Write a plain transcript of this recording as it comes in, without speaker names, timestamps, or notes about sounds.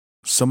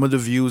Some of the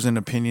views and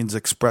opinions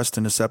expressed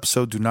in this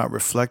episode do not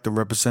reflect or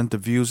represent the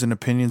views and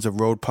opinions of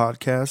Road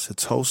Podcast,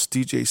 its hosts,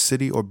 DJ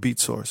City, or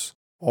BeatSource.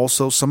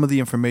 Also, some of the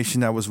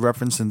information that was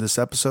referenced in this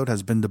episode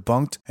has been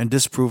debunked and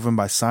disproven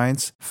by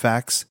science,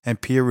 facts,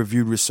 and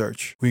peer-reviewed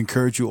research. We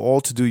encourage you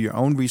all to do your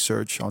own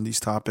research on these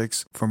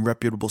topics from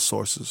reputable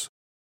sources.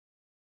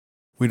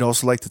 We'd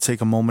also like to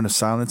take a moment of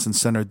silence and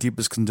send our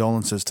deepest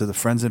condolences to the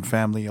friends and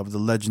family of the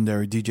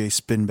legendary DJ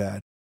Spinbad.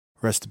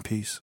 Rest in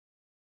peace.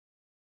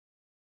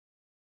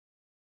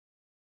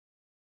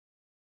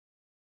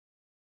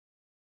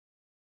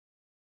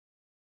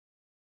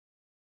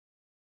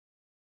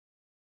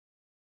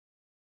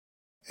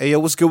 Hey, yo,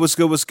 what's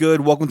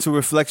good? Welcome to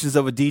Reflections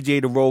of a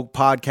DJ, the Rogue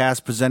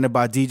podcast presented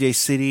by DJ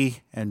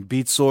City and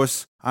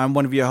BeatSource. I'm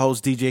one of your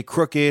hosts, DJ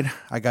Crooked.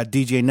 I got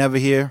DJ Never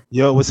here.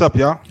 Yo, what's up,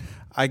 y'all?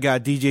 I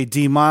got DJ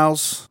D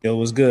Miles. Yo,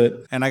 what's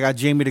good? And I got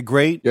Jamie the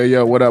Great.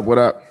 Yo, what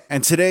up?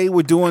 And today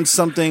we're doing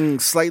something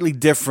slightly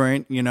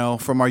different,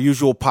 from our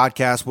usual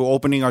podcast. We're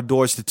opening our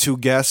doors to two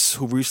guests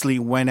who recently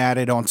went at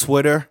it on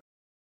Twitter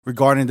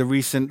regarding the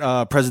recent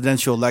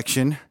presidential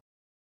election.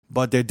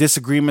 But their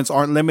disagreements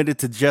aren't limited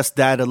to just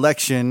that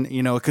election.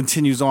 It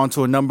continues on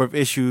to a number of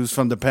issues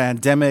from the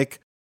pandemic,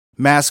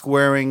 mask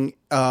wearing,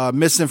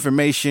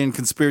 misinformation,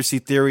 conspiracy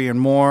theory, and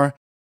more.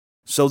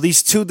 So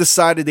these two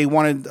decided they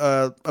wanted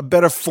a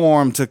better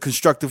forum to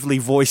constructively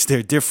voice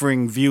their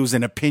differing views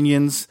and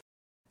opinions.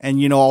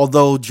 And,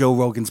 although Joe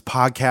Rogan's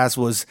podcast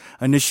was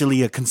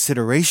initially a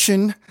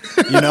consideration,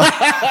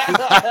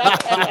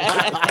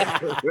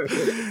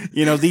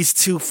 these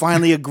two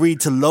finally agreed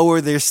to lower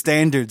their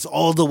standards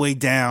all the way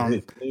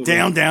down,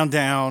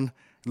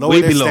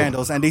 lower their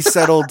standards. And they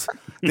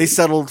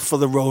settled for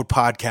the Road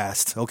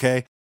podcast.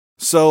 Okay.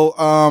 So,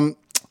 I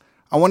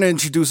want to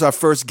introduce our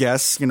first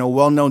guest,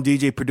 well-known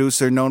DJ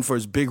producer known for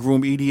his big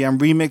room EDM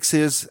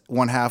remixes,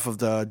 one half of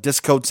the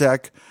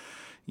Discotech.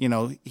 He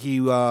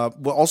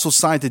also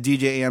signed to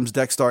DJ AM's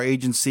Dexstar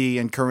agency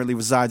and currently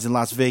resides in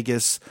Las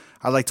Vegas.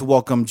 I'd like to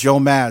welcome Joe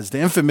Maz, the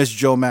infamous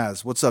Joe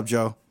Maz. What's up,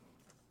 Joe?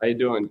 How you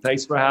doing?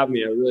 Thanks for having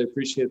me. I really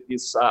appreciate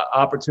this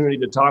opportunity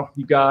to talk with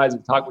you guys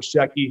and talk with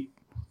Shecky.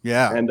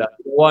 Yeah. And you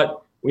know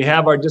what? We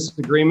have our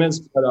disagreements,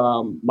 but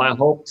my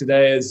hope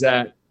today is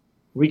that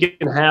we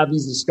can have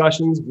these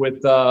discussions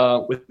with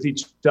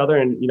each other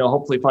and,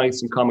 hopefully find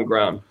some common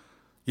ground.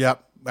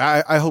 Yep.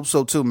 I hope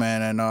so too,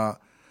 man. And,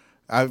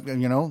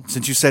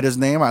 since you said his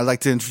name, I'd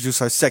like to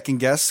introduce our second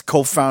guest,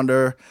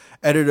 co-founder,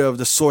 editor of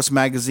The Source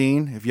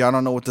magazine. If y'all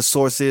don't know what The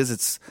Source is,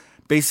 it's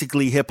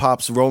basically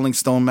hip-hop's Rolling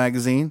Stone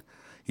magazine.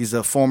 He's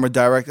a former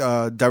director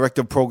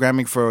of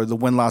programming for the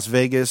Wynn Las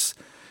Vegas.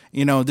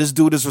 This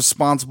dude is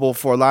responsible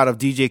for a lot of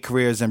DJ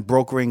careers and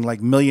brokering like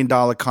 $1 million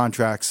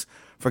contracts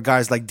for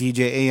guys like DJ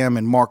AM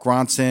and Mark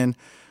Ronson,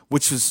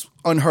 which was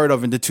unheard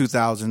of in the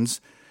 2000s.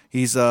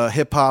 He's a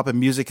hip-hop and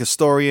music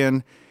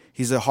historian.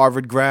 He's a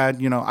Harvard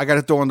grad. I got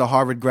to throw in the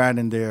Harvard grad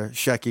in there,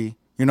 Shecky.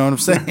 You know what I'm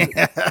saying?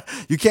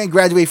 You can't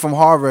graduate from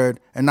Harvard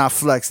and not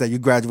flex that you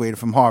graduated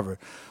from Harvard.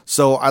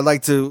 So I'd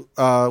like to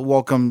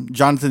welcome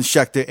Jonathan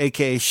Schechter,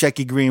 a.k.a.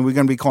 Shecky Green. We're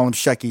going to be calling him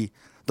Shecky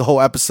the whole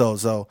episode.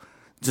 So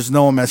just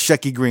know him as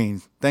Shecky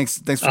Green. Thanks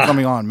for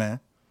coming on, man.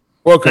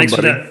 Welcome, thanks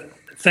buddy. For that.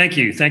 Thank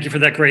you for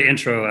that great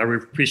intro. I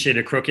appreciate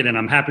it, Crooked, and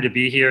I'm happy to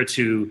be here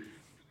to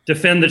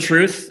defend the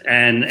truth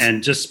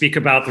and just speak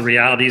about the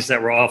realities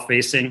that we're all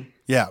facing.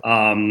 Yeah.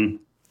 And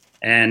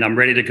I'm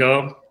ready to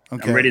go.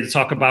 Okay. I'm ready to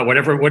talk about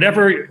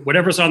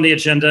whatever's on the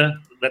agenda.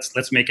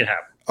 Let's make it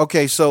happen.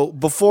 Okay, so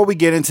before we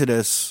get into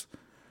this,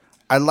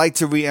 I'd like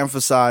to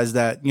reemphasize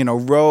that,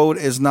 Road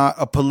is not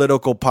a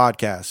political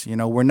podcast.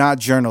 We're not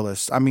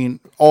journalists. I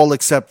mean, all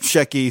except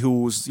Shecky,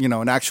 who's,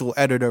 an actual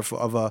editor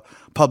of a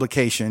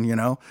publication,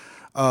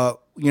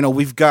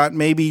 we've got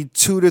maybe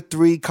 2 to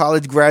 3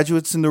 college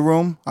graduates in the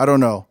room. I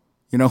don't know.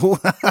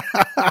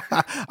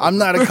 I'm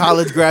not a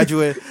college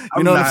graduate.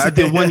 I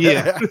did 1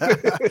 year.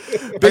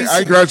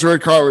 I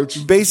graduated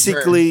college.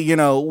 Basically,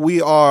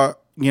 we are,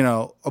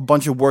 a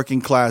bunch of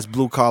working class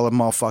blue collar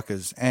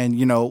motherfuckers. And,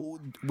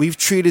 we've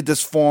treated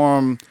this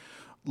forum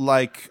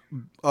like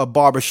a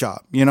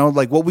barbershop,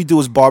 like what we do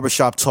is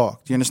barbershop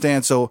talk. Do you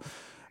understand? So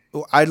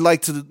I'd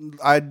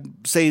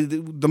say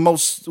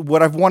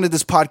what I've wanted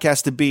this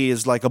podcast to be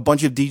is like a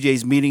bunch of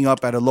DJs meeting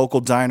up at a local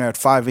diner at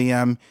 5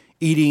 a.m.,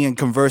 eating and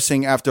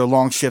conversing after a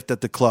long shift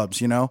at the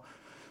clubs,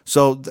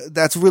 So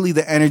that's really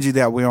the energy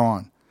that we're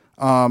on.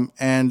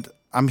 And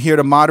I'm here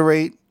to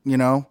moderate,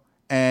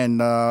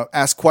 and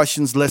ask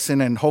questions,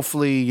 listen, and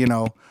hopefully,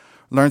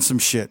 learn some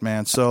shit,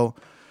 man. So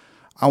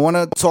I want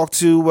to talk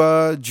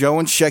to Joe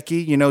and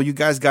Shecky. You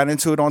guys got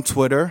into it on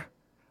Twitter.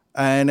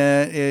 And,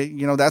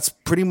 that's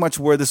pretty much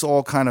where this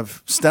all kind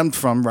of stemmed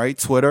from, right?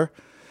 Twitter.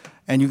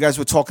 And you guys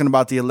were talking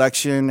about the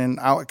election, and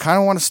I kind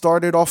of want to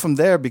start it off from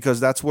there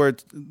because that's where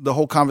the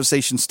whole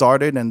conversation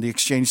started and the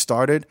exchange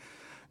started.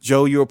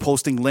 Joe, you were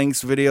posting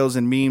links, videos,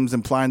 and memes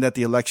implying that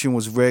the election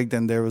was rigged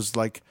and there was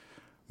like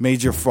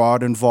major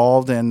fraud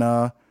involved and,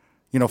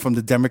 from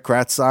the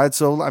Democrat side.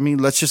 So, I mean,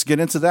 let's just get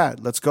into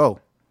that. Let's go.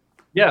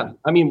 Yeah.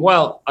 I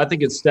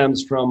think it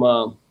stems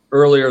from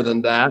earlier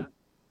than that.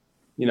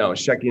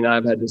 Shecky and I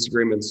have had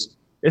disagreements.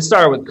 It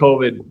started with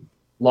COVID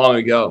long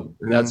ago.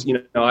 And that's,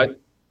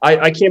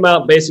 I came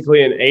out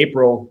basically in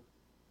April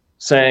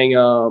saying,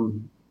 that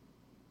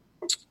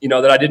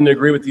I didn't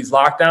agree with these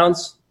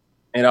lockdowns,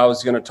 and I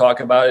was going to talk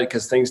about it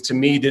because things to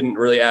me didn't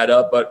really add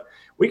up, but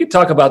we could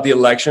talk about the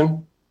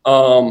election.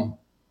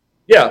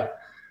 Yeah.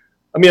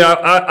 I mean,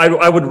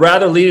 I would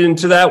rather lead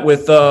into that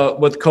with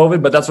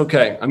COVID, but that's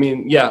okay. I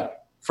mean, yeah,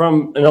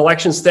 from an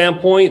election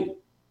standpoint,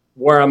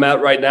 where I'm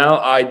at right now,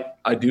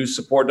 I do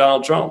support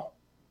Donald Trump.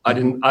 I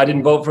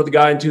didn't vote for the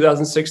guy in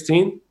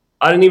 2016.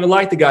 I didn't even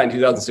like the guy in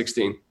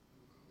 2016.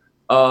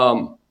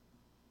 I'll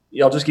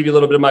just give you a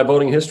little bit of my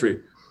voting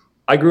history.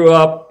 I grew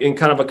up in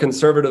kind of a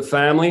conservative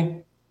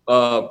family,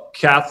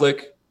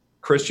 Catholic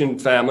Christian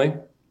family,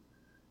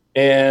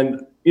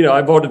 and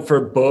I voted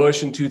for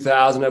Bush in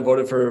 2000. I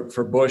voted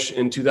for Bush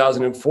in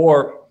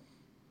 2004,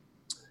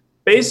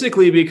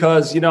 basically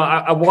because,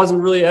 I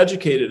wasn't really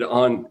educated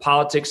on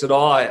politics at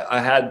all. I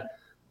had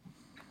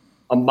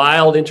a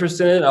mild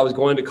interest in it. I was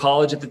going to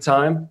college at the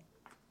time.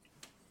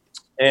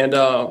 And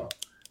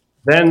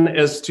then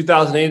as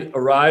 2008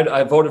 arrived,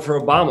 I voted for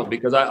Obama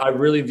because I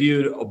really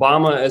viewed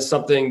Obama as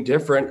something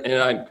different.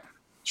 And I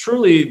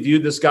truly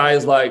viewed this guy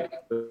as like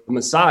the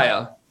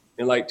Messiah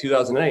in like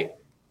 2008.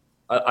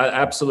 I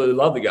absolutely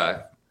love the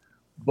guy.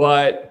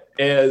 But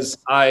as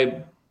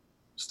I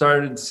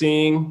started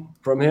seeing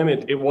from him,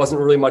 it wasn't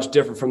really much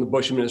different from the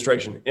Bush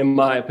administration, in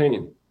my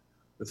opinion.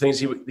 The things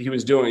he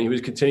was doing, he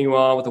was continuing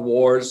on with the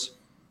wars.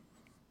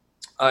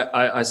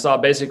 I saw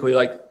basically,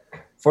 like,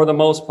 for the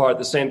most part,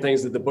 the same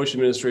things that the Bush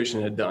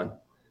administration had done.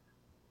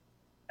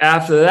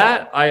 After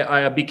that,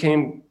 I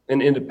became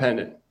an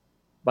independent.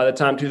 By the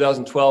time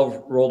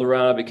 2012 rolled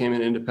around, I became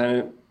an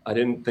independent. I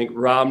didn't think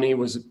Romney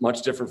was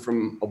much different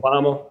from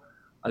Obama.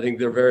 I think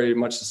they're very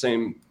much the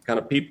same kind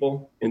of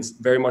people, in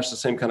very much the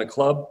same kind of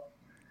club.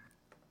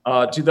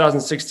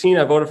 2016,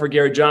 I voted for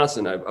Gary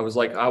Johnson. I was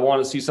like, I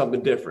want to see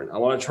something different. I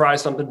want to try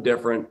something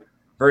different,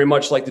 very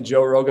much like the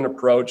Joe Rogan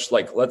approach.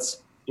 Like,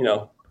 let's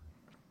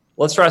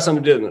try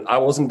something different. I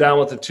wasn't down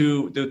with the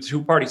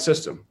two-party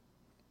system.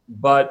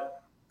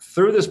 But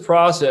through this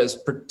process,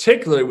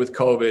 particularly with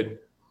COVID,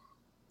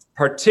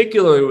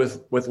 particularly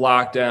with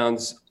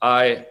lockdowns,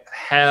 I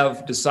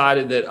have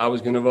decided that I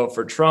was going to vote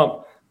for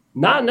Trump.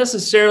 Not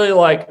necessarily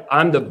like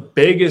I'm the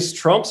biggest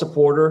Trump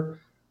supporter,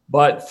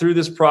 but through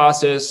this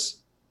process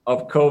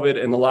of COVID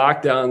and the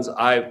lockdowns,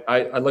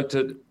 I looked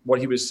at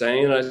what he was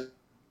saying and I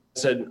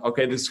said,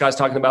 okay, this guy's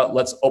talking about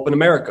let's open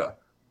America.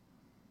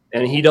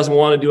 And he doesn't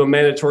want to do a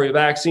mandatory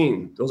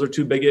vaccine. Those are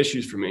two big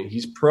issues for me.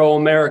 He's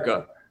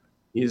pro-America.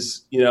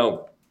 He's,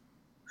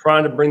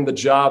 trying to bring the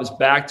jobs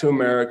back to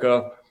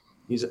America.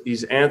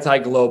 He's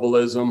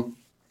anti-globalism.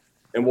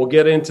 And we'll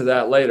get into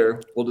that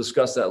later. We'll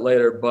discuss that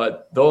later.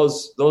 But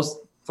those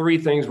three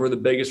things were the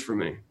biggest for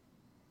me.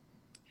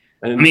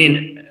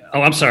 And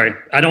I'm sorry.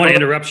 I don't want to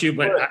interrupt you,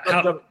 but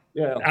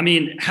yeah.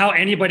 How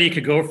anybody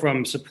could go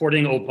from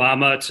supporting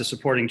Obama to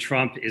supporting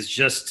Trump is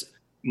just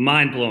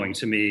mind-blowing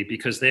to me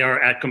because they are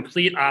at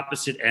complete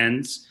opposite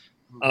ends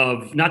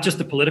of not just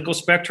the political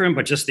spectrum,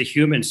 but just the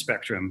human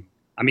spectrum.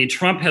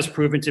 Trump has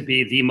proven to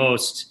be the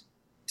most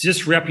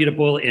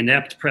disreputable,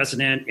 inept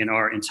president in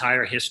our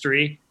entire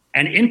history.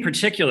 And in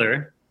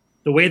particular,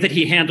 the way that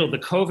he handled the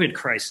COVID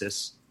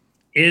crisis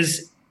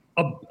is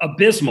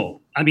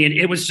abysmal.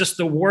 It was just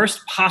the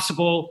worst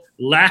possible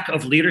lack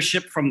of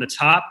leadership from the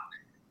top.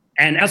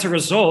 And as a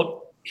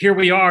result, here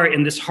we are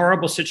in this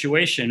horrible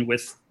situation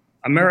with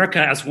America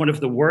as one of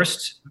the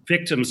worst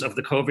victims of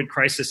the COVID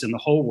crisis in the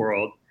whole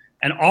world.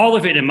 And all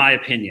of it, in my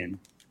opinion,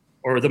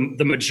 or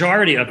the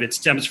majority of it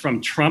stems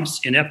from Trump's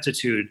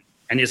ineptitude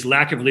and his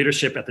lack of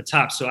leadership at the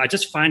top. So I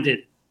just find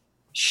it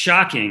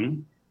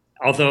shocking,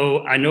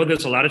 although I know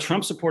there's a lot of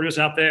Trump supporters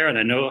out there, and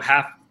I know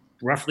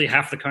roughly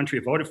half the country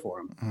voted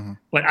for him. Mm-hmm.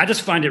 But I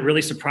just find it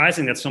really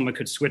surprising that someone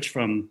could switch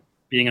from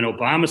being an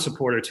Obama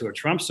supporter to a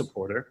Trump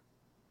supporter.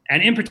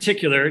 And in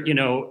particular,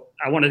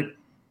 I want to,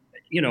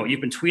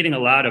 you've been tweeting a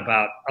lot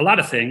about a lot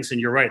of things, and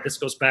you're right. This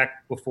goes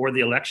back before the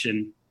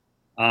election,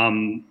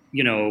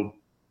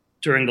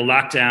 during the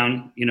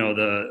lockdown,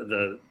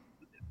 the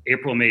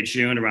April, May,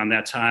 June, around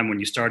that time when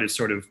you started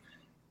sort of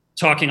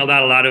talking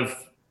about a lot of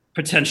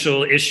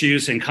potential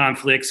issues and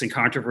conflicts and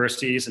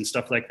controversies and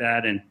stuff like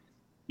that. And,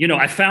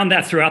 I found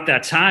that throughout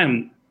that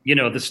time,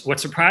 what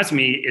surprised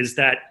me is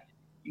that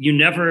you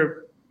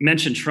never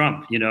mentioned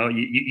Trump.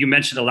 You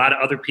mentioned a lot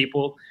of other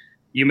people.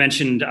 You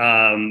mentioned,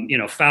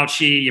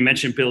 Fauci, you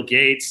mentioned Bill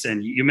Gates,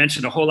 and you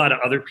mentioned a whole lot of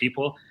other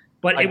people,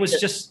 but it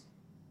was just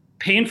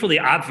painfully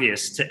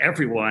obvious to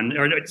everyone,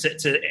 or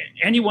to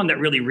anyone that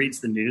really reads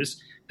the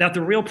news, that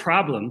the real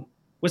problem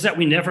was that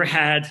we never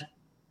had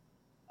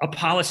a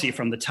policy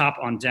from the top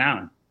on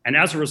down. And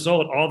as a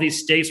result, all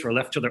these states were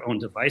left to their own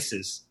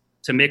devices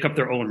to make up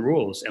their own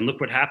rules. And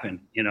look what happened.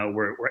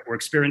 We're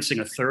experiencing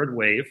a third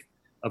wave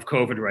of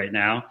COVID right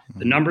now. Mm-hmm.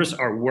 The numbers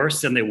are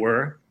worse than they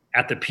were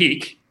at the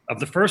peak of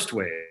the first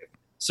wave.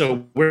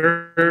 So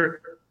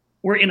we're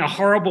in a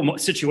horrible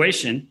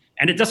situation,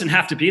 and it doesn't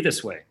have to be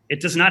this way.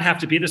 It does not have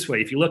to be this way.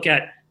 If you look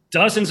at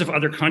dozens of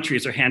other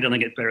countries are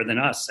handling it better than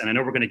us. And I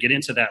know we're going to get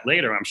into that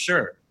later, I'm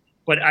sure.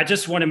 But I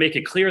just want to make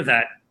it clear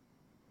that,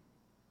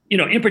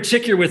 in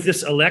particular with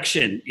this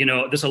election,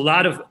 there's a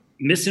lot of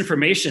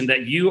misinformation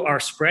that you are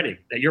spreading,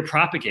 that you're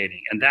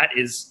propagating. And that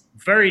is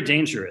very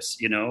dangerous.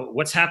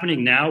 What's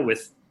happening now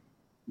with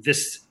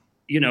this,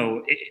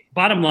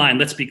 bottom line,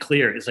 let's be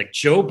clear, is like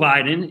Joe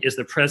Biden is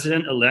the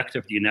president-elect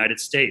of the United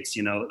States.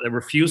 The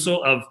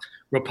refusal of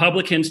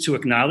Republicans to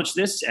acknowledge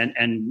this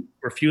and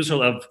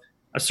refusal of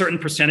a certain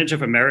percentage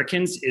of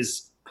Americans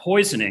is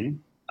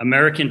poisoning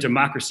American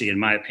democracy, in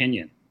my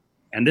opinion.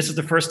 And this is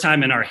the first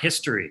time in our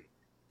history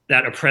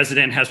that a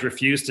president has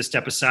refused to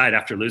step aside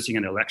after losing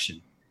an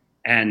election.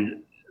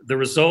 And the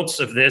results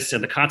of this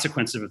and the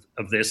consequences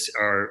of this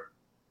are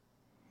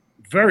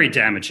very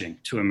damaging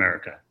to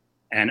America.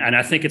 And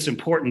I think it's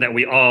important that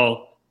we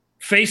all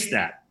face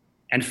that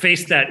and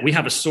face that we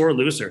have a sore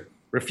loser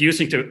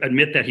refusing to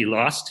admit that he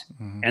lost.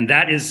 Mm-hmm. And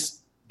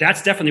that's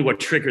definitely what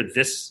triggered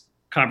this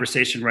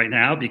conversation right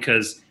now,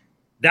 because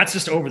that's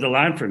just over the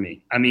line for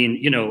me. I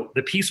mean,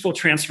 the peaceful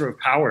transfer of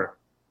power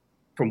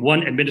from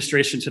one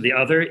administration to the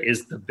other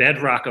is the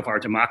bedrock of our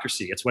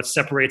democracy. It's what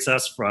separates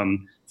us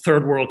from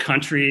third world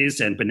countries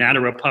and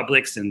banana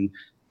republics and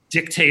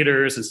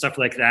dictators and stuff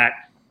like that.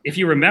 If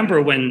you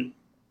remember when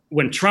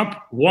Trump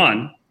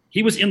won,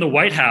 he was in the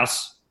White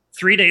House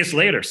 3 days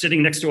later,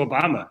 sitting next to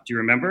Obama. Do you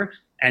remember?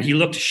 And he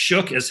looked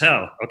shook as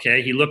hell.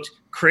 Okay. He looked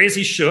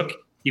crazy shook.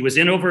 He was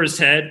in over his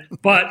head,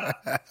 but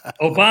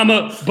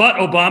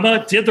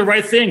Obama did the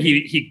right thing.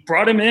 He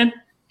brought him in.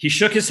 He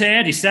shook his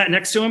hand. He sat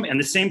next to him. And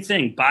the same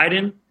thing,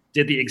 Biden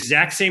did the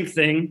exact same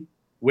thing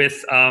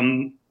with,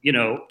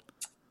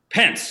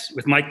 Pence,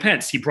 with Mike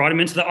Pence. He brought him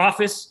into the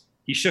office.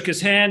 He shook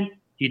his hand.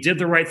 He did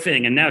the right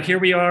thing. And now here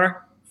we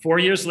are 4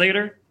 years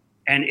later,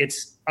 and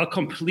it's a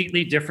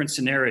completely different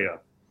scenario.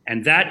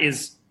 And that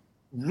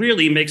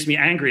really makes me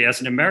angry as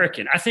an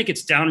American. I think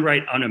it's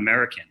downright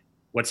un-American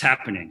what's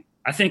happening.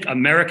 I think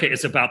America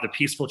is about the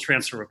peaceful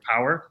transfer of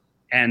power,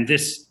 and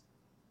this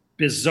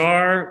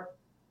bizarre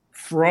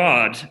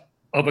fraud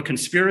of a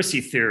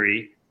conspiracy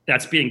theory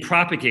that's being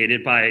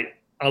propagated by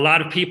a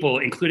lot of people,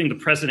 including the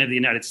president of the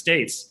United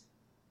States,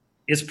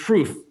 is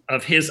proof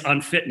of his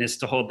unfitness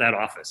to hold that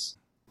office.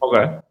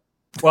 Okay.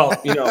 Well,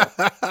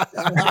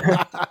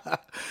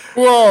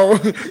 Whoa.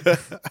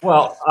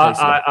 Well,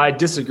 I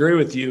disagree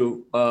with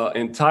you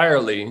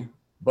entirely,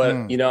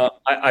 but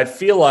I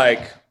feel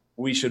like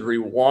we should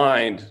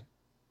rewind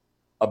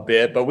a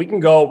bit, but we can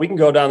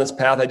go down this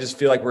path. I just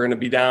feel like we're going to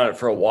be down it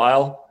for a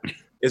while.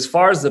 As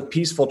far as the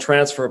peaceful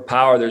transfer of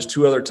power, there's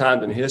two other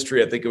times in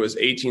history. I think it was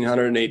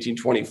 1800 and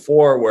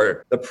 1824,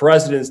 where the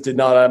presidents did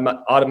not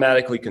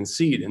automatically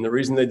concede. And the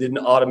reason they didn't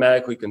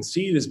automatically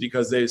concede is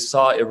because they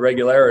saw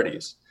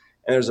irregularities.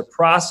 And there's a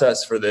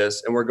process for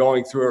this, and we're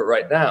going through it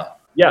right now.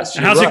 Yes.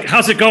 How's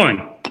it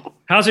going?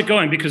 How's it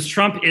going? Because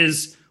Trump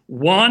is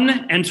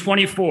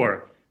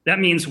 1-24. That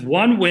means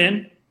 1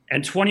 win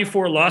and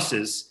 24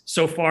 losses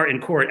so far in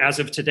court as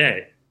of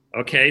today.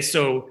 Okay,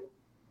 so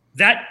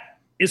that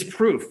is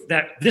proof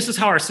that this is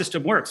how our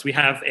system works. We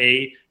have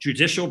a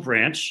judicial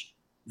branch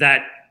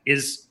that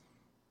is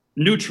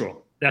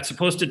neutral, that's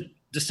supposed to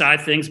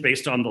decide things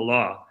based on the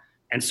law.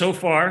 And so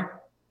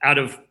far, out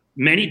of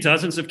many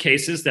dozens of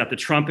cases that the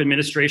Trump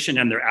administration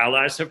and their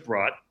allies have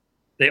brought,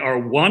 they are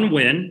 1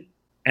 win,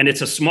 and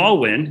it's a small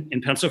win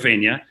in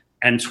Pennsylvania,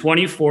 and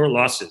 24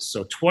 losses.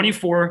 So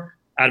 24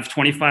 out of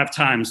 25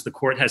 times the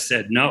court has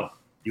said, no,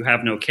 you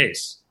have no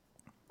case.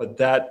 But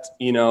that,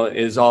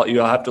 is all. You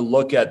have to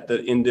look at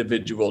the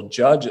individual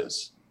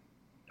judges.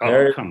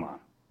 Come on.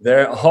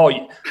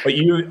 But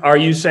are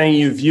you saying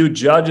you view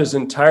judges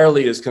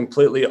entirely as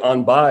completely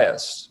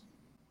unbiased?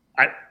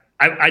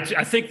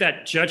 I think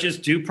that judges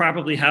do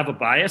probably have a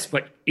bias,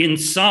 but in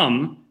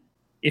some,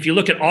 if you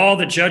look at all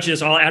the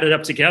judges all added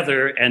up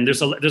together, and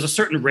there's a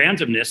certain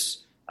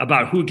randomness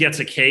about who gets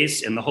a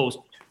case in the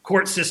whole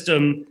court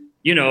system.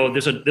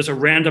 There's a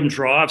random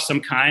draw of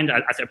some kind.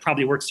 It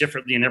probably works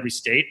differently in every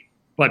state,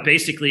 but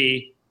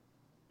basically,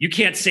 you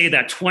can't say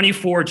that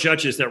 24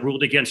 judges that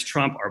ruled against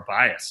Trump are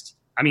biased.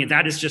 I mean,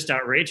 that is just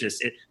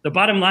outrageous. The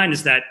bottom line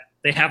is that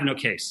they have no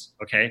case.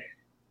 Okay,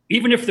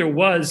 even if there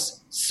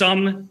was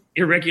some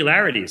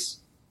irregularities,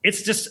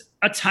 it's just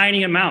a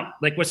tiny amount,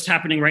 like what's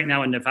happening right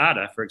now in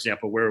Nevada, for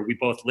example, where we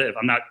both live.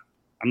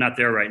 I'm not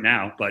there right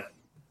now, but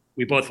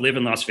we both live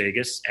in Las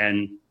Vegas,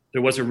 and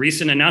there was a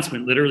recent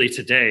announcement literally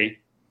today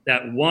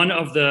that one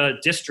of the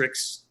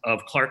districts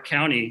of Clark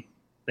County,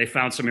 they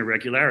found some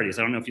irregularities.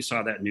 I don't know if you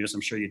saw that news.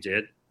 I'm sure you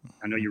did.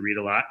 I know you read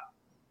a lot.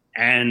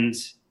 And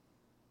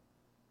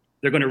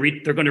they're going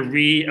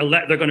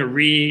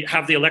to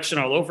have the election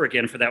all over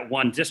again for that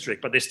one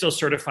district, but they still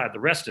certified the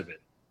rest of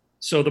it.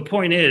 So the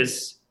point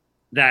is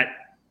that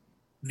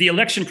the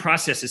election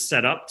process is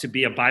set up to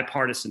be a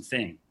bipartisan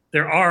thing.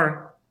 There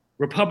are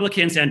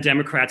Republicans and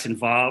Democrats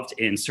involved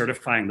in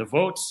certifying the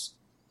votes.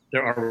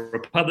 There are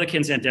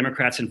Republicans and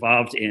Democrats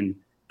involved in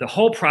the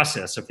whole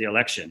process of the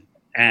election.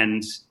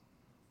 And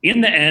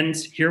in the end,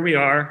 here we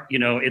are,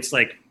 it's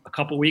like a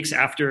couple weeks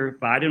after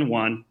Biden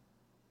won,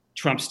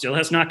 Trump still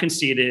has not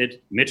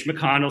conceded. Mitch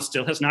McConnell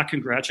still has not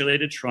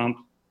congratulated Biden.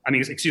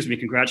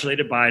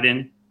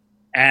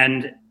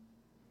 And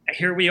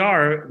here we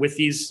are with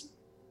these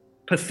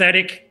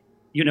pathetic,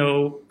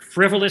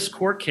 frivolous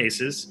court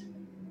cases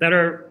that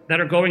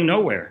are going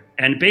nowhere.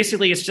 And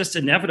basically it's just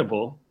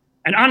inevitable.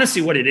 And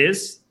honestly, what it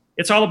is,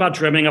 it's all about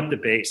drumming up the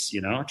base.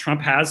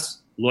 Trump has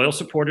loyal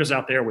supporters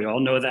out there. We all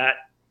know that.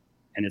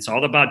 And it's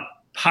all about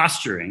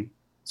posturing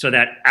so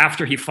that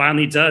after he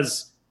finally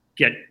does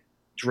get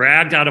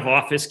dragged out of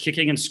office,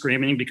 kicking and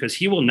screaming, because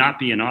he will not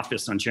be in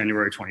office on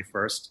January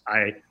 21st.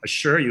 I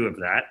assure you of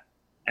that.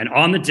 And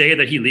on the day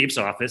that he leaves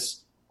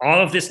office,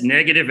 all of this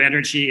negative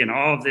energy and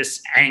all of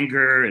this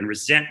anger and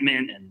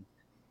resentment and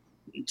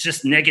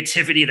just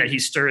negativity that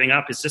he's stirring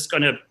up is just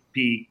going to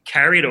be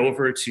carried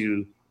over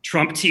to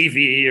Trump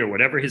TV or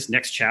whatever his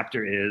next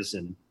chapter is.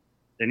 And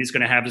then he's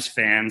going to have his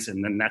fans,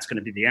 and then that's going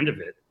to be the end of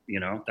it.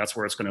 That's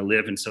where it's going to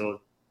live until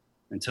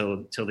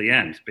the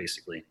end,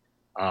 basically.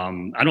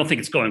 I don't think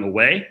it's going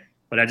away,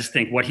 but I just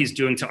think what he's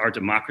doing to our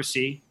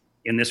democracy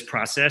in this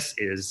process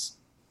is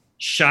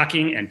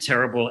shocking and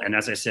terrible. And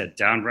as I said,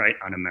 downright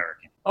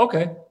un-American.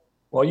 Okay.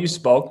 Well, you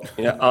spoke.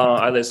 Yeah,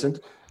 I listened,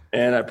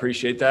 and I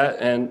appreciate that.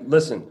 And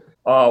listen,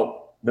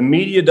 the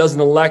media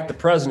doesn't elect the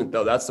president,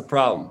 though. That's the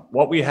problem.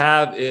 What we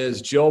have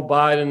is Joe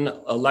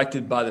Biden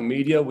elected by the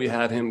media. We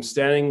have him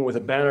standing with a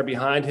banner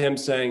behind him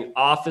saying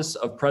office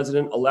of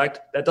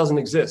president-elect. That doesn't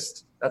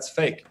exist. That's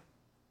fake.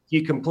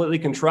 He completely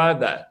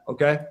contrived that.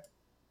 Okay.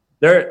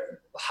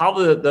 How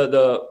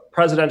the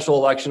presidential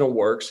election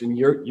works, and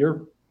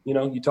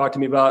you talked to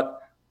me about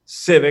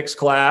civics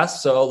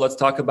class. So let's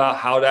talk about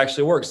how it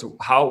actually works. So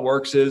how it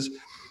works is,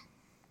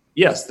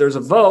 yes, there's a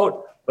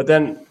vote, but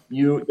then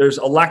there's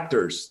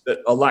electors that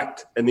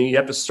elect, and then you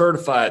have to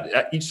certify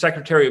it. Each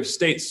Secretary of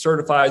State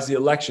certifies the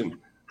election.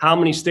 How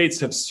many states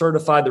have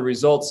certified the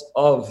results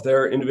of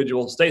their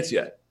individual states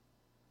yet?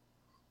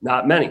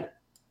 Not many.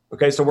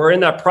 Okay, so we're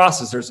in that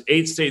process. There's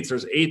 8 states.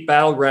 There's 8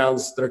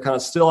 battlegrounds that are kind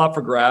of still up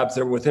for grabs.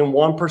 They're within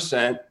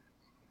 1%,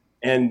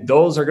 and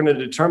those are going to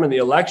determine the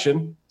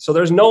election. So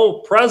there's no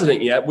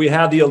president yet. We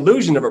have the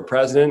illusion of a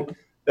president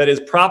that is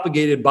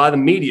propagated by the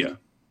media.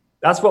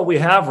 That's what we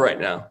have right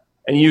now.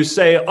 And you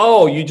say,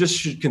 oh, you just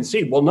should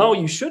concede. Well, no,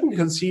 you shouldn't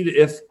concede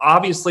if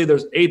obviously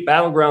there's 8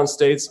 battleground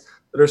states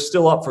that are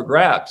still up for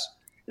grabs.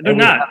 They're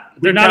not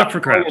up for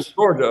grabs.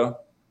 Georgia.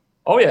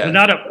 Oh, yeah.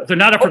 They're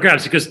not up for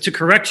grabs, because to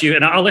correct you,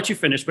 and I'll let you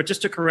finish, but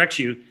just to correct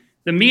you,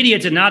 the media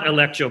did not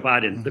elect Joe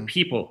Biden. Mm-hmm. The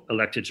people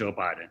elected Joe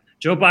Biden.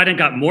 Joe Biden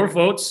got more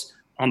votes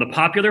on the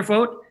popular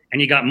vote, and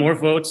he got more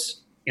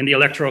votes in the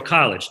Electoral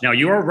College. Now,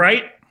 you are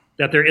right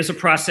that there is a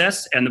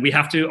process, and we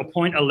have to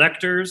appoint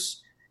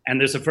electors, and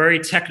there's a very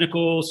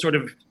technical sort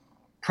of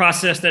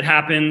process that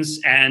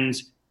happens. And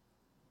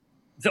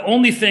the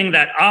only thing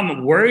that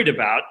I'm worried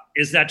about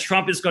is that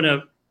Trump is going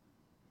to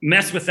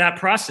mess with that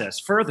process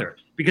further,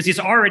 because he's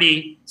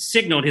already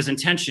signaled his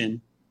intention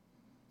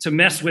to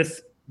mess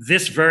with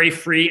this very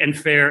free and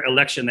fair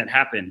election that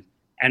happened.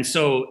 And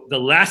so the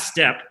last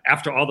step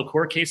after all the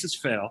court cases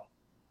fail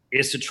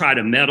is to try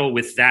to meddle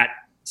with that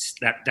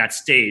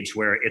stage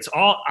where it's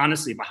all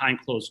honestly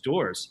behind closed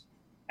doors.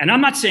 And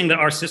I'm not saying that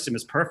our system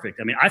is perfect.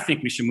 I mean, I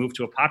think we should move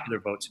to a popular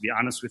vote, to be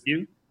honest with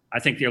you. I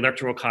think the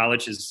Electoral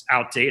College is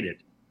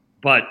outdated.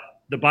 But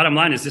the bottom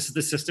line is this is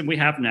the system we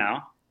have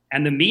now.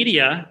 And the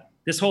media,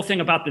 this whole thing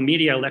about the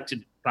media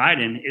elected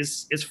Biden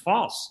is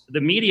false.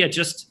 The media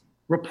just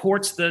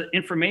reports the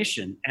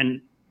information.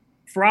 And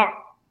for our,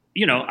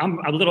 I'm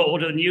a little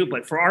older than you,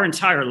 but for our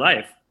entire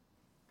life,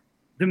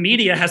 the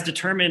media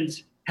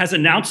has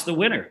announced the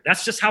winner.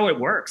 That's just how it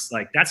works.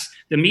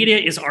 The media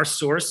is our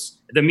source,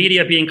 the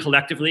media being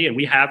collectively, and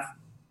we have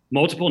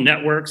multiple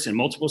networks and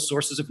multiple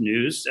sources of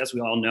news, as we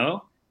all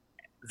know.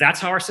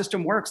 That's how our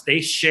system works. They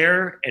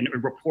share and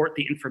report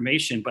the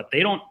information, but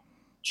they don't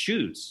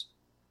choose.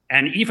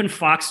 And even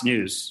Fox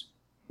News,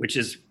 which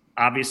is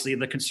obviously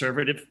the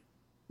conservative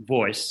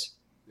voice,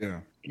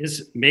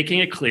 is making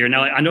it clear.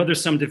 Now, I know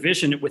there's some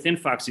division within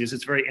Fox News.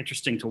 It's very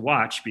interesting to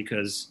watch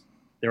because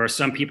there are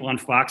some people on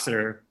Fox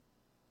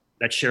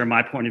that share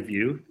my point of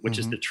view, which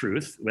is the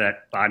truth,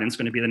 that Biden's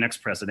going to be the next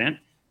president.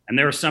 And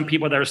there are some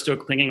people that are still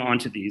clinging on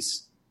to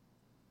these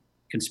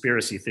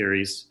conspiracy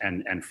theories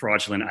and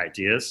fraudulent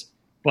ideas.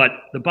 But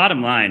the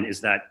bottom line is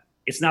that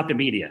it's not the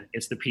media,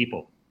 it's the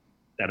people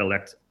that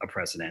elect a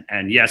president.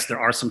 And yes, there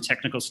are some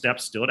technical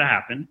steps still to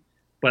happen,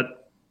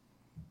 but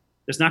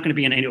there's not going to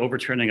be any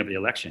overturning of the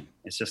election.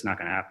 It's just not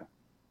going to happen.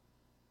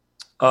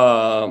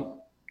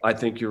 I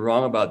think you're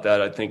wrong about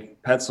that. I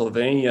think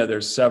Pennsylvania,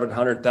 there's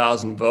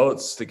 700,000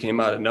 votes that came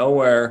out of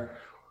nowhere,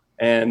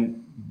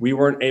 and we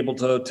weren't able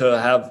to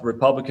have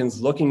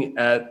Republicans looking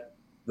at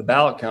the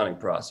ballot counting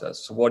process.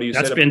 So what do you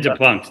say? That's been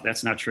debunked.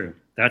 That's not true.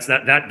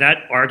 That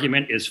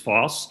argument is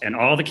false. And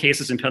all the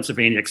cases in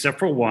Pennsylvania, except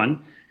for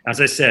one, as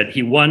I said,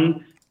 he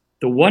won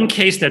the one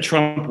case that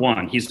Trump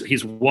won.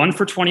 He's won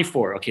for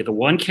 24. Okay, the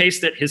one case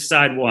that his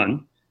side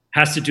won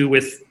has to do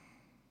with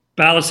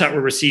ballots that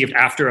were received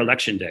after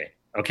Election Day.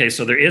 Okay,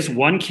 so there is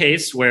one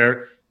case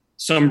where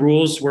some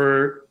rules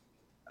were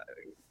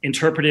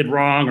interpreted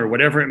wrong or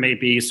whatever it may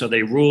be. So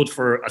they ruled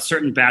for a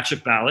certain batch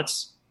of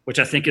ballots, which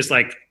I think is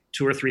like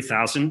 2,000 or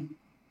 3,000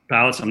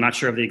 ballots. I'm not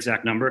sure of the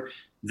exact number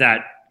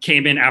that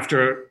came in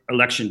after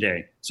election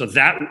day. So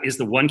that is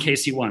the one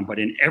case he won. But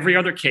in every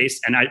other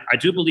case, and I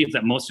do believe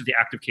that most of the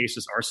active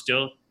cases are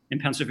still in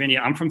Pennsylvania.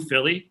 I'm from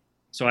Philly,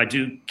 so I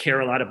do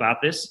care a lot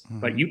about this. Mm-hmm.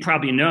 But you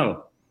probably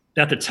know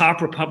that the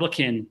top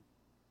Republican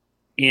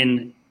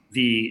in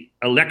the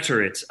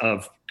electorate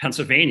of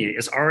Pennsylvania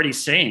is already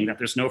saying that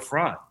there's no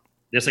fraud.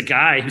 There's a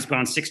guy who's been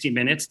on 60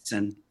 Minutes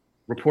and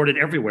reported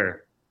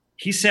everywhere.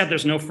 He said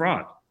there's no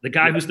fraud. The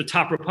guy who's the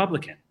top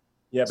Republican.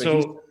 Yeah, but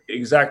he's the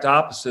exact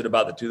opposite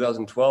about the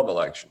 2012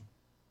 election.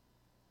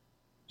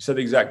 He said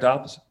the exact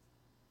opposite.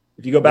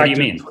 If you go back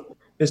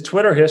his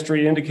Twitter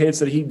history indicates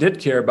that he did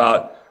care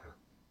about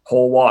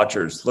poll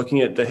watchers,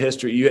 looking at the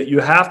history. You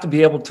have to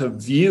be able to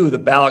view the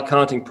ballot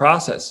counting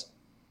process.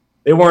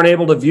 They weren't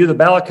able to view the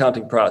ballot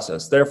counting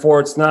process. Therefore,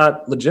 it's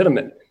not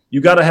legitimate.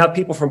 You got to have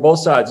people from both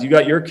sides. You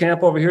got your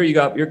camp over here. You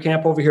got your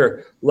camp over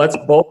here. Let's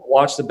both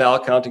watch the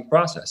ballot counting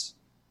process.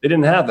 They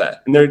didn't have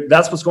that. And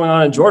that's what's going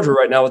on in Georgia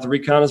right now with the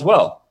recount as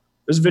well.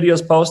 There's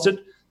videos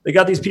posted. They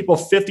got these people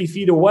 50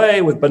 feet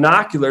away with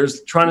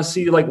binoculars trying to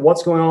see like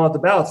what's going on with the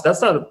ballots.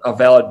 That's not a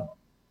valid,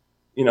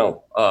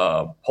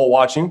 poll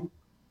watching.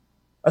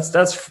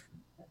 It's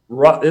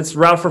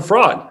route for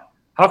fraud.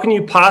 How can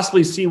you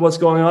possibly see what's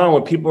going on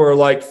when people are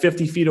like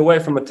 50 feet away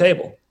from a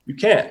table? You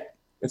can't.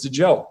 It's a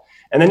joke.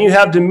 And then you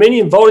have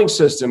Dominion voting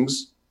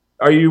systems.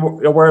 Are you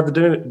aware of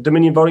the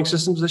Dominion voting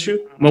systems issue?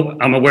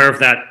 I'm aware of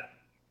that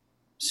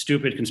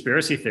stupid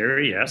conspiracy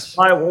theory, yes.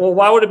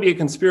 Why would it be a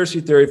conspiracy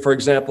theory, for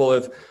example,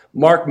 if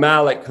Mark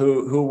Malik,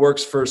 who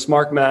works for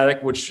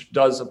Smartmatic, which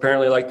does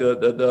apparently like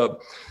the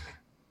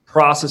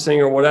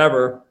processing or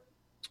whatever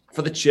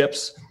for the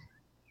chips,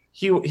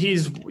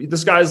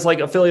 this guy's like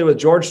affiliated with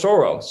George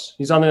Soros.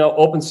 He's on the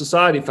Open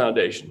Society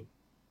Foundation.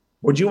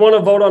 Would you want to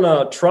vote on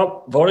a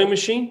Trump voting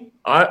machine?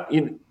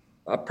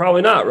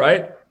 Probably not,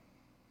 right?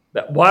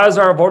 Why is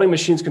our voting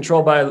machines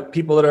controlled by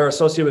people that are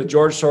associated with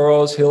George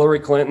Soros, Hillary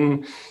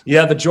Clinton? You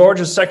have the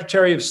Georgia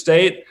Secretary of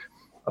State,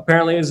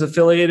 apparently is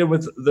affiliated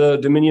with the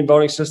Dominion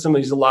voting system.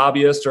 He's a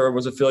lobbyist or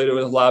was affiliated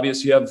with a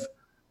lobbyist. You have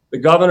the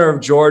governor of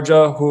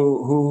Georgia,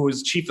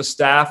 whose chief of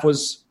staff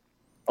was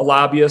a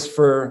lobbyist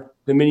for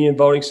Dominion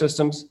voting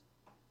systems.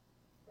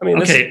 I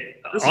mean, okay.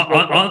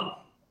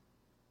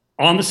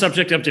 On the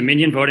subject of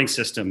Dominion voting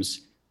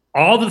systems,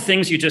 all the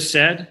things you just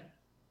said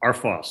are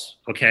false,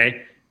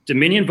 okay?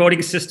 Dominion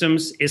voting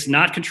systems is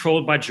not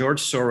controlled by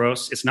George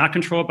Soros. It's not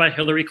controlled by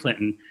Hillary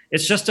Clinton.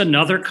 It's just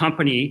another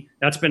company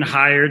that's been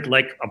hired,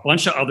 like a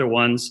bunch of other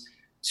ones,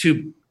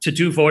 to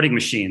do voting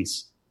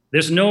machines.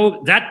 There's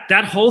no,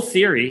 that whole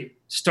theory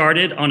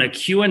started on a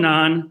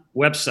QAnon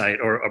website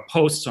or a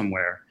post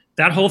somewhere.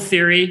 That whole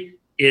theory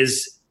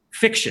is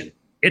fiction.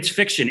 It's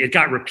fiction. It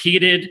got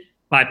repeated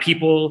by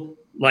people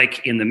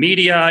like in the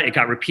media. It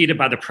got repeated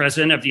by the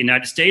president of the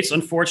United States,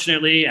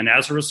 unfortunately. And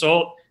as a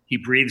result, he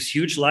breathes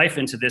huge life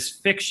into this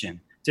fiction.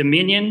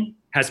 Dominion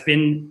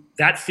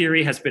that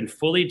theory has been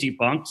fully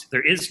debunked.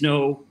 There is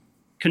no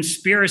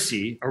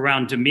conspiracy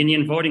around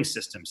Dominion voting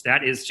systems.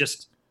 That is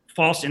just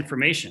false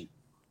information.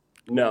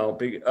 No,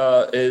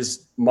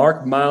 is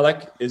Mark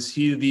Malik, is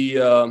he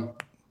the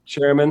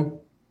chairman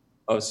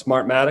of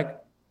Smartmatic?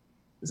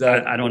 Is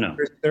that I don't know.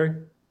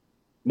 Theory?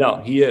 No,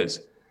 he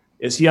is.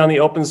 Is he on the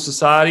Open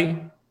Society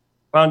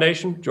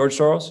Foundation, George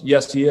Soros?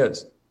 Yes, he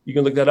is. You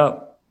can look that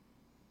up.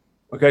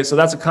 Okay, so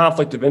that's a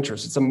conflict of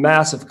interest. It's a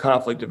massive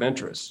conflict of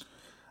interest.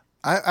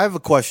 I have a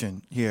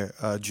question here,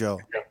 Joe.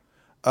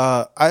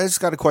 I just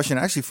got a question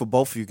actually for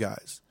both of you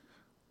guys.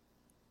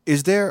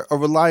 Is there a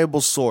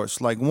reliable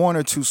source, like one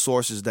or two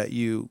sources that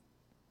you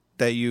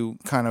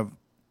kind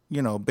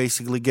of,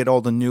 basically get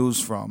all the news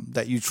from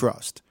that you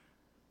trust?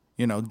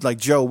 Like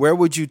Joe, where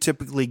would you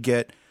typically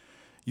get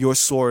your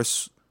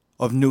source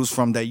of news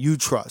from that you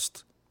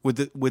trust?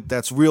 With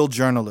that's real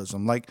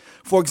journalism. Like,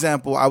 for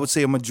example, I would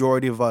say a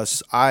majority of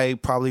us, I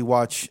probably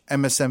watch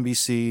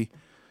MSNBC,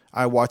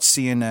 I watch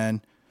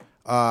CNN,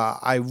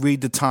 I read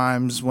the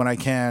Times when I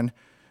can.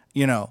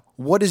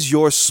 What is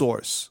your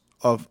source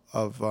of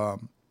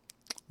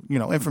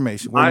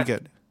information? Where do you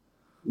get?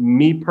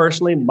 Me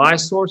personally, my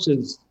source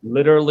is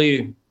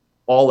literally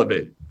all of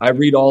it. I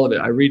read all of it.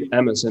 I read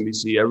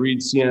MSNBC. I read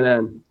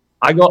CNN.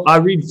 I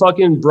read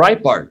fucking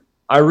Breitbart.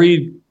 I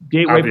read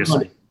Gateway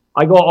Pundit.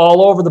 I go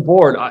all over the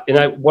board.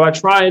 What I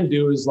try and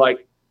do is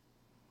like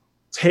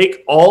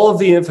take all of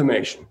the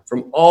information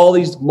from all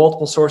these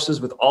multiple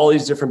sources with all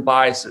these different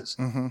biases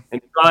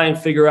and try and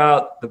figure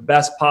out the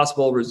best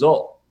possible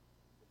result.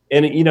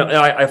 And,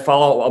 I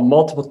follow a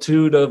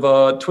multitude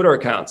of Twitter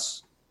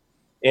accounts.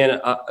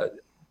 And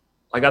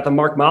I got the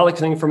Mark Malik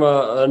thing from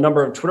a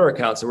number of Twitter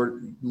accounts that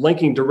were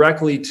linking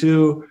directly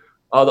to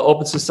the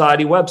Open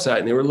Society website,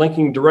 and they were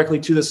linking directly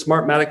to the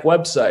Smartmatic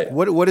website.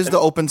 What is the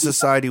Open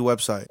Society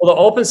website? Well,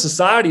 the Open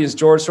Society is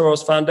George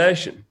Soros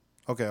Foundation.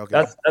 Okay.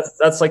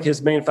 That's like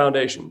his main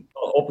foundation.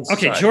 Open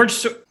Society. Okay,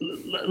 George.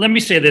 Let me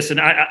say this, and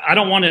I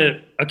don't want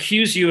to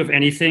accuse you of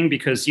anything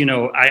because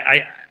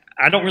I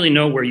I don't really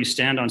know where you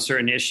stand on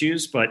certain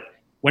issues, but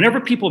whenever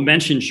people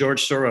mention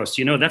George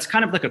Soros, that's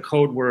kind of like a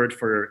code word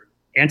for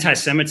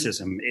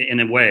anti-Semitism in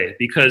a way,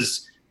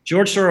 because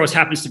George Soros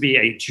happens to be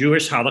a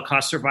Jewish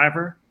Holocaust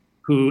survivor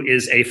who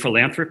is a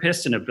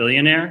philanthropist and a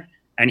billionaire,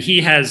 and he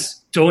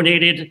has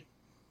donated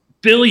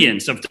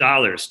billions of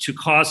dollars to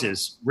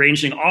causes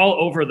ranging all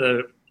over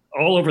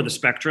the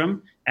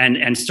spectrum,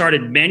 and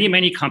started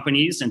many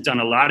companies and done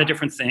a lot of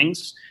different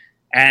things.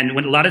 And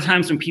a lot of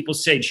times when people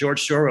say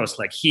George Soros,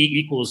 like he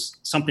equals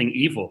something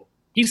evil,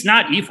 he's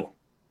not evil.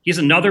 He's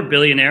another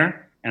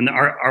billionaire, and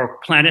our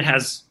planet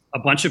has a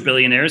bunch of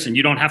billionaires, and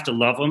you don't have to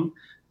love them.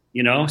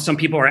 Some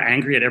people are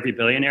angry at every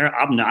billionaire.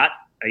 I'm not.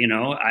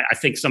 I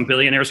think some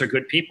billionaires are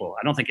good people.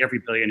 I don't think every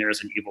billionaire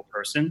is an evil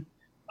person.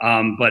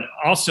 But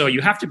also,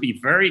 you have to be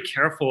very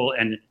careful.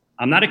 And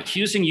I'm not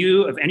accusing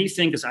you of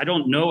anything because I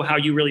don't know how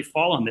you really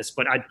fall on this.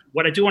 But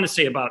what I do want to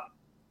say about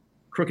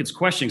Crooked's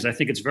question, because I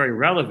think it's very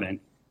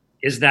relevant,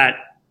 is that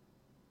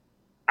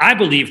I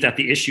believe that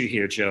the issue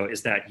here, Joe,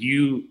 is that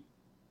you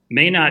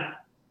may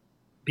not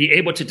be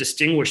able to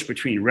distinguish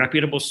between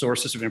reputable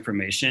sources of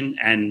information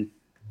and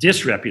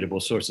disreputable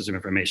sources of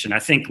information. I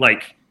think,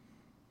 like,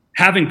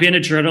 having been a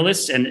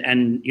journalist and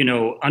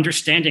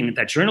understanding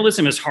that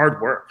journalism is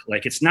hard work.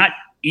 Like, it's not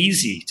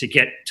easy to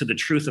get to the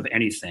truth of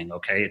anything.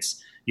 Okay.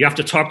 You have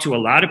to talk to a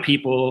lot of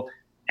people.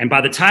 And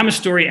by the time a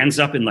story ends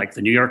up in like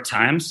the New York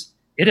Times,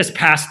 it has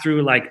passed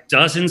through like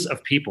dozens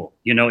of people.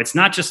 It's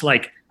not just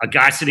like a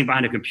guy sitting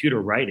behind a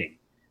computer writing.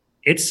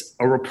 It's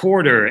a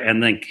reporter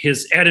and like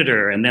his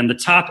editor and then the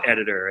top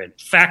editor and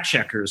fact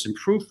checkers and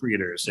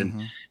proofreaders.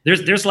 And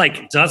there's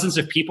like dozens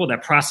of people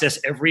that process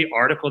every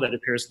article that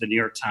appears in the New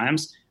York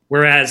Times.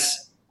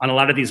 Whereas on a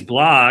lot of these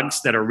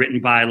blogs that are written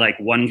by like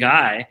one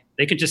guy,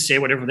 they can just say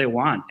whatever they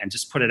want and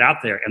just put it out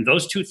there. And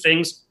those two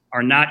things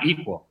are not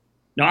equal.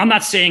 Now, I'm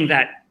not saying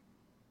that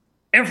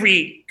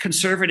every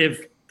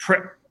conservative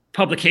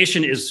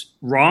publication is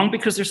wrong,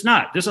 because there's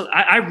not.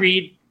 I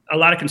read a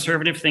lot of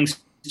conservative things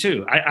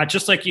too. I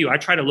just like you, I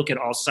try to look at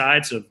all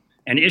sides of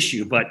an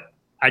issue, but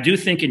I do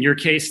think in your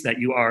case that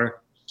you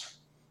are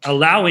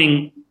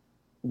allowing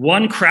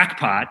one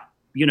crackpot,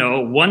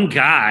 one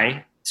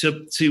guy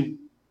to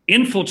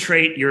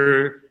infiltrate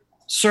your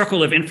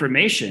circle of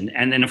information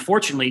and then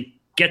unfortunately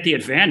get the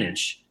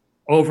advantage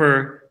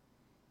over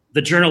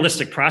the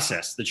journalistic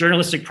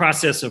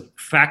process of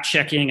fact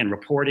checking and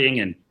reporting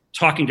and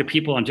talking to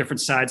people on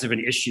different sides of an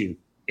issue.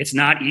 It's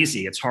not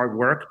easy. It's hard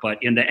work,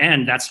 but in the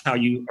end, that's how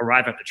you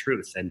arrive at the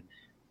truth. And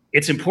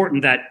it's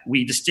important that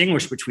we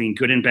distinguish between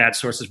good and bad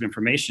sources of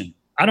information.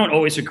 I don't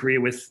always agree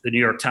with the New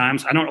York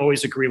Times. I don't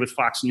always agree with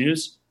Fox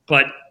News,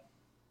 but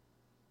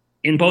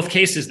in both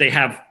cases, they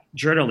have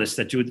journalists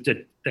that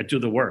do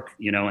the work.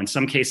 In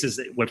some cases,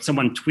 when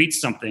someone tweets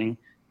something,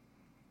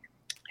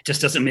 it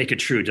just doesn't make it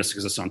true just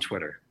because it's on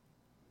Twitter.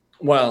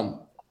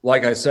 Well,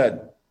 like I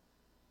said,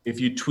 if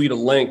you tweet a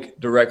link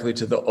directly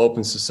to the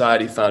Open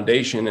Society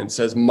Foundation and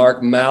says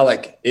Mark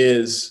Malik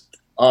is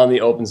on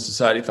the Open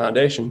Society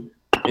Foundation,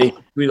 and you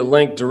tweet a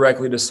link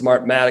directly to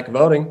Smartmatic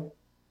Voting,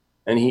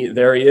 and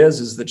there he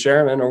is the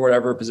chairman or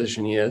whatever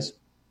position he is,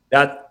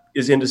 that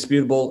is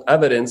indisputable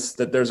evidence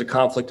that there's a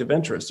conflict of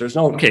interest. There's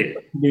no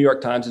New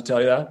York Times to tell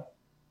you that.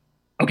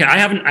 Okay, I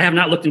have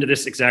not looked into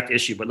this exact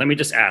issue, but let me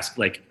just ask,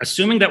 like,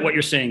 assuming that what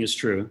you're saying is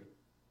true,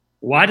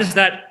 why does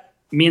that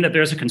mean that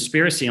there's a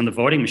conspiracy on the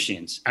voting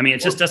machines? I mean,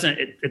 it just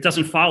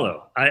doesn't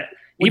follow.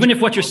 Even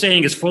if what you're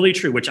saying is fully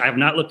true, which I have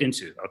not looked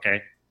into,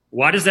 okay,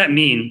 why does that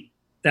mean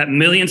that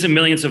millions and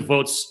millions of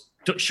votes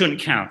shouldn't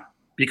count?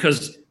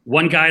 Because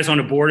one guy is on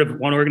a board of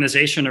one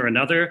organization or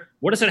another.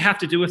 What does it have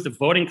to do with the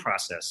voting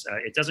process?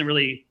 It doesn't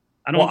really,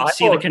 I don't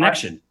see the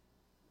connection.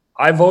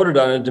 I voted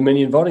on a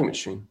Dominion voting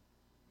machine.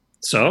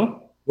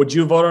 So? Would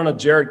you vote on a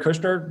Jared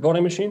Kushner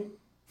voting machine?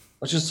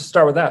 Let's just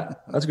start with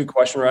that. That's a good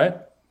question, right?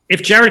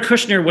 If Jared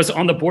Kushner was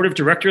on the board of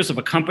directors of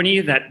a company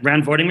that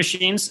ran voting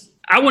machines,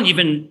 I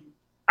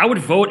would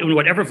vote in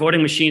whatever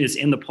voting machine is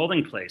in the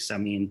polling place. I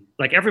mean,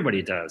 like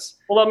everybody does.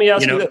 Well, let me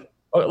ask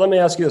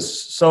you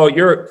this. So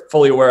you're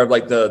fully aware of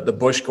like the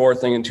Bush Gore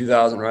thing in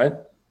 2000, right?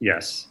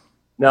 Yes.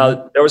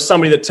 Now, there was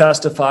somebody that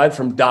testified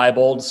from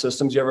Diebold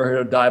Systems. You ever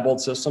heard of Diebold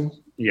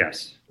Systems?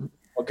 Yes.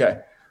 Okay.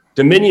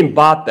 Dominion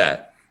bought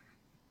that.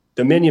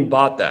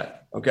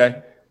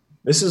 Okay.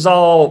 This is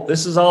all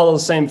the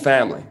same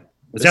family.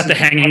 Was that the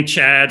hanging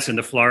chads and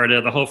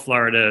the whole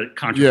Florida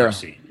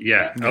controversy?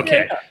 Yeah.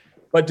 Okay. Yeah.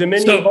 But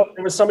Dominion,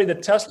 there was somebody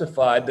that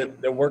testified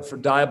that worked for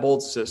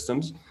Diebold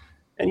Systems,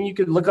 and you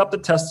could look up the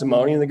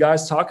testimony, and the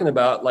guy's talking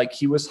about like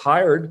he was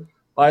hired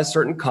by a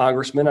certain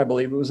congressman. I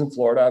believe it was in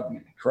Florida.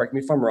 Correct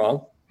me if I'm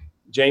wrong.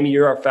 Jamie,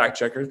 you're our fact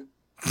checker.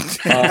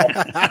 I'm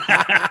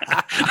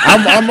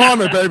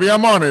on it, baby.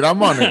 I'm on it.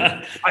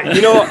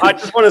 I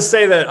just want to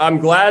say that I'm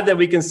glad that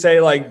we can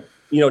say like,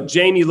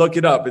 Jamie, look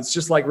it up. It's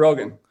just like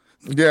Rogan.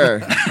 Yeah.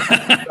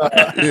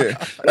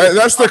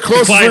 That's the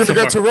closest way to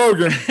get to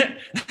Rogan.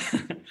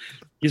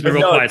 He's been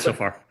real quiet so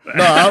far.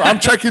 No, I'm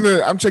checking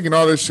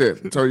all this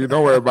shit. So you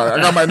don't worry about it.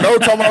 I got my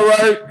notes on my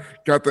right.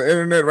 Got the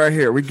internet right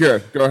here. We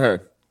good. Go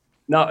ahead.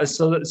 No,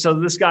 so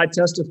this guy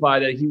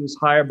testified that he was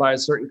hired by a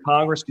certain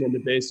congressman to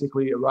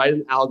basically write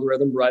an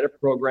algorithm, write a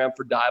program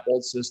for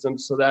Diebold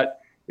systems so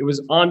that it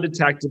was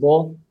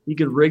undetectable. He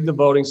could rig the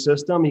voting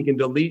system. He can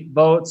delete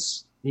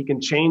votes. He can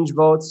change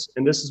votes.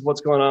 And this is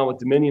what's going on with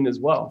Dominion as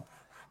well.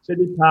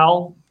 Sidney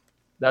Powell,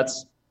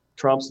 that's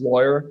Trump's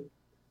lawyer,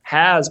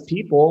 has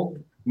people,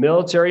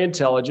 military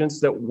intelligence,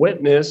 that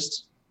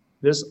witnessed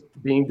this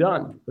being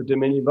done for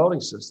Dominion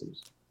voting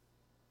systems.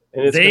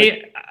 And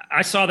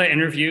I saw that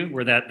interview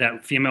where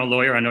that female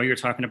lawyer I know you're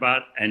talking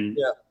about, and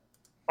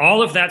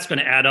all of that's going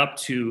to add up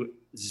to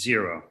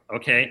zero.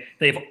 Okay,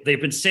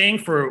 they've been saying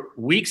for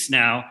weeks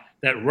now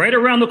that right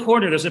around the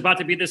corner there's about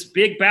to be this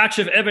big batch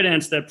of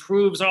evidence that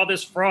proves all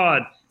this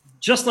fraud.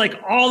 Just like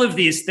all of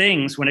these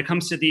things, when it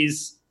comes to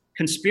these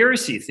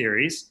conspiracy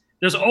theories,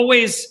 there's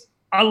always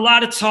a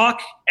lot of talk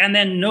and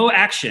then no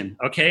action.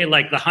 Okay,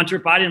 like the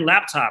Hunter Biden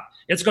laptop,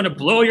 it's going to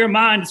blow your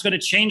mind. It's going to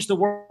change the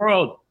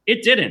world.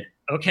 It didn't.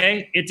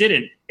 Okay, it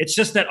didn't. It's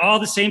just that all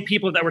the same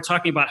people that were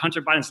talking about Hunter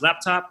Biden's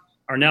laptop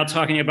are now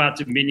talking about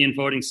Dominion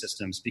voting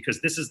systems, because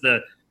this is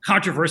the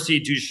controversy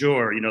du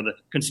jour, the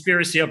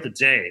conspiracy of the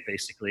day,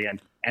 basically.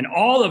 And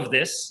all of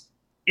this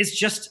is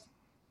just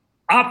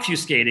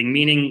obfuscating,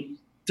 meaning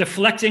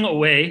deflecting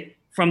away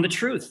from the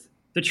truth.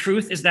 The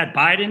truth is that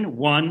Biden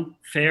won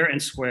fair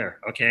and square,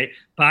 okay?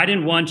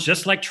 Biden won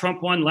just like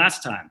Trump won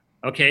last time,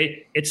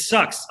 okay? It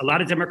sucks. A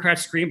lot of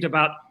Democrats screamed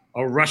about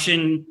a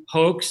Russian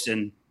hoax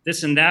and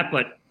this and that,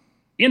 but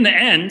in the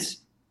end,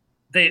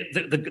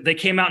 they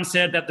came out and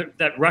said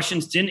that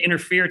Russians didn't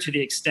interfere to the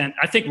extent.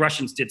 I think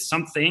Russians did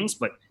some things,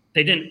 but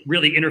they didn't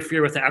really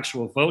interfere with the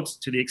actual votes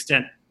to the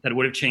extent that it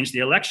would have changed the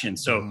election.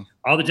 So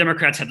all the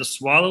Democrats had to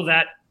swallow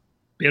that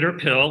bitter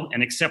pill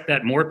and accept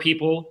that more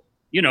people,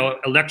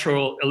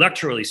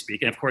 electorally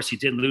speaking, of course, he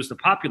did lose the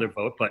popular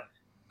vote, but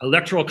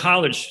electoral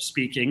college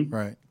speaking,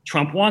 right,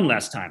 Trump won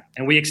last time,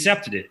 and we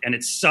accepted it, and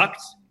it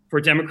sucked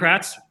for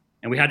Democrats.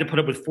 And we had to put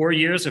up with 4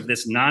 years of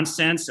this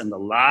nonsense and the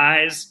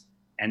lies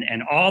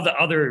and all the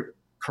other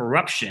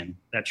corruption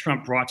that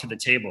Trump brought to the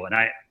table. And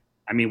I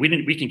mean,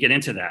 we can get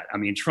into that. I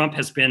mean, Trump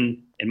has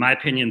been, in my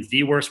opinion,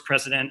 the worst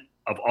president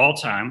of all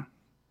time,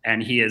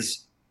 and he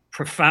is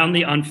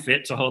profoundly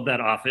unfit to hold that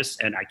office.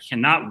 And I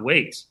cannot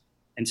wait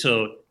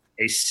until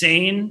a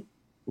sane,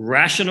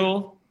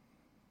 rational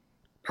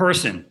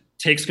person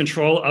takes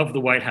control of the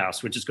White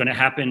House, which is going to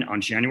happen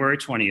on January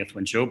 20th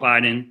when Joe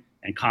Biden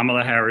and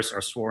Kamala Harris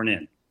are sworn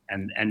in.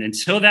 And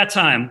until that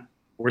time,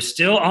 we're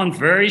still on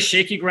very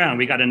shaky ground.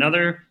 We got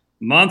another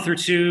month or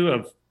two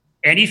of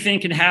anything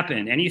can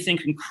happen. Anything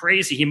can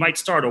crazy. He might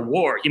start a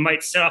war. He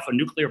might set off a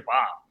nuclear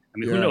bomb. I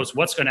mean, who knows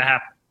what's going to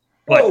happen?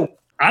 But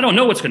I don't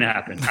know what's going to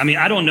happen. I mean,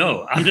 I don't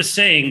know. I'm just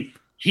saying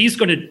he's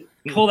going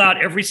to pull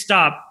out every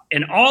stop.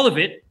 And all of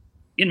it,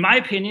 in my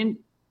opinion,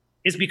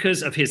 is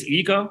because of his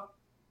ego.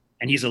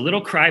 And he's a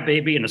little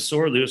crybaby and a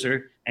sore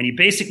loser. And he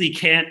basically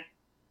can't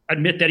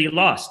admit that he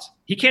lost.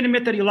 He can't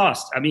admit that he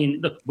lost. I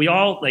mean, look, we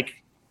all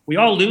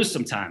lose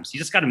sometimes. You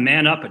just got to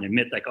man up and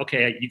admit, like,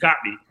 okay, you got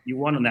me. You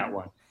won on that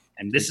one.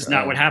 And this is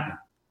not what happened.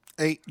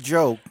 Hey,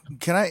 Joe,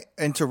 can I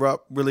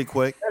interrupt really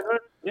quick?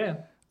 Yeah.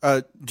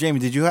 Jamie,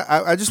 did you?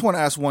 I just want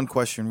to ask one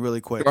question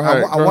really quick. Go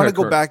ahead, I want to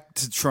go back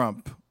to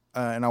Trump,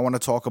 and I want to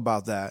talk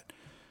about that.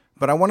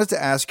 But I wanted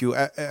to ask you,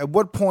 at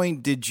what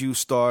point did you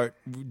start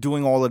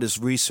doing all of this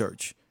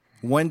research?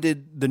 When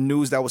did the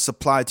news that was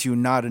supplied to you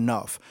not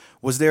enough?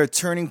 Was there a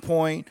turning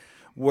point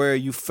where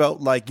you felt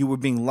like you were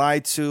being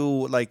lied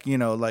to, like,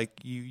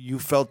 you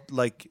felt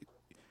like,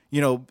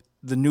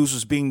 the news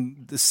was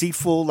being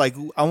deceitful? Like,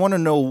 I want to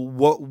know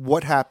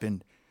what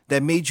happened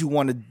that made you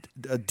want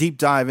to deep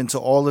dive into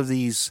all of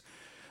these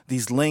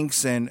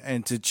links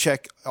and to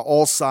check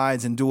all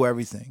sides and do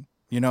everything,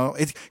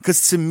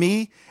 because to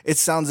me, it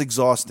sounds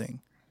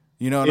exhausting.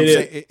 You know what I'm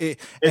saying?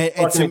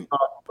 It's fucking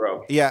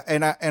bro. Yeah.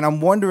 And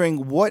I'm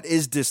wondering, what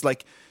is this?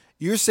 Like,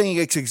 you're saying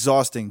it's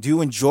exhausting. Do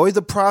you enjoy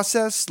the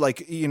process?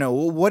 Like,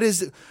 what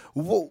is it?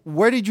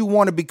 Where did you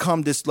want to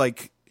become this?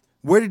 Like,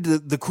 where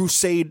did the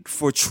crusade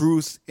for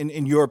truth,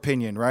 in your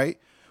opinion, right?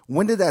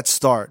 When did that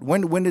start?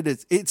 When did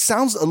it? It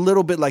sounds a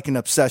little bit like an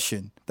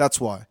obsession. That's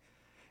why.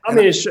 I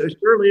mean,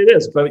 surely it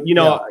is. But, I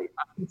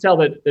can tell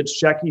that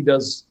Shecky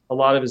does a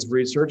lot of his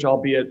research,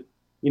 albeit,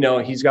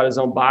 he's got his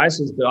own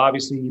biases, but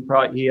obviously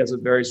he has a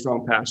very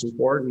strong passion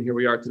for it. And here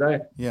we are today.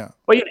 Yeah.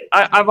 But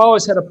I've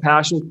always had a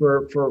passion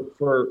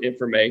for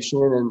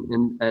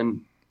information.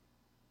 And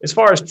as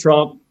far as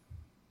Trump,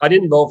 I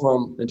didn't vote for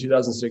him in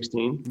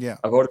 2016. Yeah.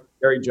 I voted for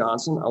Gary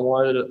Johnson. I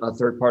wanted a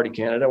third party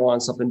candidate. I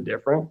wanted something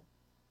different.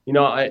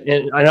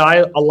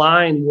 I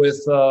align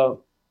with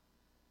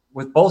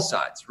both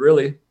sides,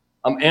 really.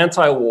 I'm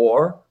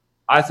anti-war.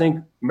 I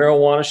think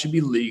marijuana should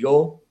be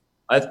legal.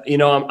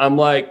 I'm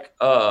like,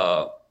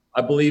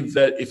 I believe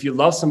that if you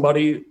love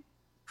somebody,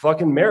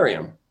 fucking marry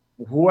him.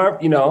 Whoever,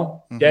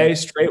 gay,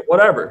 straight,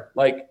 whatever.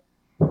 Like,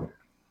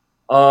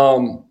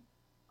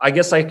 I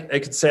guess I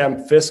could say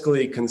I'm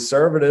fiscally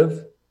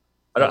conservative.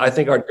 I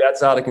think our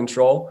debt's out of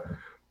control.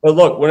 But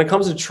look, when it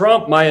comes to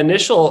Trump, my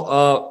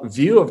initial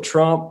view of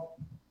Trump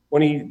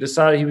when he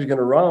decided he was going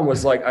to run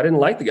was like, I didn't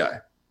like the guy.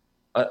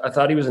 I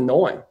thought he was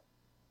annoying.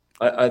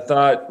 I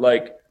thought,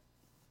 like,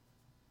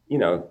 you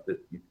know,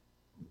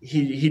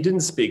 he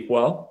didn't speak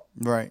well.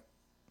 Right.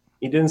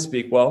 He didn't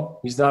speak well.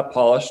 He's not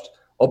polished.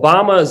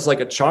 Obama is like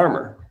a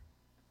charmer.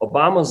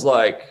 Obama's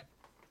like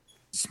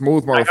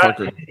smooth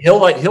motherfucker.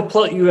 He'll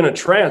put you in a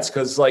trance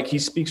because like he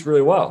speaks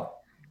really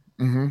well.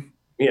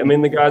 Mm-hmm. I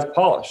mean, the guy's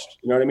polished.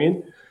 You know what I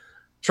mean?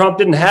 Trump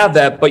didn't have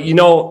that, but you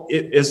know,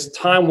 as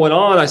time went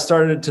on, I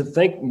started to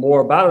think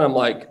more about it. I'm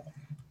like,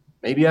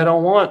 maybe I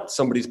don't want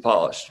somebody who's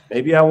polished.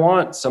 Maybe I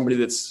want somebody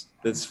that's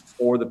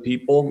for the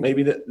people.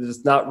 Maybe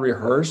that's not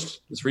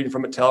rehearsed. It's reading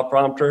from a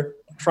teleprompter.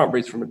 Trump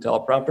reads from a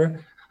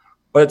teleprompter,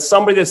 but it's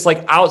somebody that's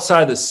like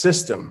outside the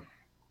system.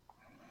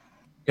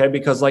 Okay,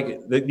 because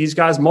like these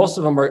guys, most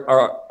of them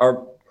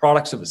are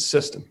products of a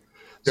system.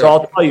 So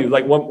I'll tell you,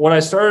 like when I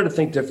started to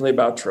think differently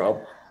about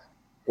Trump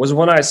was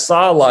when I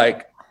saw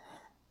like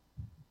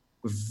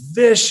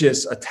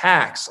vicious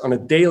attacks on a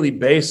daily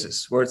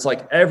basis, where it's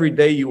like every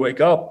day you wake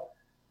up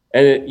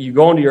and you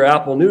go into your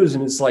Apple News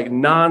and it's like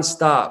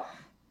nonstop.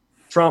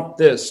 Trump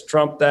this,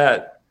 Trump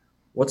that.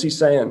 What's he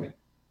saying?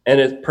 And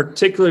it's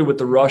particularly with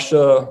the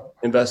Russia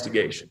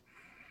investigation.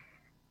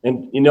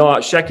 And, you know,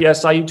 Shecky, I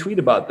saw you tweet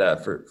about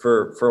that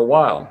for a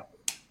while.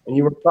 And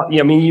you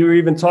were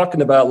even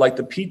talking about like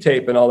the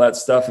P-tape and all that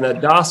stuff and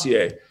that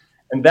dossier.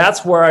 And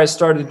that's where I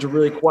started to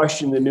really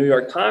question the New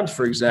York Times,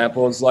 for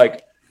example. It's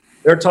like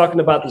they're talking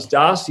about this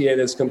dossier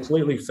that's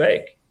completely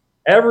fake.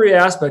 Every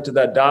aspect of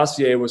that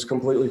dossier was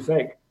completely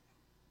fake.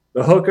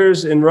 The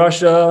hookers in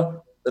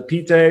Russia, the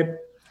P-tape,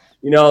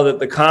 you know,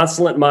 the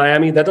consulate in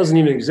Miami, that doesn't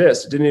even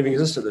exist. It didn't even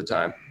exist at the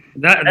time.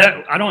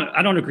 That I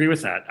don't agree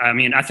with that. I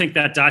mean, I think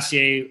that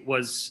dossier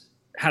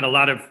had a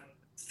lot of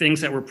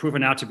things that were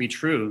proven out to be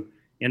true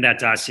in that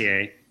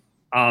dossier.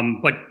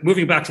 But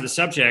moving back to the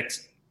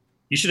subject,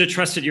 you should have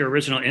trusted your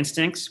original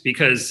instincts,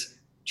 because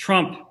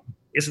Trump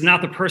is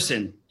not the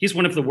person. He's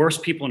one of the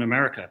worst people in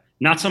America,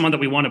 not someone that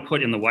we want to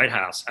put in the White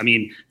House. I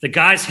mean, the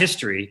guy's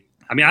history.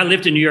 I mean, I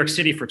lived in New York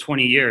City for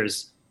 20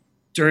 years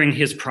during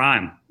his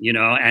prime, you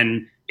know,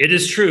 and it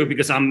is true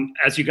because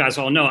as you guys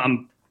all know,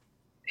 I'm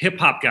hip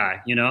hop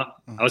guy, you know.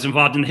 I was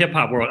involved in the hip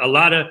hop world. A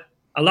lot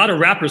of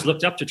rappers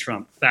looked up to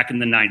Trump back in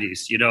the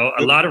 90s, you know.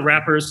 A lot of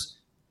rappers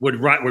would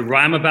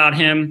rhyme about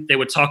him. They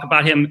would talk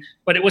about him,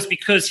 but it was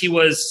because he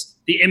was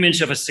the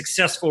image of a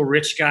successful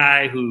rich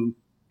guy who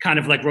kind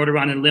of like rode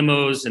around in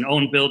limos and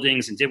owned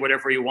buildings and did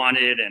whatever he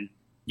wanted. And,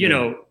 you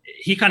know,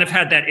 he kind of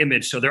had that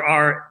image. So there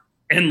are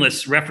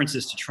endless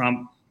references to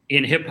Trump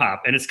in hip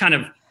hop, and it's kind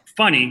of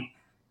funny.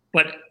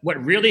 But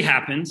what really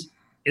happened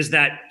is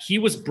that he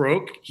was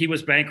broke, he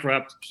was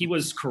bankrupt, he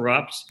was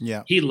corrupt,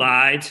 he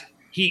lied,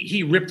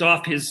 he ripped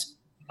off his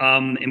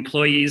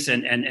employees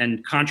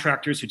and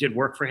contractors who did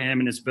work for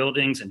him in his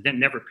buildings, and then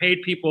never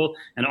paid people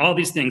and all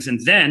these things. And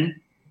then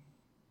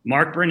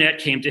Mark Burnett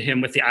came to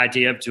him with the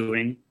idea of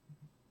doing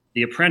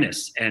The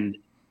Apprentice. And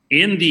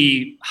in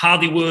the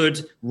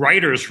Hollywood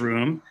writer's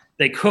room,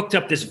 they cooked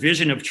up this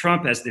vision of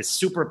Trump as this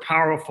super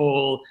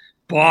powerful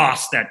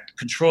boss that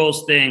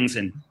controls things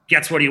and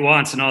gets what he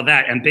wants and all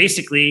that. And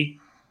basically,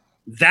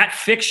 that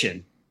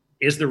fiction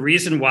is the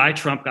reason why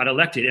Trump got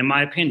elected, in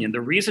my opinion. The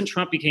reason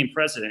Trump became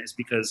president is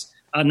because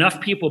enough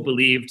people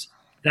believed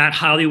that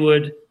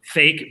Hollywood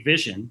fake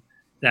vision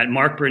that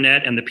Mark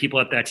Burnett and the people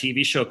at that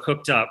TV show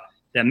cooked up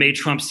that made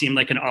Trump seem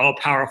like an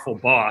all-powerful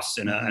boss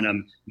and a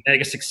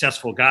mega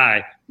successful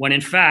guy, when in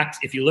fact,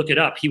 if you look it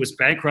up, he was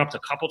bankrupt a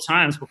couple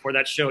times before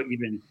that show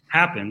even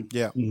happened.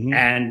 Yeah. Mm-hmm.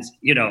 And,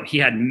 you know, he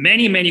had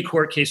many, many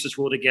court cases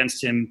ruled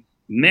against him,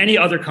 many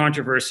other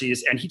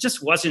controversies, and he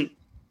just wasn't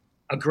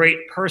a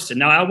great person.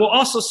 Now, I will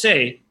also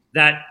say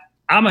that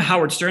I'm a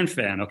Howard Stern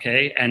fan,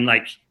 okay? And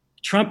like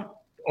Trump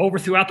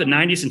throughout the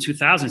 90s and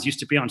 2000s used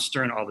to be on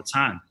Stern all the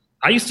time.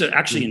 I used to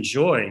actually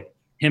enjoy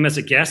him as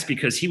a guest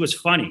because he was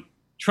funny.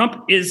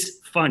 Trump is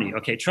funny,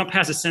 okay? Trump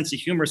has a sense of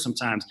humor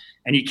sometimes,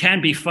 and he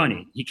can be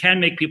funny. He can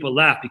make people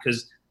laugh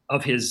because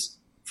of his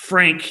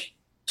frank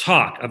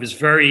talk, of his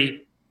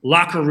very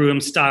locker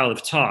room style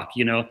of talk,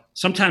 you know?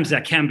 Sometimes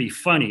that can be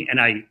funny, and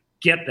I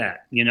get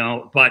that, you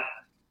know? But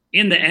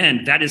in the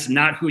end, that is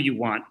not who you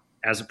want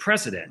as a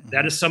president.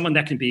 That is someone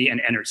that can be an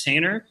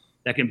entertainer,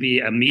 that can be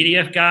a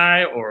media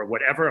guy or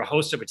whatever, a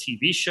host of a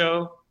TV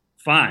show,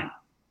 fine,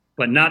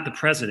 but not the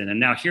president. And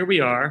now here we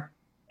are.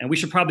 And we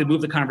should probably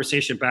move the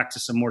conversation back to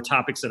some more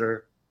topics that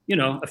are, you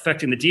know,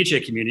 affecting the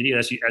DJ community,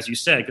 as you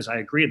said, because I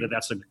agree that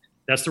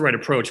that's the right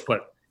approach.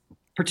 But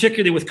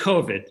particularly with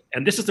COVID,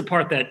 and this is the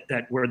part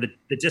that where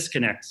the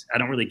disconnect I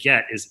don't really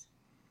get is,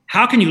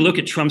 how can you look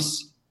at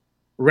Trump's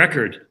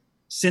record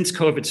since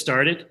COVID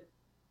started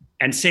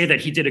and say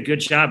that he did a good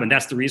job and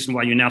that's the reason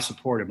why you now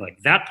support him?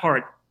 Like that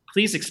part,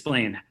 please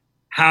explain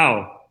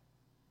how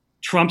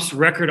Trump's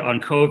record on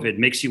COVID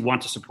makes you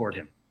want to support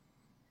him.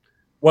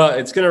 Well,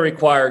 it's going to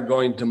require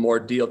going to more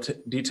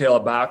detail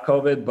about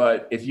COVID,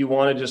 but if you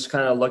want to just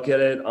kind of look at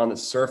it on the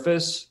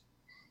surface,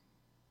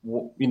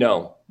 you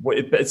know,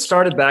 it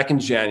started back in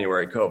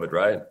January, COVID,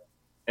 right?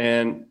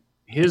 And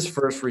his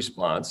first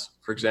response,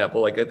 for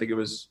example, like I think it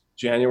was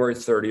January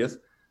 30th,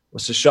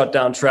 was to shut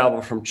down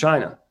travel from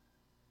China.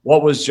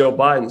 What was Joe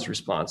Biden's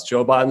response?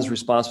 Joe Biden's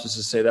response was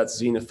to say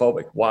that's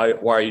xenophobic. Why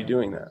are you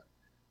doing that?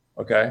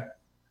 Okay.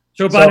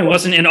 Joe Biden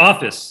wasn't in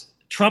office.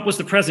 Trump was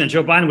the president.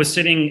 Joe Biden was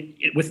sitting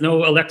with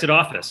no elected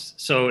office.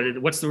 So he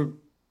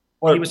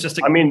was just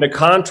the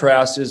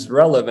contrast is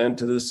relevant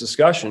to this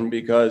discussion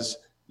because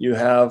you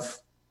have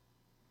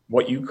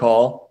what you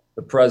call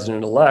the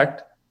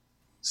president-elect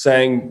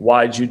saying,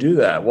 why'd you do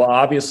that? Well,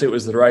 obviously it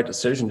was the right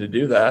decision to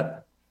do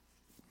that.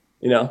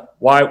 You know,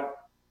 why?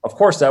 Of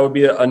course, that would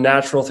be a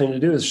natural thing to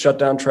do is shut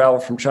down travel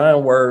from China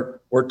where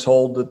we're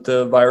told that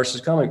the virus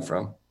is coming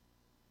from.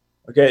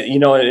 Okay, you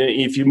know,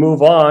 if you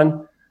move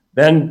on,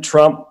 then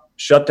Trump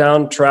shut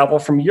down travel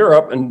from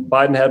Europe, and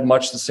Biden had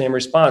much the same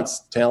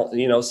response,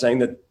 saying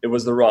that it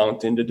was the wrong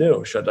thing to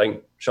do,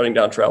 shutting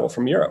down travel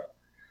from Europe.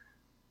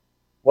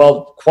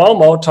 Well,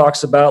 Cuomo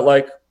talks about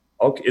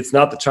okay, it's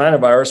not the China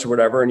virus or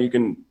whatever, and you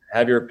can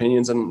have your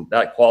opinions on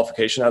that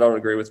qualification. I don't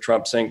agree with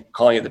Trump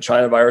calling it the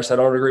China virus. I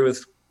don't agree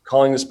with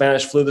calling the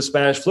Spanish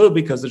flu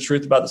because the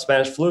truth about the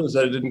Spanish flu is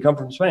that it didn't come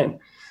from Spain.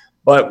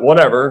 But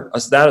whatever,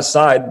 that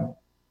aside,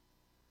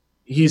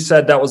 he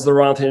said that was the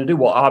wrong thing to do.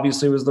 Well,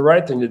 obviously it was the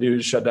right thing to do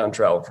to shut down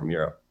travel from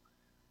Europe.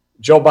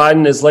 Joe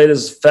Biden, as late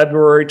as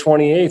February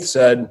 28th,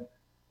 said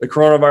the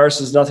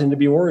coronavirus is nothing to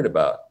be worried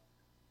about.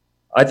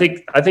 I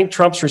think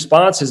Trump's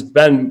response has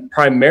been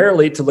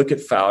primarily to look at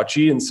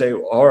Fauci and say,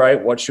 all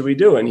right, what should we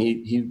do? And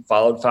he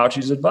followed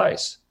Fauci's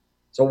advice.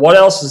 So what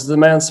else is the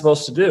man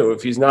supposed to do?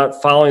 If he's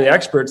not following the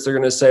experts, they're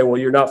going to say, well,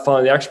 you're not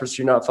following the experts,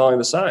 you're not following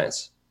the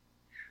science.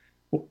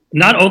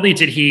 Not only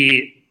did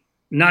he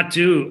not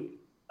do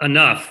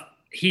enough,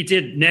 he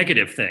did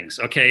negative things.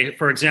 Okay.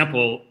 For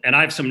example, and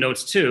I have some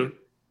notes too,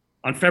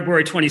 on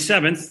February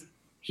 27th,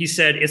 he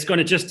said, it's going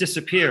to just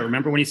disappear.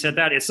 Remember when he said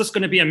that? It's just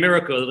going to be a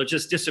miracle. It'll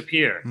just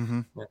disappear.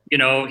 Mm-hmm. You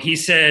know, he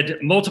said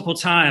multiple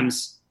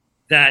times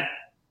that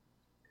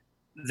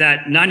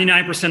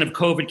 99% of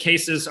COVID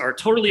cases are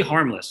totally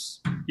harmless.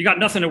 You got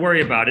nothing to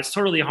worry about. It's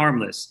totally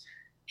harmless.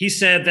 He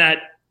said that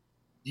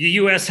the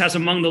U.S. has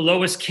among the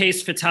lowest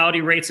case fatality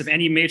rates of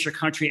any major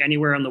country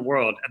anywhere in the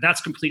world.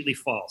 That's completely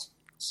false.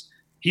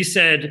 He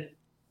said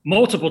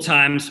multiple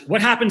times,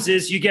 what happens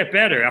is you get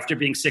better after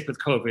being sick with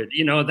COVID.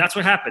 You know, that's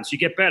what happens. You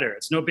get better.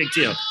 It's no big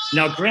deal.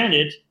 Now,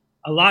 granted,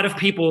 a lot of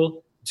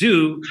people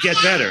do get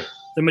better.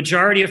 The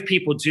majority of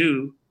people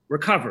do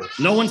recover.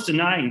 No one's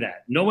denying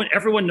that.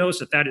 Everyone knows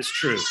that is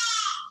true.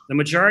 The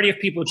majority of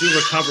people do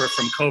recover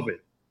from COVID.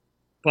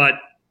 But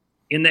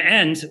in the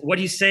end, what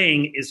he's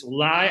saying is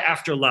lie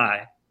after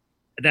lie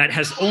that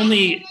has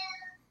only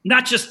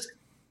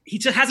he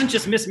just hasn't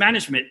just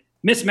mismanaged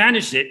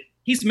it.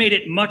 He's made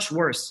it much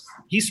worse.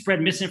 He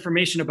spread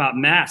misinformation about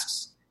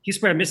masks. He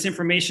spread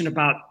misinformation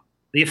about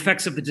the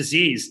effects of the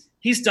disease.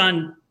 He's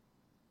done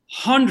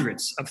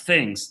hundreds of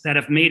things that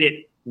have made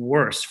it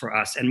worse for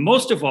us. And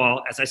most of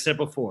all, as I said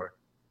before,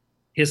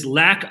 his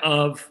lack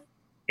of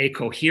a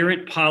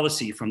coherent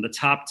policy from the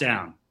top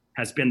down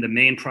has been the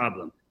main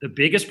problem. The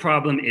biggest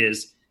problem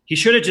is he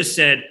should have just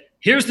said,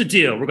 here's the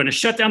deal. We're going to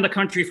shut down the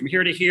country from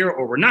here to here,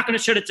 or we're not going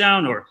to shut it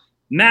down, or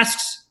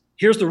masks.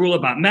 Here's the rule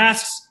about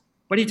masks.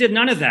 But he did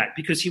none of that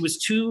because he was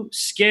too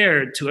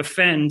scared to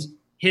offend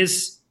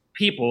his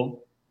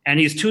people, and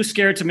he's too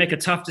scared to make a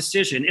tough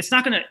decision.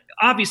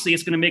 Obviously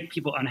it's going to make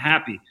people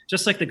unhappy,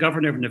 just like the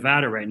governor of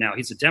Nevada right now.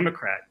 He's a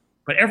Democrat,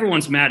 but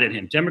everyone's mad at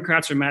him.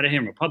 Democrats are mad at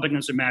him.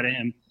 Republicans are mad at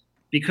him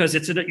because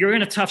you're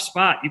in a tough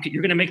spot.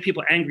 You're going to make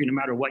people angry no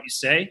matter what you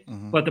say.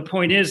 Mm-hmm. But the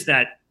point is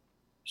that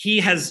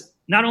he has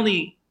not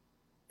only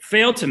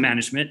failed to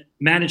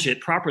manage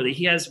it properly,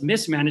 he has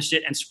mismanaged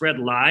it and spread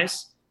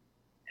lies.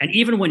 And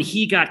even when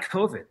he got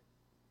COVID,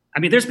 I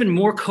mean, there's been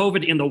more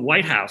COVID in the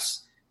White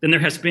House than there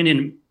has been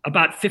in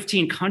about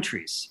 15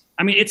 countries.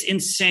 I mean, it's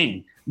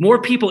insane.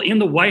 More people in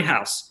the White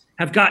House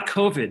have got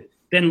COVID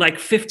than like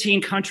 15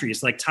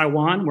 countries, like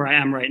Taiwan, where I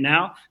am right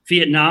now,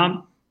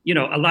 Vietnam,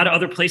 a lot of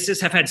other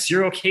places have had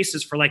 0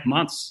 cases for like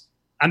months.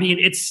 I mean,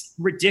 it's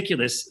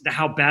ridiculous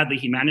how badly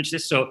he managed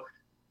this. So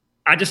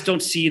I just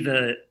don't see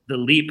the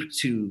leap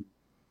to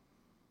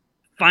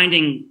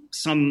finding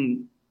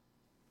some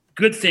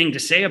good thing to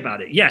say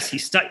about it. Yes,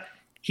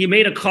 he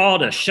made a call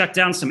to shut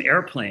down some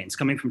airplanes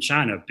coming from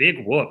China.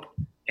 Big whoop.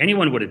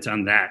 Anyone would have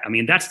done that. I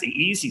mean, that's the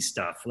easy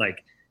stuff.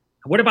 Like,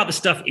 what about the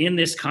stuff in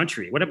this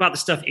country? What about the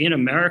stuff in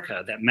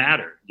America that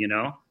mattered?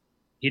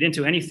 He didn't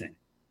do anything.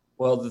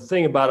 Well, the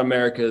thing about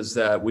America is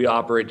that we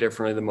operate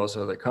differently than most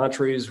other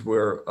countries.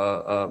 We're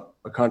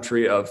a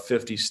country of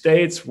 50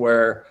 states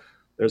where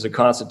there's a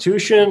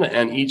constitution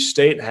and each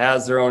state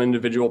has their own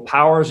individual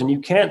powers, and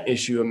you can't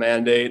issue a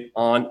mandate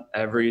on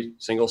every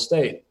single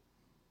state.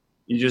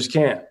 You just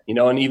can't,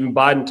 and even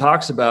Biden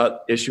talks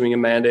about issuing a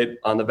mandate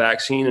on the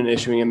vaccine and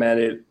issuing a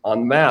mandate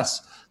on the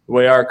masks. The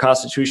way our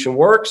constitution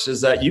works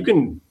is that you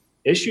can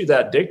issue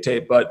that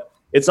dictate, but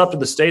it's up to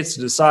the states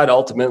to decide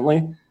ultimately.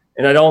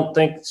 And I don't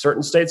think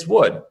certain states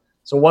would.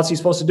 So what's he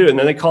supposed to do? And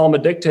then they call him a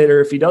dictator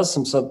if he does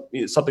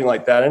something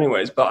like that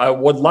anyways. But I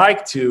would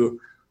like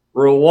to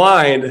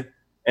rewind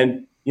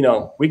and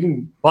we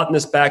can button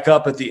this back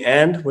up at the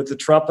end with the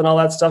Trump and all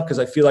that stuff, because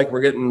I feel like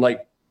we're getting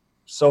like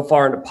so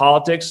far into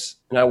politics,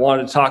 and I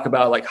wanted to talk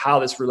about like how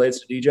this relates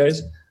to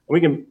DJs.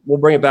 We'll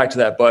bring it back to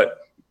that, but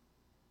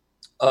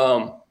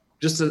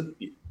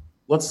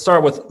let's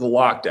start with the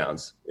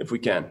lockdowns if we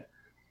can.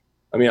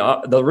 I mean,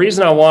 the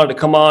reason I wanted to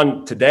come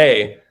on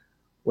today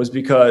was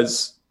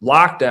because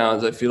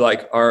lockdowns, I feel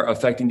like, are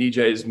affecting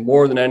DJs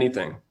more than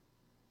anything.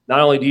 Not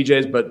only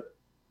DJs, but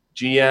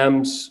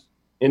GMs,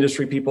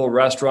 industry people,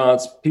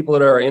 restaurants, people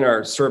that are in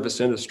our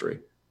service industry.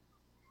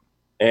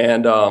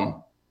 And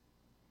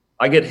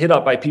I get hit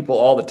up by people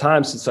all the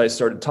time since I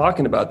started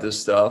talking about this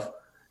stuff,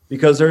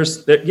 because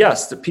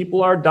the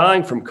people are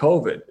dying from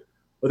COVID,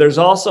 but there's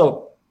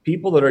also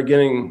people that are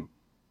getting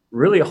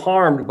really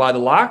harmed by the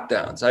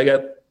lockdowns. I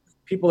get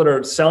people that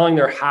are selling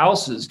their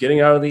houses, getting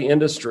out of the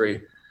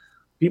industry,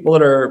 people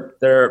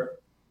they're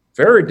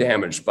very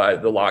damaged by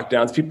the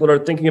lockdowns, people that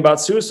are thinking about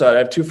suicide. I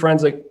have 2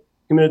 friends that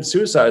committed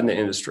suicide in the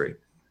industry.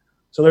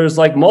 So there's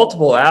like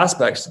multiple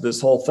aspects to this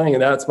whole thing.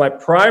 And that's my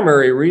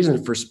primary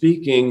reason for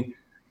speaking,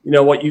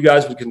 what you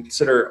guys would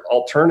consider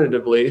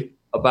alternatively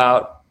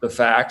about the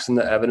facts and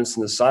the evidence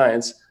and the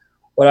science.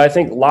 But I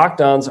think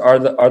lockdowns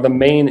are the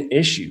main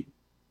issue.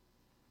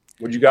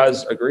 Would you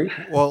guys agree?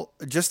 Well,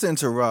 just to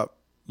interrupt,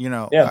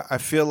 I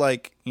feel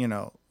like,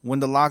 when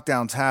the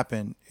lockdowns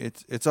happen,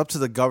 it's up to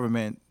the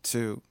government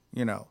to,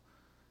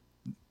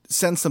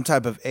 send some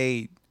type of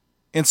aid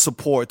in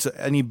support to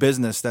any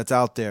business that's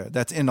out there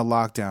that's in a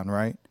lockdown,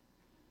 right?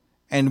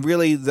 And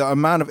really the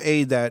amount of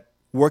aid that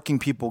working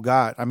people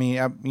got, I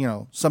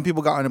mean, some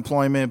people got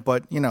unemployment,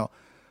 but,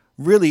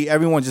 really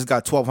everyone just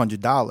got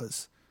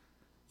 $1,200,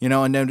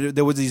 and then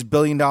there was these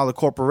billion-dollar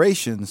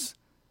corporations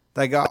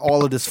that got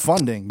all of this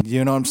funding,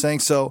 you know what I'm saying?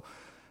 So,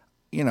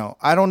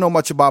 I don't know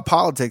much about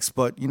politics,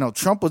 but,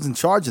 Trump was in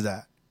charge of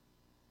that.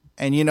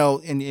 And,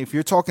 and if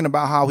you're talking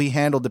about how he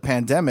handled the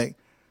pandemic,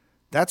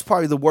 that's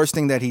probably the worst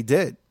thing that he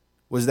did,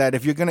 was that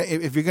if you're going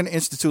to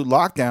institute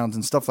lockdowns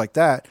and stuff like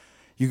that,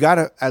 you got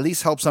to at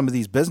least help some of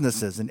these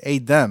businesses and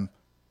aid them.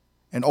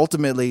 And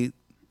ultimately,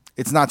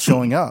 it's not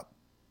showing up,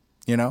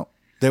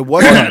 There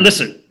wasn't.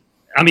 Listen,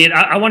 I mean,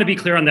 I want to be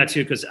clear on that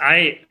too, because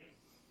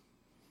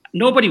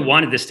nobody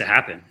wanted this to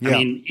happen. Yeah. I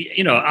mean,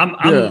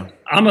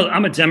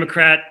 I'm a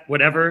Democrat,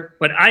 whatever,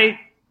 but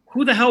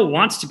who the hell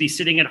wants to be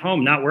sitting at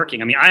home not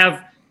working? I mean, I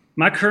have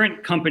my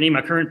current company,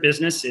 my current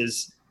business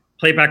is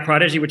Playback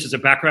Prodigy, which is a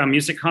background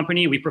music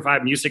company. We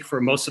provide music for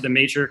most of the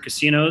major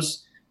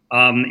casinos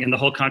in the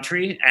whole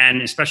country,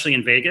 and especially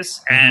in Vegas.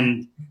 Mm-hmm.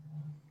 And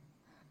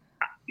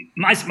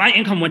my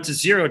income went to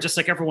zero, just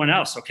like everyone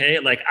else. Okay,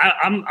 like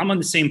I'm on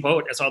the same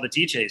boat as all the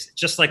DJs,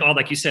 just like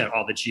like you said,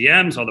 all the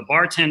GMs, all the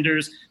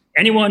bartenders,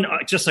 anyone,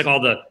 just like all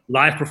the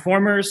live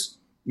performers,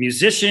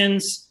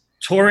 musicians,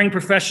 touring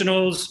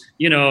professionals,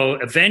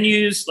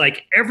 venues,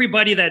 like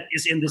everybody that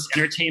is in this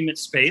entertainment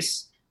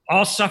space,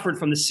 all suffered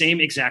from the same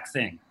exact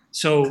thing.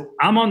 So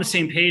I'm on the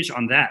same page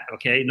on that.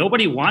 Okay,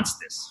 nobody wants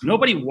this.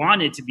 Nobody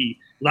wanted to be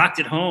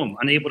locked at home,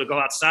 unable to go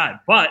outside.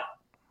 But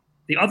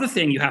the other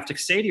thing you have to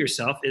say to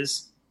yourself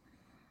is,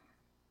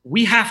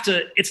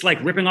 it's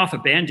like ripping off a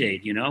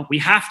Band-Aid, we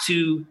have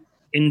to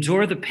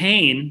endure the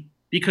pain,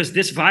 because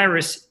this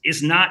virus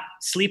is not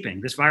sleeping.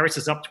 This virus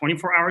is up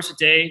 24 hours a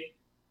day.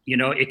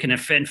 It can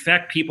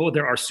infect people.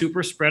 There are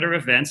super spreader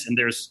events, and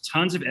there's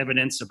tons of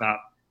evidence about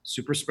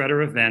super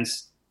spreader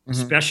events, mm-hmm.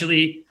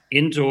 especially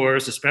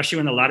indoors, especially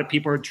when a lot of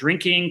people are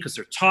drinking, because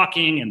they're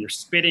talking and they're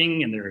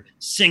spitting and they're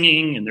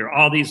singing and there are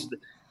all these,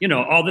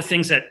 all the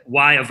things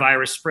why a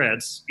virus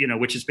spreads,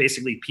 which is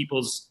basically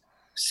people's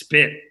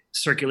spit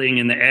circulating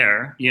in the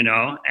air,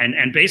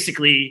 and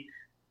basically,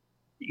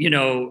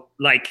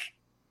 like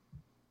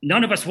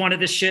none of us wanted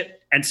this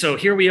shit. And so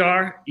here we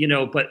are,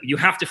 but you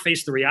have to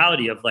face the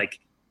reality of like,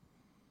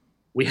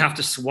 we have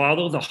to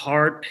swallow the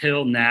hard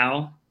pill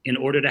now in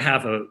order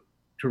to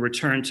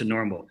return to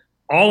normal.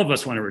 All of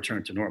us want to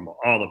return to normal,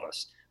 all of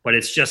us. But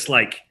it's just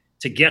like,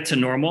 to get to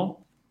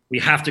normal, we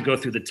have to go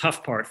through the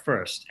tough part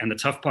first. And the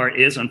tough part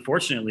is,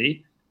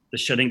 unfortunately, the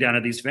shutting down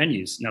of these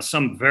venues. Now,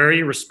 some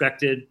very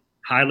respected,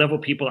 high-level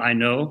people I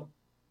know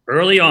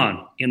early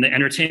on in the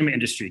entertainment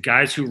industry,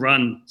 guys who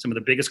run some of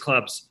the biggest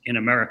clubs in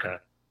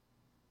America,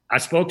 I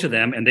spoke to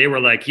them and they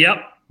were like, yep,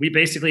 we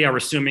basically are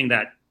assuming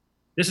that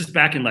this is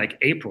back in like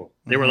April.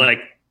 They were like,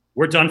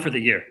 we're done for the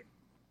year.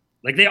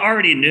 Like they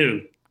already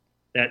knew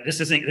that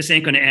this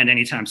ain't going to end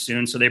anytime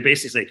soon. So they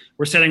basically,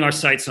 we're setting our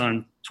sights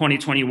on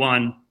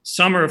 2021,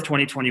 summer of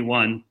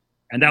 2021.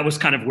 And that was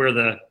kind of where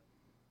the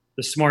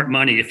smart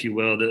money, if you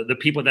will, the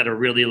people that are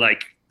really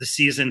like the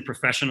seasoned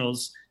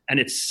professionals. And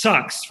it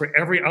sucks for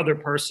every other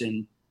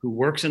person who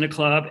works in a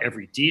club,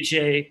 every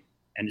DJ,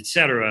 and et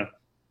cetera,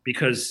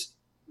 because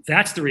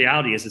that's the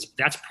reality is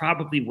that's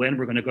probably when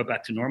we're going to go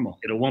back to normal.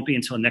 It won't be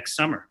until next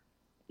summer,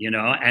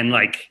 and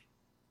like,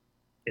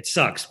 it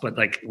sucks, but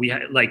like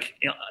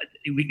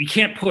we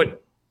can't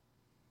put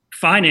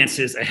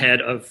finances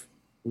ahead of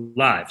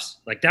lives.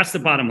 Like that's the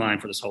bottom line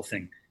for this whole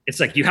thing. It's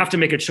like, you have to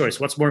make a choice.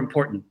 What's more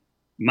important,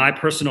 my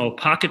personal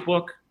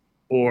pocketbook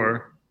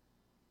or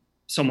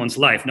someone's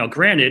life. Now,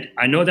 granted,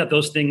 I know that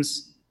those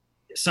things,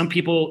 some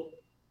people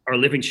are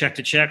living check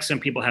to check. Some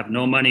people have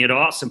no money at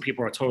all. Some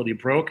people are totally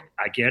broke.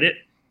 I get it.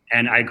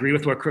 And I agree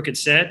with what Crooked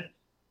said.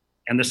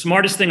 And the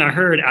smartest thing I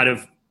heard out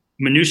of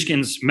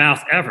Mnuchin's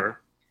mouth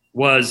ever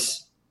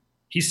was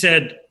he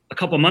said a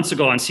couple months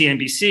ago on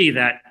CNBC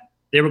that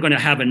they were going to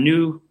have a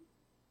new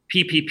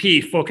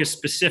PPP focused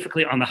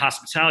specifically on the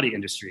hospitality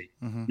industry.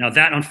 Mm-hmm. Now,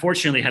 that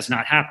unfortunately has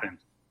not happened,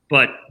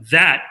 but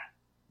that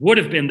would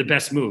have been the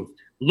best move.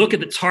 Look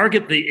at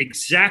the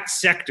exact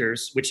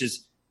sectors, which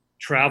is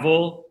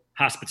travel,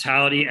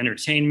 hospitality,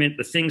 entertainment,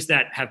 the things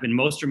that have been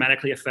most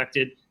dramatically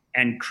affected,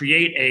 and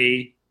create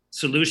a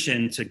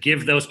solution to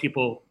give those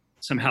people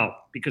some help,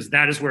 because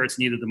that is where it's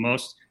needed the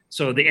most.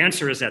 So the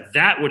answer is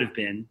that would have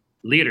been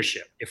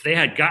leadership. If they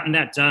had gotten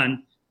that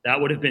done,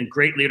 that would have been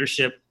great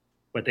leadership,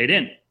 but they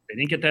didn't. They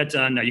didn't get that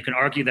done. Now you can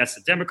argue that's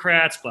the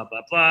Democrats, blah,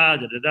 blah, blah,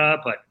 da, da,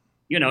 da. But,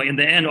 in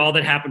the end, all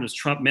that happened was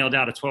Trump mailed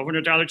out a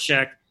 $1,200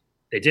 check.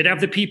 They did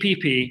have the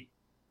PPP,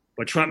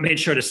 but Trump made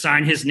sure to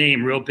sign his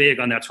name real big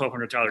on that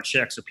 $1,200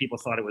 check. So people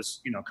thought it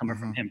was, coming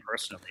from him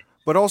personally.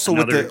 But also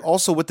with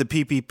the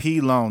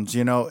PPP loans,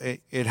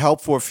 it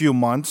helped for a few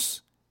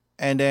months.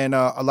 And then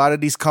a lot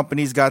of these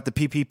companies got the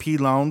PPP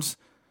loans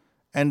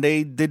and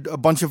they did a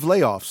bunch of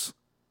layoffs.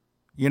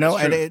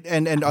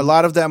 And a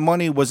lot of that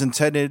money was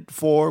intended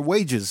for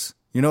wages.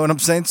 You know what I'm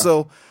saying?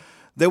 So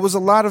there was a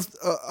lot of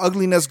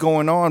ugliness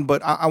going on.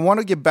 But I want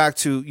to get back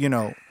to,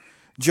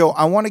 Joe,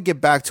 I want to get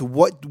back to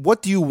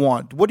what do you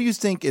want? What do you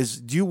think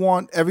do you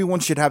want everyone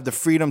should have the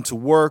freedom to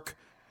work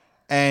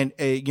and,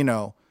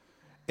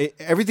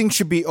 everything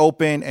should be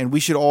open and we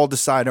should all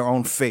decide our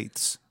own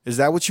fates? Is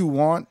that what you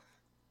want?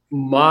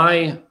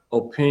 My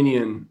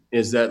opinion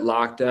is that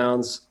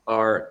lockdowns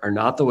are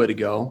not the way to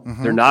go.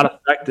 Mm-hmm. They're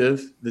not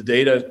effective. The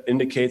data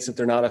indicates that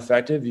they're not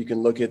effective. You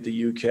can look at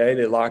the UK,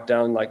 they locked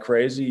down like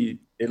crazy.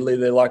 Italy,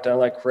 they locked down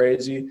like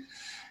crazy.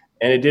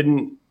 And it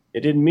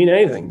didn't mean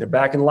anything. They're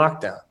back in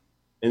lockdown.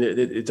 And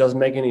it doesn't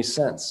make any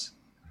sense.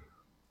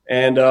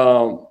 And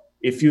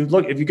if you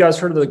guys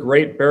heard of the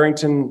Great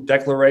Barrington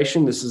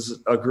Declaration, this is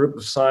a group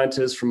of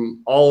scientists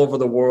from all over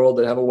the world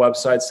that have a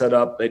website set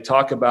up. They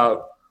talk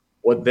about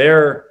what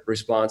their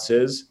response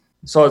is.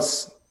 So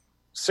it's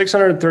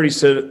 630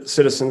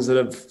 citizens that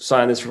have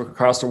signed this from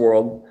across the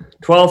world,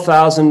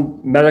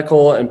 12,000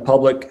 medical and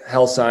public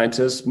health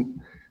scientists,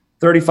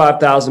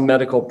 35,000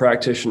 medical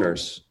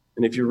practitioners.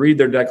 And if you read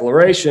their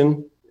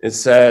declaration, it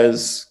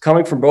says,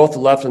 coming from both the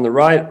left and the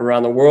right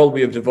around the world,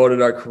 we have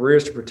devoted our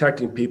careers to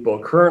protecting people.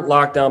 Current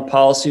lockdown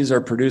policies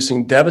are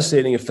producing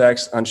devastating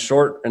effects on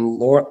short and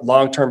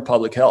long-term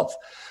public health.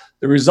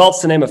 The results,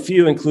 to name a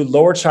few, include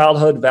lower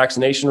childhood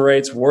vaccination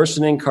rates,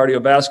 worsening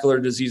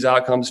cardiovascular disease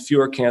outcomes,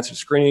 fewer cancer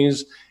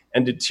screenings,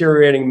 and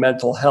deteriorating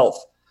mental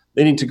health,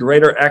 leading to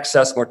greater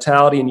excess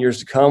mortality in years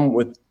to come,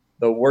 with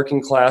the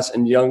working class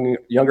and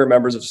younger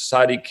members of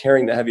society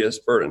carrying the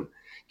heaviest burden.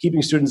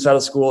 Keeping students out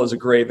of school is a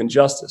grave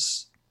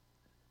injustice.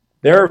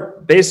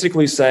 They're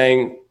basically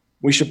saying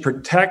we should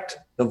protect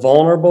the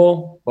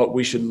vulnerable, but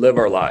we should live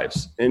our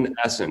lives, in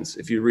essence,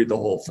 if you read the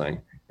whole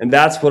thing. And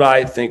that's what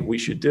I think we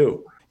should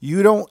do.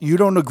 You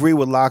don't agree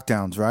with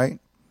lockdowns, right?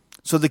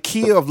 So the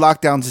key of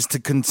lockdowns is to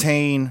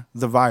contain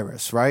the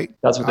virus, right?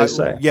 That's what they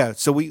say. Yeah,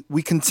 so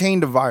we contain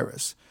the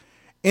virus.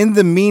 In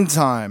the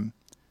meantime,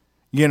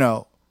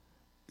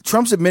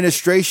 Trump's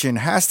administration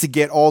has to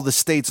get all the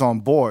states on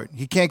board.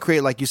 He can't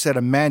create, like you said,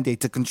 a mandate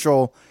to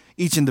control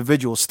each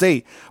individual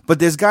state. But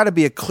there's got to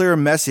be a clear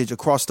message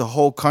across the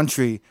whole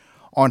country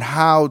on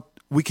how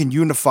we can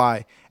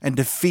unify and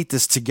defeat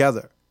this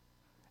together.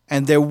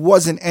 And there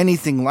wasn't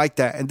anything like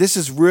that. And this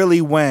is really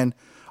when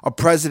a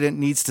president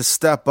needs to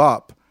step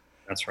up.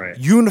 That's right.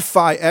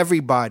 Unify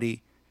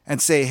everybody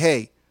and say,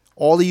 hey,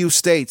 all of you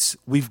states,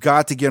 we've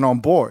got to get on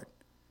board.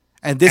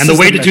 And the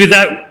way to do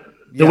that,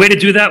 way to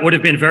do that would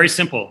have been very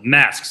simple: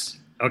 masks.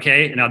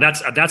 Okay, now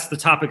that's the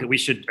topic that we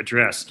should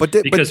address.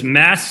 Because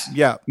masks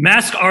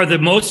are the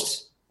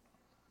most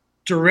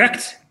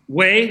direct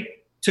way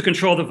to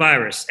control the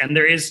virus, and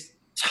there is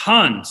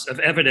tons of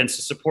evidence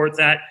to support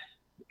that.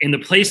 In the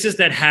places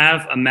that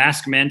have a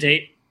mask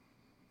mandate,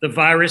 the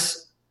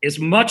virus is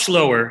much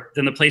lower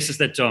than the places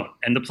that don't.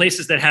 And the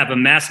places that have a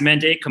mask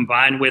mandate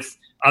combined with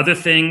other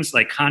things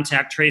like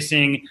contact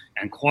tracing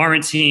and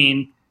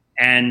quarantine,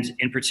 and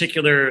in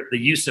particular, the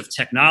use of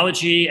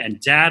technology and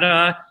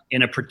data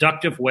in a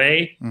productive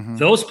way,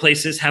 those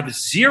places have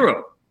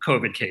zero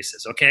COVID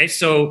cases, okay?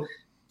 So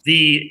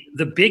the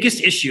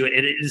biggest issue,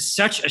 it is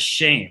such a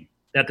shame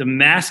that the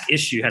mask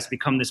issue has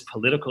become this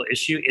political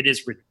issue. It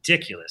is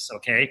ridiculous,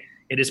 okay?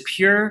 It is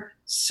pure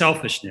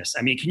selfishness.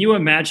 I mean, can you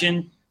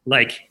imagine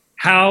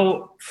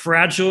how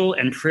fragile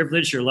and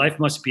privileged your life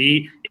must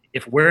be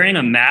if wearing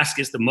a mask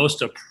is the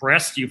most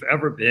oppressed you've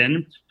ever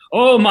been?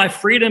 Oh, my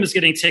freedom is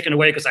getting taken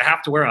away because I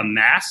have to wear a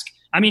mask.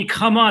 I mean,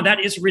 come on, that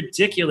is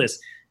ridiculous.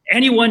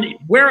 Anyone,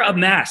 wear a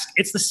mask.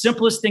 It's the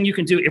simplest thing you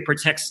can do. It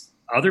protects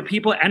other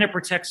people and it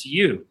protects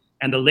you.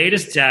 And the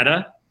latest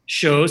data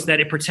shows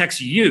that it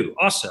protects you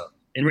also.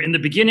 And in the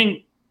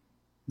beginning,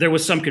 there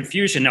was some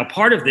confusion. Now,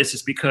 part of this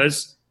is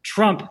because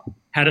Trump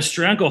had a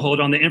stranglehold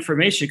on the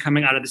information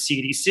coming out of the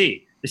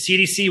CDC. The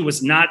CDC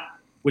was not,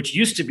 which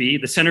used to be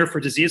the Center for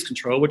Disease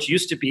Control, which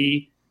used to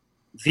be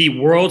the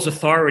world's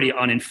authority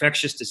on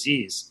infectious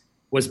disease,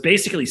 was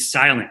basically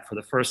silent for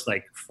the first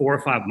 4 or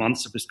 5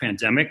 months of this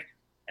pandemic.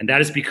 And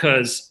that is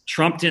because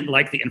Trump didn't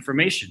like the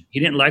information.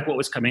 He didn't like what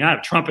was coming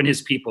out. Trump and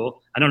his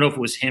people, I don't know if it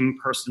was him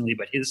personally,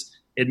 but his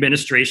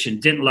administration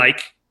didn't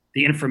like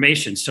the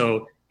information.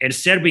 So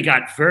instead, we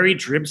got very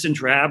dribs and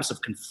drabs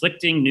of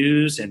conflicting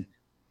news and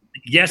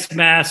yes,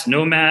 mask,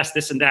 no mask,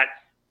 this and that.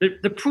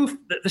 The proof,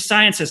 the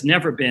science has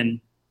never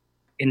been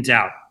in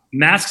doubt.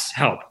 Masks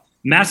help.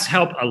 Masks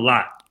help a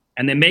lot.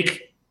 And they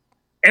make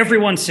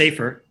everyone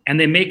safer. And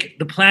they make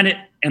the planet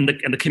and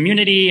the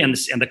community and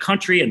the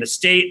country and the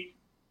state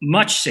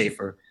much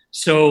safer.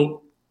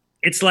 So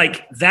it's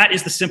like that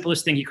is the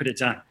simplest thing he could have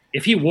done.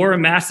 If he wore a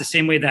mask the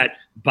same way that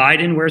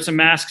Biden wears a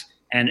mask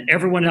and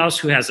everyone else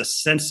who has a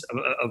sense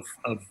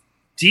of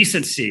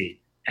decency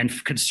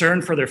and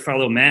concern for their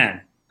fellow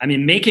man, I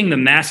mean, making the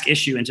mask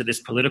issue into this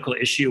political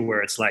issue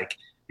where it's like,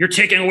 you're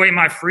taking away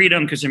my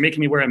freedom because you're making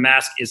me wear a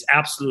mask is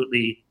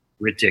absolutely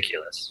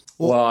ridiculous.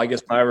 Well, I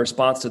guess my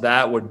response to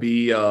that would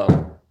be,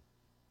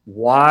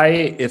 why,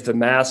 if the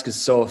mask is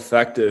so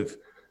effective,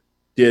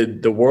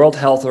 did the World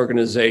Health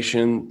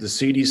Organization, the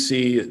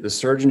CDC, the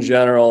Surgeon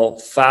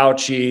General,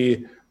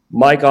 Fauci,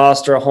 Mike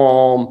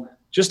Osterholm,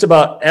 just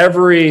about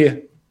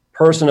every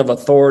person of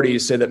authority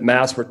say that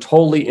masks were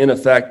totally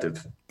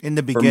ineffective? In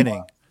the beginning.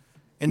 Right?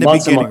 In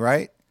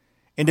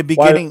the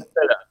beginning.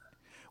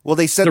 Well,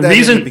 they said that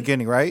in the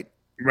beginning, right?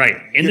 Right.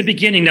 In the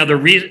beginning. Now, the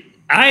reason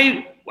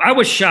I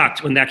was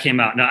shocked when that came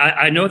out. Now,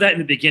 I know that in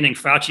the beginning,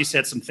 Fauci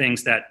said some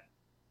things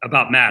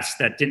about masks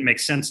that didn't make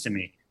sense to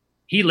me.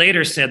 He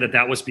later said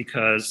that was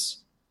because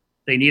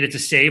they needed to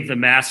save the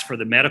masks for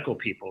the medical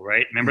people,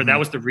 right? Remember, that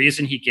was the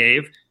reason he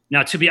gave.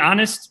 Now, to be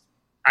honest,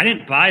 I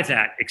didn't buy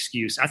that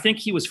excuse. I think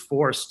he was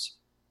forced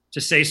to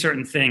say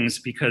certain things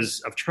because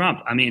of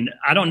Trump. I mean,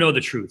 I don't know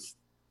the truth,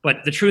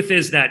 but the truth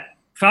is that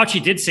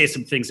Fauci did say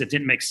some things that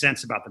didn't make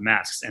sense about the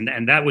masks. And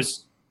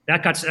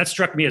that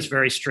struck me as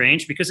very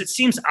strange because it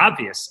seems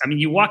obvious. I mean,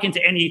 you walk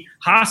into any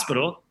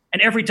hospital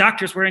and every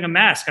doctor's wearing a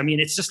mask. I mean,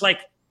 it's just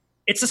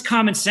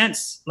common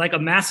sense. Like a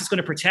mask is going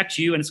to protect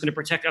you and it's going to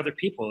protect other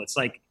people. It's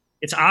like,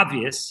 it's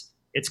obvious.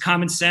 It's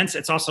common sense.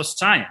 It's also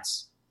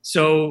science.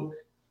 So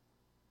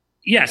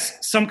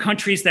yes, some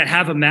countries that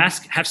have a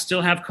mask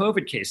still have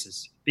COVID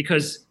cases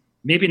because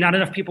maybe not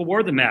enough people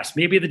wore the mask.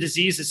 Maybe the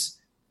disease is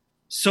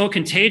so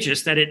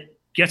contagious that it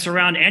gets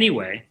around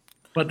anyway.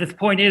 But the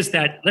point is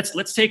that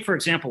let's take, for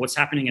example, what's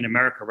happening in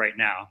America right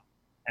now.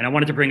 And I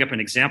wanted to bring up an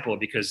example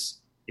because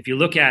if you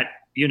look at,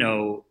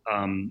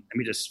 let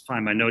me just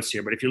find my notes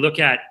here. But if you look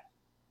at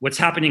what's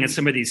happening in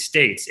some of these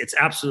states, it's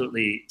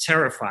absolutely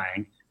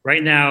terrifying.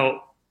 Right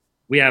now,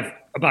 we have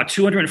about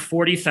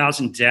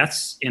 240,000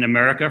 deaths in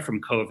America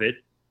from COVID,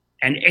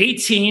 and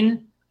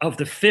 18 of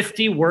the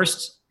 50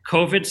 worst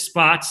COVID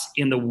spots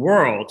in the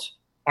world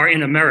are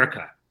in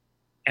America.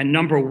 And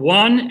number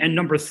 1 and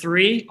number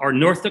 3 are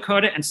North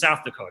Dakota and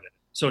South Dakota.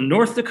 So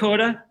North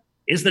Dakota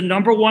is the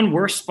number 1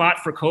 worst spot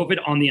for COVID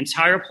on the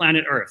entire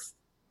planet Earth.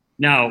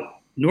 Now,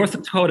 North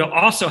Dakota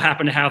also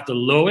happened to have the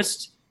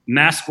lowest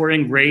mask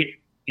wearing rate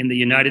in the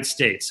United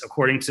States,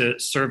 according to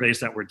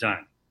surveys that were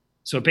done.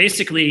 So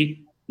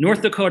basically,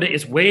 North Dakota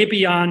is way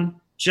beyond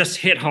just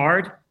hit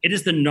hard. It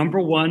is the number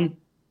 1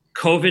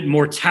 COVID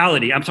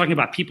mortality. I'm talking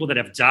about people that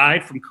have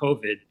died from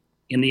COVID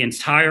in the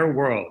entire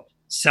world.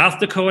 South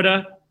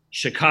Dakota,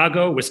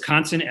 Chicago,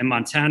 Wisconsin, and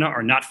Montana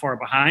are not far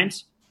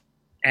behind.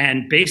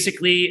 And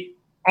basically,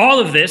 all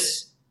of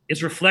this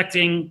is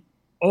reflecting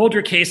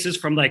older cases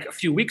from like a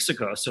few weeks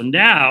ago. So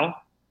now,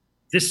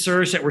 this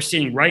surge that we're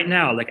seeing right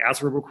now, like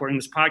as we're recording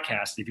this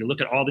podcast, if you look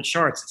at all the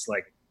charts, it's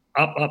like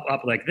up, up,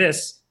 up like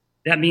this.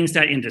 That means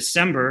that in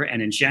December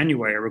and in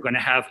January, we're going to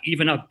have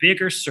even a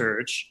bigger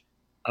surge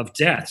of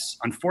deaths,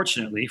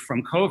 unfortunately,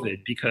 from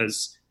COVID,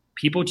 because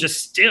people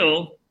just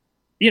still,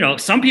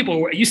 some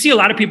people, you see a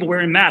lot of people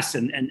wearing masks,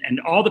 and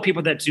all the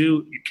people that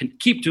do, you can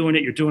keep doing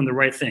it, you're doing the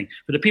right thing.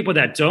 For the people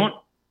that don't,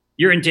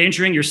 you're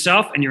endangering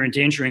yourself and you're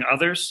endangering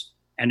others,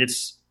 and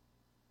it's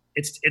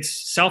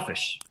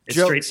selfish.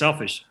 It's straight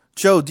selfish.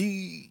 Joe,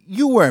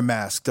 you wear a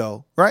mask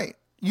though, right?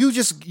 You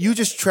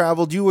just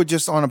traveled. You were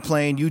just on a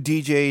plane. You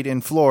DJ'd in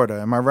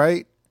Florida. Am I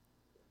right?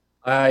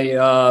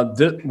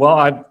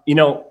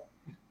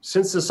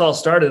 Since this all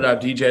started, I've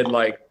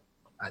DJ'd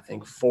I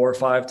think 4 or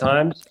 5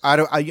 times. Out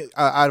of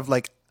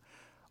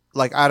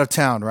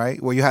town,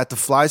 right? Where you had to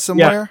fly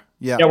somewhere.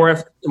 Yeah,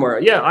 somewhere.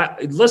 Yeah,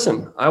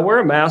 listen. I wear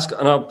a mask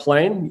on a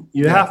plane.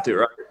 You have to,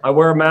 right? I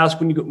wear a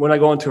mask when I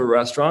go into a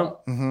restaurant.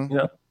 Mm-hmm.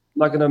 I'm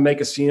not going to make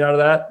a scene out of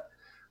that.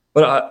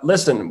 But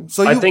listen,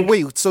 so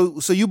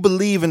you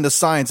believe in the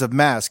science of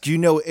masks? You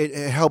know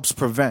it helps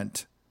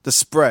prevent the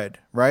spread,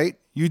 right?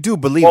 You do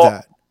believe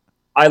that?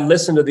 I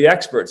listen to the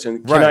experts,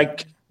 and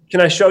can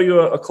I show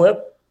you a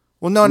clip?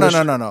 Well, no.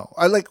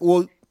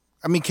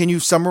 Can you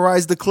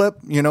summarize the clip?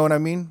 You know what I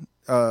mean?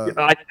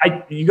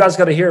 You guys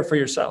got to hear it for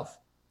yourself.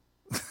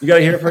 You got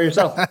to hear it for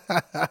yourself.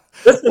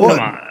 Listen,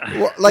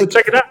 like,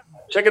 check it out.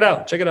 Check it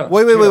out. Check it out.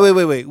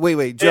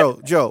 Wait,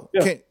 Joe.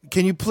 Yeah.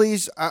 Can you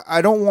please?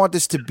 I don't want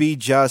this to be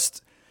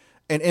just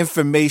an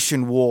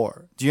information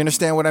war. Do you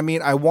understand what I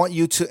mean? I want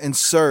you to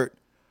insert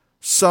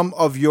some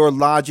of your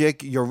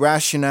logic, your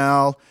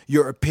rationale,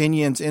 your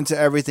opinions into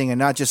everything, and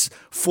not just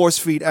force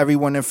feed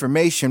everyone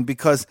information.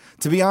 Because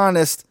to be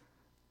honest,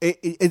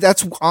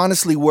 that's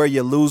honestly where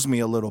you lose me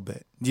a little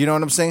bit. Do you know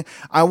what I'm saying?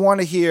 I want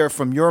to hear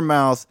from your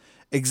mouth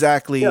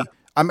exactly. Yeah.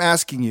 I'm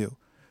asking you,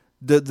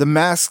 the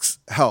masks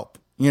help,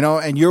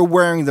 and you're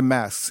wearing the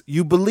masks.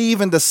 You believe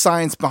in the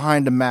science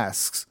behind the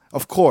masks,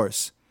 of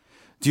course.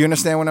 Do you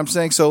understand what I'm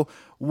saying? So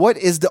what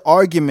is the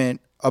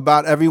argument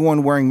about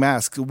everyone wearing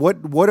masks?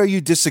 What are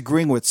you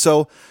disagreeing with?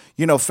 So,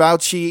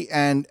 Fauci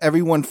and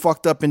everyone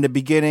fucked up in the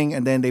beginning,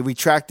 and then they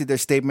retracted their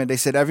statement. They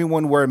said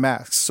everyone wear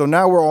masks. So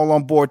now we're all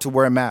on board to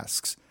wear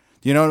masks.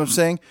 You know what I'm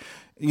saying?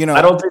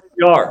 I don't think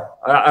we are.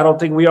 I don't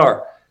think we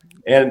are.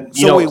 And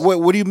wait,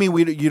 what do you mean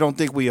you don't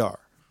think we are?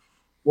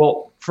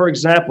 Well, for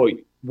example,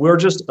 we're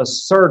just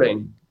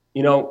asserting,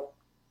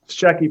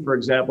 Shecky, for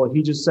example,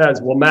 he just says,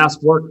 well,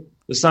 masks work.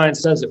 The science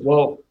says it.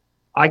 Well,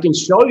 I can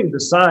show you the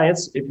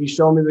science if you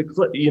show me the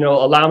clip,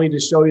 allow me to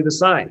show you the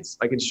science.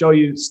 I can show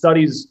you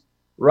studies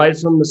right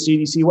from the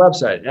CDC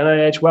website,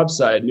 NIH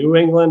website, New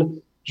England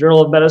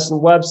Journal of Medicine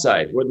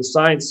website, where the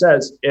science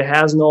says it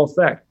has no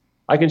effect.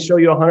 I can show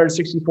you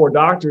 164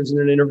 doctors in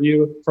an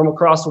interview from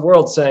across the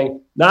world saying,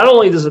 not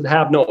only does it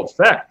have no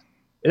effect,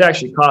 it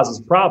actually causes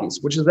problems,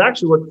 which is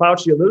actually what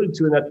Fauci alluded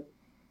to in that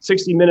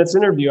 60 Minutes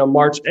interview on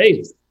March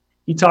 8th.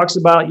 He talks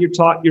about you're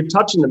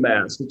touching the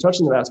mask. You're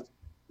touching the mask.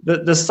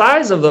 The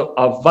size of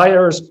a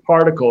virus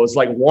particle is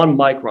like 1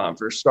 micron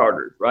for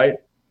starters, right?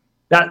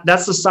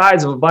 That's the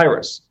size of a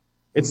virus.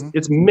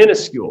 It's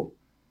minuscule.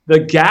 The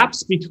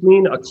gaps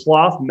between a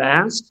cloth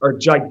mask are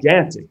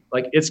gigantic.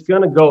 Like, it's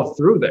going to go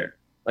through there.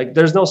 Like,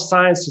 there's no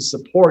science to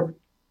support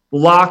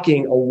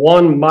blocking a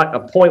 0.1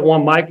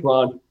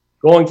 micron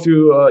going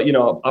through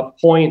a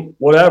point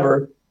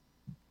whatever.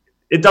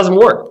 It doesn't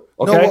work.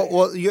 Okay. No,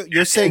 well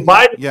you're saying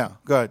Biden, yeah.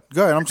 Go ahead.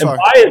 I'm sorry.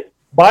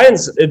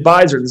 Biden's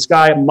advisor, this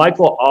guy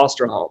Michael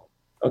Osterholm.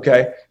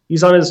 Okay,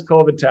 he's on his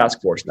COVID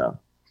task force now.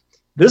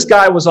 This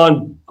guy was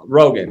on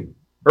Rogan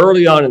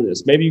early on in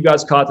this. Maybe you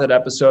guys caught that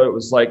episode. It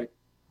was like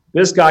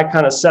this guy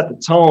kind of set the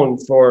tone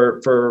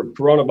for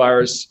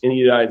coronavirus in the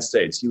United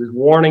States. He was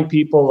warning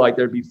people like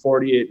there'd be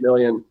 48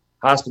 million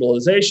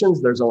hospitalizations.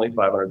 There's only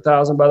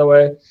 500,000, by the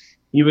way.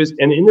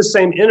 And in the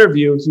same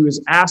interview, he was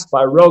asked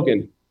by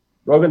Rogan.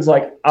 Rogan's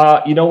like,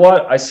 you know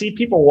what? I see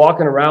people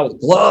walking around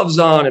with gloves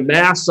on and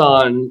masks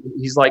on.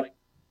 He's like,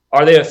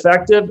 are they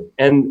effective?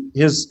 And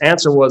his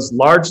answer was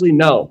largely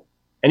no.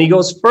 And he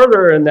goes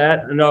further in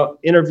that in an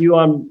interview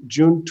on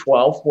June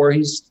 12th, where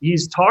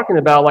he's talking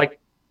about, like,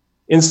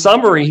 in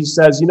summary, he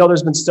says,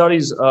 there's been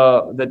studies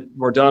that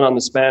were done on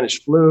the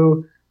Spanish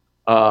flu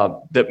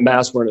that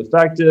masks weren't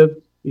effective.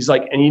 He's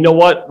like, and you know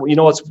what?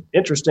 What's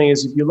interesting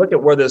is if you look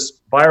at where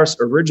this virus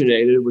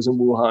originated, it was in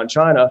Wuhan,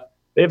 China.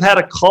 They've had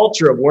a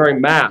culture of wearing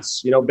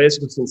masks,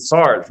 basically since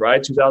SARS,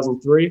 right?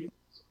 2003.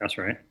 That's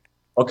right.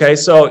 Okay,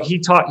 so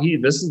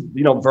this is,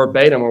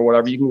 verbatim or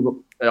whatever.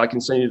 I can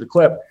send you the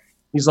clip.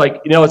 He's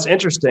like, it's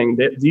interesting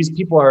that these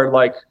people are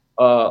like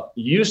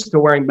used to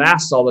wearing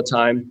masks all the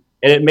time,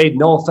 and it made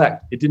no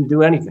effect. It didn't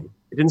do anything.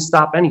 It didn't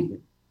stop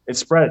anything. It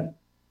spread.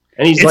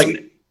 And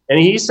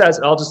he says,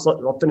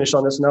 I'll finish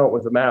on this note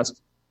with the mask.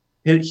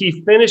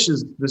 He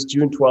finishes this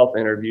June 12th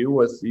interview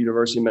with the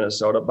University of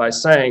Minnesota by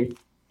saying,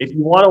 if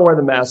you want to wear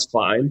the mask,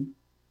 fine,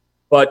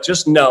 but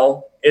just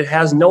know it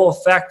has no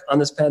effect on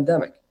this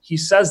pandemic. He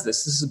says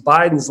this. This is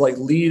Biden's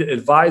lead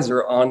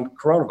advisor on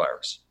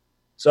coronavirus.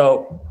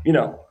 So,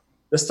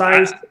 the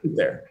science is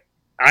there.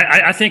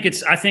 I think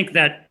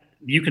that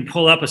you can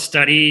pull up a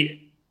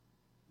study.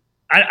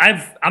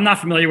 I'm not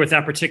familiar with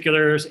that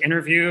particular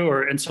interview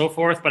and so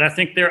forth, but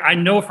I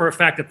know for a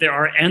fact that there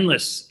are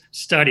endless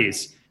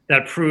studies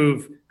that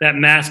prove that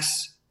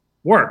masks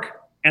work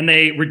and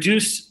they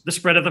reduce the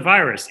spread of the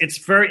virus.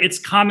 It's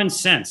common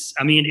sense.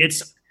 I mean,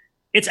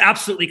 it's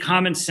absolutely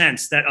common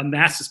sense that a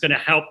mask is going to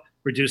help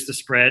reduce the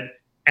spread,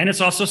 and it's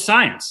also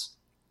science.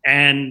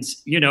 And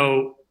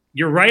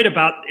you're right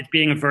about it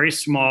being very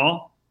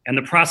small, and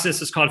the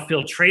process is called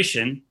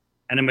filtration,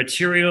 and a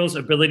material's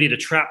ability to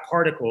trap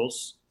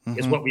particles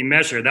is what we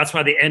measure. That's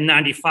why the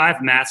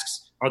N95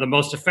 masks are the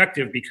most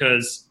effective,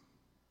 because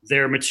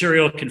their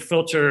material can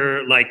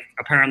filter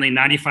apparently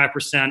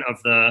 95%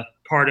 of the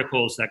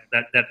particles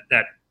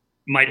that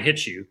might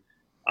hit you.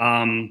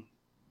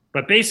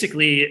 But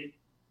basically,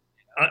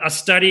 a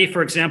study,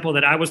 for example,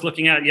 that I was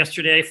looking at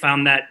yesterday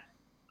found that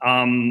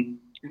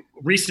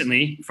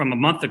recently, from a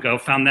month ago,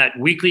 found that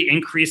weekly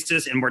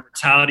increases in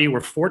mortality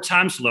were 4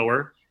 times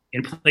lower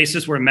in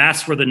places where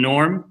masks were the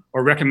norm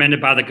or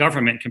recommended by the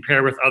government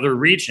compared with other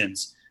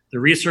regions. The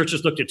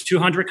researchers looked at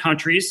 200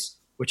 countries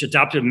which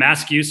adopted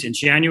mask use in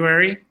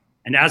January,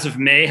 and as of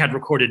May had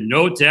recorded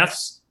no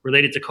deaths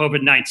related to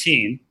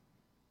COVID-19.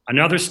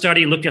 Another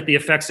study looked at the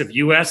effects of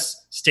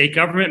U.S. state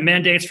government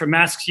mandates for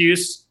mask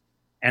use,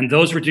 and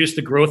those reduced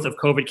the growth of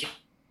COVID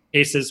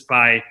cases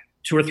by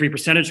 2 or 3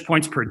 percentage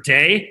points per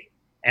day.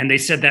 And they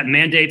said that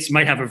mandates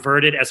might have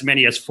averted as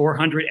many as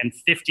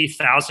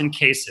 450,000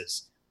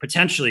 cases,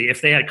 potentially.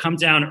 If they had come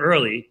down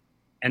early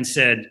and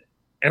said,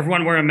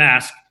 everyone wear a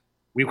mask,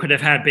 we could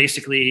have had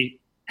basically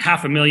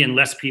 500,000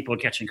 less people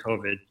catching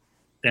COVID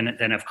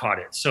than have caught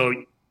it. So,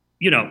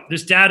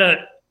 there's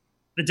data.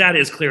 The data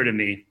is clear to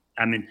me.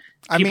 I mean,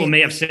 people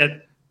may have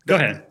said, go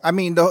ahead. I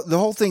mean, the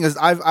whole thing is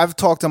I've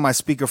talked on my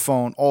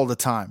speakerphone all the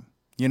time.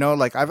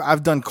 Like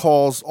I've done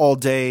calls all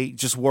day,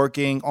 just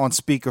working on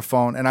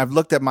speakerphone, and I've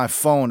looked at my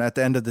phone at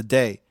the end of the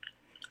day,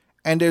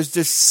 and there's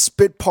just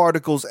spit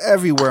particles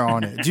everywhere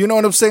on it. Do you know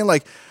what I'm saying?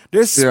 Like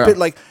there's spit.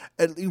 Like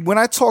when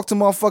I talk to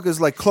motherfuckers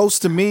like close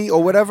to me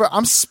or whatever,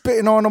 I'm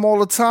spitting on them all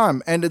the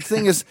time. And the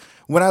thing is,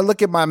 when I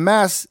look at my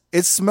mask,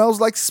 it smells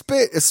like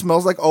spit. It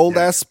smells like old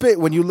ass spit.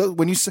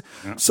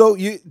 So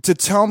to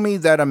tell me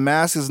that a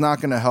mask is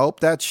not going to help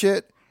that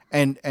shit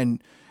and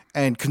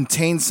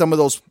contain some of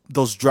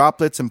those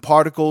droplets and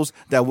particles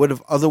that would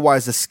have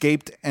otherwise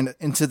escaped and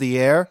into the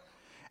air.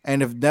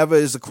 And if Neva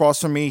is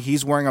across from me,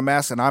 he's wearing a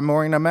mask and I'm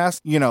wearing a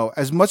mask.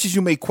 As much as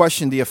you may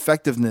question the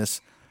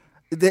effectiveness,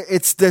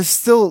 it's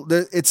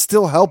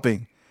still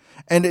helping.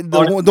 And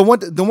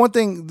the one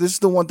thing, this is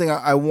the one thing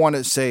I want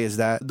to say is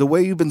that the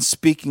way you've been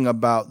speaking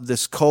about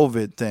this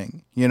COVID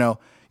thing,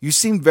 you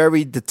seem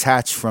very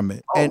detached from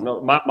it.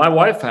 No, my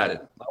wife had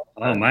it.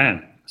 Oh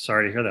man,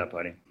 sorry to hear that,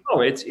 buddy.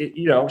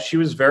 No, she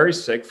was very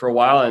sick for a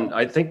while, and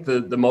I think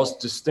the most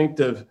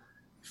distinctive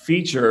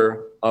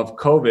feature of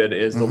COVID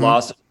is the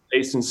loss of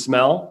taste and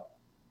smell.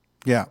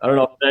 Yeah, I don't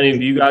know if any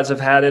of you guys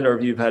have had it or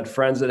if you've had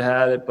friends that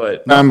had it,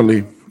 but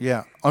family.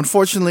 Yeah,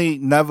 unfortunately,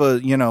 Neva,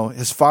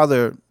 his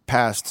father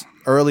passed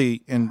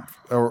early in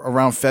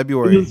around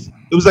February.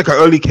 It was like an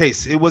early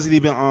case. It wasn't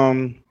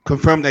even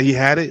confirmed that he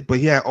had it, but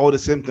he had all the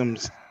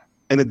symptoms.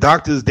 And the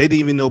doctors, they didn't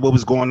even know what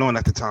was going on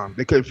at the time.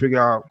 They couldn't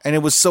figure out. And it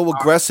was so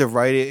aggressive,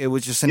 right? It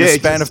was just in the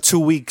span of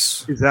 2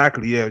 weeks.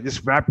 Exactly, yeah.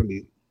 Just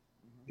rapidly.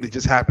 It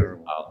just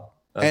happened. Wow.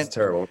 That's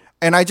terrible.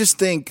 And I just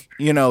think,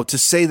 to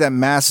say that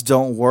masks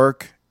don't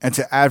work and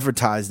to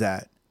advertise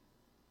that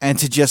and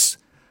to just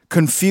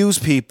confuse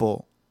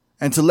people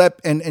and to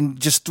and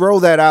just throw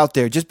that out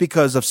there just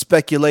because of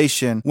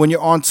speculation when you're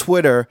on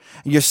Twitter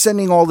and you're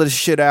sending all this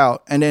shit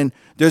out. And then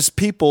there's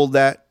people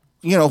that,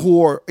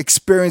 who are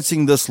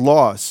experiencing this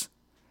loss.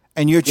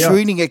 And you're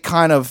treating it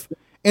kind of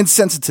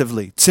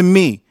insensitively to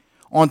me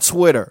on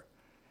Twitter.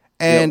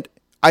 And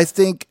I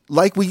think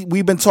like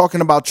we've been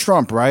talking about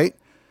Trump, right?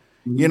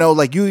 Mm-hmm.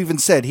 Like you even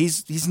said,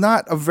 he's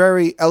not a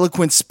very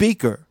eloquent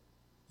speaker,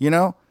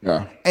 Yeah.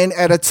 And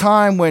at a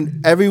time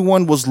when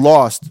everyone was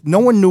lost, no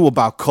one knew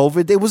about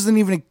COVID. It wasn't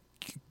even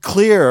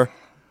clear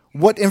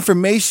what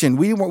information.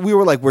 We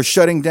were like, we're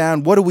shutting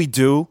down. What do we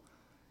do?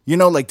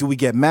 Like, do we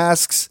get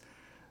masks?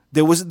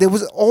 There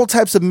was all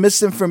types of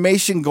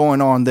misinformation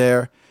going on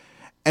there.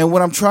 And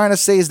what I'm trying to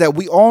say is that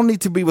we all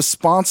need to be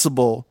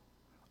responsible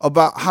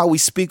about how we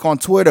speak on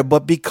Twitter.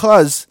 But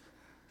because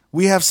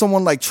we have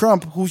someone like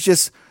Trump who's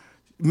just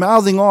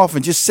mouthing off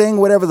and just saying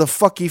whatever the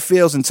fuck he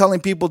feels and telling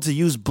people to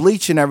use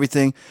bleach and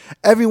everything,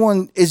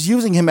 everyone is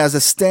using him as a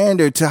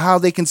standard to how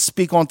they can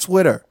speak on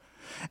Twitter.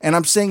 And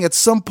I'm saying at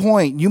some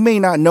point, you may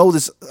not know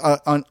this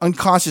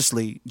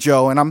unconsciously,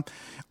 Joe, and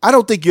I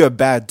don't think you're a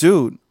bad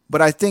dude,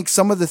 but I think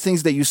some of the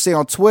things that you say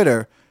on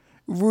Twitter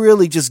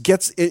really just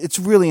it's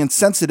really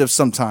insensitive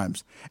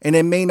sometimes, and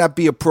it may not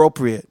be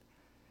appropriate.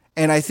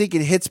 And I think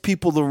it hits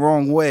people the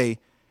wrong way,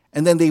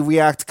 and then they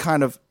react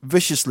kind of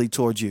viciously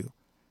towards you.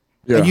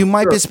 Yeah, and you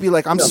might just be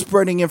like, I'm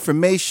spreading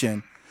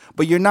information,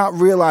 but you're not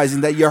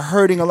realizing that you're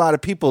hurting a lot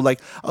of people.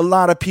 Like a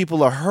lot of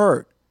people are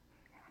hurt.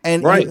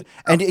 And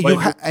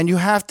you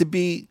have to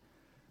be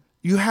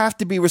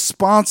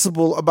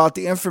responsible about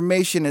the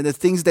information and the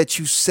things that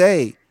you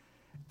say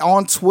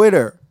on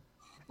Twitter.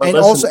 And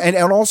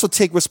also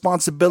take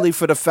responsibility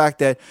for the fact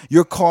that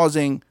you're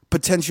causing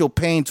potential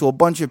pain to a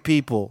bunch of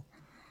people,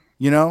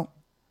 in our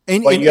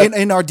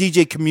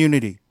DJ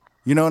community.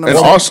 You know what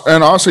I'm saying?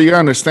 And also you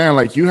understand,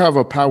 like, you have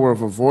a power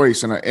of a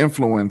voice and an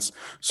influence.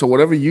 So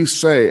whatever you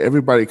say,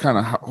 everybody kind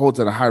of holds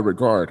it a high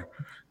regard.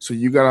 So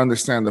you got to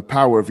understand the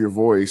power of your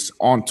voice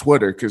on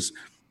Twitter, because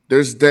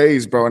there's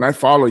days, bro, and I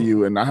follow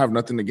you and I have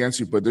nothing against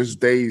you, but there's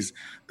days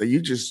that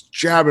you just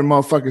jabbing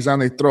motherfuckers down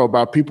their throat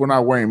about people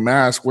not wearing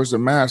masks. Where's the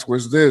mask?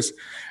 Where's this?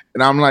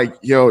 And I'm like,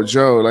 yo,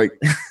 Joe, like,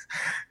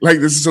 like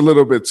this is a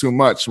little bit too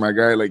much, my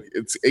guy. Like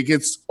it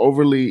gets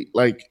overly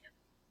like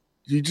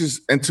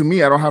and to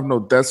me, I don't have no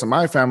deaths in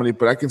my family,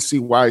 but I can see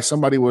why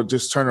somebody would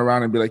just turn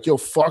around and be like, yo,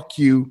 fuck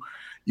you,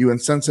 you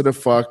insensitive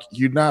fuck.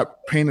 You're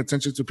not paying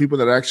attention to people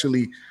that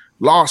actually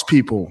lost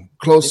people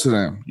close to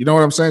them. You know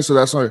what I'm saying? So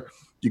that's why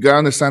you got to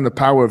understand the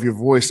power of your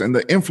voice and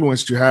the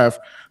influence you have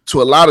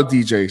to a lot of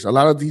DJs. A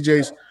lot of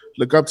DJs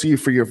look up to you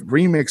for your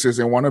remixes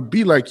and want to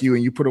be like you.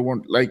 And you put it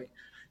one, like,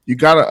 you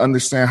got to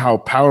understand how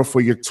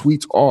powerful your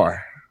tweets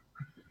are.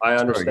 I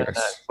understand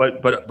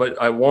that. But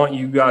I want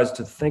you guys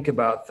to think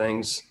about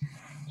things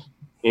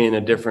in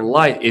a different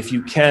light, if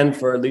you can,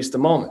 for at least a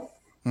moment.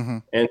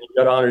 And you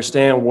got to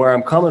understand where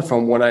I'm coming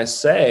from when I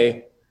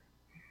say,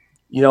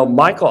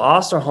 Michael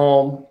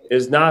Osterholm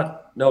is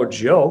not no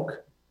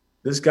joke.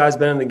 This guy's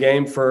been in the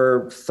game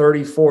for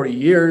 30, 40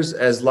 years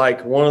as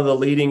like one of the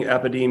leading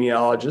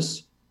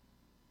epidemiologists.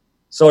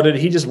 So did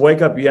he just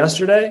wake up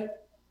yesterday?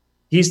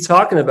 He's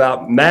talking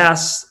about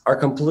masks are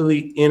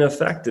completely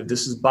ineffective.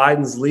 This is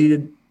Biden's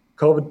lead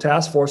COVID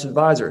task force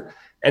advisor.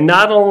 And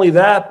not only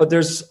that, but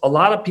there's a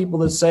lot of people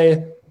that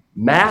say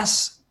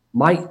masks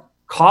might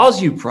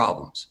cause you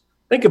problems.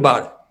 Think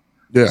about it.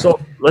 Yeah. So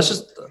let's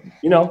just,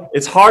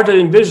 it's hard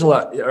to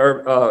visualize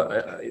or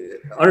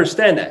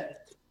understand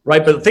that,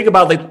 right? But think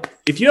about, like,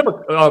 if you have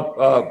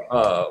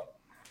a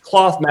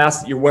cloth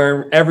mask that you're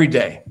wearing every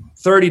day,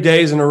 30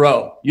 days in a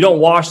row, you don't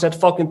wash that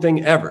fucking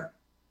thing ever.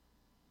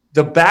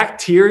 The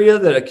bacteria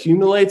that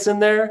accumulates in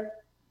there,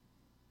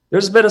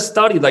 there's been a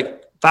study,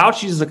 like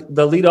Fauci's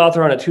the lead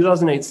author on a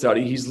 2008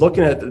 study. He's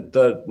looking at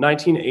the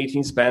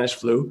 1918 Spanish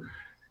flu,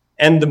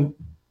 and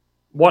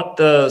what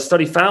the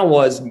study found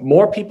was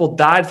more people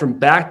died from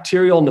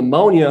bacterial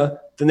pneumonia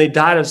than they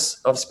died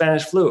of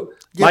Spanish flu.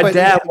 Yeah, My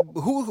dad.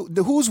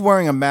 Who's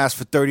wearing a mask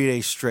for 30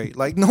 days straight?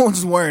 Like, no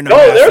one's wearing a No,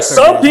 mask. there's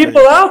some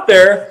people out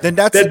there. Then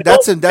They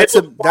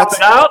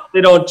don't out.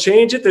 They don't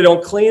change it. They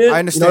don't clean it. I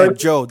understand,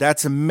 Joe.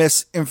 That's a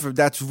misinformation.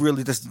 That's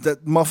really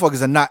that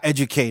motherfuckers are not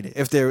educated.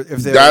 If they're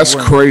that's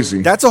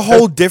crazy. That's a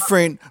whole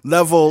different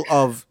level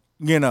of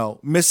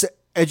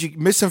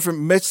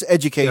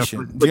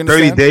miseducation. For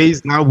 30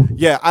 days now.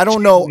 Yeah, I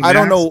don't know. I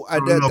don't know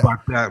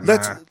about that,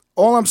 man.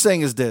 All I'm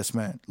saying is this,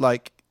 man.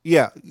 Like,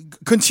 yeah,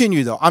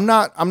 continue though. I'm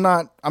not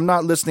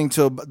listening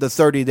to the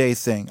 30-day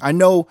thing. I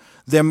know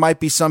there might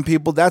be some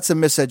people. That's a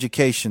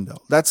miseducation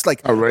though. That's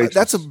like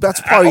outrageous.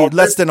 that's probably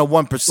less than a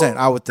 1%.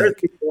 I would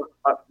think.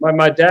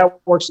 My dad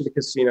works at a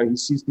casino. He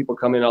sees people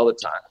come in all the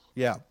time.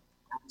 Yeah.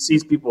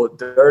 Sees people with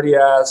dirty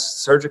ass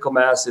surgical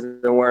masks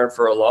they've been wearing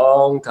for a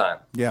long time.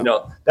 Yeah.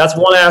 That's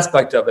one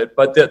aspect of it.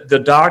 But the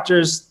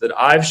doctors that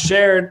I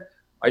shared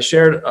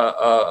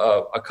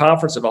a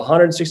conference of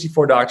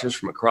 164 doctors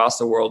from across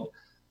the world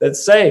that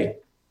say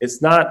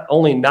it's not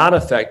only not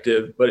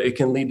effective, but it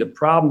can lead to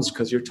problems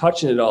because you're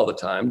touching it all the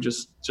time,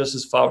 just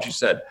as Fauci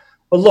said.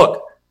 But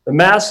look, the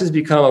mask has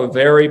become a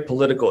very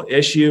political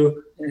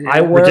issue.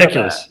 I wear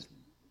ridiculous.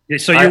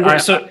 So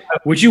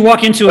would you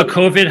walk into a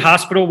COVID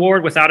hospital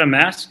ward without a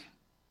mask?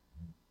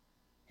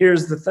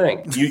 Here's the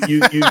thing. You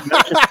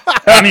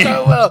I mean,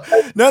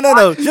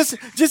 no.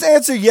 Just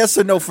answer yes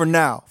or no for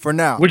now.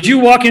 Would you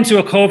walk into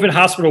a COVID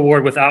hospital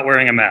ward without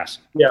wearing a mask?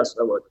 Yes,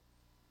 I would.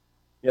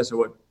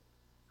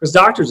 Because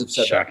doctors have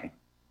said shocking.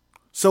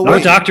 So no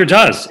doctor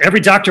does. Every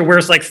doctor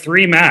wears like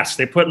 3 masks.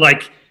 They put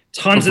like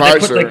tons of, they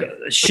put like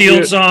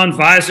shields on,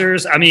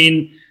 visors. I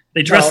mean,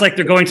 they dress like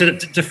they're going to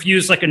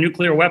defuse like a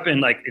nuclear weapon,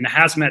 like in a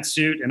hazmat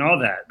suit and all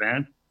that,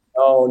 man.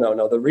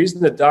 No. The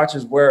reason that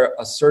doctors wear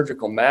a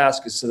surgical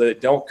mask is so that they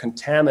don't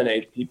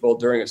contaminate people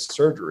during a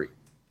surgery.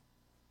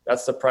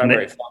 That's the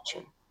primary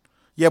function.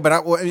 Yeah,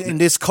 but in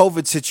this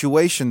COVID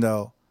situation,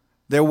 though,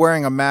 they're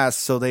wearing a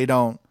mask so they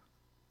don't,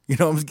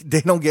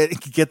 they don't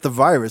get the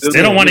virus.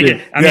 They don't want to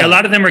get. I mean, a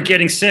lot of them are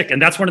getting sick,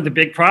 and that's one of the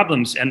big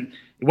problems. And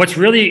what's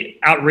really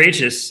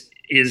outrageous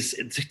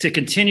is to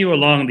continue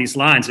along these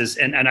lines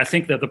and I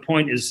think that the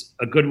point is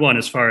a good one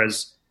as far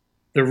as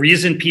the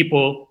reason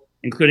people,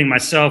 including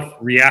myself,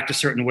 react a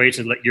certain way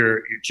to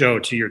your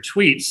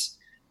tweets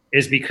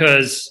is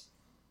because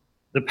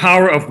the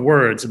power of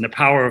words and the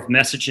power of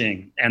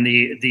messaging and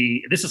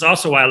this is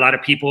also why a lot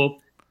of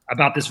people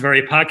about this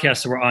very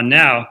podcast that we're on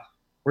now,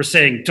 we're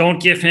saying, don't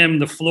give him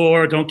the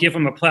floor, don't give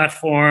him a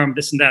platform,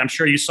 this and that. I'm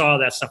sure you saw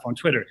that stuff on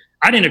Twitter.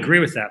 I didn't agree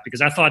with that because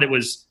I thought it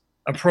was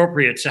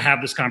appropriate to have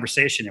this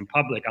conversation in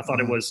public. I thought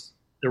it was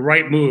the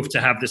right move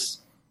to have this.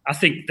 I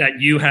think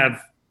that you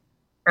have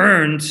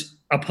earned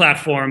a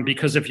platform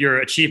because of your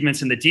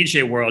achievements in the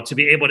DJ world to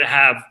be able to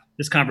have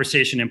this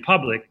conversation in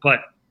public.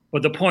 But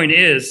the point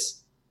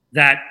is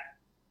that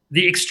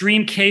the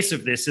extreme case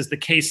of this is the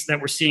case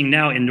that we're seeing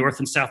now in North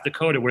and South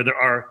Dakota, where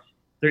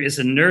there is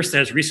a nurse that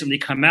has recently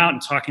come out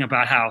and talking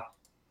about how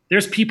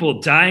there's people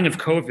dying of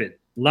COVID,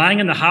 lying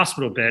in the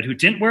hospital bed who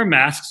didn't wear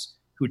masks,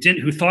 who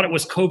thought it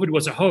was COVID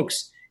was a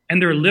hoax.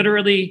 And they're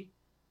literally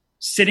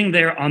sitting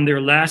there on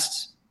their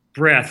last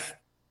breath,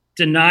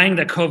 denying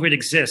that COVID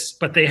exists,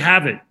 but they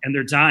have it and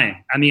they're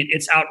dying. I mean,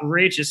 it's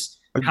outrageous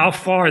how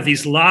far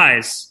these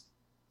lies,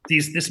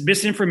 this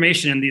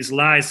misinformation and these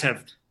lies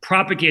have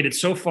propagated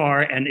so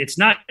far. And it's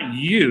not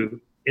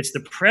you, it's the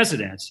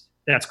president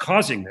that's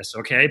causing this,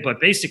 okay? But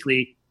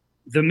basically,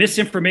 the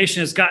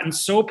misinformation has gotten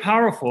so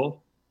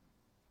powerful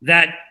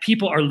that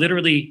people are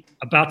literally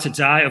about to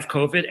die of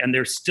COVID and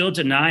they're still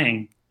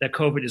denying that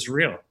COVID is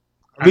real.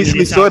 I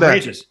recently saw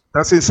that.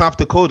 That's in South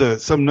Dakota.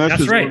 Some nurses.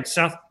 That's right.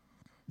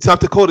 South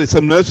Dakota,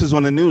 some nurses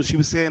on the news, she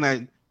was saying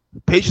that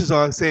patients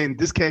are saying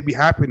this can't be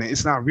happening.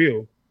 It's not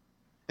real.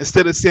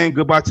 Instead of saying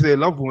goodbye to their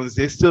loved ones,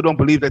 they still don't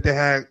believe that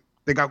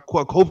they got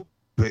caught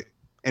COVID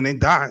and then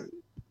died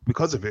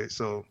because of it.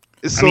 So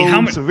it's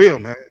surreal,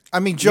 man.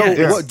 I mean,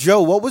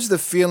 Joe, what was the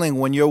feeling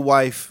when your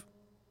wife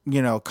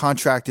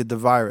contracted the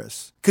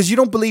virus? Because you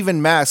don't believe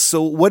in masks.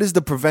 So what is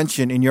the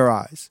prevention in your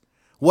eyes?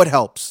 What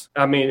helps?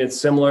 I mean, it's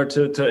similar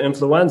to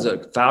influenza.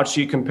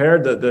 Fauci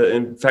compared the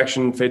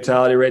infection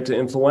fatality rate to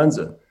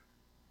influenza.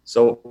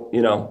 So,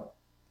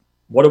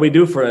 what do we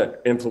do for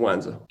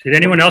influenza? Did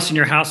anyone else in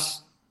your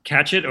house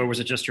catch it, or was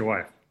it just your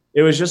wife?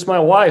 It was just my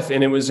wife,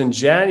 and it was in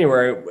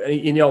January.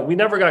 We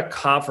never got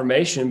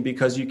confirmation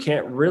because you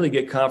can't really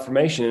get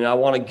confirmation. And I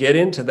want to get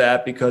into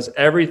that because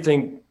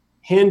everything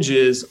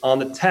hinges on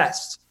the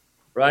test,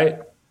 right?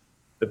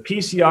 The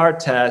PCR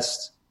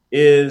test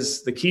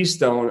is the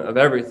keystone of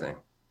everything.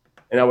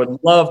 And I would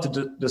love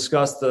to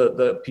discuss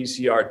the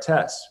PCR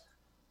test,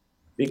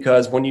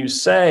 because when you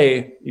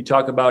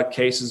talk about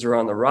cases are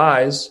on the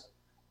rise,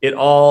 it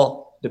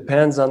all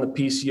depends on the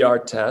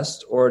PCR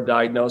test or a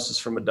diagnosis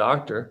from a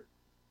doctor,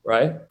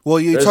 right? Well,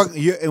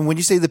 and when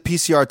you say the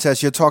PCR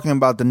test, you're talking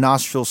about the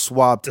nostril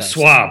swab test.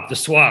 The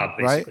swab,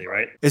 basically,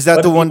 right? Is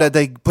that the one that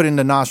they put in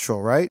the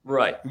nostril, right?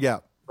 Right. Yeah.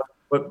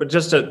 But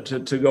just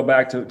to go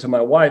back to my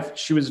wife,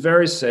 she was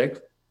very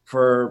sick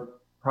for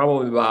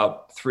probably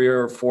about 3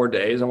 or 4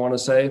 days, I want to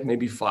say,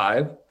 maybe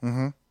 5.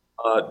 Mm-hmm.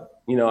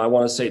 I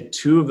want to say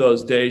 2 of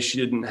those days she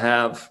didn't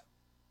have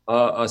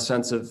a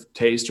sense of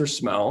taste or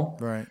smell.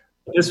 Right.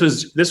 This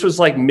was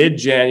like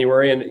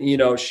mid-January,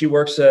 and she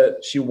worked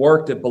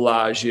at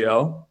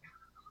Bellagio.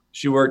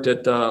 She worked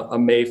at a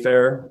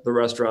Mayfair, the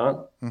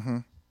restaurant, mm-hmm.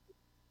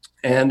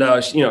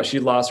 and she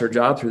lost her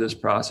job through this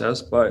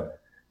process. But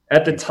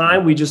at the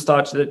time, we just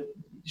thought that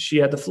she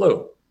had the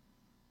flu.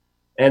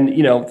 And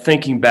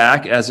thinking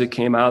back as it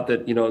came out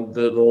that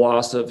the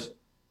loss of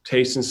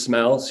taste and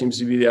smell seems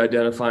to be the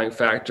identifying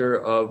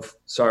factor of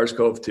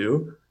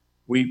SARS-CoV-2,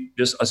 we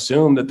just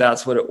assumed that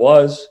that's what it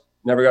was.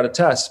 Never got a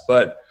test,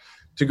 but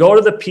to go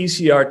to the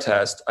PCR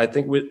test, I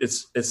think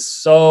it's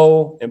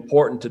so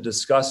important to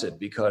discuss it,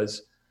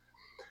 because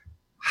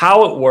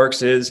how it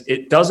works is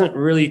it doesn't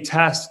really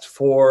test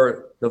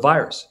for the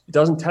virus. It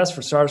doesn't test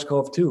for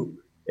SARS-CoV-2.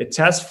 It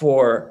tests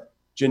for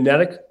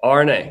genetic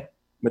RNA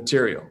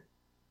material.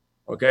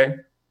 Okay.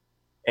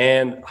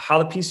 And how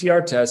the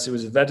PCR test, it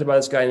was invented by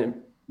this guy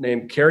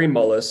named Kary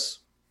Mullis.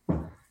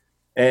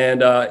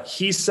 And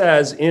he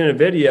says in a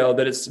video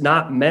that it's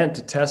not meant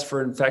to test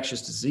for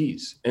infectious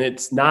disease. And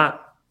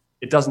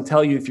it doesn't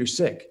tell you if you're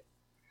sick.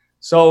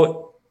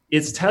 So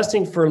it's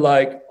testing for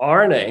like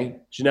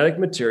RNA, genetic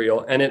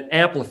material, and it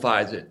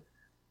amplifies it.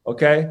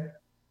 Okay.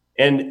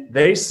 And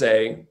they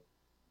say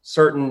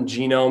certain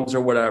genomes or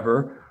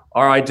whatever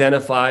are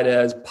identified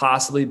as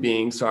possibly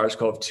being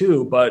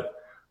SARS-CoV-2, but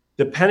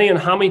depending on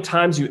how many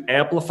times you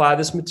amplify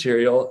this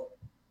material,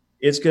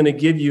 it's going to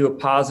give you a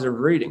positive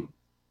reading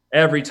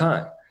every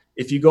time.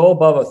 If you go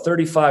above a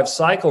 35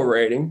 cycle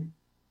rating,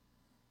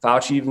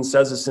 Fauci even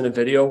says this in a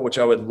video, which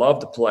I would love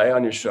to play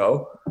on your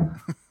show.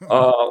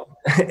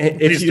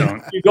 If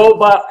you go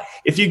by,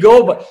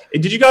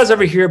 did you guys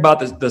ever hear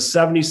about the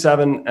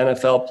 77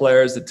 NFL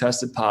players that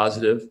tested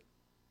positive,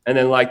 and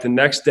then like the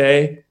next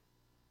day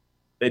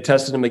they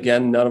tested them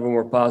again, none of them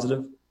were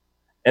positive?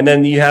 And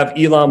then you have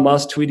Elon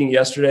Musk tweeting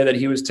yesterday that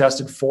he was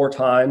tested 4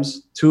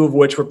 times, 2 of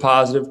which were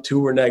positive, 2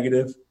 were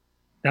negative.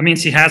 That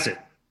means he has it.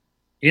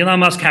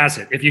 Elon Musk has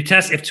it.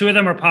 If 2 of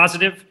them are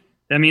positive,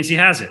 that means he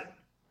has it.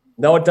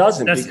 No, it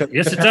doesn't.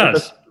 Yes, it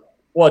does.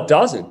 Well, it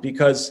doesn't,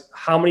 because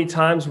how many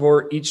times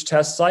were each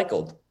test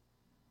cycled?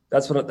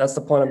 That's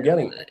the point I'm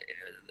getting.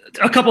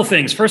 A couple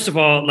things. First of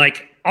all,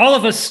 like all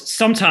of us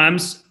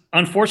sometimes,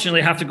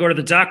 unfortunately, have to go to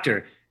the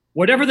doctor.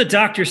 Whatever the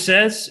doctor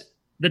says,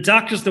 the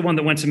doctor's the one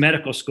that went to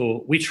medical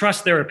school. We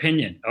trust their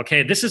opinion.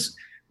 Okay.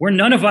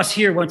 None of us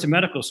here went to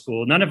medical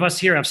school. None of us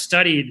here have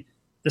studied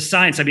the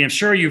science. I mean, I'm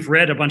sure you've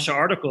read a bunch of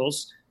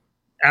articles,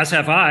 as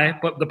have I,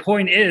 but the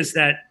point is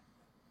that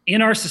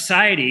in our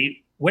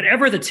society,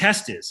 whatever the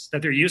test is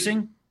that they're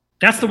using,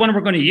 that's the one we're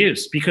going to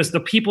use, because the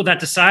people that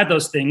decide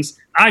those things,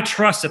 I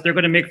trust that they're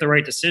going to make the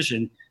right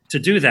decision to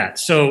do that.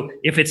 So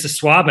if it's a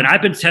swab, and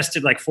I've been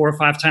tested like 4 or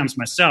 5 times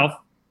myself,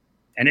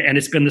 and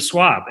it's been the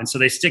swab. And so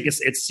they stick,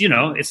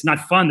 it's not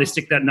fun. They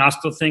stick that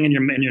nostril thing in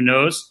your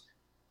nose,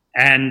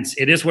 and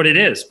it is what it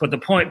is. But the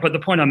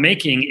point I'm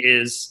making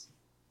is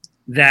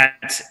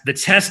that the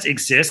test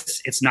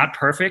exists. It's not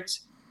perfect.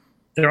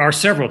 There are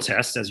several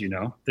tests, as you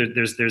know.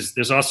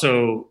 There's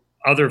also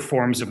other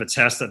forms of a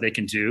test that they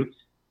can do.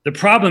 The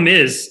problem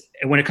is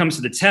when it comes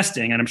to the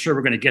testing, and I'm sure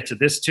we're going to get to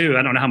this too.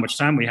 I don't know how much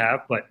time we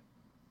have, but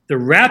the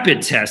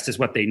rapid test is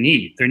what they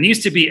need. There needs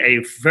to be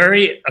a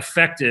very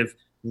effective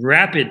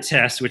rapid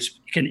test, which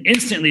can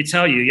instantly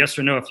tell you yes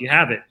or no if you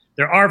have it.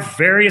 There are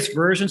various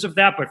versions of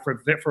that, but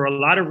for a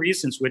lot of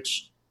reasons,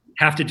 which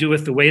have to do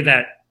with the way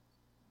that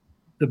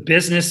the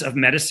business of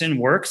medicine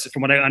works,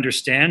 from what I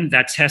understand,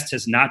 that test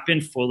has not been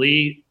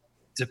fully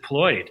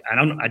deployed.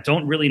 I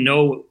don't really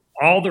know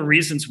all the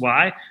reasons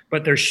why,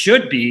 but there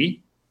should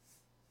be.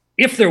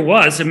 If there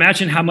was,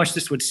 imagine how much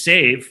this would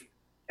save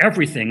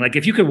everything. Like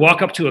if you could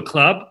walk up to a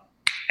club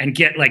and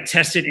get like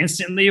tested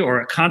instantly, or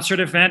a concert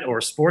event or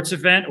a sports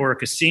event or a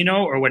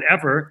casino or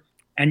whatever,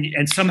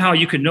 and somehow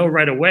you could know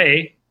right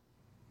away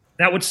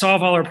that would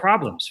solve all our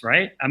problems,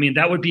 right? I mean,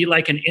 that would be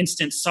like an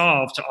instant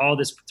solve to all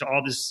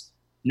this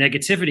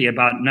negativity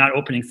about not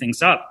opening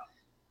things up.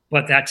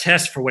 But that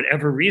test, for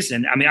whatever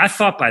reason, I mean, I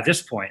thought by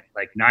this point,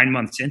 like 9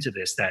 months into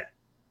this, that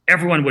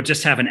everyone would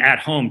just have an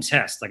at-home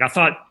test. Like I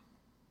thought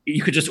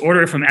you could just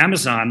order it from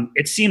Amazon.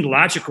 It seemed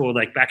logical,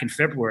 like back in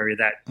February,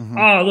 that,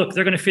 oh, look,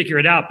 they're going to figure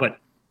it out. But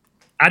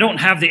I don't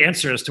have the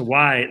answer as to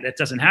why that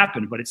doesn't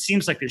happen. But it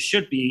seems like there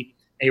should be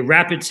a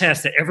rapid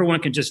test that everyone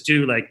can just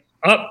do, like,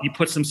 you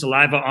put some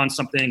saliva on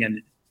something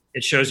and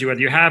it shows you whether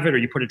you have it, or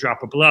you put a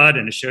drop of blood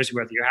and it shows you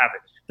whether you have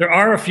it. There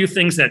are a few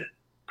things that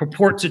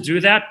purport to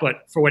do that,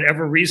 but for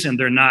whatever reason,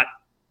 they're not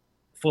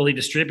fully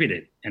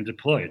distributed and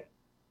deployed.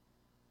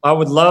 I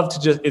would love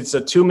to it's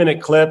a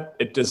 2-minute clip.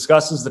 It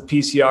discusses the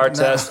PCR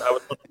test.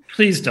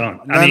 Please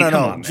don't.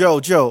 No.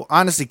 Joe,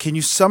 honestly, can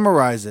you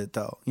summarize it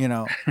though? You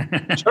know?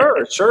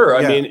 Sure.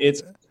 I mean,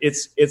 it's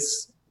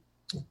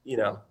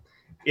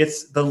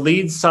the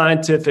lead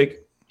scientific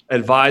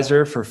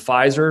advisor for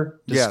Pfizer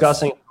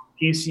discussing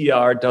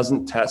PCR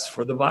doesn't test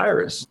for the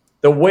virus.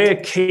 The way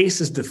a case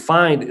is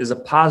defined is a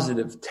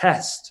positive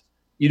test.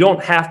 You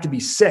don't have to be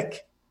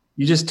sick.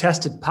 You just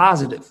tested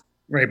positive.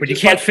 Right, but you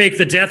can't fake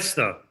the deaths,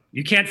 though.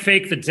 You can't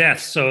fake the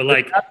deaths. So,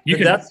 like, the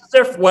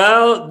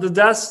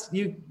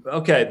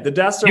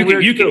deaths are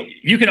weird.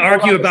 You can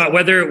argue about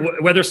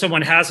whether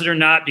someone has it or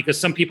not, because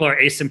some people are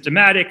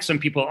asymptomatic, some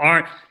people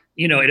aren't.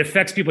 You know, it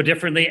affects people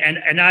differently.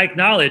 And I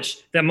acknowledge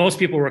that most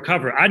people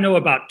recover. I know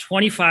about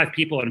 25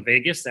 people in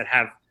Vegas that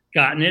have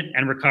gotten it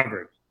and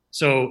recovered.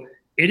 So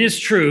it is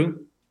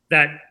true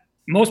that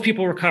most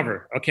people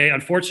recover. Okay.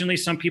 Unfortunately,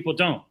 some people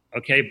don't.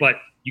 Okay. But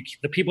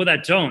the people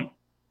that don't,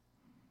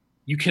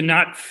 you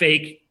cannot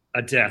fake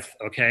a death.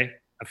 Okay.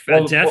 I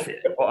want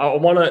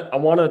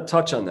to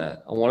touch on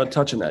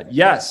that.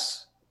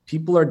 Yes,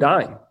 people are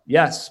dying.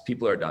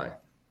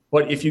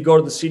 But if you go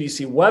to the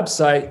CDC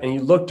website and you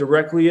look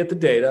directly at the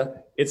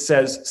data, it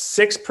says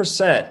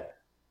 6%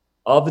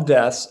 of the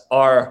deaths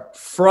are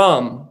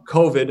from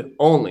COVID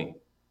only.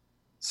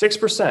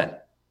 6%.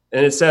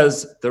 And it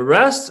says the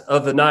rest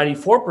of the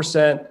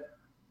 94%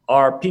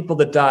 are people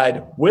that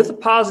died with a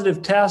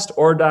positive test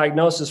or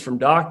diagnosis from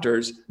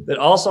doctors that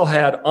also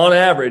had, on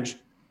average,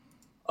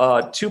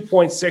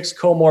 2.6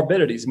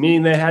 comorbidities,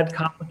 meaning they had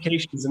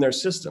complications in their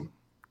system.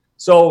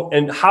 So,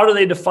 and how do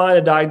they define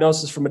a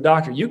diagnosis from a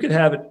doctor? You could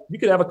have it. You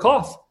could have a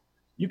cough.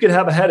 You could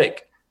have a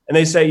headache. And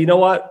they say, you know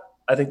what?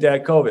 I think they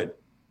had COVID.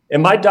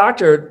 And my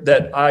doctor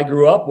that I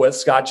grew up with,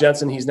 Scott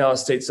Jensen, he's now a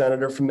state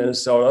senator from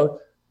Minnesota.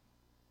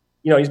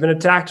 You know, he's been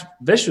attacked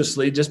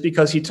viciously just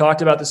because he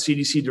talked about the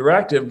CDC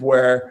directive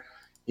where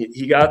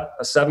he got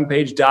a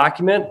 7-page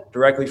document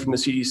directly from the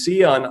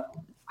CDC on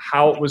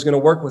how it was going to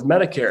work with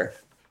Medicare,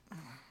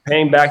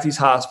 paying back these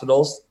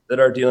hospitals that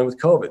are dealing with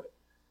COVID.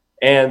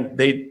 And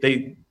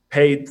they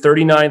paid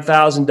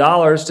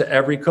 $39,000 to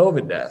every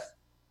COVID death.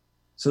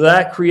 So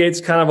that creates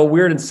kind of a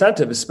weird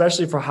incentive,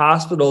 especially for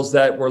hospitals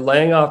that were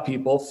laying off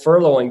people,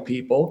 furloughing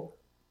people.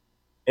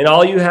 And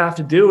all you have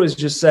to do is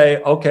just say,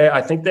 okay,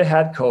 I think they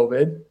had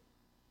COVID.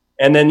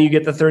 And then you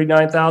get the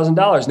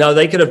 $39,000. Now,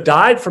 they could have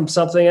died from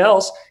something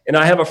else. And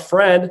I have a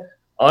friend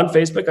on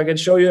Facebook. I can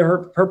show you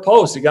her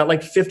post. It got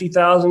like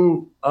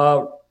 50,000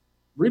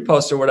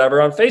 reposts or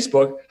whatever on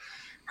Facebook.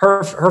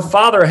 Her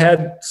father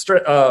had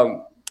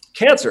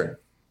cancer.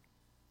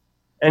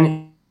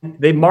 And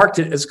they marked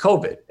it as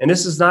COVID. And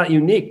this is not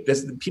unique.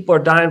 People are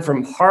dying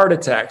from heart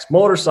attacks,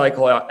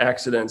 motorcycle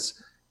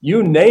accidents,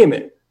 you name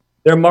it.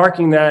 They're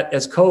marking that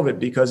as COVID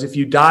because if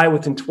you die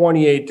within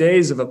 28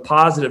 days of a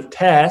positive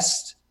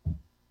test,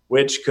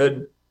 which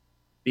could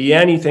be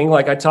anything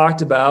like I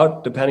talked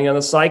about, depending on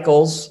the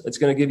cycles, it's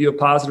going to give you a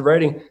positive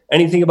rating.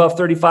 Anything above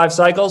 35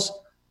 cycles,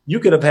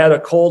 you could have had a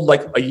cold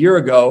like a year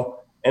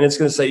ago, and it's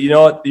going to say, you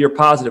know what, you're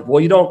positive.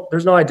 Well,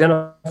 there's no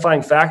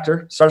identifying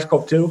factor.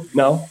 SARS-CoV-2,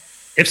 no.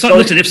 If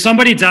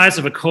somebody dies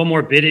of a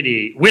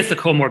comorbidity,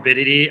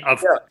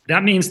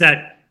 that means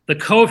that the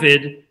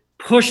COVID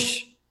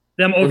pushed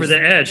them over the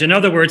edge. In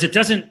other words, it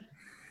doesn't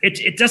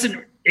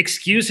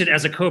excuse it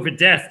as a COVID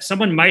death.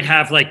 Someone might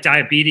have like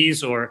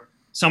diabetes or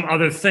some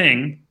other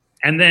thing,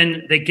 and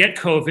then they get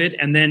COVID,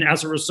 and then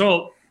as a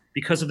result,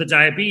 because of the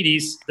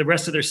diabetes, the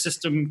rest of their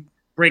system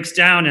breaks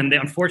down, and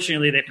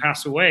unfortunately they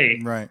pass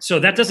away. Right. So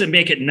that doesn't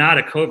make it not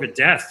a COVID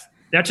death.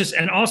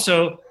 And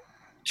also,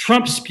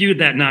 Trump spewed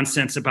that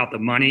nonsense about the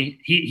money.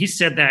 He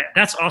said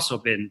that's also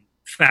been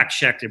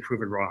fact-checked and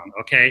proven wrong,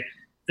 okay?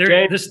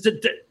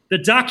 The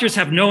doctors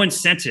have no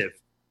incentive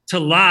to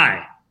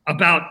lie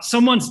about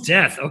someone's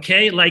death,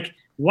 okay? Like,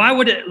 why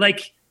would it,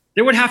 like,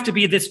 there would have to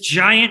be this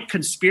giant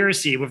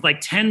conspiracy with like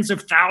tens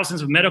of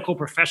thousands of medical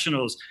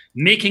professionals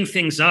making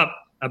things up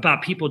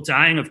about people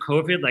dying of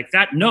COVID like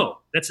that. No,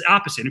 that's the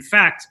opposite. In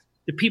fact,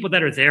 the people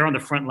that are there on the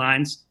front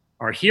lines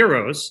are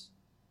heroes.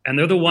 And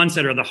they're the ones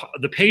that are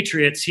the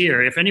patriots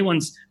here. If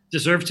anyone's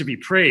deserved to be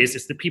praised,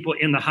 it's the people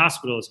in the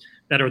hospitals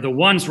that are the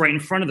ones right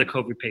in front of the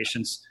COVID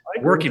patients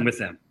working with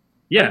them.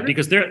 Yeah,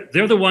 because they're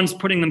the ones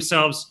putting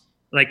themselves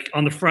like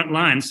on the front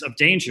lines of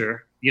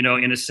danger, you know,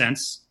 in a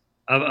sense,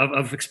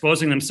 of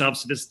exposing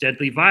themselves to this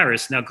deadly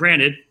virus. Now,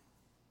 granted,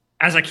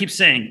 as I keep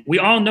saying, we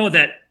all know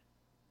that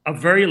a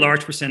very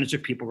large percentage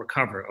of people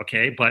recover,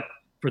 okay? But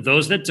for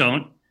those that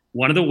don't,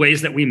 one of the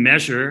ways that we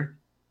measure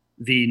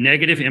the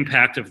negative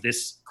impact of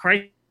this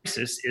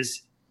crisis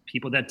is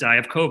people that die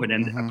of COVID.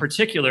 And in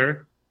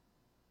particular,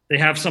 they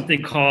have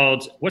something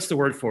called, what's the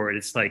word for it?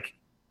 It's like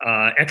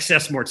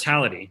excess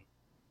mortality,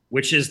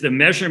 which is the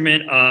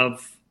measurement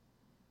of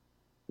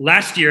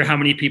last year, how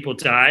many people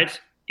died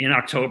in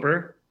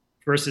October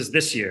versus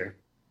this year.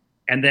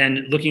 And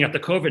then looking at the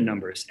COVID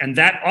numbers. And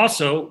that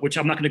also, which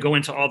I'm not going to go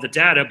into all the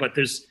data, but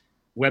there's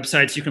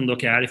websites you can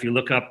look at. If you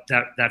look up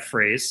that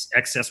phrase,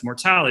 excess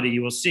mortality,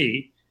 you will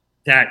see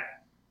that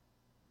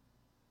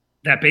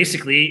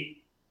basically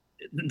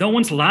no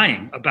one's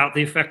lying about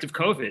the effect of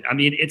COVID. I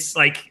mean, it's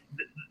like,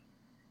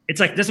 it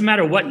doesn't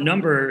matter what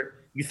number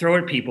you throw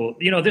at people.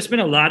 You know, there's been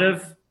a lot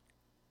of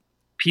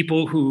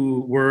people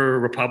who were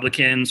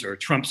Republicans or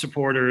Trump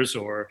supporters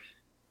or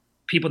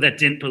people that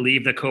didn't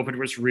believe that COVID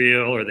was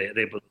real, or they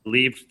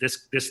believed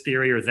this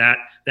theory or that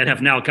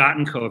have now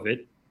gotten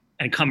COVID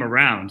and come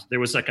around. There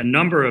was like a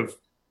number of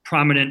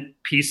prominent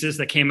pieces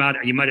that came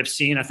out. You might have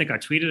seen, I think I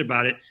tweeted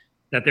about it,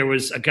 that there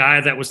was a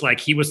guy that was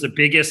like, he was the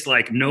biggest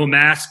like no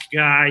mask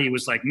guy. He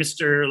was like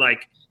Mr.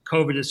 like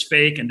COVID is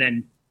fake. And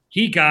then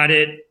he got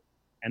it.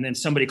 And then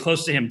somebody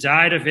close to him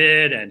died of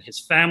it, and his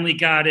family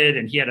got it.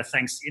 And he had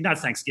not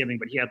Thanksgiving,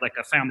 but he had like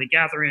a family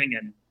gathering,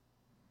 and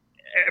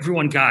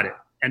everyone got it.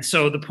 And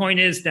so the point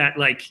is that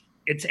like,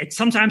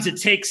 sometimes it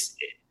takes,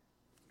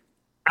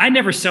 I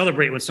never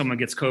celebrate when someone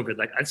gets COVID.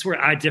 Like, that's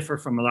where I differ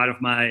from a lot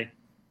of my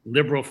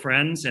liberal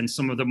friends and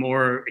some of the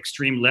more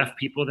extreme left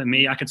people than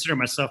me. I consider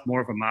myself more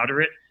of a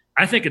moderate.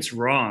 I think it's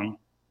wrong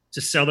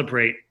to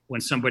celebrate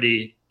when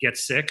somebody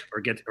gets sick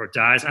or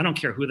dies. I don't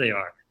care who they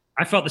are.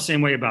 I felt the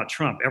same way about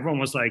Trump. Everyone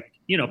was like,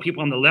 you know,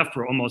 people on the left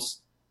were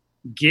almost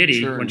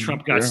giddy when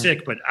Trump got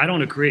sick, but I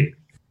don't agree.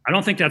 I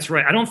don't think that's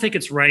right. I don't think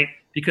it's right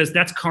because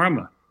that's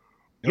karma.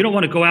 You don't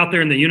want to go out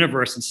there in the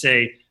universe and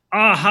say,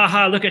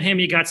 look at him,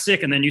 he got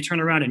sick. And then you turn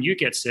around and you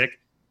get sick.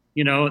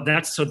 You know,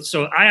 that's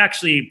so I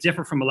actually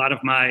differ from a lot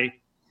of my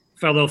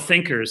fellow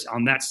thinkers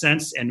on that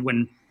sense. And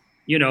when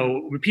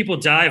people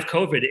die of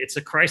COVID, it's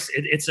a crisis.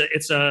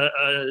 It's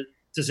a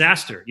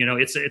disaster. You know,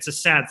 it's a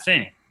sad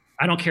thing.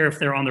 I don't care if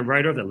they're on the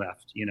right or the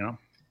left, you know,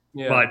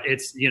 but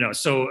it's,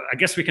 so I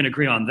guess we can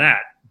agree on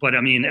that. But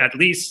I mean, at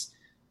least,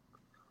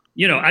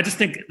 I just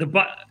think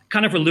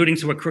kind of alluding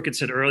to what Crooked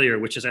said earlier,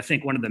 which is, I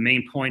think, one of the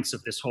main points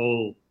of this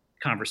whole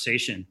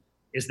conversation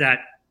is that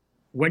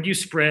when you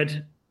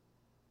spread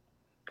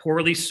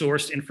poorly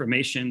sourced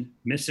information,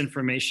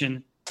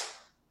 misinformation,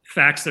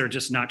 facts that are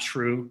just not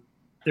true,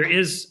 there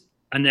is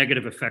a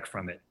negative effect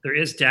from it. There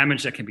is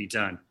damage that can be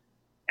done.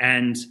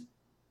 And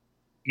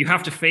you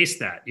have to face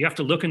that. You have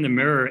to look in the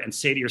mirror and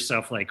say to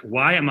yourself, like,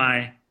 why am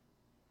I,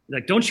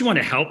 like, don't you want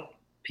to help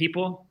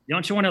people?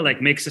 Don't you want to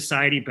like make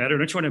society better?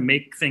 Don't you want to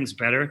make things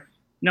better?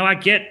 No, I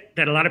get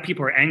that a lot of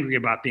people are angry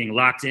about being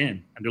locked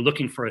in and they're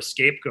looking for a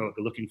scapegoat.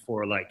 They're looking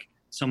for like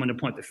someone to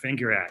point the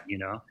finger at,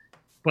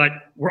 but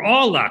we're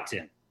all locked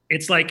in.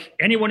 It's like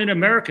anyone in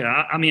America.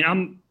 I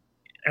mean,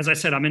 as I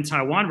said, I'm in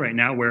Taiwan right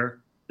now where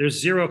there's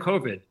zero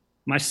COVID.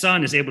 My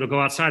son is able to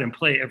go outside and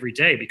play every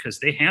day because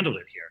they handled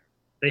it here.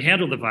 They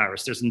handled the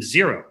virus. There's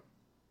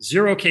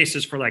zero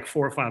cases for like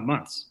 4 or 5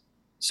 months.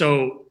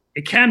 So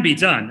it can be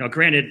done. Now,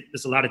 granted,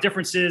 there's a lot of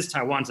differences.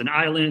 Taiwan's an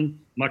island,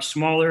 much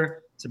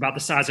smaller. It's about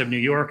the size of New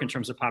York in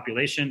terms of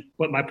population.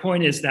 But my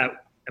point is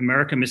that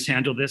America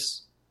mishandled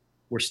this.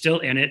 We're still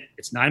in it.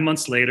 It's 9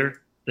 months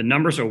later. The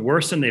numbers are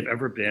worse than they've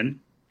ever been.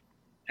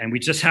 And we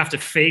just have to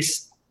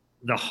face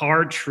the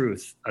hard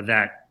truth of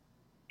that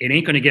it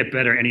ain't going to get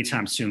better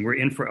anytime soon. We're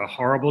in for a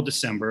horrible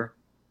December,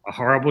 a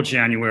horrible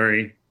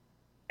January.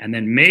 And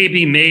then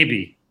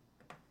maybe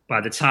by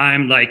the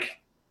time like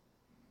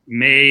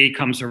May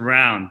comes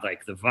around,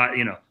 like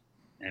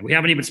and we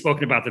haven't even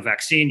spoken about the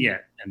vaccine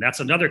yet. And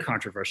that's another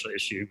controversial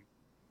issue.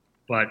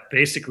 But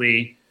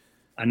basically,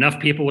 enough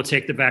people will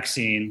take the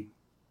vaccine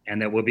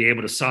and that we'll be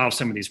able to solve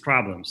some of these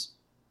problems.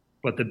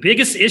 But the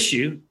biggest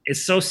issue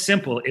is so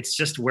simple. It's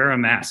just wear a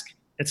mask.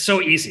 It's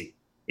so easy.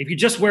 If you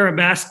just wear a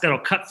mask, that'll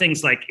cut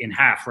things like in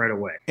half right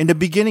away. In the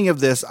beginning of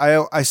this,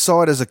 I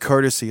saw it as a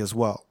courtesy as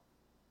well.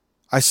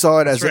 I saw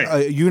it as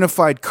a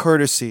unified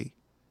courtesy.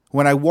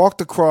 When I walked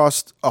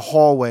across a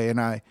hallway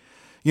and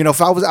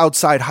if I was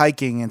outside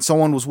hiking and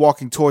someone was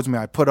walking towards me,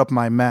 I put up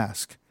my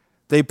mask.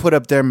 They put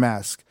up their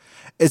mask.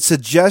 It's a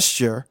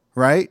gesture,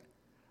 right?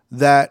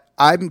 That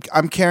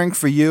I'm caring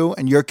for you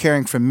and you're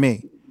caring for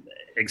me.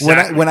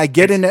 Exactly. When I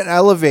get in an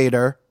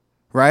elevator,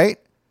 right?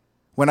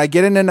 When I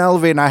get in an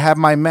elevator and I have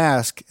my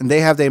mask and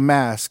they have their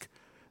mask,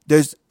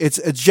 it's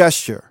a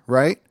gesture,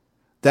 right?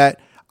 That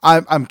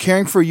I'm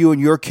caring for you and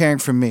you're caring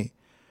for me.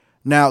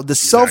 Now, the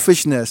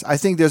selfishness, I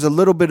think there's a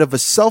little bit of a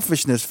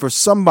selfishness for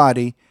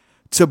somebody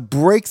to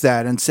break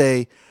that and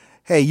say,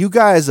 hey, you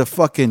guys are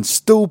fucking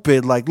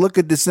stupid. Like, look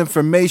at this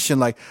information.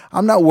 Like,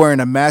 I'm not wearing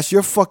a mask.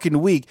 You're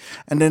fucking weak.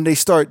 And then they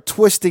start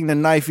twisting the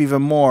knife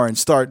even more and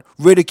start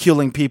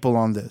ridiculing people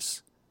on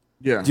this.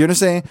 Yeah. Do you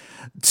understand?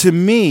 To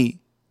me,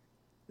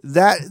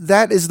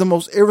 that is the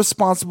most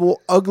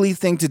irresponsible, ugly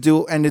thing to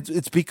do, and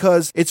it's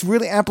because it's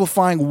really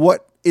amplifying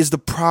what is the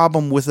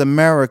problem with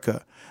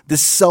America.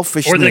 This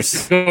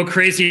selfishness. Or they go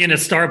crazy in a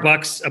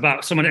Starbucks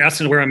about someone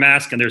asking to wear a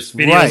mask, and there's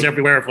videos Right.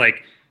 everywhere of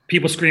like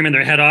people screaming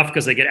their head off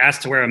because they get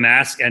asked to wear a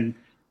mask. And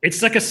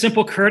it's like a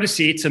simple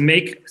courtesy to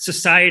make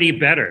society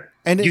better.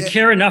 And you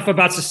care enough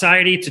about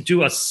society to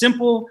do a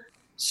simple,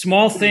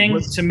 small thing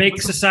to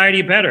make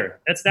society better.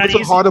 That's that What's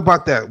easy. so hard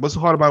about that? What's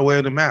so hard about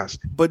wearing a mask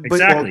But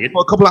Exactly.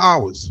 for a couple of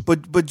hours?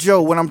 But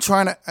Joe, what I'm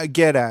trying to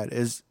get at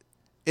is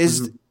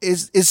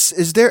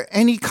there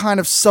any kind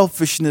of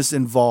selfishness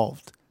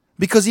involved?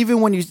 Because even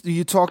when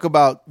you talk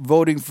about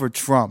voting for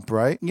Trump,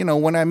 right? You know,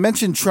 when I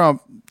mention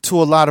Trump to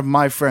a lot of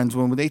my friends,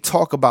 when they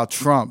talk about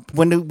Trump,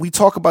 when we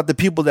talk about the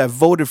people that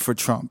voted for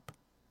Trump,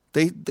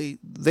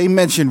 they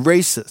mention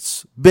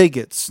racists,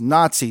 bigots,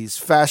 Nazis,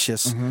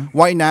 fascists,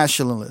 white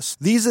nationalists.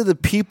 These are the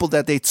people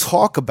that they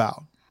talk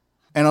about.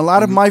 And a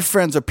lot of my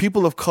friends are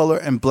people of color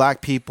and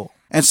black people.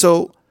 And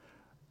so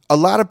a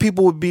lot of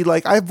people would be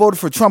like, I voted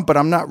for Trump, but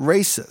I'm not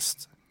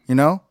racist. You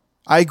know,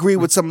 I agree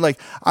with something like,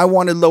 I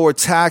wanted lower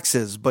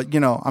taxes, but, you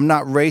know, I'm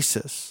not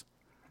racist.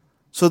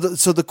 So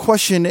the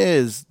question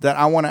is that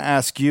I want to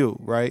ask you,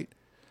 right?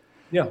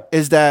 Yeah.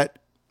 Is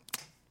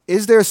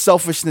there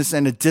selfishness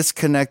and a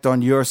disconnect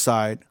on your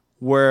side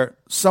where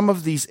some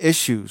of these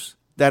issues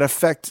that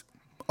affect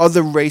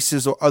other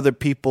races or other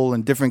people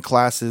in different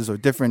classes or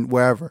different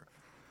wherever,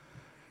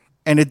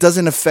 and it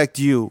doesn't affect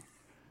you,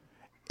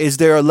 is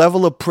there a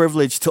level of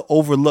privilege to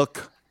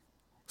overlook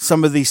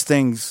some of these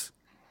things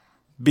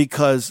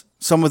because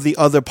some of the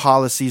other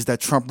policies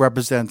that Trump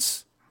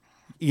represents,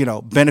 you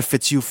know,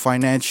 benefits you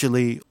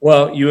financially?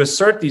 Well, you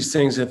assert these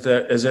things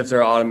as if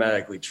they're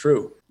automatically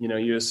true. You know,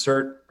 you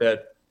assert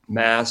that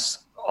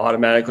masks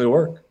automatically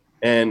work,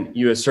 and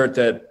you assert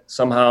that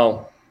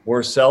somehow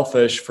we're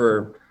selfish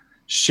for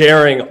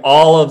sharing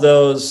all of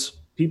those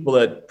people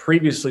that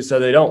previously said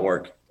they don't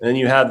work. And then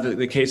you have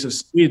the case of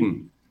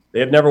Sweden.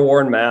 They have never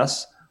worn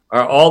masks.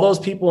 Are all those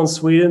people in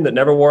Sweden that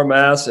never wore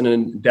masks and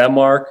in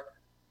Denmark,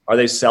 are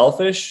they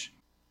selfish?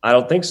 I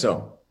don't think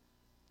so.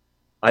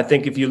 I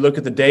think if you look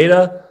at the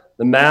data,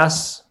 the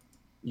masks,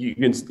 you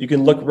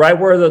can look right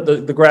where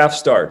the graph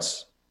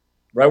starts,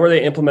 right where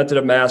they implemented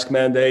a mask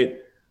mandate.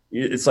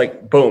 It's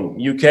like, boom,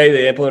 UK,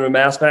 they implemented a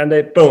mask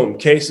mandate, boom,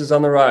 cases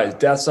on the rise,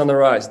 deaths on the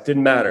rise,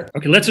 didn't matter.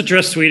 Okay, let's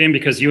address Sweden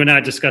because you and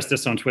I discussed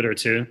this on Twitter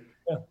too.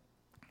 Yeah.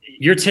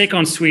 Your take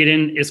on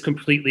Sweden is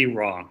completely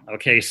wrong.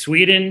 Okay,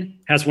 Sweden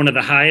has one of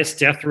the highest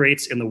death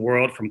rates in the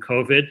world from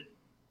COVID.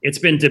 It's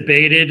been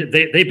debated.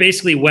 They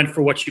basically went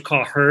for what you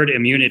call herd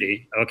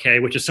immunity, okay,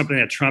 which is something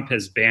that Trump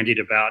has bandied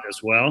about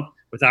as well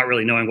without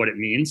really knowing what it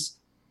means.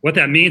 What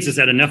that means is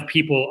that enough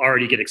people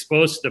already get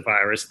exposed to the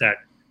virus that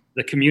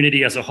the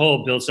community as a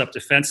whole builds up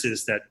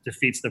defenses that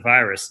defeats the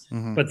virus.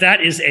 Mm-hmm. But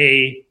that is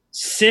a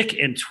sick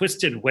and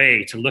twisted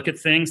way to look at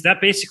things. That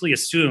basically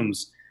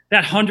assumes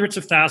that hundreds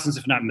of thousands,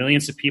 if not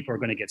millions of people are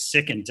going to get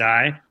sick and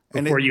die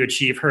before you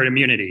achieve herd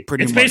immunity.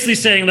 It's basically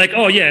saying like,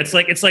 oh yeah, it's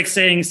like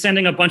saying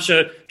sending a bunch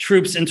of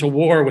troops into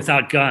war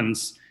without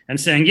guns and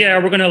saying, yeah,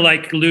 we're going to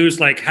like lose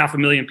like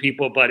 500,000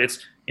 people, but it's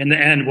in the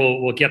end,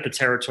 we'll get the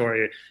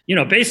territory. You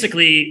know,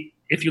 basically,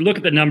 if you look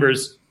at the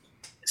numbers,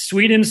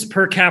 Sweden's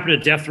per capita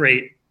death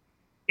rate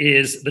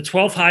is the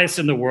 12th highest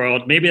in the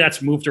world. Maybe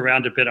that's moved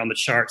around a bit on the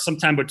chart,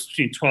 sometime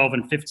between 12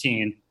 and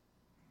 15.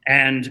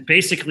 And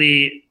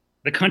basically,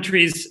 the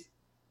countries,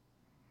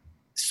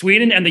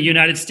 Sweden and the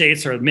United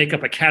States, make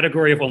up a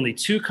category of only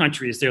two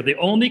countries. They're the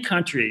only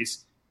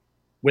countries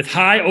with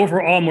high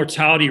overall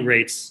mortality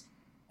rates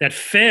that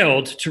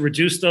failed to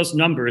reduce those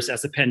numbers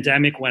as the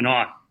pandemic went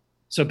on.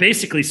 So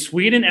basically,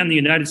 Sweden and the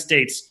United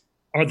States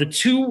are the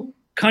two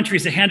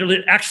countries that handled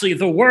it actually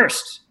the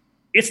worst.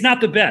 It's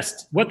not the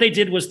best. What they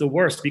did was the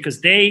worst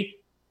because they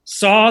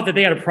saw that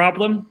they had a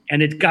problem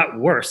and it got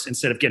worse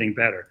instead of getting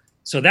better.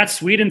 So that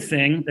Sweden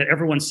thing that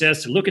everyone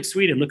says to look at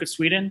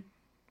Sweden,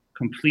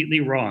 completely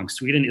wrong.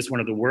 Sweden is one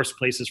of the worst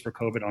places for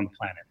COVID on the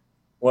planet.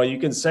 Well, you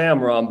can say I'm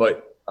wrong,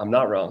 but I'm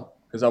not wrong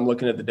because I'm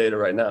looking at the data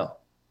right now.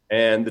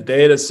 And the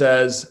data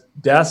says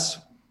deaths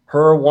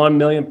per 1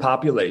 million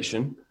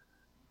population,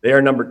 they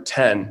are number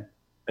 10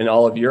 in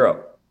all of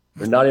Europe.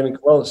 They're not even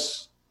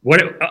close.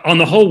 What on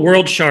the whole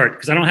world chart?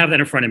 Because I don't have that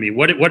in front of me.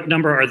 What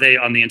number are they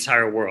on the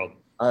entire world?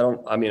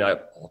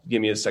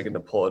 Give me a second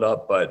to pull it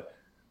up. But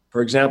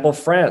for example,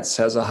 France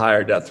has a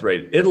higher death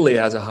rate. Italy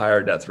has a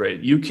higher death rate.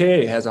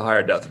 UK has a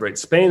higher death rate.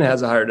 Spain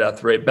has a higher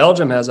death rate.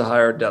 Belgium has a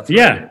higher death rate.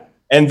 Yeah.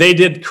 And they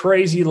did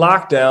crazy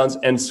lockdowns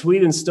and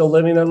Sweden's still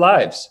living their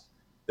lives.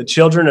 The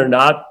children are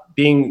not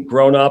being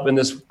grown up in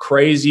this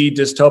crazy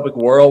dystopic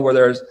world where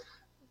there's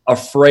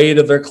afraid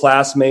of their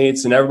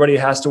classmates and everybody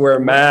has to wear a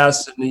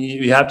mask and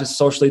you have to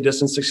socially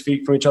distance 6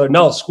 feet from each other.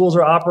 No, schools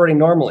are operating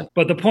normally.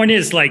 But the point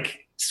is, like,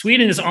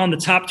 Sweden is on the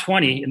top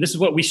 20, and this is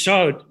what we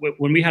showed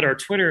when we had our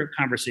Twitter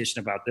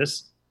conversation about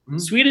this. Mm-hmm.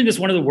 Sweden is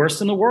one of the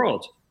worst in the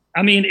world.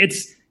 I mean, it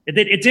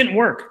didn't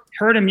work.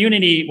 Herd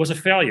immunity was a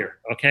failure,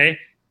 okay?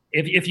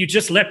 If you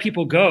just let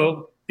people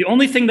go, The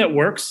only thing that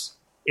works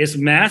is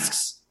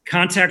masks,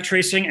 contact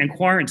tracing, and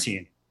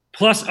quarantine,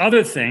 plus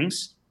other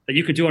things that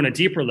you could do on a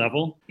deeper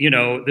level.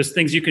 There's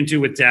things you can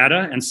do with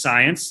data and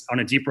science on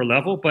a deeper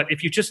level. But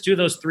if you just do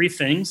those three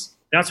things,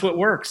 that's what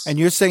works. And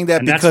you're saying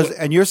that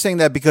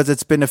because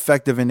it's been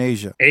effective in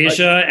Asia.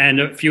 And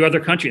a few other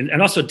countries.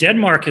 And also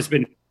Denmark has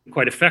been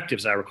quite effective,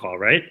 as I recall,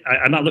 right?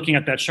 I'm not looking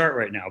at that chart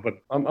right now, but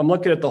I'm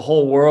looking at the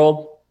whole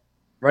world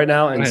right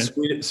now, and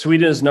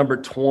Sweden is number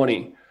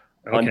 20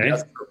 on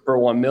deaths per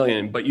 1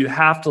 million. But you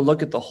have to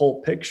look at the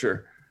whole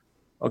picture.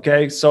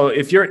 Okay, so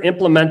if you're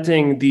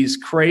implementing these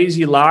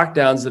crazy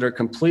lockdowns that are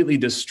completely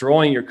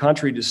destroying your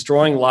country,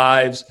 destroying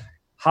lives,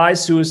 high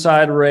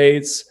suicide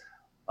rates,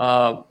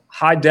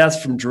 high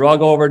deaths from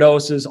drug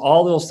overdoses,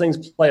 all those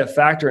things play a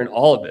factor in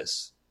all of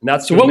this. And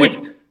that's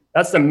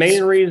the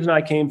main reason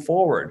I came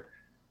forward.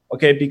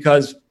 Okay,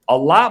 because a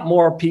lot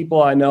more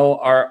people I know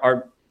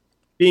are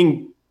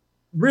being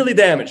really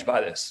damaged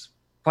by this,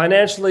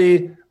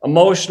 financially,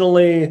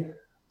 emotionally,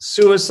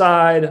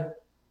 suicide,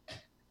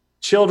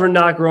 children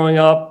not growing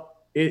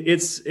up.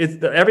 It's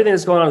everything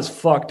that's going on is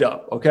fucked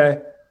up. Okay,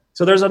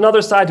 so there's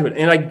another side to it,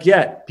 and I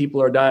get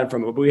people are dying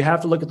from it, but we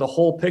have to look at the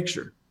whole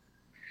picture.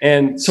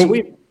 And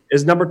Sweden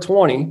is number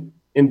 20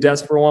 in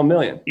deaths per 1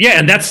 million. Yeah,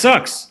 and that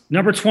sucks.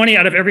 Number 20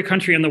 out of every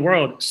country in the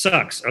world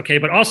sucks. Okay,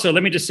 but also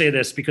let me just say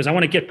this, because I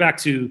want to get back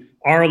to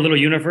our little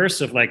universe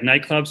of like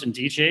nightclubs and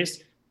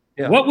DJs.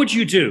 Yeah. What would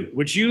you do?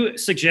 Would you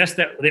suggest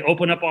that they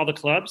open up all the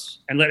clubs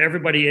and let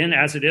everybody in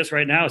as it is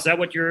right now? Is that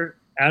what you're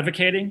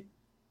advocating?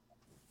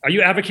 Are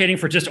you advocating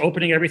for just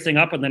opening everything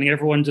up and letting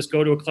everyone just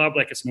go to a club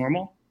like it's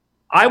normal?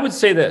 I would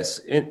say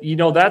this.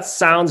 That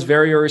sounds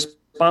very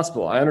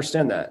irresponsible. I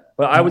understand that.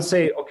 But I would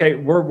say, okay,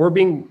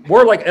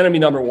 we're like enemy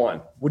number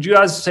one. Would you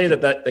guys say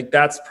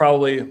that's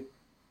probably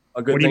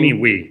a good thing? What do you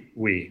mean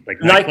we? Like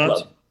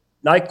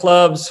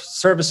nightclubs,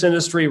 service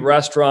industry,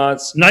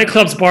 restaurants.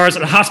 Nightclubs, bars,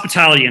 and the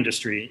hospitality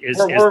industry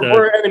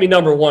we're enemy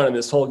number one in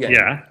this whole game.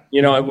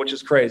 Yeah. Which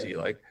is crazy.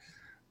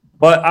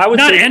 But I would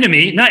not say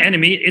enemy.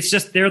 It's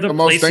just they're the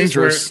most places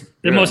dangerous. where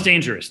they're most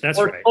dangerous. That's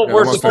right.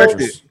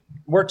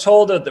 We're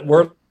told that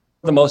we're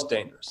the most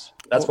dangerous.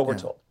 That's what we're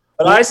told.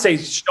 But I say,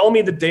 show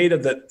me the data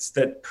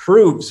that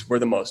proves we're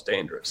the most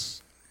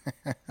dangerous.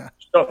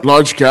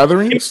 Large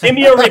gatherings? Give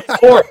me a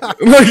report.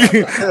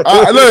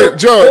 Look,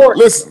 Joe,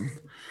 listen.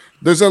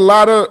 There's a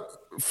lot of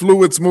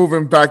fluids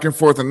moving back and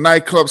forth, and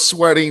nightclubs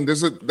sweating.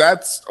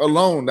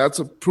 That's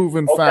a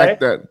proven fact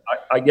that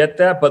I get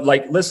that. But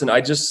listen,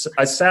 I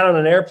sat on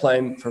an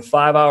airplane for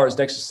 5 hours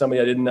next to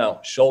somebody I didn't know,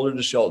 shoulder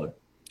to shoulder.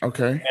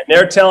 Okay. And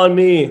they're telling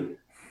me,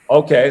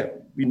 okay,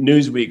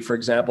 Newsweek, for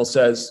example,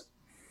 says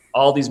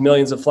all these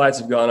millions of flights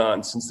have gone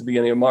on since the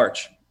beginning of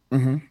March.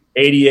 Mm-hmm.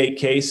 88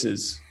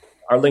 cases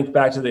are linked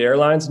back to the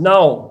airlines.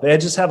 No, they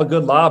just have a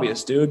good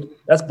lobbyist, dude.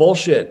 That's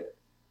bullshit.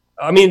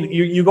 I mean,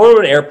 you go to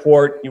an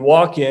airport, you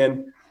walk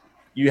in,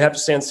 you have to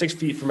stand 6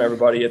 feet from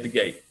everybody at the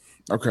gate.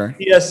 Okay.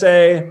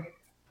 TSA,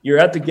 you're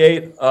at the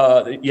gate.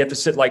 You have to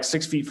sit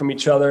 6 feet from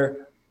each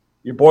other.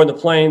 You're boarding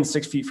the plane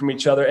 6 feet from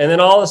each other. And then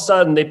all of a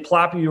sudden, they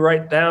plop you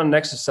right down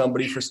next to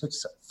somebody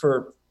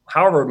for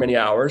however many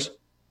hours.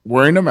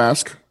 Wearing a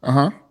mask.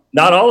 Uh-huh.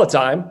 Not all the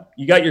time.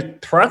 You got your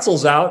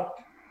pretzels out.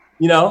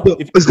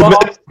 Is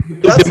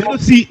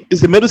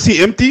the middle seat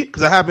empty?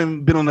 Because I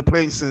haven't been on the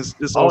plane since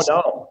this.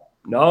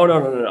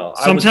 No.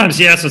 Sometimes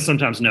yes, and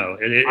sometimes no.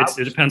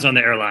 It depends on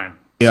the airline.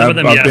 Yeah,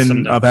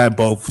 I've had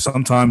both.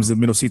 Sometimes the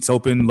middle seat's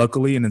open,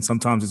 luckily, and then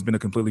sometimes it's been a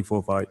completely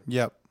full flight.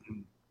 Yep.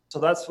 So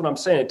that's what I'm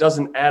saying. It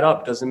doesn't add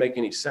up. Doesn't make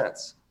any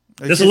sense.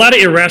 There's a lot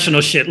of irrational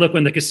shit. Look,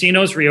 when the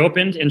casinos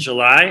reopened in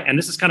July, and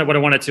this is kind of what I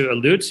wanted to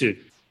allude to,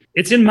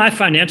 it's in my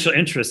financial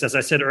interest, as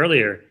I said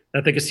earlier,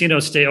 that the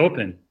casinos stay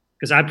open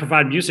because I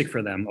provide music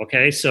for them.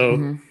 Okay,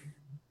 so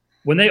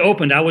when they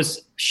opened, I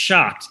was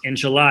shocked in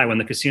July when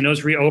the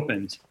casinos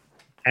reopened.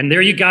 And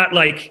there you got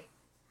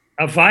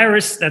a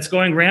virus that's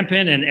going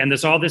rampant and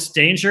there's all this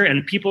danger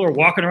and people are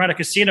walking around a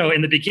casino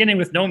in the beginning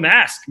with no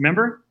mask.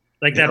 Remember?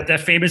 That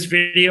famous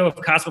video of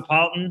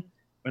Cosmopolitan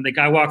when the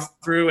guy walked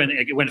through and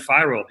it went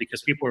viral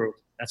because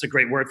that's a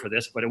great word for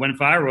this, but it went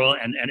viral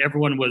and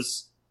everyone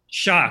was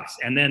shocked.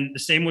 And then the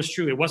same was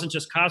true. It wasn't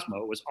just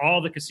Cosmo. It was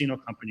all the casino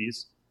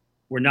companies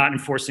were not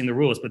enforcing the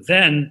rules. But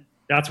then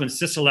that's when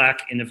Sisolak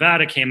in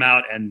Nevada came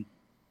out and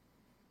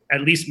at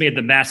least made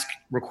the mask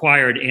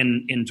required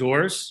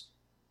indoors.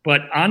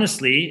 But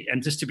honestly,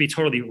 and just to be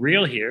totally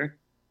real here,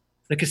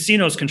 the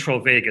casinos control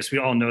Vegas. We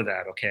all know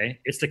that,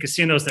 okay? It's the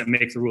casinos that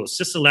make the rules.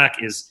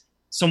 Sisolak is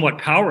somewhat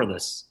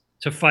powerless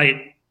to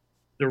fight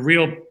the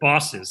real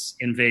bosses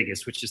in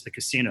Vegas, which is the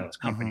casinos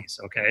companies,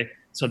 okay?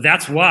 So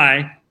that's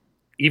why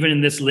even in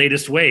this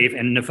latest wave,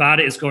 and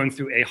Nevada is going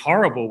through a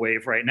horrible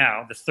wave right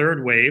now, the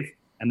third wave,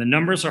 and the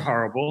numbers are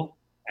horrible,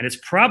 and it's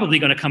probably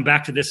going to come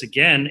back to this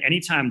again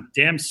anytime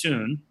damn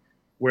soon,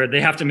 where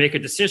they have to make a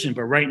decision.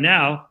 But right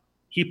now,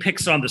 he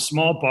picks on the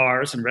small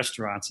bars and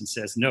restaurants and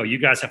says, no, you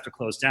guys have to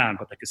close down.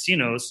 But the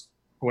casinos,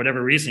 for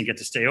whatever reason, get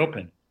to stay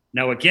open.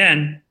 Now,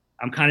 again,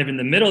 I'm kind of in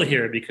the middle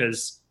here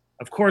because,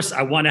 of course,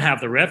 I want to have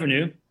the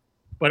revenue,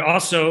 but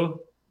also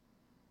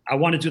I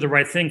want to do the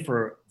right thing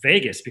for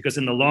Vegas, because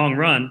in the long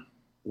run,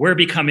 we're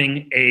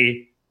becoming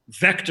a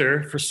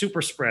vector for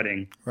super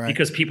spreading,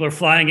 because people are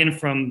flying in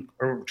from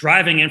or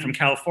driving in from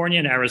California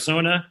and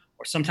Arizona,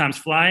 or sometimes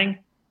flying.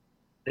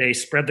 They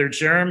spread their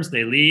germs,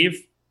 they leave,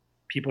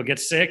 people get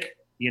sick,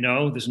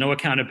 there's no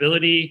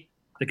accountability.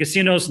 The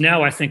casinos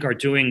now, I think, are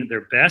doing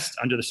their best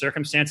under the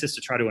circumstances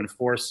to try to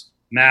enforce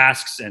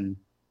masks and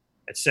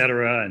et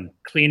cetera, and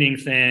cleaning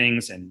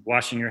things and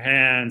washing your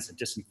hands and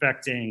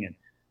disinfecting. And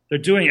they're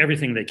doing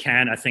everything they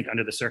can, I think,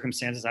 under the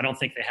circumstances. I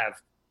think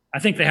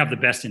they have the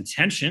best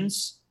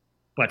intentions,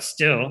 but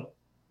still,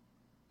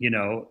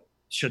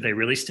 should they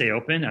really stay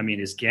open? I mean,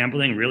 is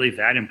gambling really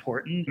that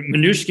important?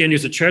 Mnuchin,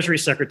 who's a Treasury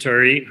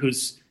Secretary,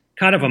 who's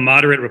kind of a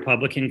moderate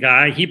Republican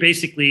guy, he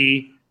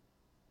basically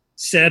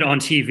said on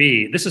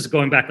TV, this is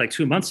going back like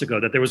 2 months ago,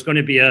 that there was going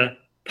to be a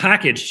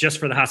package just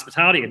for the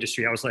hospitality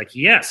industry. I was like,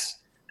 yes,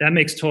 that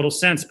makes total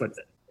sense. But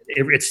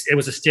it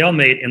was a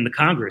stalemate in the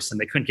Congress and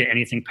they couldn't get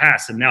anything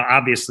passed. And now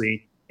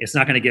obviously it's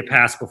not going to get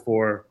passed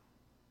before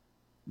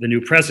the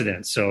new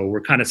president. So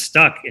we're kind of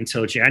stuck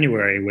until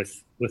January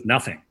with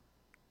nothing.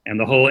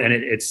 And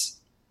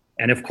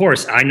and of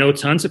course, I know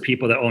tons of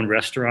people that own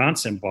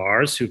restaurants and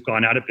bars who've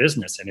gone out of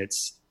business, and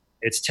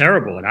it's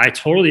terrible. And I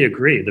totally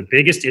agree. The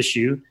biggest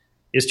issue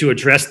is to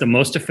address the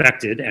most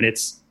affected, and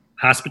it's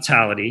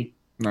hospitality,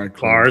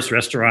 bars,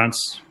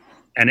 restaurants,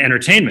 and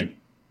entertainment.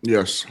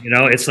 Yes.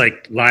 It's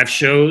like live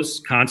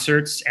shows,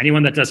 concerts.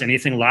 Anyone that does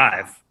anything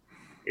live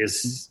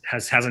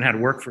hasn't had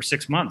work for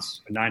 6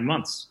 months or 9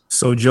 months.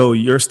 So, Joe,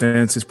 your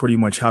stance is pretty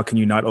much, how can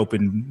you not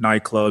open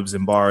nightclubs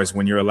and bars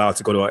when you're allowed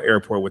to go to an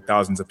airport with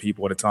thousands of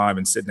people at a time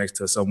and sit next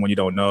to someone you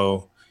don't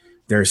know?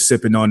 They're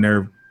sipping on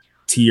their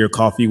tea or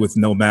coffee with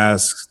no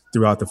masks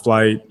throughout the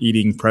flight,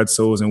 eating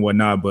pretzels and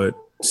whatnot, but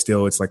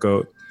still it's like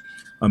a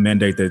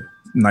mandate that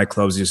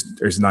nightclubs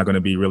is not going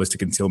to be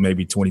realistic until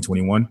maybe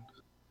 2021.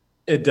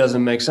 It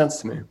doesn't make sense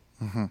to me.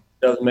 Mm-hmm.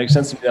 It doesn't make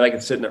sense to me that I can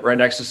sit right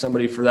next to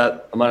somebody for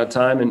that amount of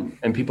time,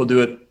 and people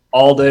do it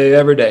all day,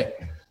 every day.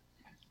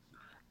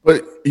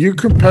 But you're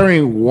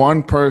comparing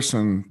one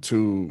person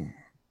to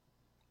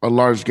a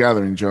large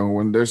gathering, Joe,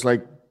 when there's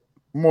like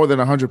more than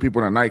 100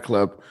 people in a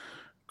nightclub,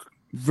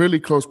 really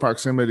close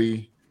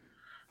proximity.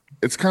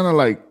 It's kind of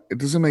like, it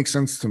doesn't make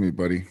sense to me,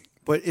 buddy.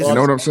 But you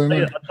know what I'm saying?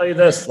 I'll tell you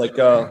this, like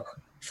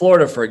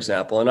Florida, for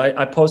example, and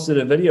I posted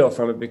a video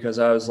from it because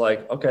I was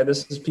like, okay,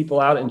 this is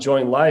people out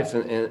enjoying life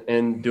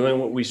and doing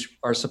what we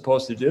are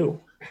supposed to do.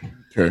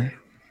 Okay.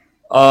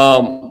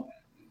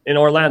 In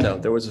Orlando,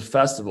 there was a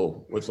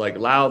festival with like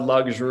loud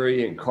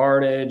luxury and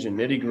carnage and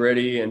nitty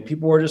gritty, and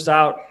people were just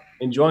out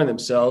enjoying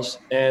themselves.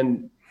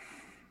 And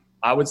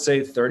I would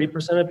say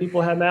 30% of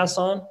people had masks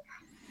on.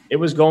 It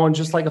was going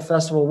just like a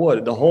festival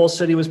would. The whole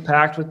city was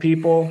packed with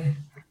people,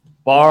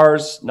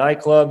 bars,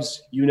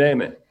 nightclubs, you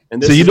name it.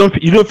 And so you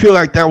don't feel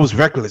like that was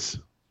reckless,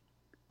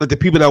 like the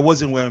people that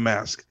wasn't wearing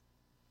masks?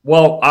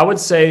 Well, I would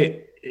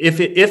say if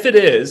it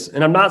is,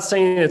 and I'm not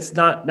saying it's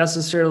not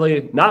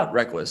necessarily not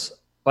reckless,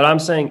 but I'm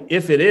saying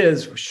if it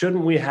is,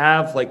 shouldn't we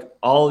have like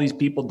all these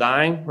people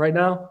dying right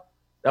now?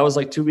 That was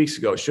like 2 weeks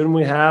ago. Shouldn't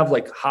we have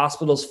like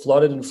hospitals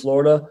flooded in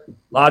Florida?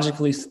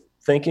 Logically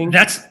thinking,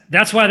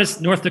 that's why this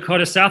North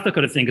Dakota, South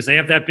Dakota thing, because they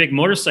have that big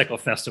motorcycle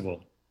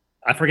festival.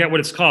 I forget what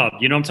it's called.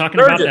 You know what I'm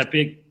talking Sturgis. about? That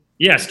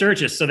big,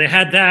 Sturgis. So they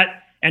had that.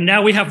 And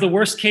now we have the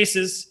worst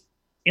cases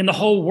in the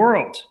whole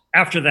world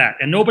after that.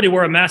 And nobody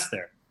wore a mask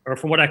there. Or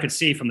from what I could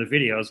see from the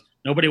videos,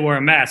 nobody wore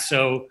a mask.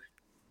 So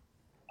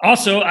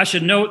also, I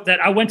should note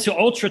that I went to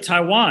Ultra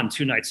Taiwan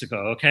 2 nights ago,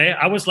 okay?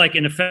 I was like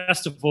in a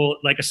festival,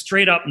 like a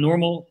straight up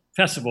normal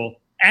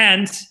festival.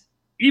 And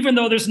even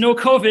though there's no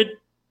COVID,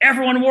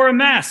 everyone wore a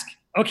mask,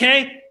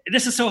 okay?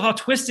 This is how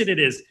twisted it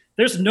is.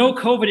 There's no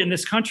COVID in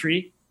this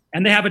country,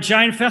 and they have a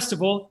giant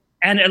festival.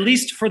 And at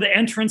least for the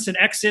entrance and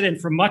exit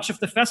and for much of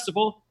the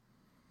festival,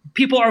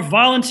 people are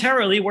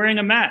voluntarily wearing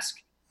a mask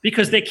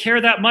because they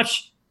care that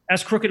much,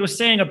 as Crooked was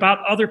saying, about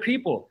other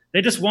people.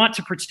 They just want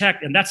to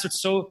protect. And that's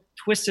what's so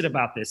twisted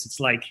about this. It's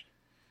like,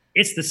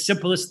 it's the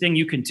simplest thing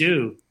you can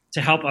do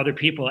to help other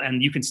people,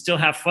 and you can still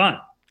have fun.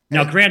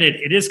 Now, granted,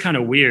 it is kind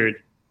of weird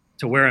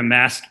to wear a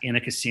mask in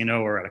a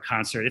casino or at a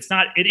concert.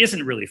 It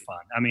isn't really fun.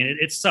 I mean,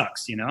 it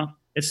sucks,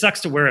 It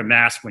sucks to wear a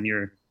mask when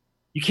you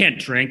can't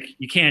drink.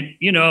 You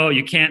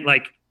can't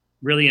like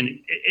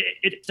really,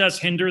 it does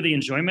hinder the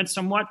enjoyment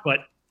somewhat, but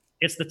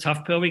it's the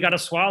tough pill we got to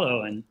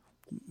swallow. And,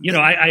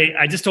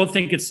 I just don't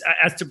think it's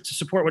as to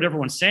support what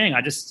everyone's saying.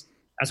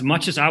 As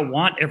much as I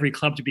want every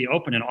club to be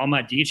open and all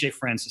my DJ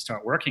friends to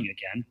start working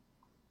again,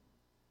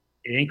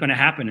 it ain't going to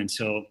happen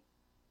until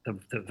the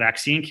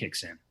vaccine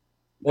kicks in.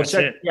 That's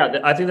it. Yeah,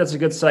 I think that's a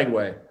good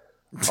segue.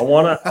 I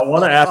want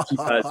to ask you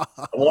guys.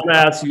 I want to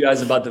ask you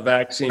guys about the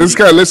vaccine. This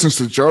guy listens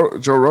to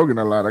Joe Rogan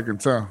a lot. I can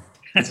tell.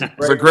 It's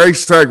a great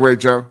segue,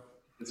 Joe.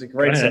 It's a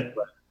great segue.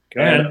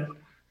 Go ahead.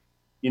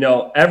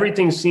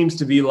 Everything seems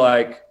to be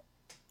like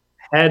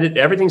headed.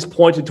 Everything's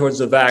pointed towards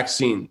the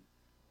vaccine,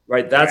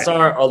 right? That's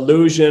our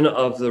illusion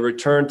of the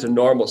return to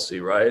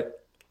normalcy, right?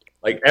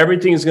 Like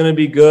everything's going to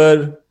be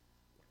good.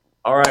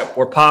 All right,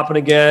 we're popping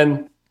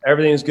again.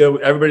 Everything's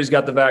good. Everybody's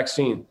got the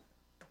vaccine.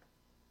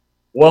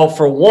 Well,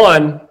 for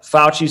one,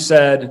 Fauci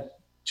said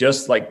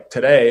just like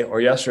today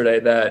or yesterday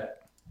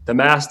that the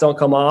masks don't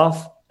come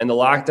off and the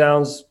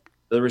lockdowns,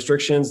 the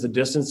restrictions, the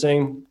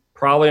distancing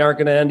probably aren't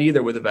going to end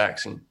either with the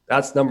vaccine.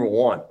 That's number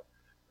one.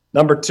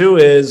 Number two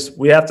is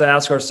we have to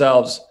ask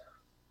ourselves,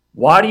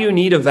 why do you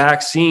need a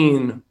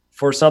vaccine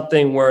for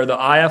something where the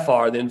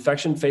IFR, the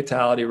infection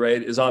fatality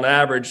rate, is on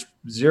average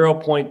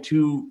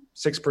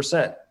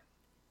 0.26%?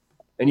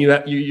 And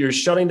you're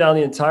shutting down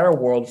the entire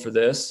world for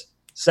this.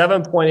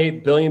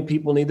 7.8 billion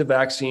people need the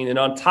vaccine. And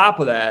on top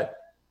of that,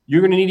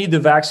 you're going to need the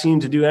vaccine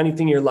to do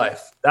anything in your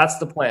life. That's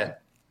the plan.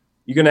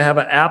 You're going to have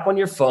an app on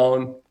your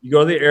phone. You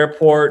go to the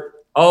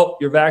airport. Oh,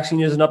 your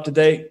vaccine isn't up to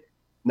date.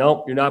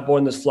 Nope, you're not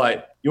boarding this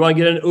flight. You want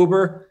to get an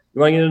Uber?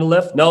 You want to get in a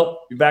Lyft? Nope,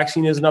 your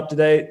vaccine isn't up to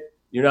date.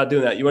 You're not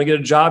doing that. You want to get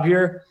a job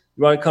here?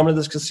 You want to come to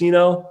this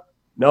casino?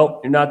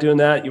 Nope, you're not doing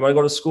that. You want to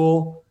go to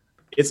school?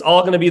 It's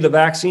all going to be the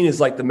vaccine is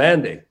like the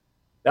mandate.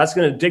 That's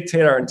going to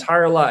dictate our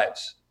entire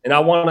lives. And I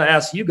want to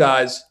ask you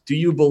guys, do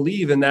you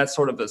believe in that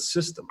sort of a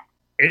system?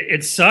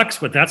 It sucks,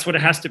 but that's what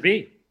it has to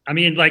be. I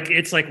mean,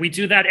 it's like we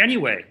do that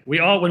anyway.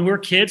 When we're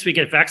kids, we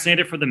get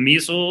vaccinated for the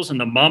measles and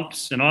the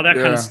mumps and all that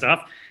kind of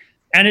stuff.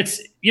 And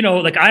it's,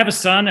 like I have a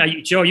son.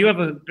 Joe, you have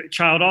a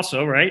child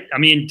also, right? I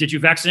mean, did you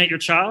vaccinate your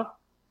child?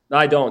 No,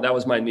 I don't. That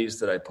was my niece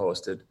that I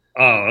posted.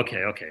 Oh,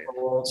 okay.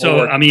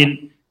 So, I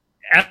mean,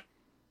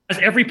 as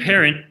every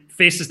parent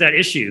faces that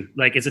issue,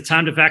 like, is it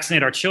time to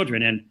vaccinate our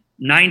children? And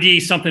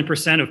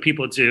 90-something% of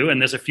people do.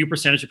 And there's a few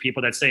percentage of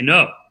people that say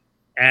no.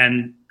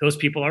 And those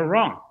people are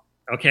wrong,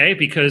 okay?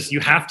 Because you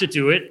have to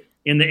do it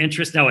in the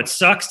interest. Now, it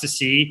sucks to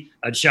see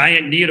a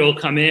giant needle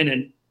come in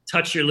and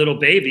touch your little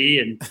baby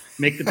and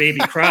make the baby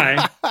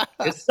cry.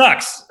 It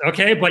sucks,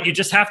 okay? But you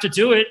just have to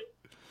do it,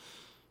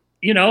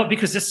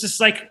 because it's just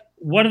like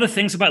one of the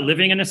things about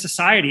living in a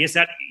society is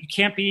that you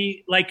can't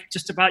be like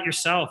just about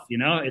yourself,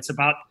 It's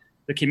about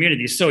the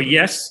community. So,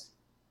 yes,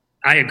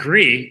 I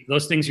agree.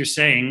 Those things you're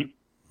saying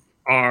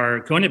are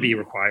going to be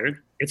required.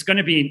 It's going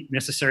to be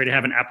necessary to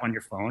have an app on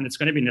your phone. It's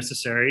going to be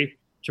necessary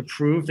to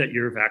prove that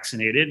you're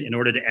vaccinated in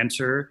order to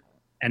enter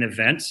an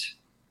event.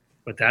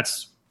 But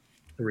that's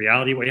the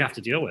reality what you have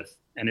to deal with.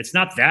 And it's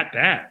not that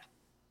bad.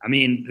 I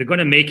mean, they're going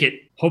to make it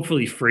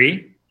hopefully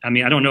free. I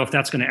mean, I don't know if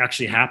that's going to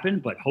actually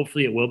happen, but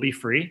hopefully it will be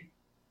free.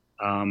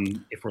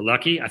 If we're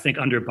lucky, I think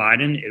under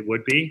Biden, it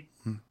would be.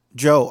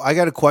 Joe, I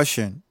got a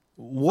question.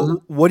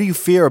 What do you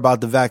fear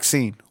about the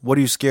vaccine? What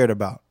are you scared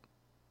about?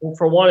 Well,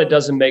 for one, it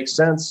doesn't make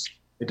sense.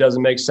 It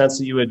doesn't make sense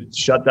that you would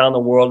shut down the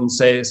world and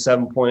say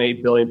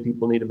 7.8 billion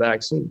people need a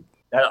vaccine.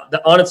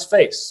 On its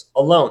face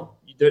alone,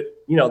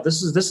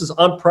 this is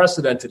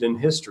unprecedented in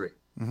history.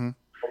 When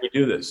you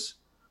do this,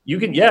 you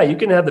can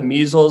have the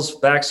measles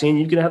vaccine,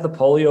 you can have the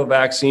polio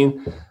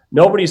vaccine.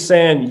 Nobody's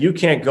saying you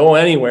can't go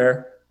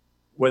anywhere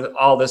with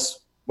all this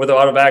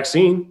without a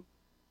vaccine.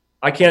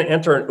 I can't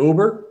enter an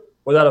Uber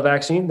without a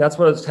vaccine. That's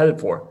what it's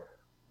headed for.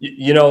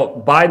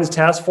 Biden's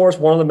task force,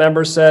 one of the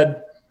members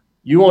said,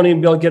 you won't even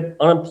be able to get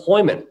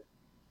unemployment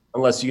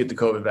unless you get the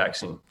COVID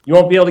vaccine. You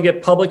won't be able to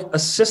get public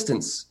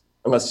assistance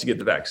unless you get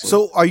the vaccine.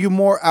 So are you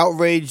more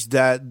outraged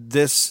that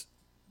this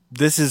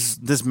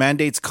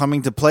mandate's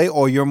coming to play,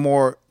 or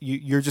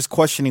you're just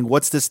questioning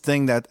what's this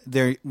thing that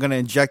they're going to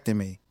inject in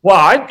me? Well,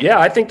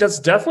 I think that's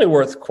definitely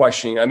worth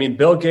questioning. I mean,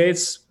 Bill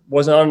Gates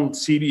was on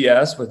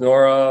CBS with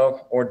Nora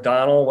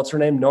O'Donnell. What's her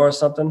name? Nora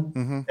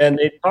something. And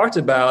they talked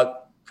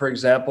about, for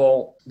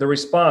example, the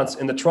response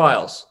in the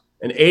trials.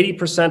 And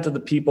 80% of the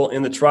people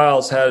in the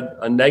trials had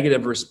a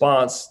negative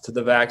response to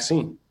the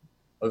vaccine,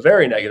 a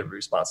very negative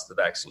response to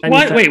the vaccine.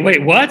 What?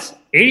 Wait, what?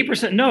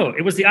 80%? No,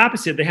 it was the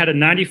opposite. They had a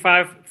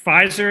 95,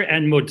 Pfizer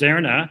and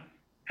Moderna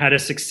had a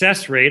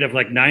success rate of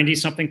like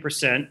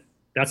 90-something%.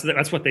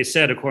 That's what they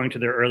said, according to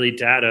their early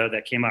data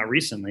that came out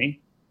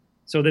recently.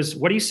 So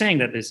what are you saying,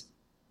 that there's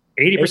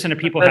 80% of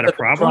people had a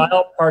problem?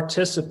 Trial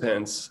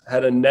participants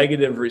had a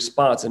negative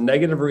response, a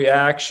negative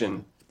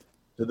reaction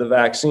to the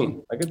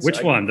vaccine.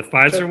 Which one? The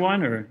Pfizer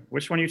one, or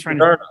which one are you trying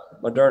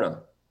Moderna.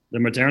 The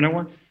Moderna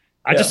one?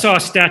 I just saw a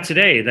stat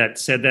today that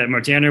said that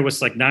Moderna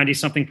was like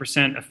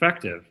 90-something%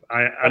 effective.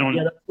 I don't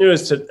know. That's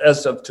news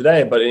as of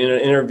today, but in an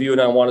interview, and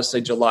I want to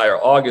say July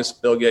or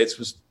August, Bill Gates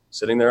was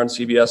sitting there on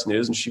CBS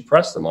News and she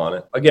pressed them on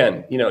it.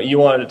 Again, you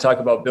wanted to talk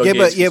about Bill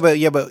Gates.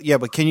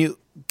 But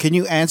can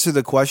you answer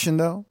the question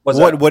though?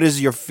 What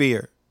is your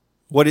fear?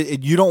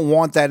 You don't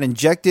want that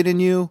injected in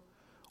you?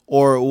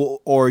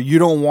 Or you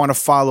don't want to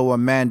follow a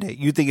mandate.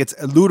 You think it's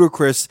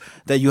ludicrous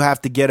that you have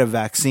to get a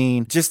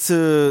vaccine just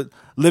to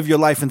live your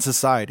life in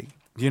society.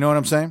 Do you know what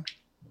I'm saying?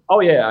 Oh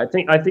yeah, I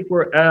think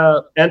we're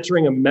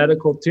entering a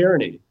medical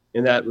tyranny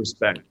in that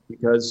respect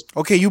because.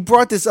 Okay, you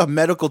brought this up,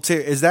 medical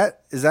tyranny. Is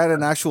that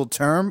an actual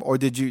term, or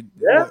did you?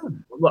 Yeah,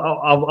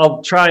 well,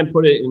 I'll try and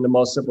put it in the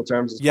most simple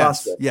terms as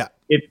possible. Yeah.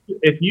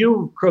 If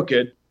you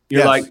crooked,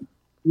 you're like,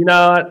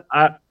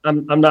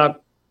 I'm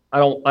not. I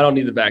don't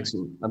need the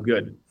vaccine. I'm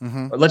good.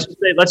 Or let's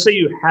say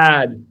you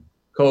had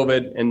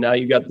COVID and now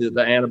you got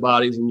the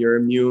antibodies and you're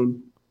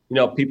immune.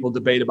 People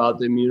debate about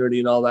the immunity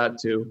and all that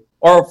too.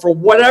 or for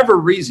whatever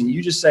reason,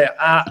 you just say,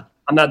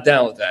 I'm not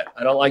down with that.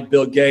 I don't like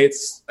Bill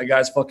Gates. That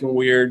guy's fucking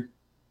weird.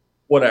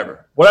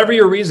 Whatever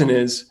your reason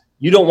is,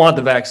 you don't want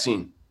the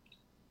vaccine.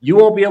 You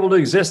won't be able to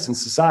exist in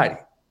society.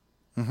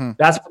 Mm-hmm.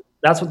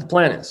 That's what the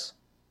plan is.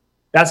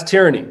 That's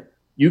tyranny.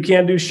 You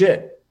can't do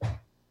shit.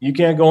 You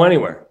can't go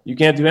anywhere. You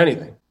can't do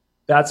anything.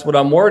 That's what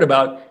I'm worried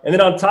about. And then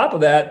on top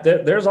of that,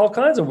 there's all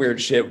kinds of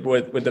weird shit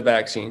with the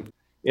vaccine.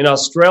 In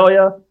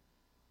Australia,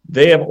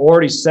 they have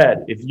already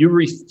said, if you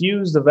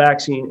refuse the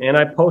vaccine, and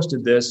I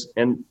posted this,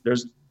 and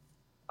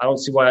I don't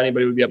see why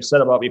anybody would be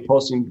upset about me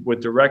posting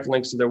with direct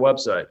links to their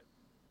website.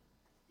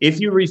 If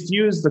you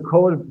refuse the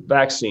COVID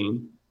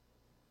vaccine,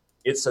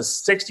 it's a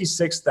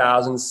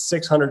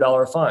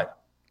 $66,600 fine.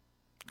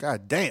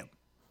 God damn.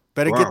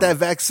 Better get that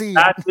vaccine.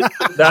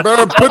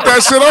 Better put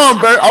that shit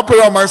on, babe. I'll put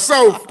it on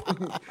myself.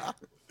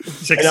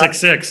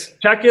 666.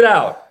 Check it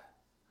out.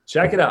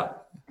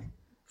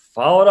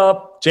 Follow it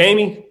up.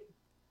 Jamie.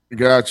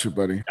 Got you,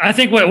 buddy. I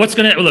think what's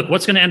going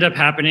to end up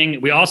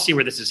happening, we all see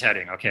where this is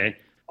heading, okay?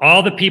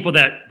 All the people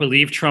that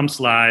believe Trump's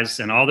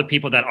lies and all the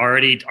people that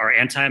already are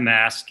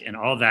anti-mask and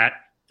all that,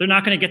 they're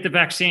not going to get the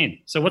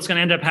vaccine. So what's going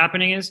to end up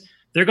happening is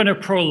they're going to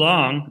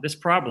prolong this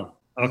problem,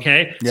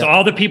 okay? Yeah. So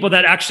all the people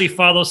that actually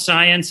follow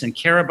science and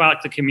care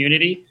about the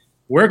community,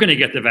 we're going to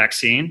get the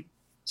vaccine.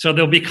 So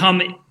we'll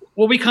become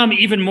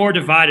even more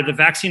divided. The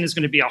vaccine is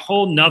going to be a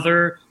whole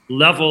nother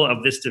level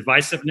of this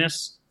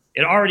divisiveness.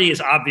 It already is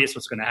obvious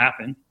what's going to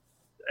happen.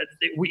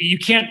 We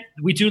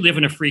do live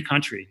in a free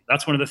country.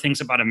 That's one of the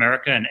things about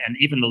America, and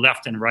even the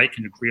left and right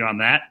can agree on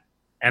that.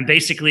 And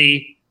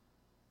basically,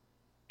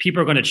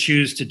 people are going to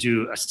choose to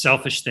do a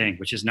selfish thing,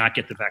 which is not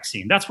get the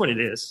vaccine. That's what it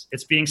is.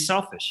 It's being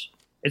selfish.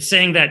 It's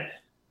saying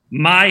that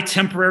my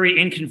temporary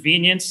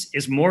inconvenience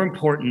is more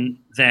important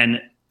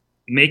than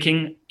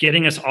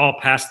getting us all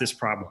past this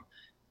problem.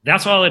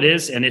 That's all it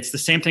is. And it's the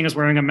same thing as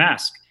wearing a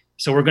mask.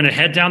 So we're going to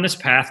head down this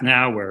path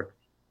now where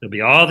there'll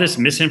be all this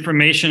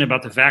misinformation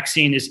about the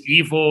vaccine is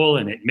evil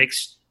and it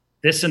makes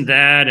this and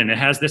that and it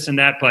has this and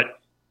that.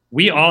 But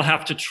we all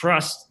have to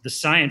trust the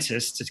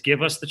scientists to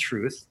give us the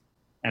truth.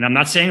 And I'm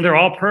not saying they're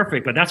all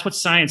perfect, but that's what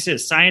science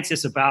is. Science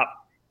is about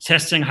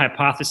testing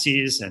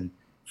hypotheses and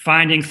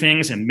finding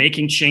things and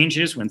making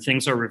changes when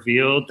things are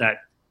revealed that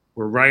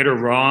were right or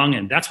wrong.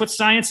 And that's what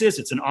science is.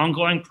 It's an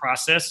ongoing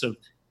process of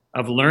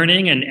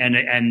learning and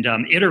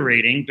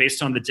iterating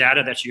based on the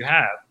data that you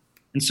have.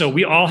 And so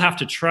we all have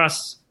to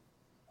trust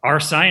our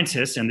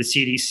scientists and the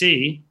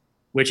CDC,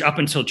 which up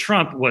until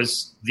Trump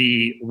was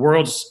the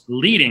world's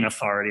leading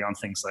authority on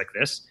things like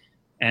this.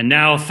 And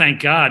now, thank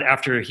God,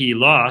 after he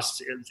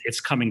lost, it's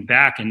coming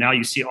back. And now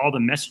you see all the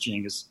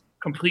messaging is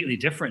completely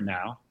different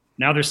now.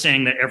 Now they're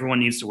saying that everyone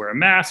needs to wear a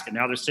mask. And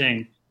now they're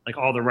saying like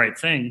all the right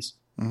things.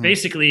 Mm-hmm.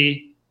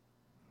 Basically,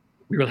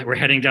 we're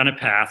heading down a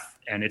path,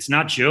 and it's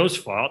not Joe's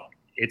fault.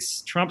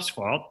 It's Trump's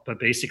fault. But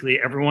basically,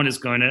 everyone is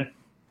going to,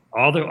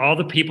 all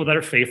the people that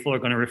are faithful are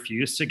going to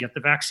refuse to get the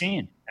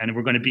vaccine. And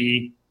we're going to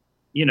be,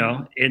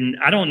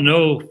 I don't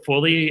know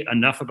fully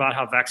enough about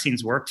how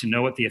vaccines work to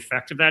know what the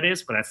effect of that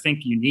is, but I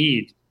think you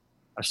need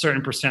a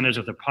certain percentage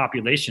of the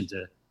population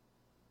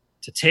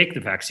to take the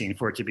vaccine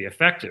for it to be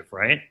effective,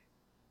 right?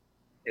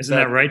 Isn't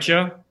that right,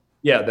 Joe?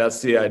 Yeah,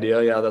 that's the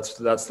idea. Yeah, that's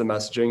the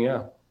messaging.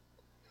 Yeah.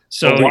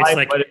 So it's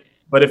like,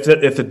 but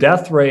if the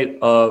death rate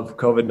of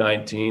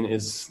COVID-19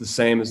 is the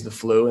same as the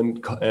flu,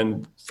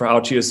 and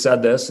Fauci has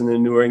said this in the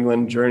New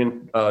England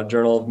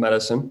Journal of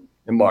Medicine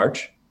in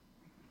March,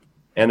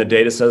 and the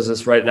data says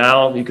this right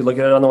now, you can look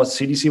at it on the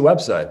CDC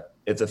website.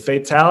 If the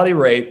fatality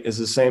rate is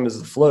the same as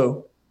the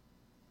flu,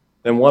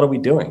 then what are we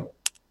doing?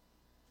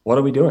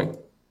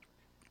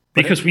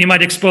 Because we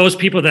might expose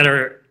people that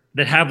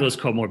have those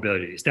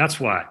comorbidities. That's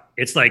why.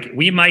 It's like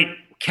we might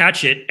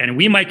catch it and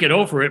we might get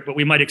over it, but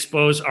we might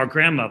expose our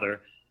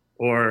grandmother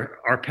or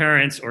our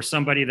parents or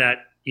somebody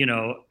that,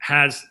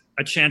 has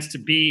a chance to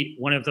be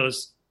one of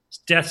those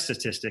death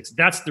statistics.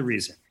 That's the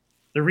reason.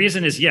 The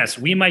reason is, yes,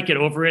 we might get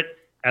over it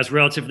as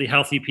relatively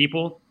healthy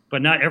people,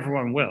 but not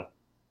everyone will.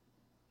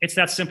 It's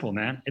that simple,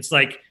 man. It's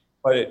like,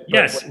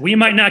 we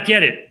might not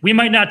get it. We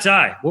might not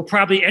die. We'll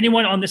probably,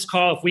 anyone on this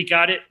call, if we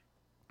got it,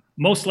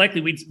 most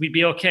likely we'd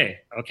be okay.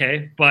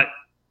 Okay. But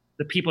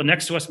the people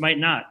next to us might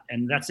not.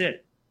 And that's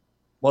it.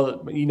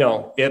 Well,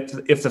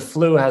 if the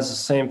flu has the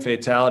same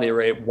fatality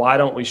rate, why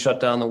don't we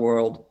shut down the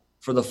world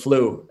for the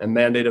flu and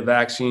mandate a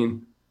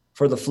vaccine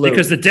for the flu?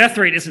 Because the death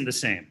rate isn't the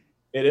same.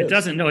 It is. It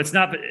doesn't. No, it's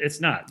not. It's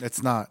not.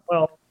 It's not.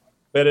 Well,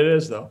 but it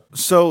is though.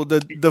 So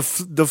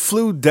the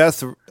flu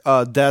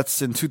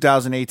deaths in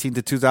 2018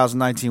 to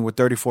 2019 were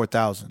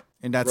 34,000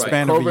 in that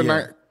span of a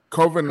year.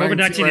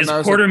 COVID-19 is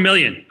a quarter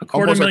million. A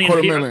quarter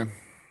million.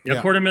 Yeah,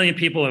 a quarter million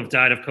people have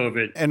died of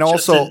COVID. And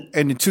also,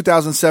 in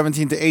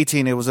 2017 to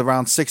 18, it was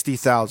around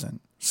 60,000.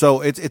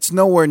 So it's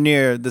nowhere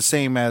near the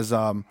same as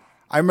I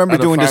remember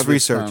doing this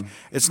research.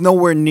 It's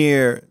nowhere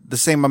near the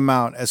same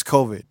amount as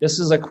COVID. This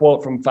is a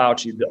quote from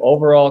Fauci. The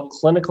overall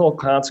clinical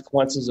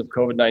consequences of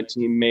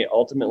COVID-19 may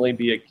ultimately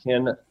be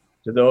akin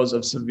to those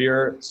of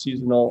severe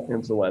seasonal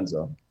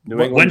influenza.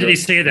 When did he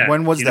say that?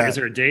 When was that? Is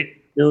there a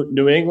date?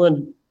 New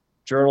England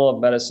Journal of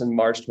Medicine,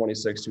 March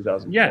 26,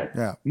 2000.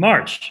 Yeah.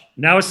 March.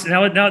 Now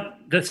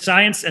the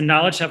science and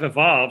knowledge have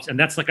evolved, and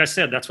that's, like I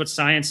said, that's what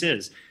science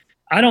is.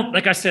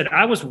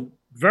 I was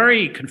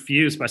very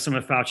confused by some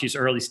of Fauci's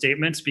early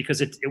statements because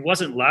it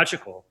wasn't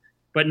logical.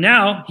 But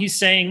now he's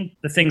saying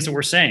the things that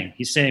we're saying.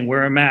 He's saying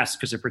wear a mask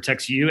because it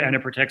protects you and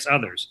it protects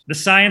others. The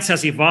science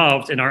has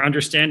evolved and our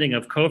understanding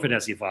of COVID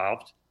has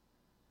evolved.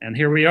 And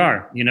here we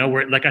are.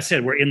 We're, like I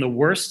said, we're in the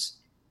worst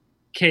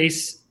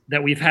case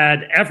that we've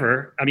had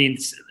ever. I mean,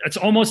 it's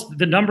almost,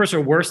 the numbers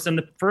are worse than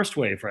the first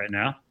wave right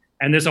now.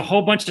 And there's a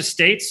whole bunch of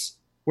states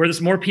where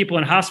there's more people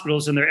in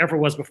hospitals than there ever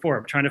was before.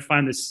 I'm trying to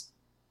find this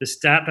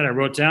stat that I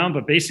wrote down,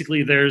 but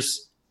basically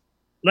there's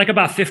like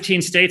about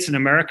 15 states in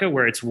America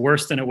where it's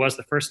worse than it was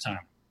the first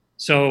time.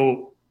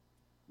 So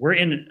we're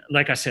in,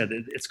 like I said,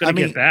 it's going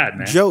to get bad,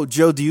 man. Joe,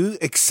 do you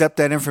accept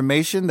that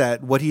information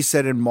that what he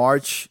said in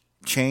March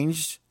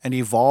changed and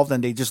evolved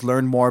and they just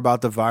learned more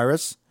about the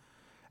virus?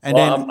 And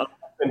I'm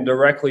looking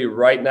directly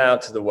right now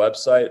to the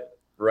website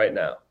right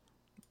now.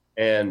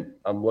 And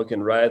I'm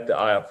looking right at the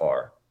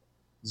IFR.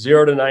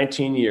 0 to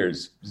 19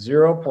 years,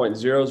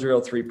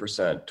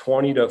 0.003%,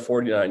 20 to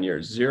 49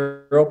 years,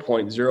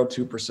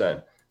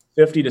 0.02%,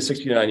 50 to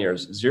 69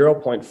 years,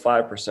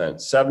 0.5%,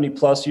 70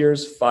 plus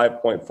years,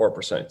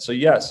 5.4%. So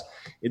yes,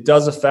 it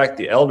does affect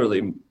the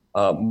elderly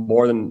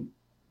more than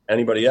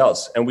anybody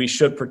else, and we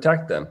should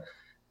protect them.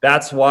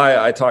 That's why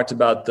I talked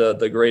about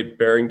the Great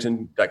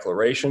Barrington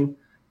Declaration,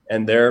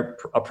 and their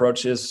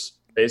approach is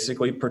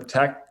basically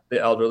protect the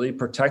elderly,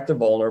 protect the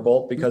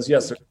vulnerable, because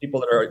yes, there's people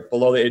that are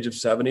below the age of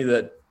 70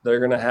 that they're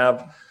going to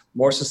have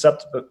more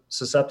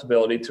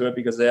susceptibility to it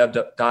because they have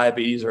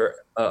diabetes or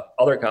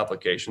other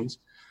complications.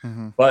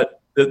 Mm-hmm.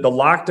 But the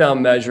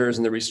lockdown measures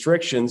and the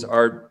restrictions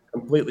are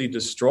completely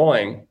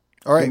destroying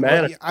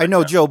humanity. I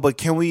know, Joe, but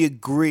can we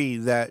agree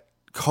that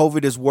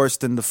COVID is worse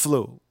than the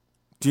flu?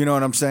 Do you know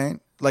what I'm saying?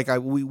 Like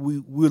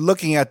we're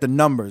looking at the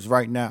numbers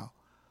right now.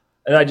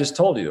 And I just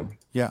told you.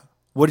 Yeah.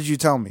 What did you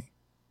tell me?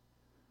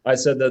 I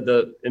said that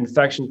the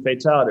infection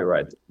fatality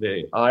rate,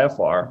 the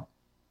IFR,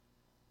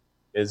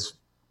 is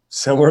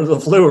similar to the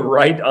flu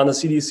right on the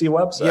CDC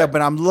website. Yeah, but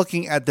I'm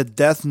looking at the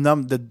death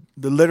number,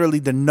 literally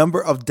the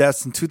number of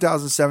deaths in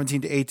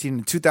 2017 to 18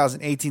 and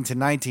 2018 to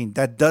 19.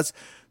 That does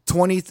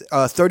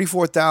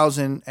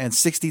 34,000 and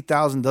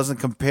 60,000 doesn't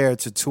compare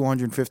to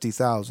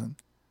 250,000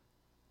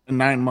 in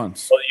 9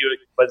 months.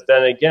 But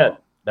then again,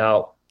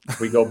 now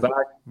we go back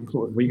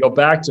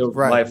to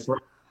my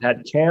friend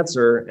had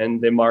cancer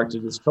and they marked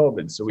it as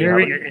COVID. So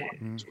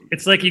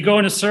it's like you go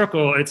in a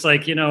circle. It's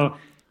like,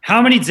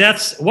 how many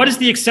deaths? What is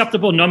the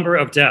acceptable number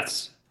of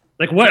deaths?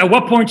 Like at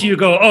what point do you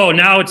go, oh,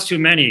 now it's too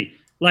many?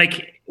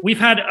 Like we've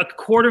had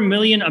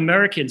 250,000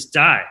 Americans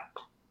die.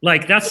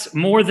 Like that's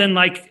more than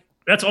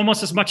that's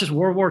almost as much as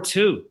World War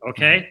II.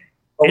 Okay.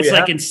 It's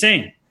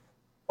insane.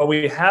 But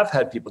we have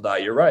had people die.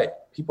 You're right.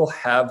 People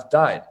have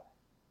died.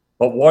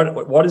 But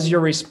what is your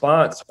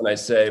response when I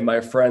say my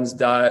friend's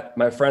dad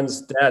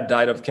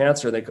died of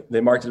cancer?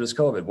 They marked it as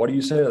COVID. What do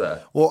you say to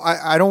that? Well,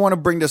 I don't want to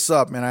bring this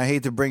up, and I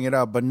hate to bring it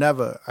up, but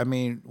never. I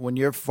mean, when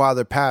your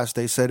father passed,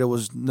 they said it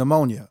was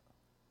pneumonia.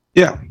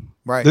 Yeah.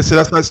 Right. That's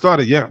how it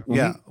started. Yeah. Mm-hmm.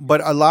 Yeah. But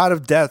a lot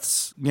of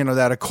deaths,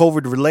 that are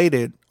COVID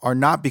related are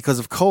not because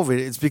of COVID.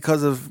 It's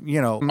because of,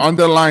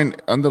 underlying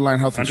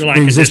health issues.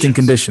 Existing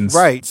conditions.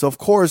 Right. So of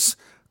course,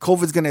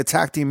 COVID's going to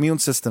attack the immune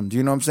system. Do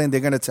you know what I'm saying?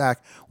 They're going to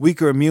attack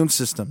weaker immune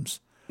systems.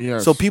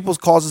 Yes. So people's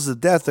causes of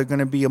death are going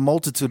to be a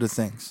multitude of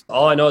things.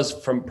 All I know is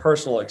from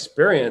personal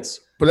experience.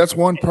 But that's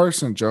one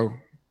person, Joe.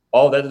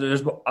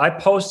 I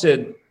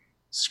posted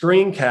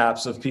screen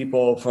caps of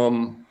people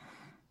from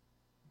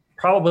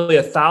probably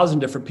 1,000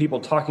 different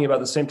people talking about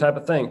the same type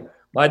of thing.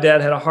 My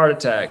dad had a heart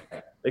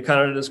attack. They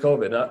counted it as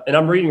COVID. And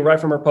I'm reading right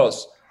from her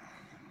posts.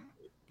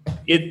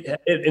 And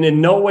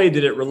in no way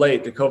did it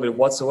relate to COVID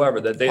whatsoever.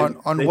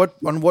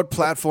 On what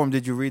platform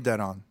did you read that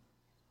on?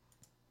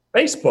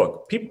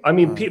 Facebook.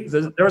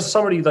 There was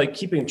somebody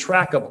keeping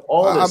track of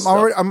all this.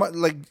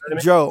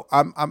 Joe.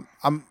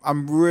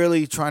 I'm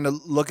really trying to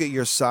look at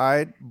your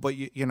side, but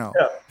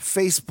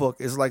Facebook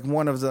is like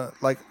one of the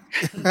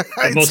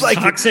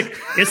toxic.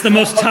 It's the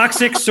most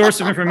toxic source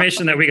of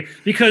information that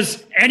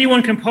because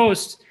anyone can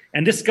post,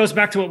 and this goes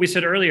back to what we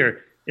said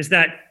earlier, is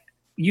that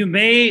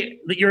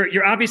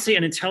you're obviously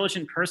an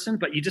intelligent person,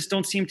 but you just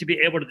don't seem to be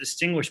able to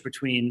distinguish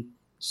between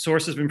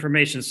sources of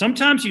information.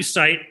 Sometimes you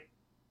cite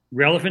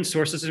relevant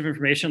sources of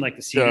information like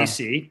the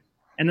CDC,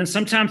 and then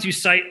sometimes you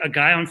cite a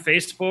guy on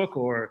Facebook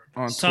or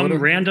on some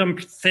Twitter. Random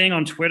thing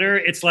on Twitter.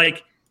 It's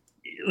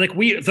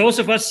those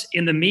of us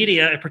in the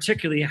media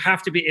particularly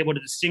have to be able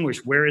to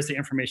distinguish where is the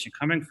information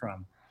coming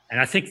from. And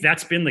I think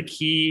that's been the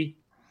key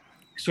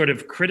sort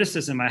of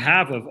criticism I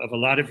have of a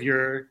lot of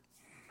your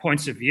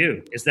points of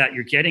view, is that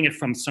you're getting it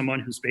from someone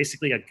who's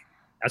basically,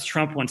 as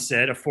Trump once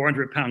said, a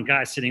 400-pound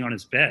guy sitting on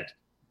his bed.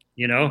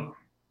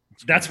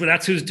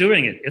 That's who's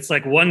doing it. It's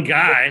like one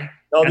guy,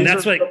 and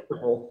that's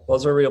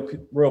those are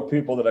real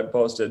people that I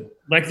posted.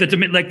 Like the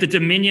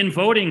Dominion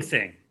voting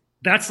thing.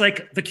 That's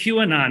like the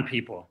QAnon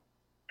people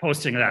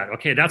posting that.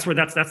 Okay, that's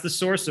the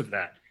source of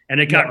that. and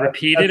it got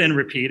repeated and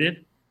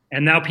repeated,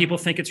 and now people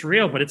think it's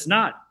real, but it's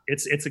not.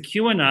 It's a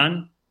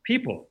QAnon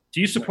people.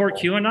 Do you support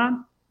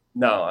QAnon?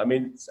 No, I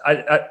mean,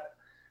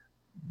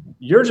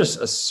 you're just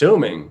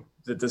assuming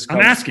that this. I'm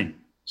asking.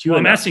 Well,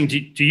 I'm asking.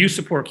 Do you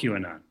support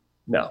QAnon?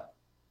 No.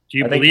 Do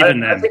you believe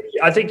in them?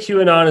 I think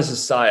QAnon is a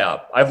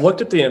psyop. I've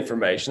looked at the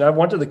information. I've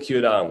went to the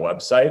QAnon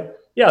website.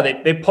 Yeah,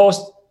 they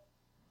post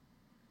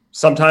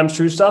sometimes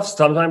true stuff,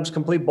 sometimes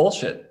complete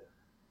bullshit.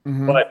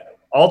 Mm-hmm. But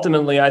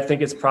ultimately, I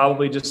think it's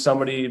probably just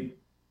somebody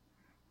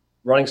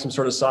running some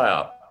sort of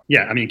psyop.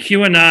 Yeah, I mean,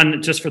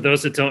 QAnon, just for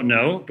those that don't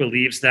know,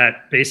 believes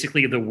that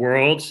basically the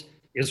world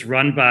is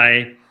run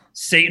by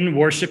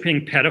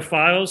Satan-worshiping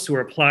pedophiles who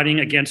are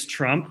plotting against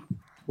Trump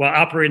while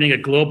operating a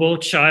global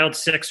child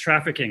sex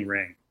trafficking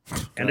ring.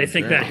 And they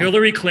think that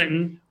Hillary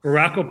Clinton,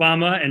 Barack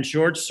Obama, and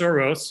George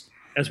Soros,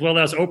 as well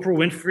as Oprah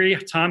Winfrey,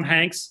 Tom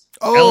Hanks,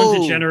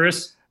 Ellen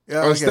DeGeneres,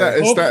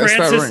 Pope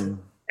Francis,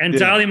 and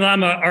Dalai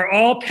Lama are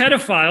all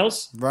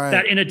pedophiles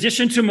that, in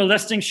addition to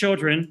molesting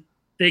children,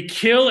 they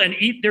kill and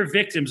eat their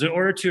victims in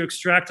order to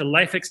extract a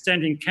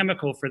life-extending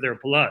chemical for their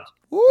blood.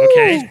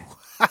 Okay?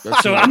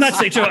 So I'm not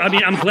saying, Joe, I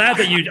mean, I'm glad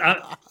that you...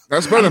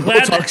 That's better than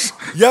Botox.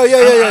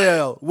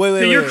 Yeah. Wait.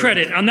 To your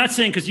credit, I'm not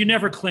saying, because you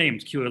never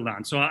claimed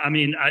QAnon. So, I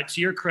mean,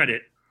 to your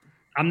credit,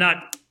 I'm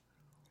not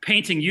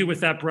painting you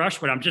with that brush,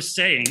 but I'm just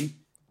saying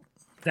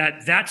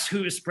that that's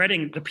who is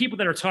spreading. The people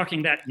that are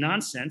talking that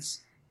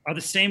nonsense are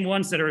the same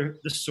ones that are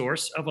the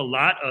source of a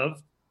lot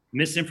of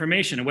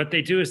misinformation. And what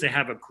they do is they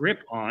have a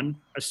grip on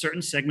a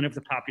certain segment of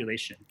the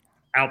population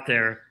out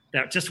there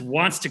that just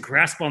wants to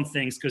grasp on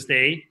things because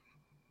they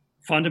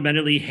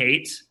fundamentally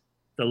hate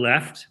the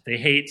left.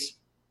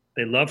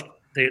 They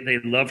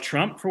love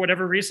Trump for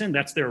whatever reason.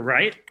 That's their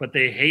right, but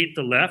they hate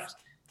the left.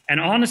 And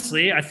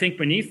honestly, I think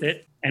beneath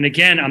it, and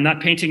again, I'm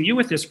not painting you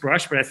with this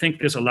brush, but I think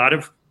there's a lot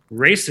of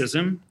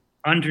racism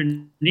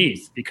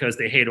underneath because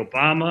they hate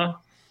Obama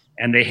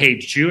and they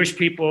hate Jewish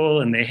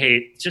people and they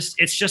hate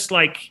it's just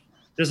like,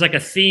 there's like a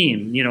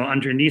theme,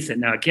 underneath it.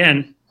 Now,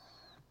 again,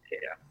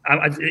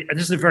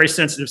 this is a very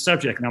sensitive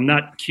subject, and I'm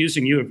not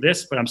accusing you of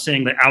this, but I'm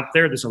saying that out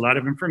there's a lot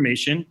of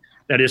information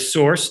that is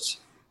sourced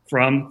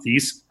from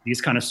these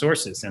kind of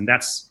sources, and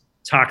that's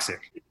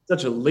toxic. It's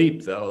such a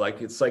leap, though.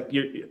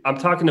 I'm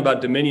talking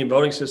about Dominion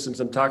voting systems.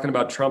 I'm talking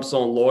about Trump's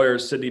own lawyer,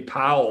 Sidney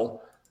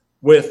Powell,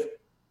 with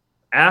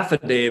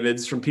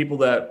affidavits from people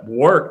that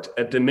worked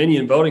at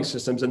Dominion voting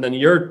systems, and then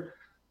you're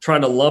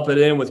trying to lump it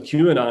in with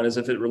QAnon as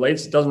if it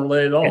relates. It doesn't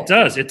relate at all. It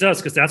does,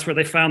 because that's where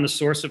they found the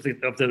source of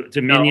the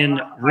Dominion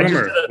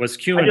rumor was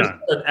QAnon. I just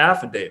did an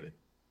affidavit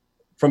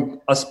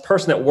from a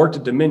person that worked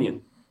at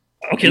Dominion.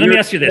 Okay, let me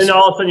ask you this. And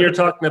all of a sudden you're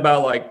talking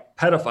about like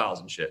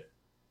pedophiles and shit.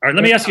 All right,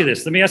 let me ask you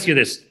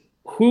this.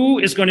 Who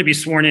is going to be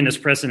sworn in as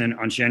president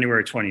on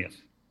January 20th?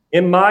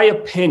 In my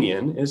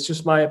opinion, it's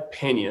just my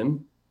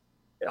opinion,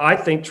 I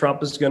think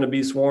Trump is going to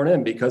be sworn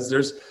in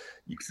because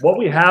what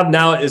we have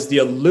now is the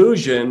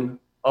illusion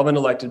of an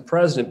elected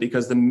president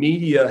because the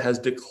media has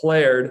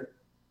declared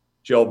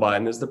Joe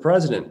Biden as the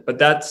president. But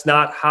that's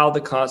not how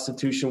the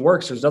Constitution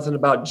works. There's nothing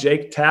about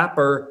Jake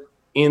Tapper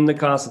in the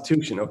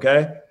Constitution,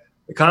 okay?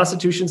 The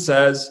Constitution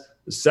says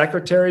the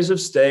secretaries of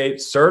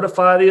state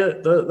certify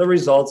the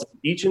results of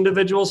each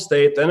individual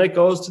state. Then it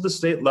goes to the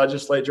state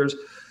legislatures.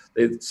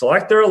 They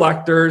select their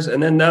electors,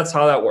 and then that's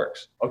how that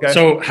works. Okay.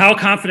 So how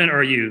confident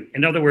are you?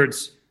 In other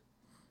words,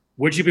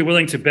 would you be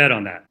willing to bet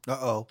on that?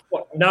 Uh-oh.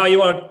 Now you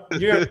want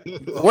to...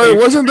 Wait,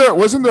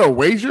 wasn't there a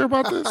wager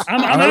about this?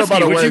 I heard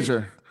about a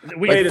wager.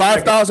 Like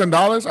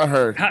 $5,000, I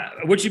heard.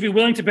 Would you be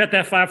willing to bet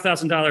that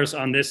 $5,000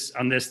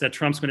 on this that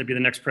Trump's going to be the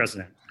next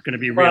president, going to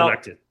be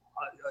reelected?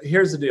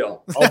 Here's the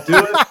deal. I'll do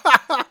it.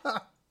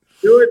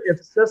 Do it if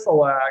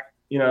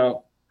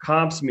Sisolak,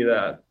 comps me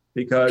that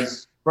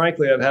because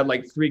frankly, I've had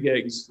like 3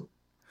 gigs.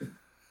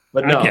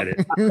 But no, I get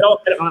it.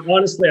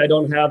 Honestly, I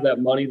don't have that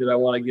money that I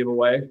want to give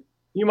away.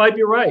 You might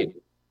be right,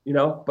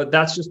 but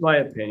that's just my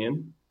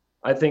opinion.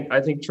 I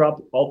think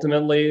Trump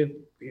ultimately,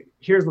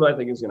 here's what I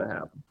think is going to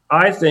happen.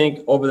 I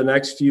think over the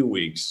next few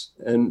weeks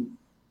and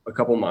a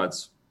couple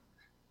months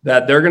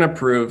that they're going to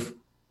prove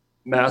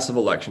massive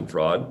election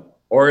fraud,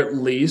 or at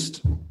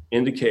least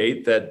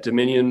indicate that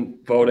Dominion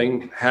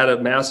voting had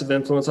a massive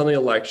influence on the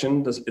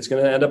election. It's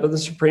going to end up at the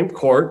Supreme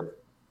Court.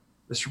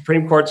 The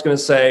Supreme Court's going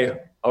to say,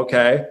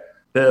 okay,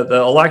 the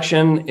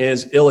election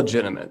is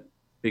illegitimate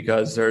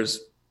because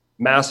there's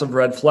massive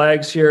red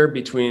flags here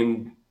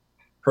between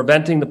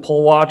preventing the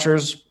poll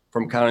watchers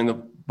from counting the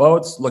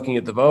votes, looking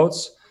at the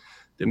votes.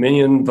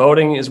 Dominion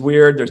voting is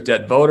weird. There's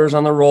dead voters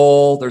on the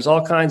roll. There's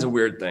all kinds of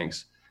weird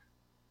things.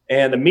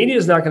 And the media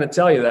is not going to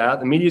tell you that.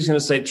 The media is going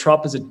to say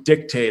Trump is a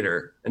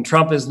dictator and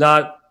Trump is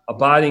not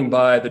abiding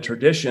by the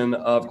tradition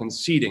of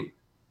conceding.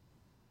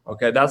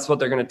 Okay, that's what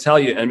they're going to tell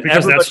you. And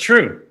because that's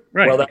true.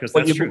 Right. Well, that's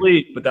what you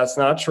believe, but that's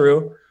not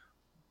true.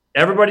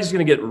 Everybody's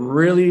going to get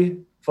really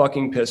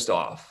fucking pissed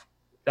off.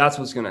 That's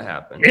what's going to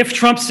happen. If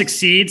Trump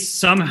succeeds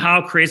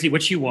somehow crazy,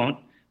 which he won't,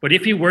 but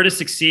if he were to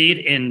succeed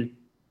in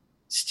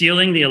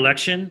stealing the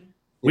election,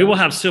 we will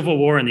have civil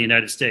war in the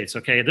United States.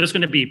 Okay, there's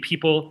going to be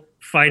people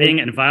fighting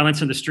and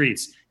violence in the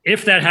streets.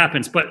 if that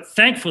happens. But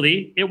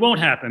thankfully, it won't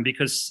happen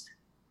because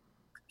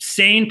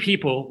sane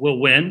people will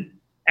win.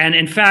 And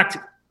in fact,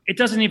 it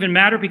doesn't even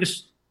matter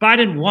because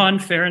Biden won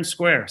fair and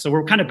square. So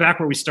we're kind of back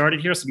where we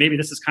started here. So maybe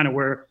this is kind of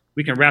where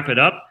we can wrap it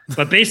up.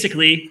 But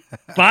basically,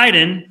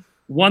 Biden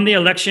won the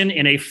election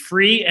in a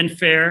free and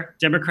fair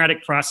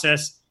democratic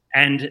process.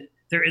 And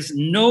there is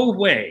no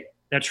way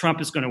that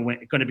Trump is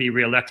going to be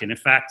reelected. In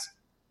fact,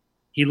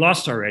 he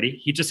lost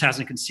already. He just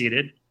hasn't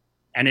conceded.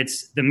 And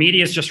the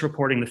media is just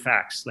reporting the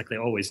facts like they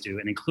always do.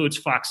 It includes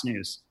Fox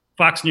News.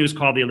 Fox News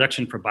called the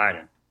election for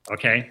Biden.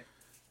 Okay?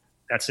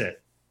 That's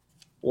it.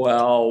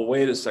 Well,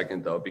 wait a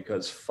second, though,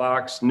 because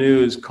Fox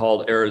News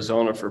called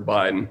Arizona for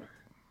Biden,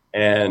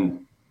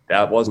 and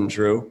that wasn't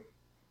true.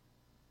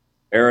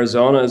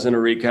 Arizona is in a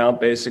recount,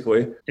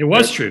 basically. It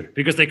was true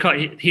because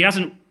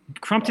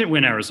Trump didn't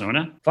win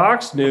Arizona.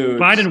 Fox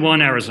News. Biden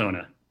won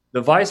Arizona.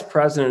 The vice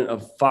president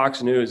of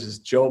Fox News is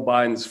Joe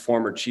Biden's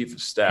former chief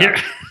of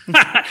staff.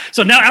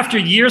 So now, after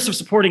years of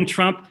supporting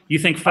Trump, you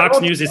think Fox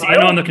News is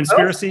in on the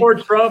conspiracy? I don't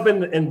support Trump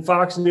and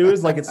Fox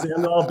News like it's the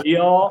end all be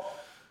all.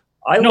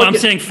 I'm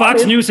saying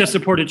Fox News has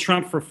supported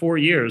Trump for 4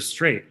 years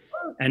straight.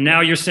 And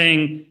now you're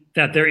saying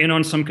that they're in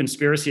on some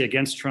conspiracy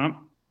against Trump?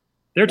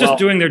 They're just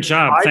doing their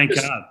job, thank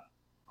God.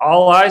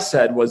 All I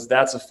said was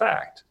that's a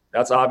fact.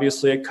 That's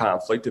obviously a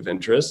conflict of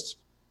interest.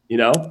 You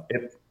know,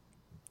 if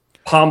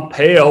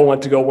Pompeo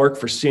went to go work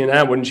for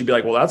CNN, wouldn't you be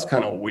like, well, that's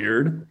kind of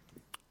weird?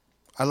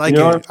 I like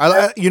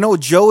it.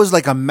 Joe is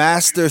like a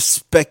master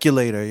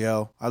speculator,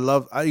 yo.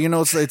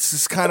 It's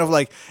just kind of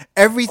like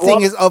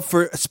everything is up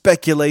for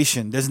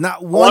speculation. There's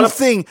not one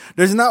fucking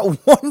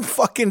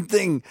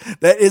thing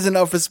that isn't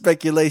up for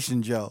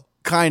speculation, Joe.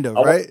 Kind of,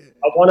 right?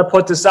 I want to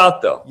put this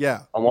out, though.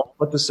 Yeah. I want to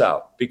put this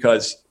out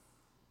because,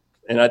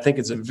 and I think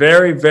it's a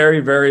very,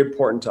 very, very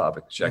important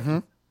topic. Check. Mm-hmm.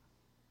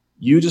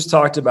 You just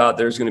talked about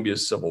there's going to be a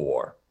civil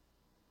war,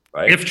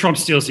 right? If Trump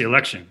steals the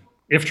election.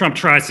 If Trump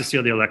tries to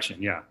steal the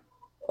election, yeah.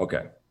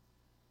 Okay.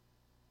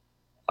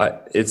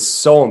 It's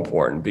so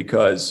important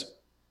because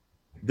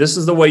this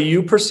is the way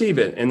you perceive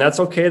it. And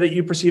that's okay that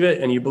you perceive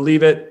it and you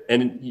believe it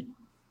and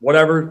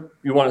whatever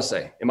you want to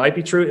say. It might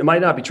be true. It might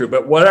not be true.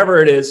 But whatever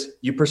it is,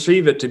 you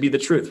perceive it to be the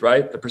truth,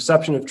 right? The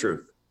perception of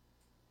truth.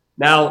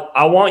 Now,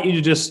 I want you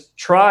to just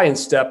try and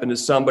step into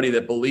somebody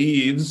that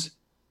believes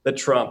that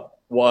Trump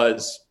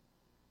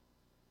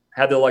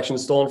had the election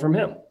stolen from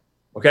him.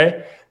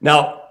 Okay?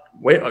 Now,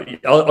 wait,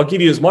 I'll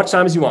give you as much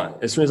time as you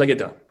want as soon as I get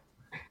done.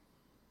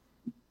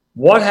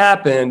 What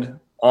happened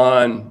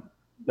on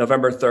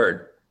November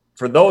 3rd?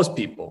 For those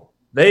people,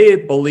 they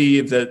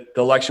believe that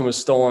the election was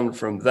stolen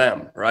from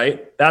them,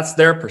 right? That's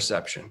their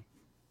perception,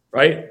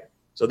 right?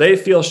 So they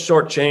feel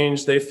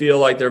shortchanged. They feel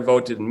like their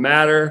vote didn't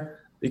matter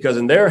because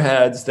in their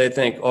heads, they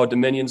think, oh,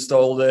 Dominion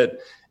stole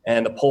it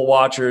and the poll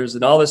watchers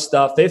and all this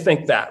stuff. They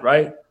think that,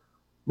 right?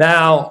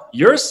 Now,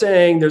 you're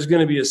saying there's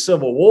going to be a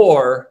civil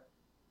war,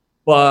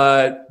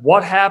 but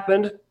what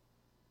happened?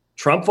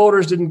 Trump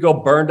voters didn't go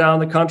burn down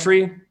the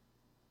country.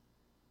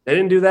 They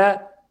didn't do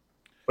that.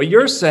 But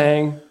you're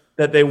saying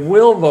that they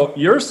will vote,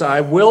 your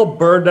side will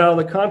burn down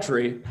the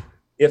country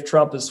if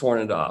Trump is sworn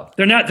into office.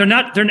 They're not,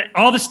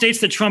 all the states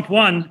that Trump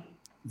won,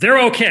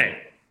 they're okay.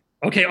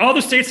 Okay, all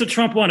the states that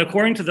Trump won,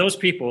 according to those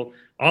people,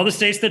 all the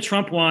states that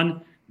Trump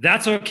won,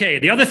 that's okay.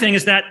 The other thing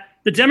is that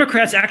the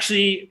Democrats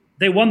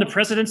they won the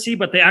presidency,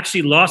 but they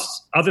actually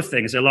lost other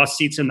things. They lost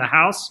seats in the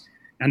House,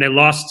 and they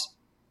lost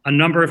a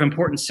number of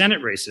important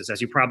Senate races.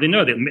 As you probably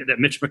know, that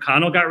Mitch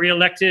McConnell got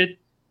reelected,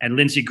 and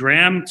Lindsey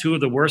Graham, two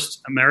of the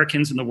worst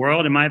Americans in the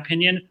world, in my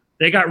opinion,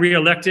 they got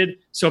reelected.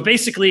 So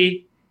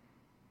basically,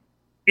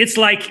 it's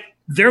like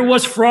there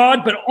was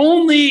fraud, but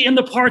only in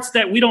the parts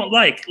that we don't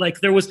like.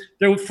 Like there was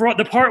fraud,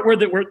 the part where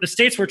the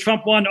states where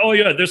Trump won, oh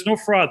yeah, there's no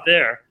fraud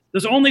there.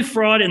 There's only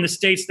fraud in the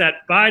states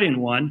that Biden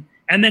won.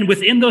 And then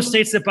within those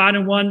states that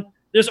Biden won,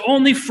 there's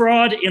only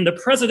fraud in the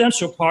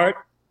presidential part,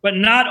 but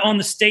not on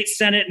the state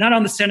Senate, not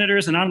on the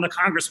senators and not on the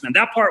congressmen.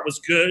 That part was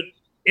good.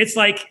 It's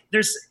like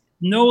there's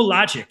no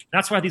logic.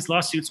 That's why these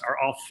lawsuits are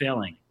all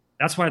failing.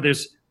 That's why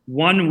there's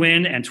 1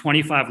 win and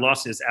 25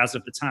 losses as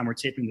of the time we're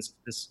taping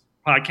this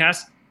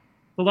podcast.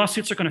 The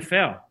lawsuits are going to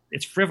fail.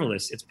 It's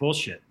frivolous. It's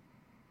bullshit.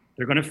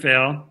 They're going to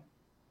fail.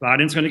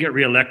 Biden's going to get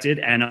reelected.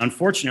 And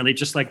unfortunately,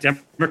 just like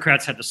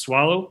Democrats had to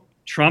swallow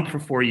Trump for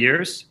 4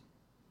 years,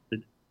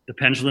 the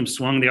pendulum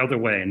swung the other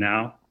way. And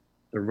now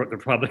the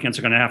Republicans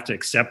are going to have to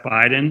accept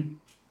Biden.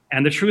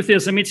 And the truth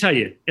is, let me tell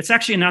you, it's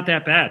actually not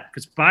that bad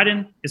because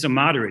Biden is a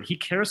moderate. He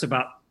cares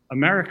about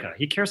America.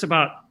 He cares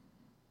about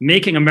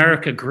making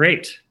America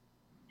great.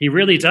 He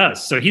really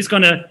does. So he's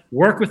going to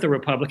work with the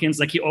Republicans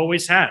like he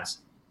always has.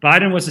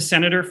 Biden was a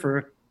senator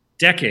for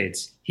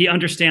decades. He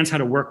understands how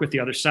to work with the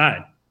other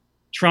side.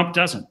 Trump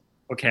doesn't,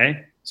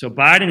 okay? So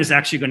Biden is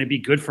actually going to be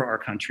good for our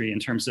country in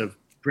terms of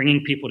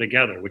bringing people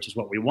together, which is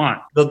what we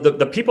want.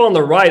 The people on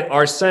the right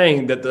are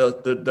saying that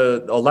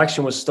the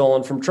election was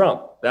stolen from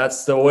Trump.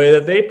 That's the way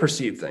that they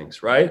perceive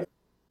things, right?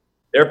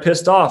 They're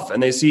pissed off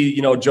and they see,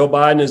 Joe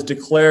Biden is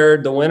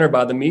declared the winner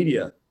by the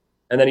media.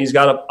 And then he's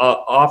got a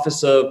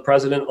Office of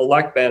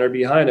President-elect banner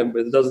behind him,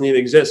 but it doesn't even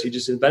exist. He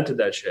just invented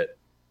that shit.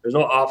 There's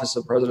no Office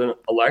of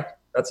President-elect.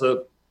 That's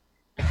a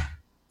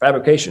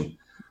fabrication.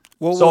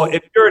 So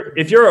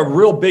if you're a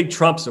real big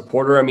Trump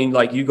supporter, I mean,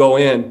 like you go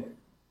in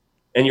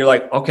and you're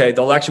like, okay,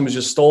 the election was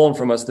just stolen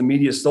from us. The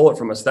media stole it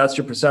from us. That's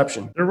your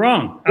perception. They're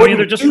wrong. I mean,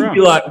 they're just wrong.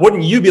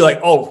 Wouldn't you be like,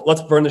 oh,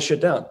 let's burn this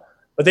shit down?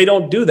 But they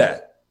don't do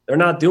that. They're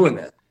not doing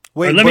that.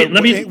 Wait,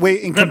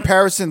 in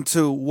comparison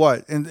to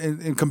what?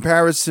 In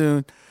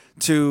comparison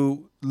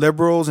to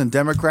liberals and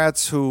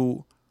Democrats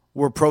who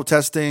were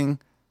protesting?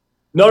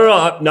 No,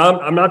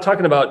 I'm not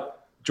talking about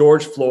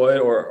George Floyd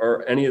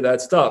or any of that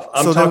stuff.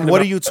 So then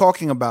what are you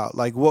talking about?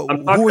 Like what?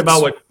 I'm talking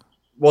about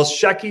what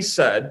Shecky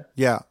said.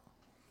 Yeah.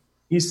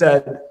 He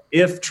said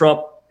if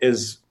Trump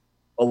is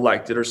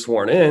elected or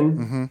sworn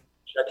in,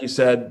 Shecky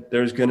said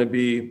there's going to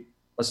be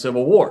a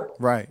civil war.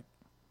 Right.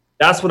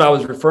 That's what I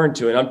was referring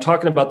to. And I'm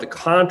talking about the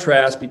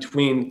contrast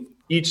between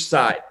each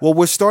side. Well,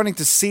 we're starting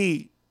to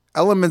see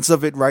elements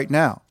of it right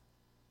now.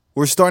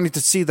 We're starting to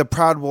see the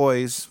Proud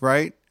Boys,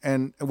 right?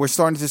 And we're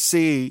starting to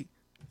see,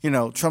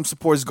 Trump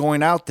supporters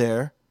going out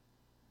there,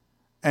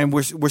 and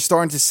we're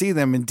starting to see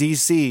them in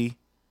D.C.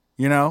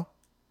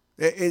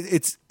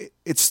 It's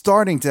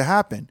starting to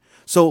happen.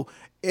 So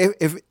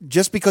if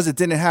just because it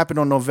didn't happen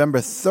on November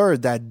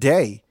 3rd that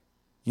day,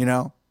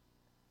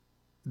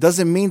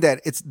 doesn't mean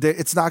that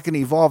it's not going to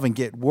evolve and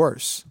get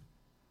worse,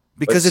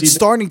 because it's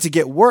starting to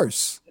get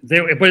worse.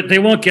 But they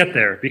won't get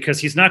there because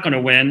he's not going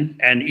to win.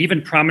 And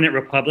even prominent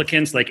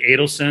Republicans like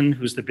Adelson,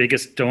 who's the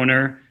biggest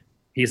donor,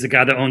 he's the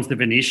guy that owns the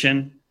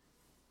Venetian.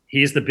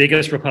 He's the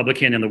biggest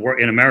Republican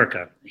in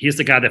America. He's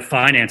the guy that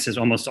finances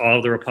almost all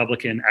of the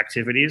Republican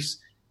activities.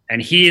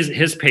 And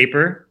his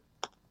paper,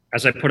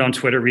 as I put on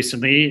Twitter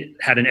recently,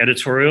 had an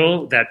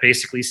editorial that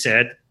basically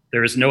said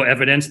there is no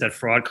evidence that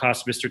fraud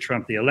cost Mr.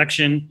 Trump the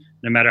election,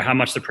 no matter how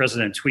much the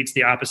president tweets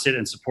the opposite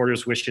and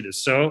supporters wish it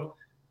is so.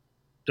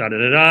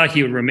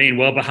 He would remain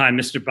well behind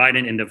Mr.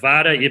 Biden in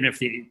Nevada, even if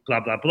the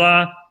blah, blah,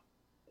 blah.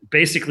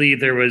 Basically,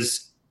 there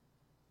was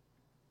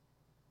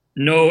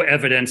no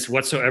evidence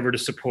whatsoever to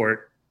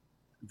support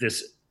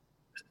this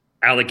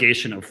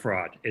allegation of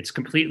fraud. It's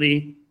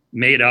completely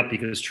made up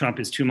because Trump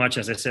is too much,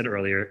 as I said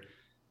earlier,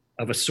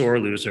 of a sore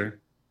loser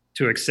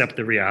to accept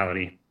the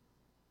reality.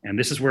 And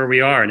this is where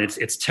we are. And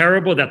it's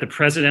terrible that the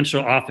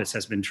presidential office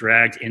has been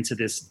dragged into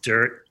this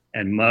dirt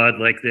and mud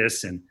like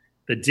this. And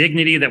the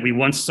dignity that we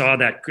once saw,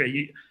 that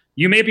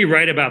you may be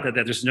right about that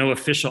there's no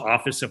official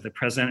office of the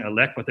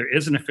president-elect, but there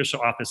is an official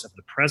office of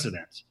the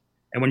president.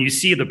 And when you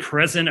see the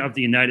president of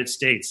the United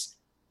States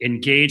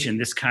engage in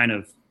this kind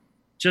of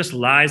just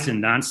lies and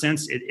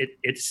nonsense,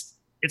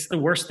 it's the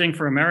worst thing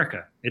for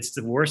America. It's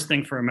the worst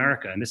thing for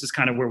America. And this is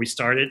kind of where we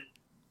started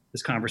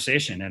this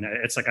conversation. And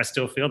it's like, I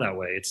still feel that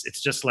way.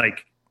 It's just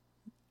like,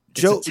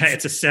 Joe,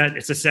 it's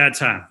a sad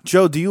time.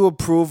 Joe, do you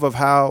approve of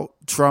how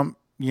Trump,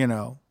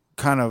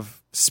 kind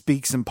of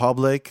speaks in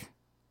public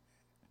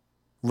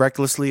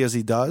recklessly as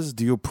he does?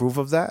 Do you approve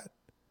of that?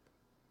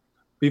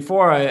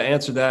 Before I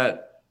answer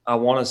that, I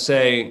want to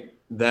say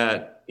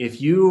that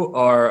if you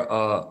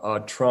are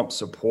a Trump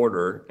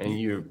supporter and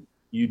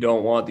you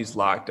don't want these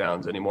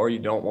lockdowns anymore, you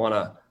don't want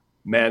a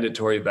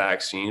mandatory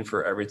vaccine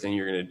for everything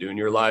you're going to do in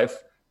your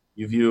life,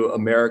 you view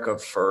America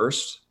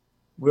first,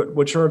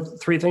 which are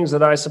three things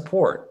that I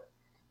support,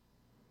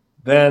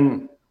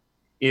 then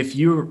if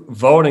you're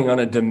voting on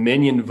a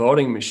Dominion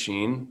voting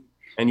machine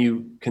and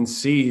you can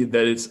see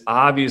that it's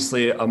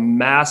obviously a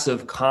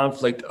massive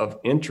conflict of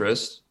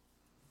interest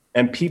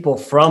and people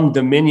from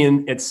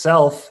Dominion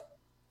itself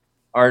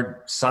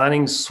are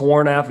signing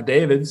sworn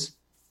affidavits,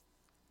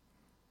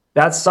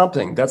 that's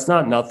something. That's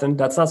not nothing.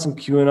 That's not some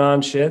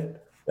QAnon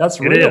shit. That's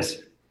real. It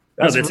is.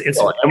 That's it's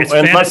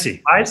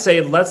fantasy. I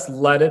say let's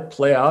let it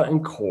play out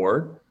in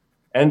court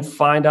and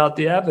find out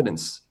the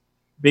evidence.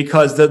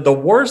 Because the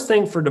worst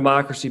thing for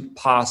democracy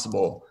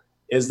possible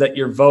is that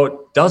your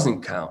vote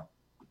doesn't count.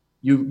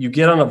 You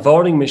get on a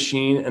voting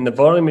machine and the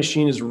voting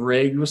machine is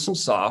rigged with some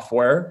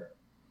software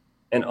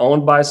and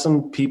owned by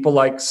some people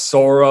like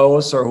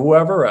Soros or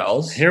whoever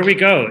else. Here we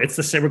go.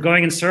 We're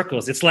going in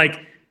circles. It's like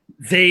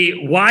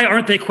why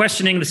aren't they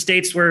questioning the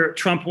states where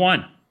Trump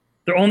won?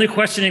 They're only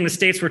questioning the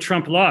states where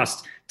Trump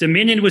lost.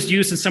 Dominion was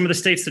used in some of the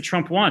states that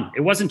Trump won.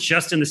 It wasn't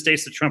just in the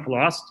states that Trump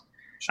lost.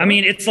 Sure. I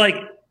mean, it's like,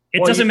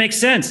 it doesn't make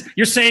sense.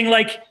 You're saying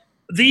like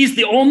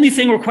the only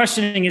thing we're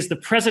questioning is the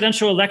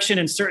presidential election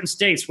in certain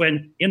states,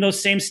 when in those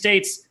same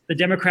states, the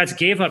Democrats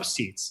gave up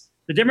seats.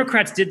 The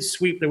Democrats did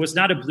sweep. There was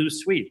not a blue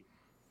sweep.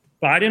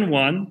 Biden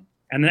won,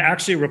 and then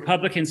actually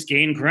Republicans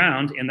gained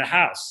ground in the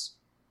House.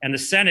 And the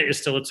Senate is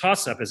still a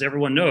toss-up. As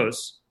everyone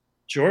knows,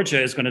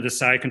 Georgia is going to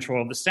decide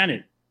control of the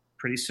Senate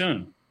pretty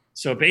soon.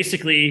 So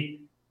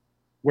basically,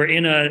 we're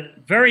in a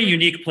very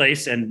unique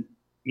place. And,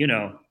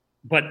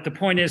 but the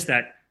point is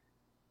that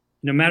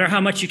no matter how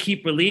much you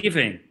keep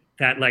believing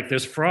that like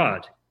there's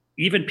fraud,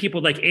 even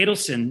people like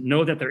Adelson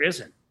know that there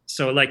isn't.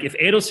 So like if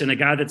Adelson, a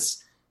guy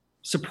that's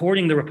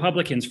supporting the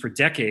Republicans for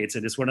decades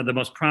and is one of the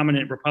most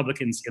prominent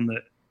Republicans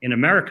in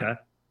America,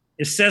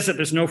 says that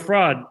there's no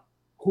fraud,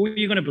 who are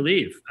you going to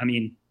believe? I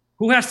mean,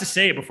 who has to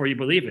say it before you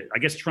believe it? I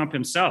guess Trump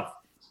himself,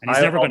 and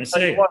he's never going to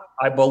say it.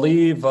 I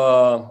believe,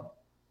 I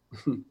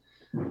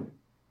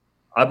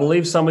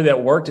believe somebody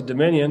that worked at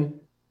Dominion.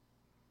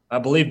 I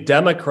believe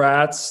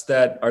Democrats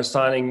that are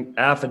signing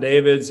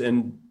affidavits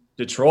in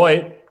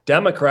Detroit,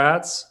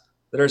 Democrats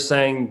that are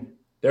saying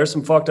there's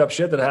some fucked up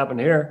shit that happened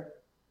here.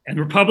 And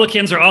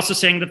Republicans are also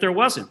saying that there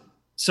wasn't.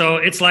 So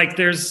it's like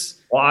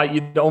there's... Well,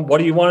 what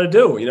do you want to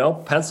do? You know,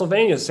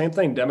 Pennsylvania, same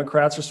thing.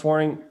 Democrats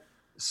are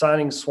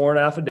signing sworn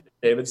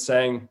affidavits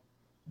saying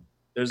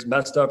there's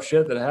messed up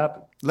shit that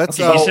happened. He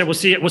said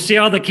we'll see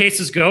how the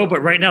cases go,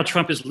 but right now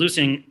Trump is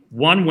losing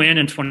 1 win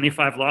and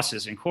 25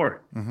 losses in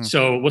court. Mm-hmm.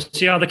 So we'll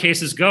see how the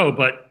cases go,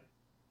 but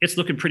it's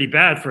looking pretty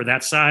bad for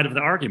that side of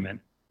the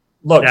argument.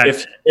 Look,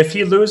 if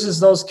he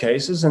loses those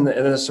cases and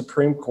the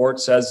Supreme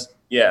Court says,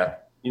 yeah,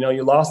 you know,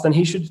 you lost, then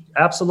he should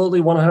absolutely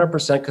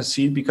 100%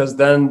 concede, because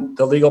then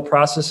the legal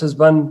process has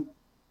been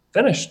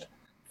finished.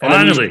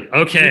 Finally.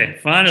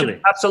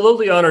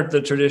 Absolutely honored the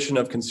tradition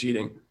of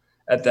conceding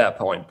at that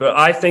point. But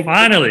I think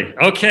finally,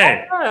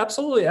 okay. Oh, yeah,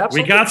 absolutely.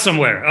 We got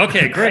somewhere.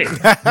 Okay, great. We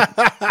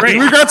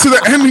got to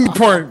the ending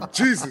point.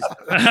 Jesus.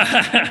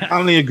 I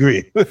only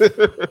agree.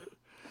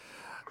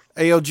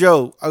 Hey, yo,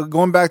 Joe,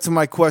 going back to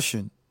my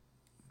question,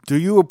 do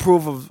you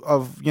approve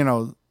of you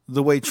know,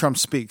 the way Trump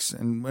speaks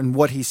and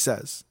what he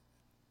says?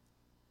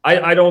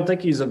 I don't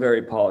think he's a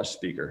very polished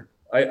speaker.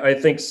 I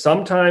think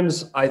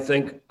sometimes I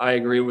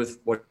agree with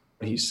what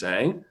he's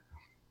saying.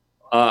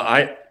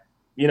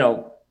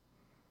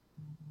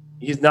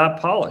 He's not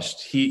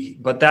polished.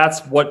 But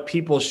that's what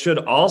people should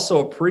also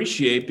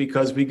appreciate,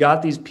 because we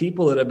got these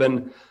people that have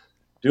been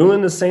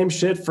doing the same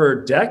shit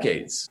for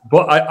decades.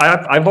 But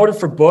I voted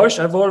for Bush.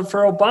 I voted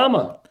for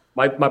Obama.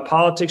 My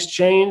politics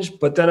changed,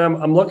 but then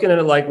I'm looking at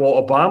it like, well,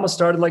 Obama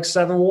started like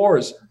 7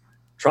 wars.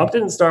 Trump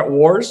didn't start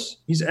wars.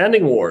 He's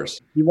ending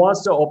wars. He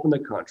wants to open the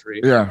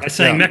country. Yeah. By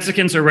saying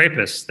Mexicans are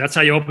rapists. That's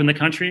how you open the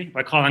country?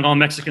 By calling all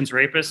Mexicans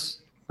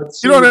rapists?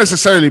 You don't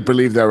necessarily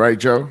believe that, right,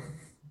 Joe?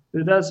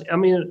 That's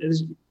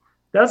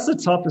the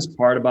toughest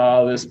part about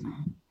all this.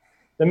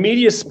 The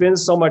media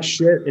spins so much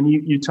shit, and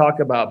you talk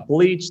about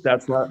bleach.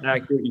 That's not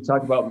accurate. You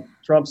talk about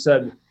Trump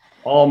said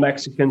all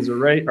Mexicans are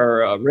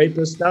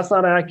rapists. That's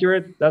not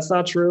accurate. That's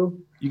not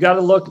true. You got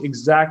to look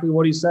exactly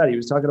what he said. He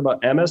was talking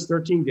about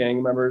MS-13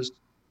 gang members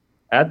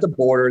at the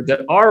border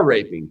that are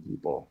raping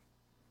people.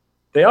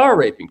 They are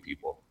raping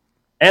people,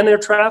 and they're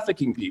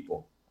trafficking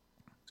people.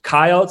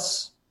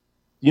 Coyotes.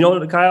 You know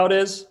what a coyote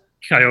is?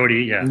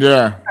 Coyote, yeah.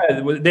 Yeah.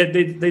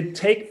 They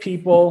take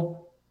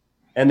people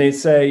and they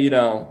say, you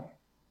know,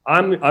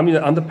 I'm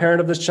the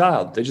parent of this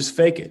child. They just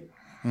fake it.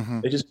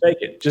 Mm-hmm. They just fake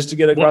it just to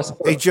get across the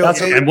border. Hey,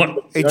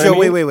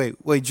 Joe,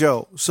 wait,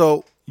 Joe.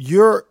 So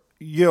you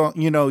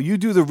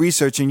do the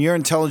research and you're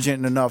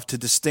intelligent enough to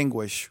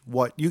distinguish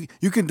what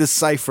you can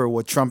decipher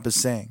what Trump is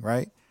saying,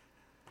 right?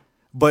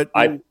 But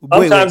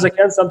sometimes I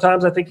can,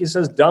 sometimes I think he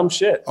says dumb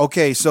shit.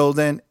 Okay, so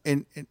then,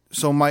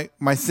 so my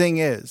thing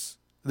is,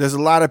 there's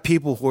a lot of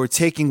people who are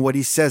taking what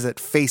he says at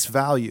face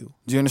value.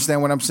 Do you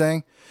understand what I'm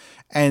saying?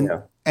 And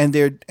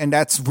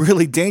that's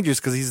really dangerous,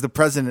 because he's the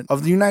president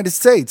of the United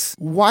States.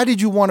 Why did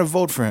you want to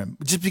vote for him?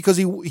 Just because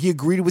he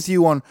agreed with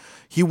you on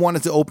he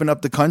wanted to open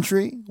up the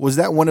country? Was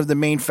that one of the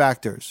main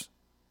factors?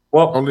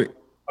 Well,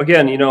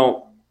 again, you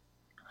know,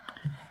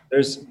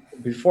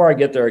 before I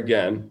get there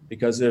again,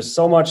 because there's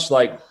so much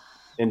like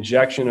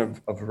injection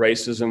of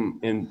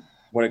racism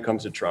when it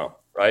comes to Trump,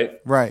 right?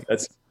 Right.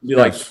 That's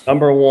like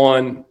number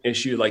one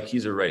issue, like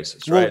he's a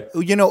racist, right?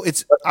 Well, you know,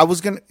 this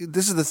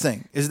is the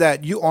thing, is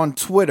that you on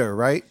Twitter,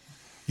 right?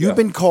 You've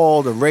been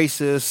called a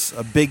racist,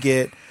 a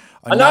bigot,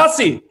 a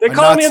Nazi. They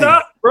called me a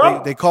Nazi,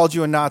 bro. They called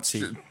you a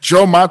Nazi.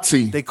 Joe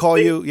Mazzi. They call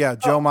you,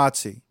 Joe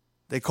Mazzi.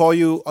 They call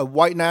you a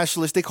white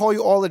nationalist. They call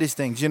you all of these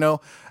things, you know?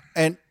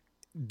 And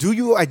do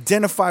you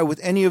identify with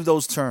any of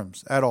those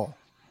terms at all?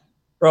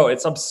 Bro,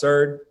 it's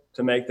absurd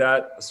to make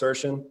that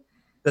assertion.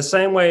 The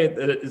same way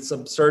that it's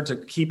absurd to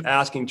keep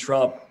asking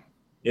Trump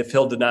if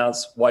he'll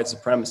denounce white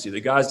supremacy.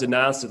 The guy's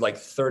denounced it like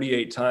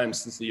 38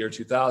 times since the year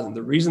 2000.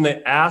 The reason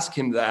they ask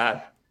him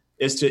that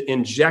is to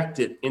inject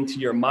it into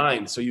your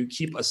mind, so you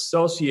keep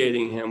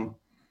associating him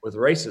with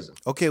racism.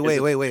 Okay,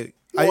 wait.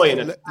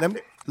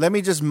 Let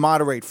me just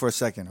moderate for a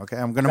second, okay?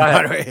 I'm going to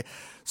moderate.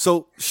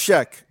 So,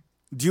 Sheck,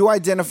 do you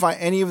identify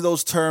any of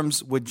those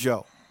terms with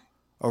Joe?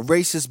 A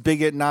racist,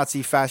 bigot,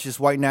 Nazi, fascist,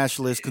 white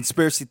nationalist,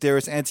 conspiracy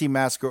theorist,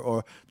 anti-masker,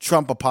 or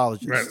Trump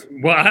apologist?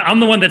 Right. Well, I'm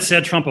the one that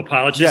said Trump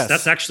apologist. Yes.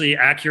 That's actually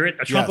accurate.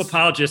 A Trump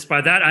apologist, by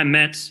that I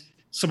meant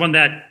someone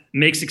that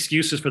makes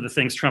excuses for the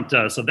things Trump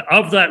does. So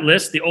of that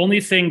list, the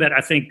only thing that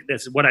I think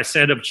is what I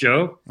said of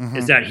Joe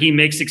is that he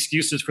makes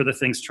excuses for the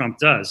things Trump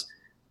does.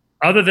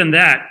 Other than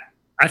that,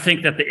 I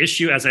think that the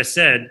issue, as I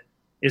said,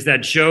 is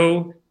that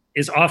Joe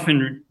is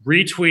often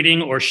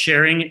retweeting or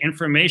sharing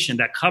information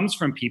that comes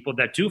from people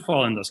that do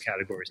fall in those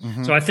categories.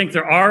 So I think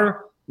there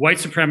are white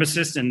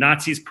supremacists and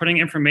Nazis putting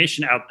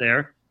information out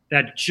there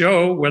that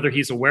Joe, whether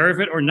he's aware of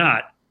it or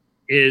not,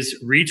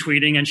 is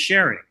retweeting and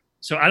sharing.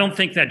 So I don't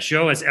think that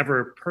Joe has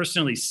ever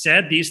personally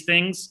said these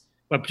things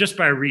But just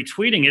by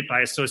retweeting it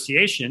by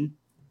association,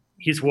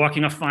 he's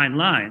walking a fine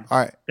line. All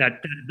right.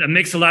 That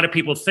makes a lot of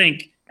people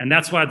think, and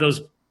that's why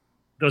those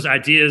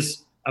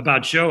ideas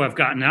about Joe have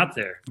gotten out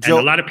there. Joe,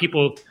 and a lot of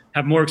people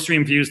have more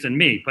extreme views than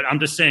me. But I'm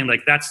just saying,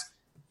 like,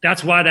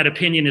 that's why that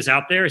opinion is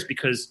out there, is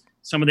because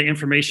some of the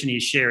information he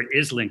shared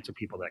is linked to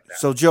people like that.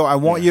 So, Joe, I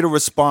want you to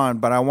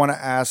respond, but I want to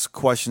ask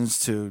questions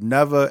to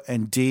Neva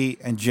and D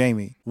and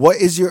Jamie. What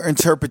is your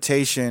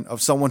interpretation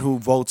of someone who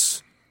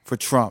votes for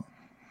Trump?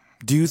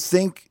 Do you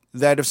think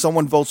that if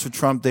someone votes for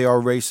Trump, they are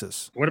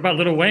racist? What about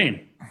Lil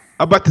Wayne?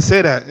 I'm about to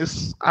say that.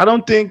 I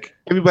don't think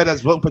everybody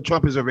that's voting for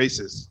Trump is a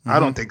racist. I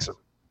don't think so.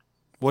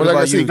 What Well, like I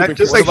about said, you? you can-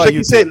 Just What like about you,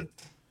 Chucky said,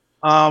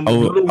 I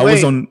Lil was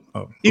Wayne, on.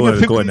 Oh, go even ahead,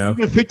 50, go ahead now.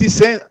 even 50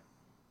 Cent,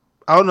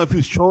 I don't know if he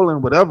was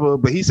trolling, whatever,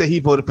 but he said he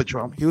voted for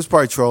Trump. He was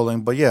probably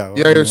trolling, but yeah.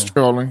 Yeah, it's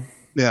trolling.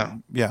 Yeah.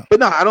 Yeah.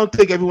 But no, I don't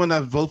think everyone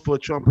that votes for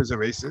Trump is a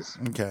racist.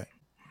 Okay.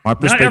 My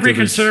Not every perspective is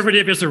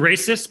conservative is a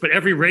racist, but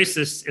every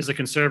racist is a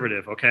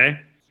conservative, okay?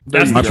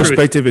 That's my the truth.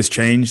 perspective has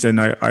changed, and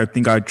I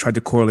think I tried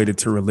to correlate it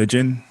to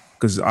religion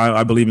because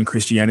I believe in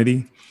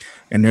Christianity,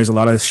 and there's a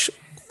lot of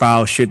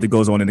foul shit that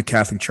goes on in the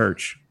Catholic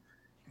Church,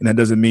 and that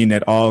doesn't mean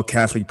that all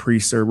Catholic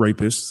priests are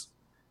rapists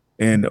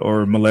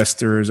or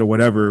molesters or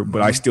whatever.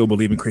 But I still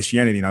believe in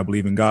Christianity, and I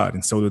believe in God,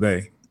 and so do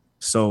they.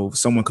 So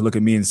someone could look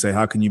at me and say,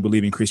 "How can you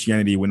believe in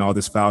Christianity when all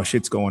this foul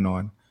shit's going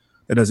on?"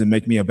 That doesn't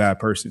make me a bad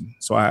person.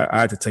 So I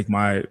had to take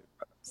my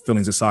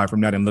feelings aside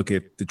from that and look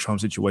at the Trump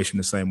situation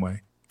the same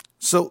way.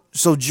 So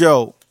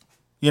Joe,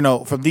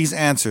 from these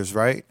answers,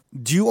 right?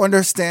 Do you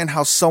understand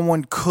how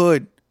someone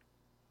could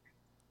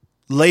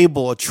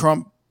label a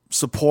Trump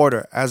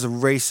supporter as a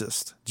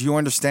racist? Do you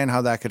understand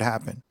how that could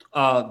happen?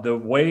 The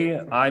way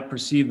I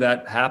perceive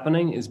that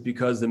happening is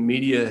because the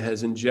media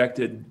has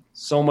injected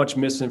so much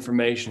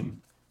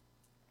misinformation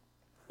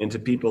into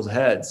people's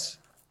heads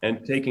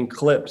and taking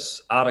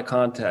clips out of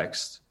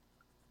context.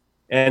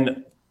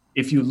 And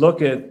if you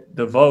look at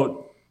the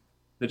vote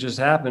that just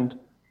happened,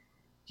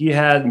 he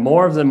had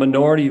more of the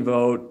minority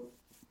vote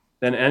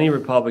than any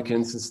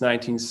Republican since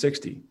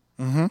 1960.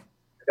 Mm-hmm.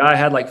 The guy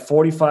had like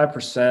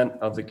 45%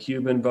 of the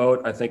Cuban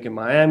vote, I think, in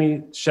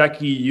Miami.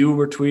 Shecky, you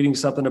were tweeting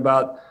something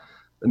about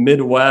the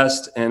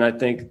Midwest, and I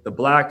think the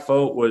black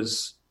vote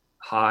was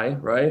high,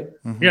 right?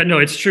 Mm-hmm. Yeah, no,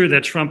 it's true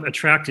that Trump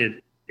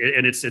attracted,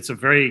 and it's a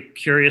very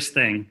curious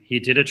thing. He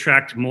did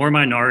attract more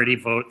minority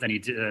vote than he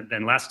did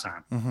than last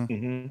time.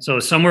 Mm-hmm. So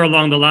somewhere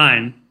along the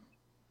line,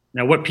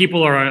 now what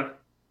people are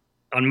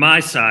on my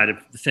side of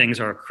things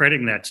are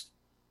crediting that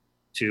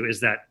to is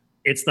that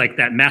it's like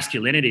that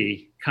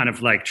masculinity, kind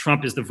of like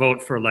Trump is the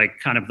vote for like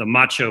kind of the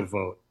macho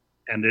vote,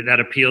 and that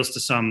appeals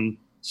to some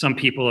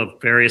people of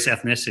various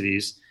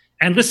ethnicities.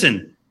 And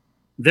listen,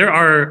 there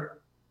are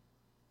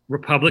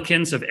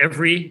Republicans of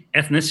every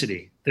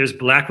ethnicity. There's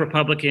Black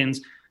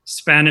Republicans,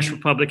 Spanish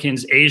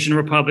Republicans, Asian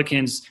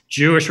Republicans,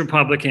 Jewish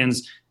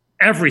Republicans,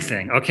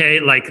 everything. Okay,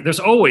 like there's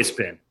always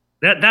been.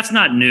 That's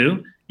not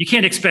new. You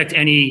can't expect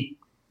any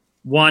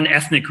one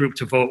ethnic group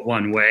to vote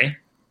one way.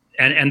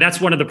 And that's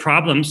one of the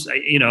problems,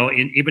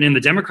 even in the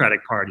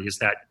Democratic Party, is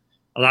that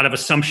a lot of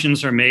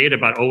assumptions are made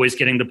about always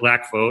getting the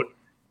black vote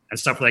and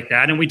stuff like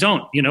that. And we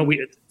don't,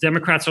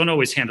 Democrats don't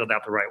always handle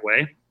that the right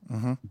way.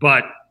 Mm-hmm.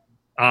 But,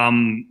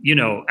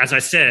 as I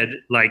said,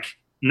 like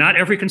not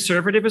every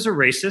conservative is a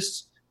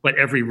racist, but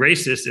every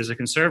racist is a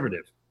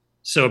conservative.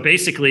 So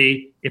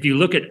basically, if you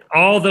look at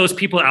all those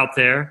people out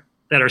there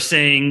that are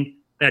saying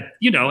that,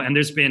 and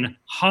there's been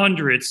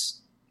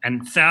hundreds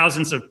and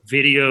thousands of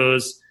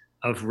videos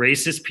of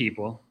racist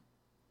people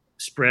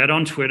spread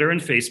on Twitter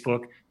and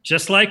Facebook,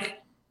 just like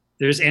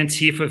there's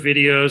Antifa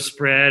videos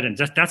spread. And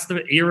that's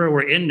the era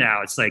we're in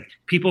now. It's like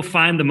people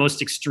find the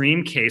most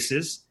extreme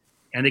cases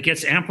and it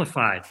gets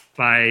amplified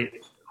by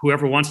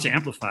whoever wants to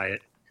amplify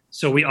it.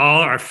 So we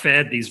all are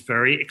fed these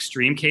very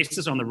extreme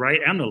cases on the right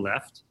and the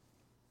left.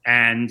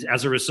 And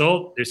as a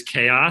result, there's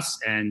chaos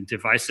and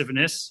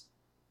divisiveness.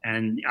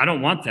 And I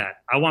don't want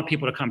that. I want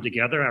people to come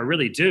together. I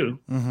really do.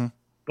 Mm-hmm.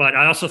 But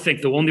I also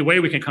think the only way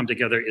we can come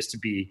together is to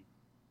be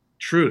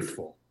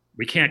truthful.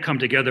 We can't come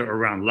together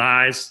around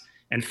lies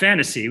and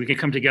fantasy. We can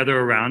come together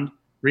around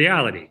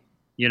reality,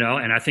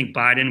 and I think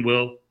Biden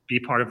will be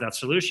part of that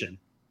solution.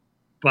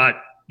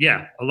 But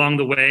yeah, along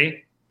the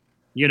way,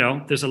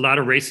 there's a lot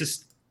of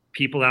racist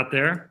people out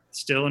there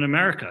still in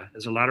America.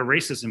 There's a lot of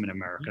racism in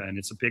America, and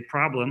it's a big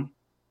problem.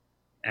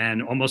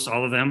 And almost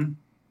all of them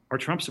are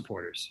Trump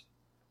supporters.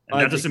 And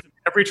that doesn't mean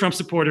every Trump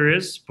supporter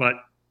is, but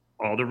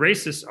all the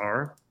racists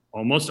are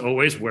almost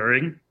always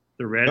wearing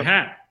the red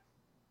hat.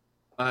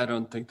 I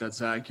don't think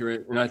that's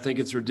accurate. And I think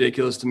it's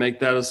ridiculous to make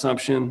that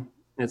assumption.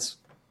 It's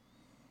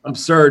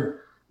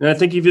absurd. And I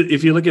think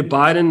if you look at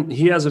Biden,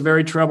 he has a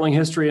very troubling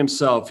history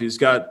himself. He's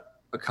got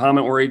a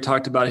comment where he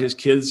talked about his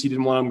kids. He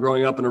didn't want them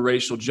growing up in a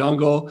racial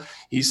jungle.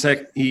 He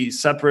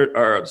supported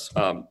a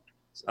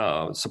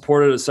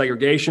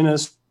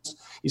segregationist.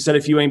 He said,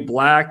 if you ain't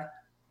black,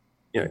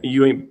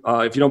 you ain't,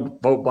 if you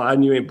don't vote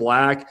Biden, you ain't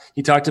black.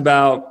 He talked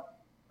about,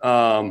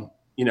 what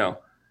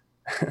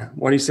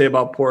do you say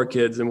about poor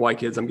kids and white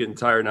kids? I'm getting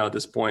tired now at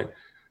this point.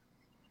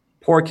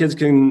 poor kids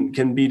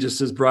can be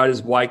just as bright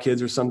as white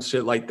kids or some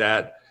shit like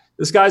that.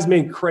 This guy's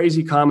made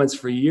crazy comments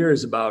for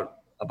years about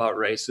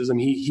racism.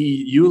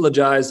 He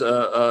eulogized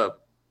a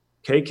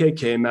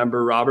KKK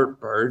member, Robert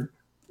Byrd,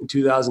 in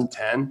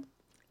 2010.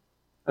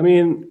 I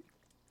mean,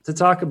 to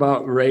talk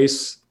about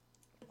race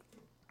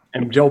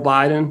and Joe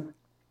Biden,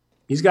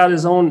 he's got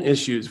his own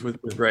issues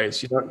with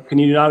race. Can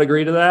you not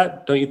agree to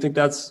that? Don't you think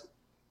that's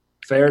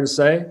fair to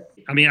say?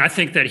 I mean, I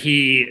think that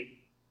he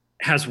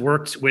has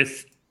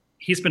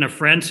he's been a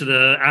friend to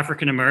the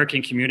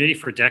African-American community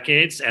for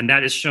decades, and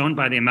that is shown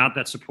by the amount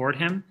that support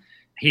him.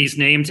 He's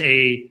named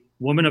a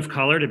woman of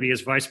color to be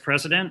his vice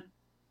president.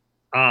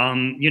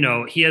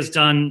 He has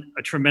done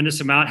a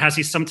tremendous amount. Has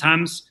he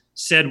sometimes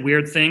said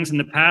weird things in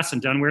the past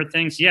and done weird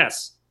things?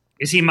 Yes.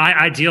 Is he my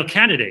ideal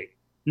candidate?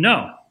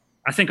 No.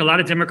 I think a lot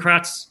of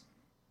Democrats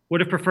would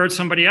have preferred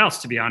somebody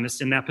else, to be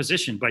honest, in that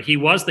position. But he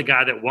was the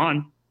guy that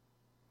won.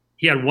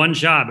 He had one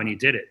job and he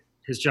did it.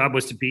 His job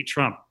was to beat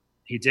Trump.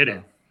 He did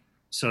it.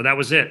 So that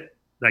was it.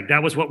 Like,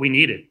 that was what we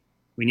needed.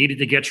 We needed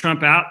to get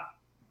Trump out.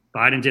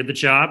 Biden did the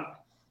job.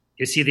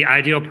 Is he the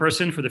ideal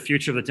person for the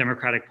future of the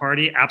Democratic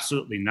Party?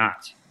 Absolutely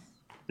not.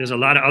 There's a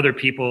lot of other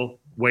people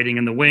waiting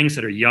in the wings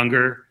that are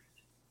younger,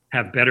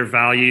 have better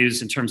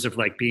values in terms of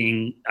like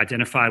being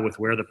identified with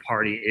where the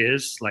party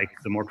is, like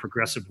the more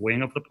progressive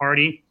wing of the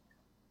party.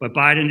 But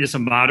Biden is a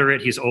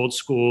moderate. He's old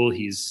school.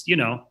 He's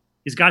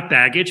got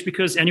baggage,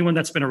 because anyone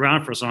that's been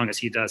around for as long as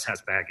he does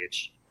has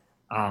baggage.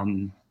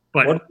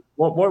 Let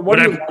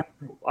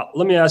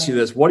me ask you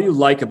this. What do you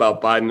like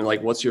about Biden?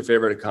 Like, what's your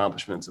favorite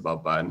accomplishments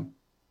about Biden?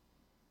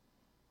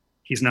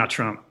 He's not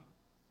Trump.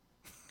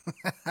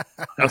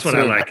 That's what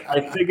I like.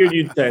 I figured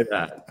you'd say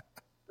that.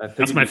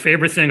 That's my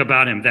favorite thing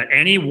about him, that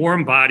any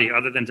warm body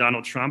other than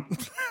Donald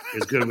Trump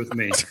is good with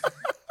me.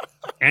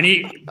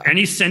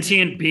 Any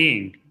sentient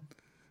being,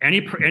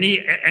 any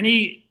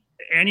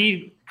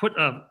put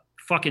a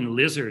fucking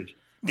lizard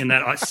in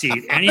that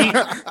seat, any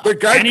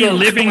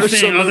living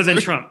thing other than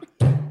Trump,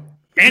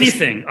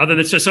 anything other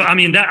than so. I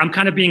mean, that I'm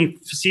kind of being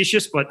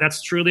facetious, but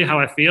that's truly how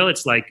I feel.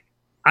 It's like,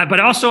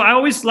 but also I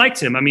always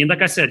liked him. I mean,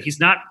 like I said, I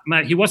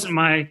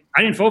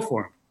didn't vote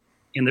for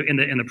him in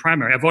the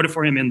primary. I voted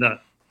for him in the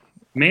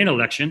main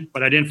election,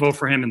 but I didn't vote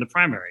for him in the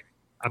primary.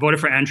 I voted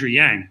for Andrew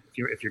Yang,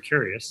 if you're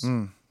curious.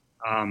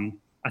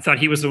 I thought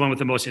he was the one with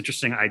the most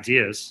interesting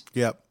ideas.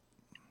 Yep.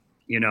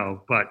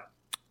 But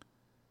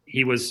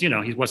he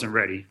wasn't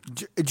ready.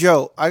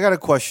 Joe, I got a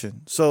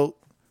question. So,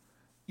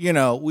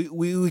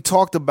 we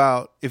talked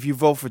about, if you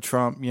vote for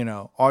Trump,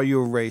 are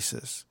you a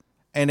racist?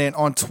 And then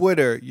on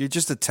Twitter, you're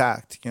just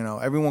attacked.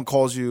 Everyone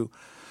calls you,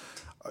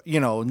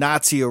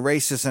 Nazi or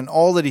racist and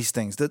all of these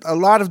things.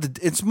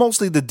 It's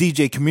mostly the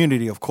DJ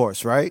community, of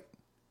course, right?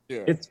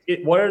 Yeah.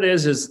 What it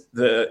is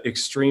the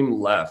extreme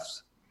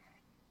left.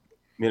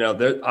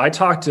 I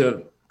talked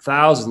to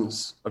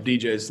thousands of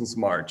DJs since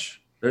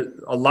March.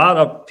 A lot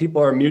of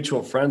people are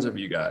mutual friends of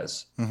you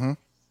guys. Mm-hmm.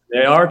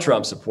 They are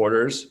Trump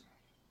supporters.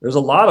 There's a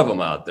lot of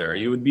them out there.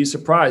 You would be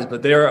surprised,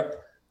 but they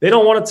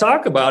don't want to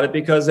talk about it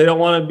because they don't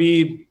want to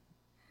be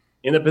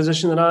in the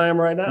position that I am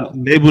right now.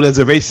 Labeled as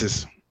a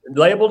racist.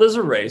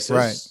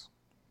 Right.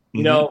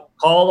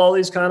 Called all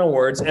these kind of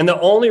words. And the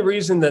only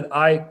reason that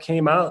I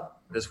came out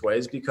this way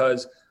is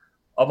because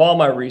of all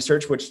my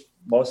research,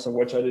 most of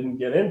which I didn't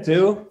get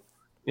into.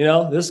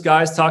 This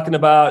guy's talking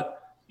about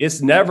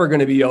it's never going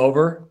to be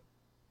over.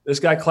 This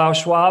guy,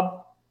 Klaus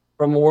Schwab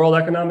from the World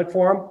Economic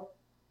Forum,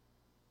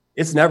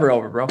 it's never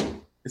over, bro.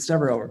 It's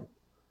never over.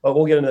 But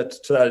we'll get into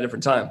that at a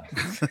different time.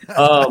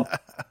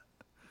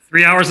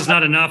 3 hours is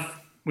not enough.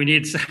 We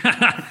need.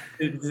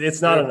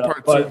 It's not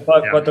enough.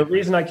 But the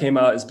reason I came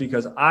out is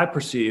because I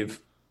perceive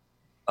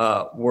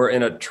we're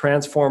in a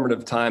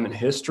transformative time in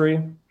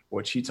history,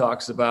 which he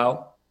talks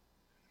about.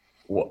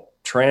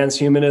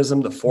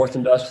 Transhumanism, the fourth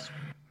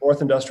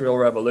industrial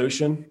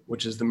revolution,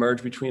 which is the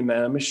merge between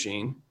man and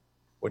machine,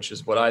 which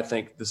is what I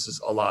think this is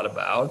a lot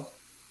about.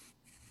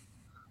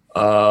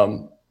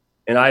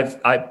 And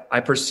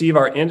I perceive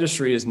our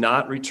industry is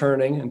not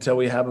returning until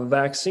we have a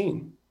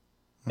vaccine.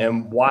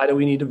 And why do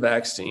we need a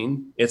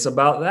vaccine? It's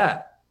about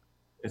that.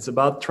 It's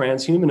about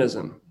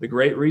transhumanism, the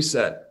Great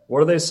Reset.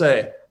 What do they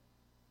say?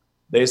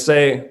 They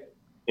say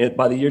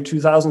by the year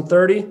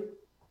 2030,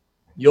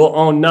 you'll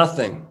own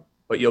nothing,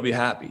 but you'll be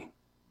happy.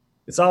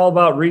 It's all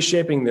about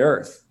reshaping the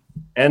earth,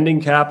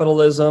 ending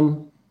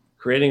capitalism,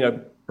 creating a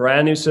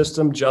brand new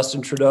system.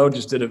 Justin Trudeau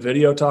just did a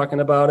video talking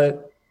about it.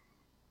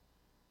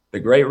 The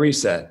Great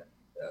Reset.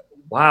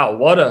 Wow,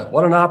 what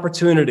an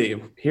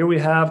opportunity. Here we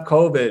have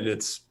COVID.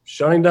 It's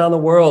shutting down the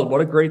world. What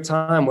a great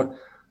time. What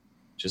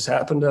just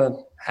happened to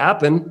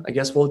happen. I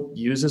guess we'll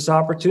use this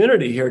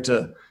opportunity here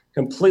to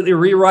completely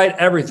rewrite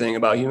everything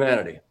about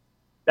humanity.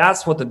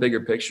 That's what the bigger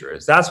picture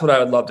is. That's what I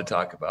would love to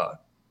talk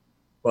about.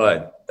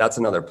 But that's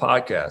another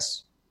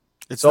podcast.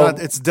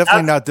 It's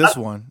definitely not this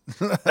one.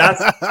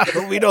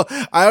 I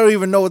don't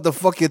even know what the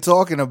fuck you're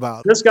talking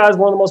about. This guy's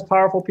one of the most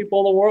powerful people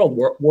in the world.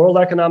 World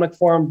Economic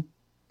Forum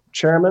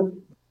chairman,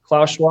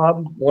 Klaus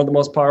Schwab, one of the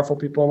most powerful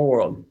people in the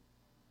world.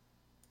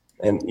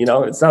 And,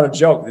 it's not a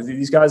joke.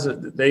 These guys,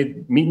 they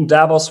meet in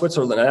Davos,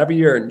 Switzerland every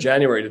year in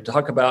January to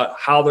talk about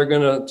how they're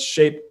going to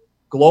shape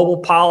global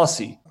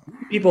policy.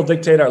 People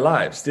dictate our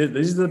lives.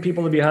 These are the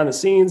people that are behind the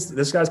scenes.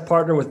 This guy's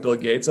partnered with Bill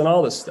Gates and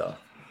all this stuff.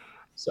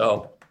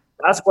 So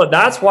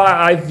that's why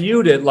I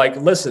viewed it like,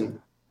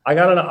 listen, I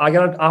got an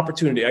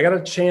opportunity. I got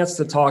a chance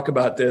to talk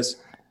about this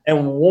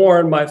and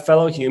warn my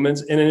fellow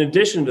humans. And in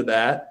addition to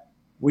that,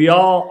 we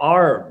all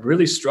are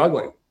really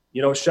struggling.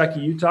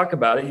 Shecky, you talk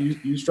about it.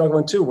 You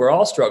struggling too. We're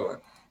all struggling.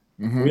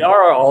 Mm-hmm. We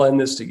are all in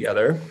this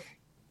together,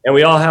 and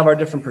we all have our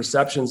different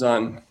perceptions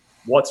on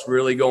what's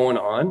really going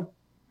on.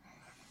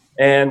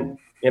 And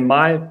in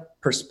my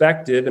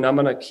perspective, and I'm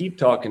going to keep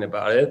talking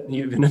about it,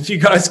 even if you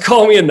guys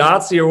call me a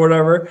Nazi or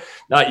whatever,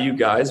 not you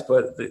guys,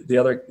 but the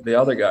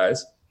other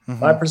guys, mm-hmm.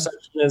 My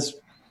perception is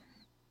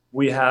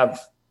we have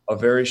a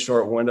very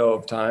short window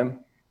of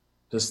time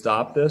to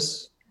stop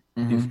this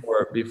mm-hmm.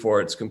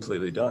 before it's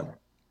completely done.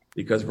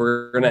 Because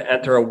we're going to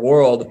enter a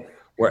world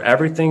where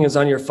everything is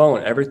on your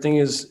phone. Everything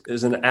is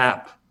an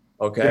app.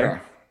 Okay. Yeah.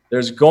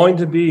 There's going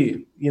to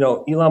be,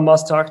 Elon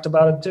Musk talked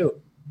about it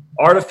too.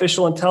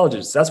 Artificial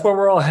intelligence. That's where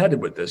we're all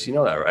headed with this. You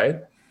know that,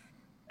 right?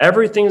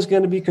 Everything is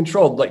going to be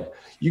controlled. Like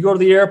you go to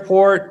the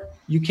airport,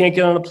 you can't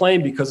get on a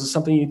plane because of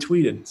something you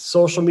tweeted.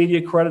 Social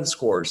media credit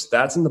scores.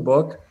 That's in the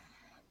book.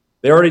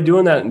 They're already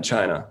doing that in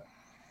China.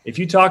 If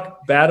you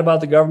talk bad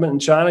about the government in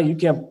China, you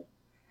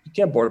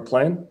can't board a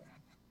plane.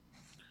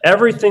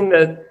 Everything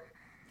that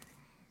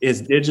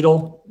is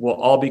digital will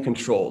all be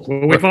controlled.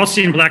 Well, we've all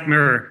seen Black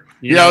Mirror.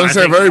 I was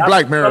saying very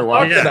Black Mirror.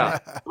 Wow. Yeah.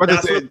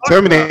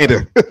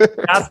 Terminator.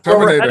 That's where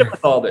we're headed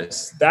with all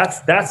this.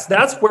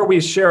 That's where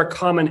we share a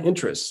common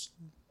interest.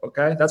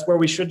 Okay, that's where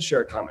we should share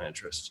a common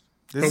interest.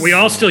 But we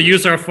all still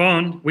use our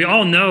phone. We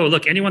all know.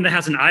 Look, anyone that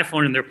has an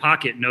iPhone in their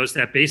pocket knows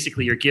that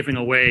basically you're giving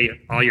away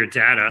all your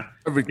data.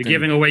 Everything. You're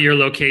giving away your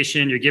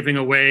location. You're giving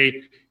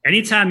away.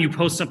 Anytime you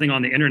post something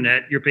on the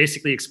internet, you're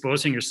basically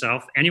exposing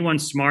yourself. Anyone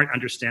smart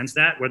understands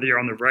that, whether you're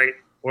on the right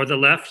or the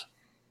left.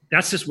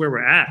 That's just where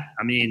we're at.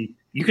 I mean,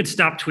 you can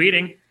stop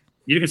tweeting.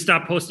 You can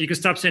stop posting. You can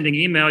stop sending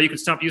email. You can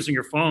stop using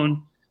your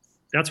phone.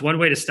 That's one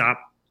way to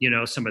stop,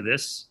 some of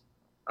this.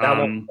 That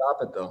won't stop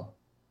it, though.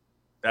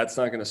 That's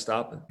not going to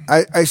stop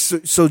it.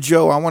 So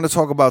Joe, I want to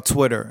talk about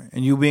Twitter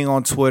and you being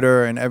on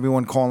Twitter and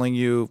everyone calling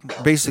you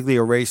basically a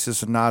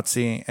racist, a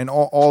Nazi, and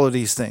all of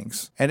these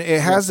things. And it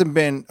hasn't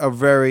been a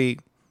very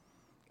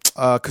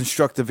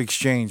constructive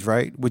exchange,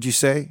 right? Would you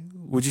say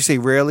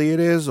rarely it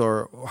is,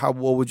 or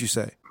what would you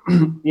say?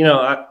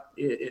 I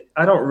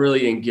don't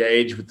really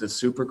engage with the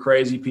super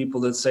crazy people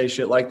that say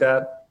shit like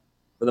that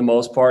for the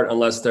most part,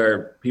 unless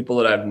they're people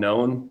that I've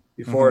known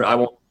before.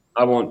 Mm-hmm.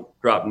 I won't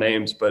drop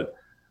names, but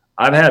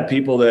I've had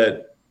people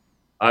that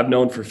I've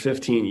known for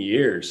 15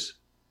 years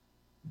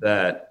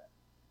that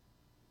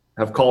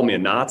have called me a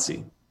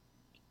Nazi,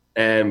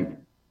 and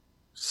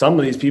some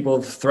of these people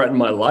have threatened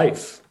my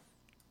life.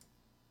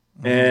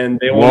 And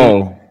they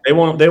won't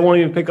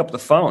even pick up the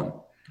phone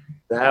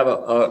to have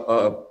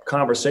a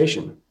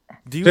conversation.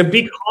 To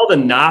be called a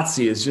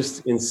Nazi is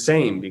just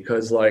insane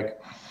because,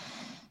 like,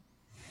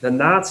 the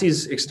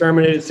Nazis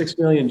exterminated 6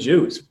 million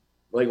Jews.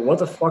 Like, what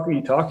the fuck are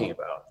you talking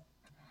about?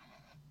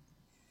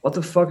 What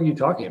the fuck are you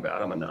talking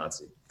about? I'm a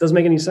Nazi. It doesn't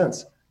make any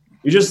sense.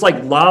 You're just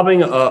like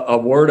lobbing a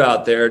word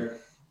out there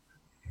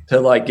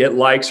to like get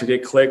likes or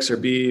get clicks or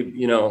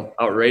be,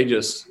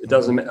 outrageous. It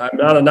doesn't. I'm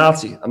not a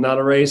Nazi. I'm not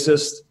a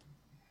racist.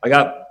 I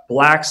got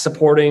black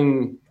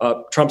supporting,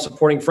 Trump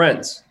supporting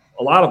friends,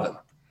 a lot of them,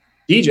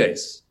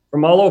 DJs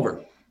from all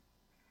over.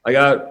 I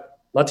got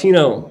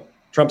Latino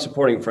Trump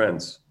supporting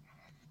friends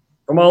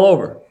from all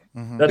over.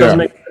 Mm-hmm. That doesn't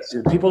make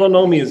sense. People don't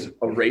know me as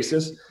a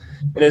racist.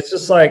 And it's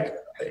just like,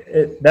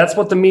 that's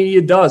what the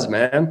media does,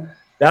 man.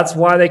 That's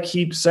why they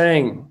keep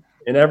saying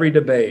in every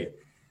debate,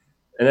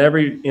 in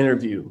every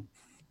interview,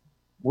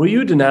 will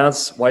you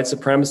denounce white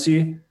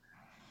supremacy?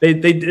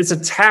 It's a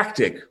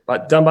tactic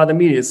done by the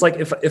media. It's like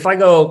if I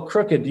go,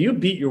 Crooked, do you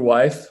beat your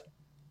wife?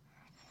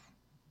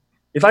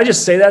 If I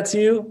just say that to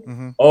you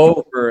mm-hmm.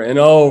 over and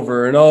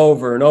over and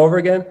over and over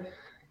again,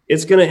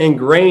 it's going to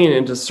ingrain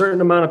into a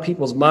certain amount of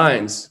people's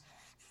minds.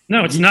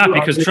 No, it's not,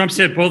 because Trump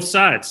said both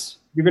sides.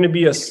 You're going to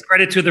be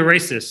credit to the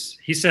racists.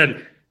 He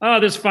said,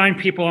 there's fine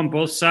people on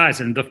both sides.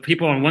 And the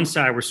people on one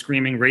side were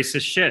screaming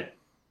racist shit.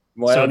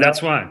 Well, so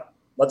that's why.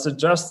 Let's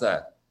adjust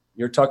that.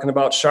 You're talking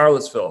about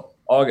Charlottesville,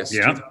 August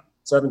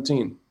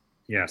 2017.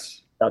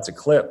 Yes. That's a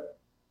clip.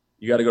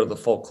 You got to go to the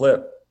full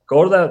clip.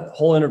 Go to that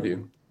whole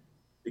interview.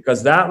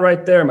 Because that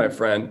right there, my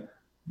friend,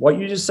 what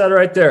you just said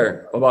right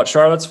there about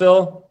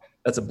Charlottesville,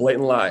 that's a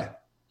blatant lie.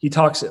 He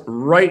talks it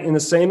right in the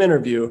same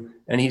interview,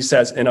 and he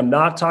says, and I'm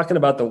not talking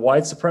about the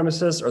white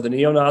supremacists or the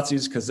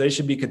neo-Nazis because they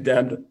should be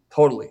condemned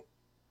totally.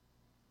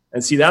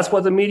 And see, that's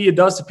what the media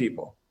does to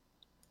people.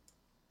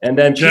 And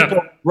then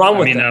people run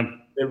with that.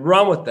 They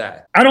run with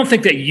that. I don't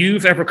think that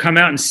you've ever come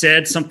out and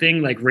said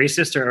something like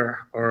racist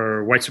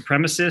or white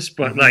supremacist,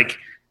 but mm-hmm. like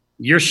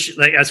you're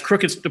like as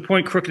Crooked, the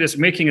point Crooked is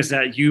making is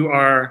that you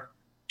are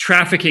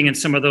trafficking in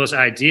some of those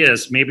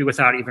ideas, maybe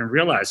without even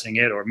realizing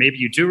it, or maybe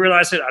you do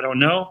realize it. I don't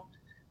know.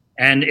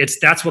 And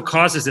that's what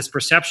causes this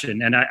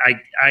perception. And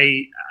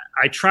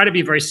I try to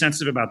be very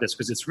sensitive about this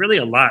because it's really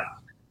a lot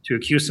to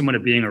accuse someone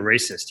of being a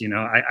racist.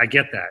 I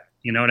get that.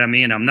 You know what I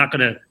mean?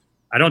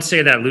 I don't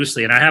say that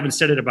loosely, and I haven't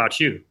said it about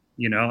you,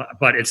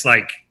 but it's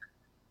like,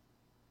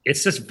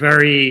 this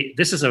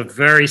is a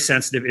very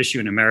sensitive issue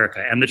in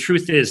America. And the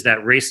truth is that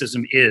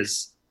racism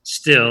is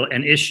still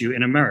an issue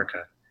in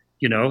America.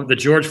 The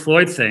George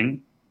Floyd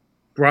thing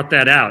brought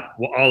that out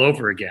all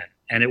over again.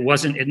 And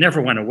it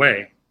never went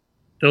away.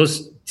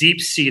 Those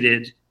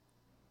deep-seated,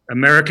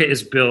 America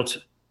is built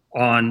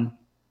on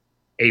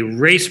a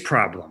race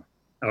problem.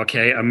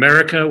 Okay.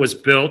 America was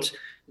built,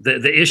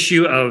 the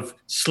issue of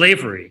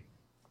slavery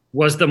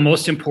was the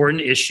most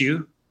important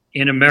issue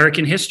in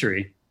American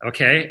history.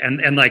 Okay.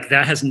 And like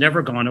that has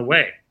never gone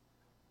away.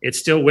 It's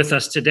still with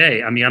us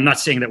today. I mean, I'm not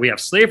saying that we have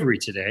slavery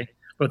today,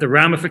 but the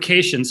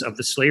ramifications of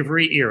the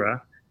slavery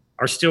era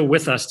are still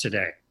with us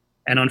today.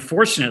 And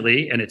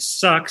unfortunately, and it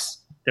sucks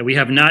that we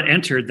have not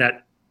entered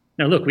that.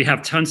 Now, look, we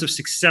have tons of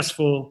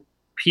successful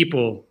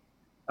people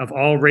of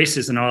all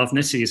races and all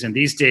ethnicities. And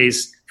these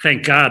days,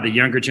 thank God, the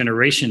younger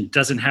generation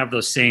doesn't have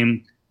those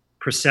same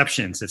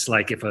perceptions. It's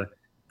like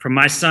for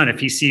my son, if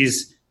he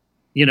sees,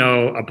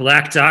 a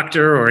black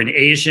doctor or an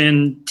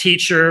Asian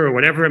teacher or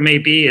whatever it may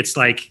be, it's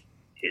like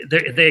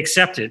they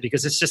accept it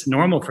because it's just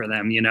normal for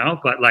them,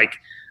 But like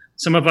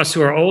some of us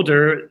who are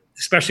older,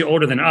 especially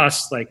older than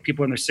us, like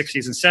people in their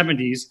 60s and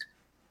 70s,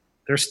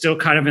 they're still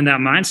kind of in that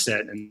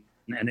mindset. And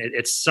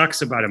it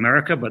sucks about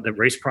America, but the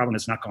race problem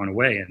is not going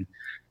away. And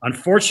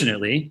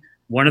unfortunately,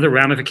 one of the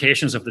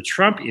ramifications of the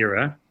Trump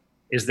era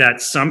is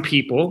that some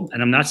people,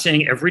 and I'm not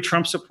saying every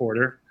Trump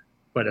supporter,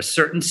 but a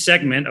certain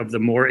segment of the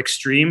more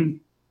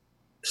extreme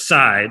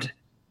side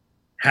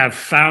have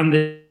found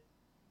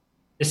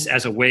this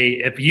as a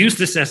way, have used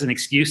this as an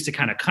excuse to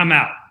kind of come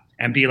out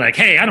and be like,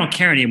 hey, I don't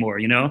care anymore,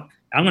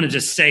 I'm going to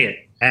just say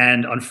it.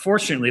 And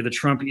unfortunately, the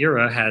Trump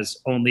era has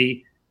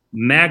only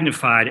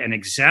magnified and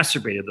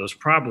exacerbated those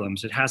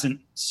problems. It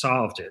hasn't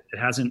solved it.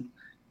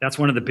 That's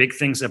one of the big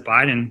things that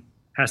Biden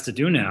has to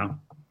do now,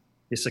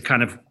 is to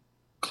kind of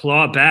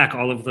claw back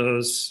all of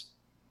those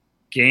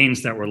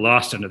gains that were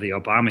lost under the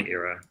Obama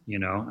era.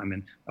 I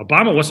mean,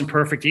 Obama wasn't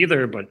perfect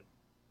either, but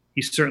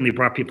he certainly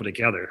brought people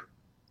together,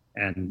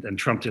 and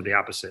Trump did the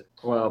opposite.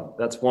 Well,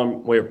 that's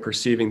one way of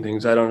perceiving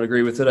things. I don't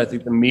agree with it. I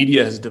think the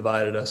media has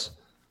divided us.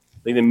 I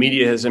think the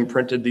media has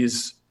imprinted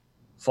these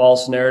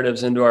false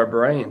narratives into our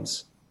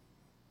brains.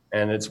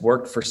 And it's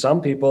worked for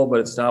some people, but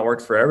it's not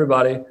worked for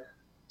everybody.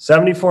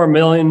 74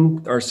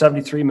 million or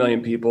 73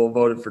 million people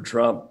voted for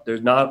Trump.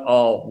 They're not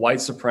all white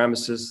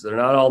supremacists. They're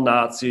not all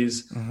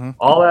Nazis. Mm-hmm.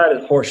 All that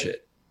is horseshit.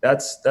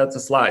 That's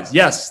the lies.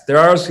 Yes, there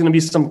are going to be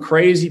some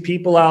crazy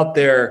people out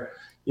there,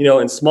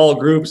 in small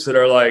groups that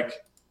are like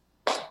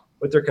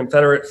with their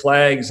Confederate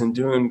flags and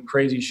doing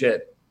crazy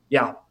shit.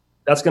 Yeah,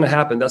 that's going to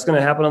happen. That's going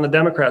to happen on the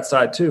Democrat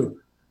side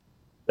too.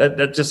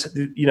 That just,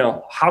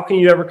 how can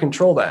you ever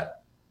control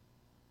that?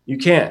 You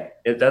can't.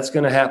 That's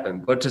going to happen.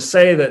 But to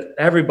say that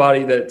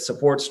everybody that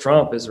supports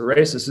Trump is a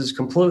racist is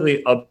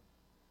completely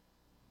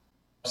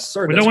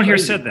absurd. Well, no one here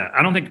said that.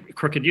 I don't think,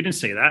 Crooked, you didn't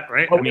say that,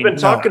 right? Well, we've been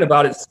talking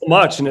about it so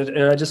much, and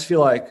I just feel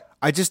like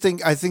I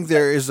think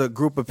there is a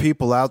group of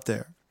people out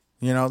there.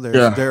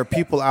 There are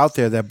people out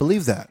there that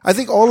believe that. I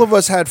think all of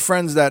us had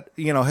friends that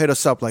hit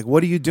us up like,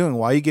 "What are you doing?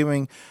 Why are you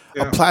giving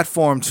a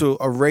platform to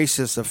a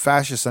racist, a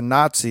fascist, a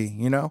Nazi?"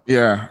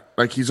 Yeah,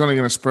 like he's only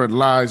going to spread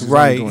lies.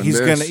 Right. He's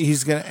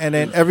gonna, and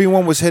then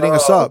everyone was hitting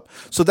us up.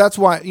 So that's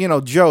why,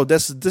 Joe,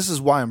 this is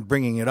why I'm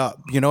bringing it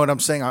up. You know what I'm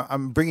saying?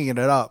 I'm bringing it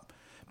up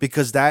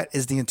because that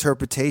is the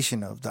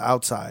interpretation of the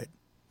outside.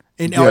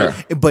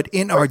 But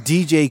in our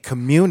DJ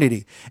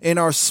community, in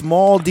our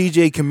small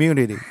DJ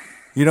community,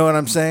 you know what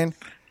I'm saying?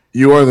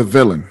 You are the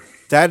villain.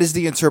 That is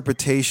the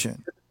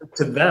interpretation.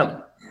 To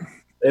them,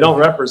 they don't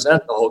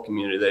represent the whole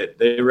community.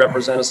 They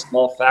represent a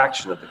small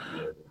faction of the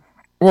community.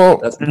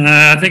 Well,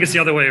 I think it's the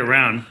other way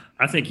around.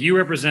 I think you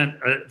represent.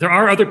 There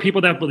are other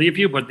people that believe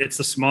you, but it's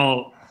a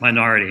small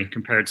minority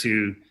compared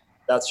to.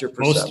 That's your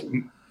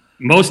perception.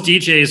 Most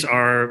DJs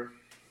are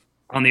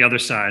on the other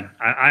side.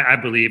 I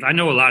believe. I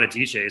know a lot of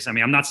DJs. I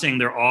mean, I'm not saying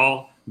they're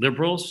all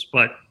liberals,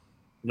 but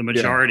the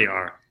majority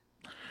are.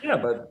 Yeah,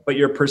 but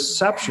your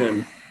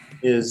perception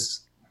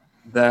is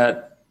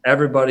that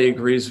everybody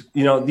agrees.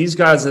 These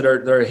guys that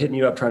are hitting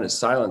you up trying to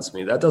silence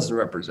me, that doesn't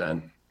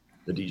represent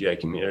the DJ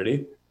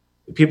community.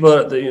 The people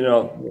that,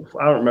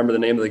 I don't remember the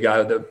name of the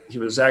guy that he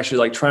was actually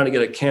like trying to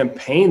get a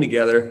campaign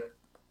together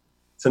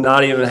to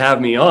not even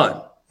have me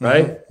on,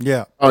 right? Mm-hmm.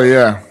 Yeah. Oh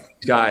yeah.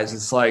 Guys,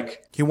 it's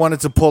like he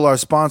wanted to pull our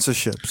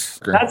sponsorships.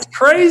 That's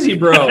crazy,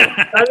 bro.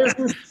 That is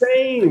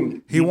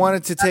insane. He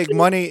wanted to take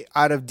money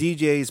out of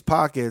DJs'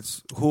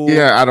 pockets.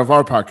 Out of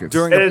our pockets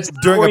during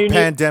a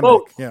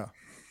pandemic. Yeah,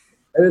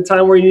 at a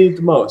time where you need it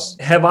the most.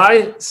 Have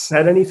I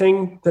said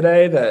anything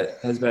today that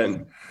has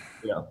been,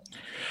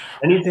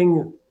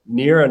 anything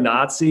near a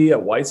Nazi, a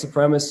white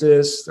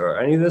supremacist, or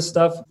any of this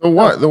stuff? The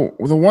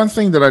one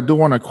thing that I do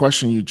want to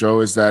question you, Joe,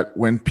 is that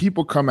when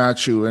people come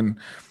at you, and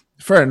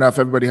fair enough,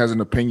 everybody has an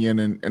opinion,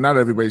 and not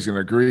everybody's going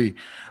to agree.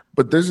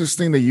 But there's this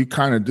thing that you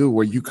kind of do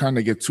where you kind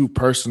of get too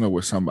personal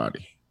with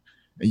somebody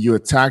and you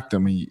attack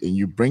them and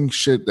you bring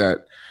shit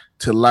that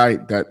to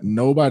light that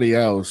nobody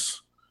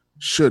else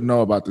should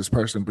know about this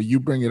person, but you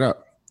bring it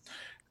up.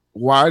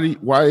 Why do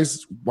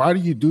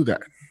you do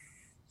that?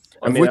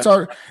 If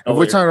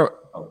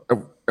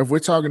we're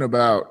talking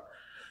about,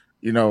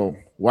 you know,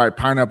 why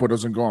pineapple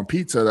doesn't go on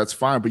pizza, that's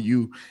fine. But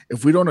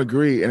if we don't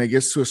agree and it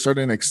gets to a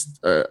certain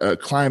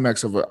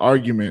climax of an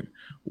argument,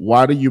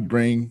 why do you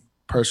bring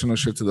personal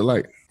shit to the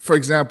light? For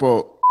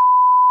example,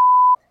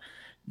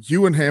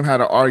 you and him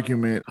had an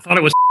argument. I thought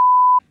it was.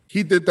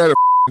 He did that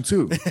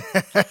too.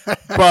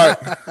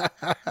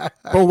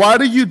 but why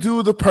do you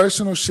do the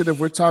personal shit if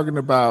we're talking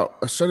about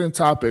a certain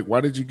topic?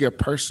 Why did you get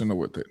personal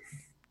with it?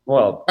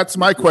 Well, that's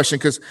my question.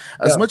 Because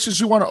as much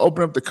as you want to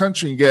open up the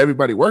country and get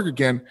everybody work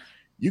again,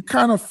 you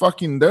kind of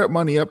fucking their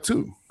money up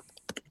too.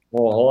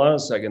 Well, hold on a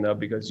second though,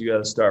 because you got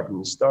to start from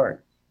the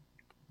start.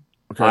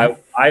 Okay.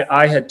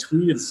 I had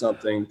tweeted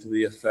something to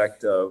the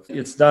effect of,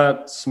 it's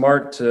not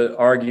smart to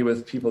argue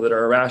with people that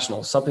are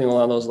irrational, something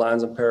along those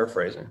lines. I'm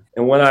paraphrasing.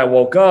 And when I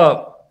woke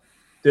up,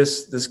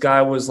 this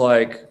guy was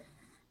like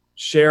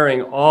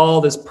sharing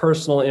all this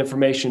personal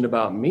information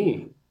about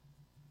me.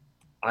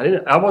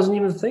 I wasn't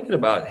even thinking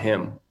about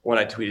him when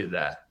I tweeted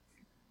that.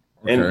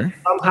 And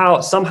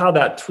somehow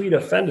that tweet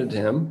offended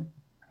him.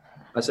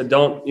 I said,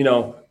 don't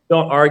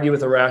argue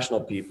with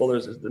irrational people.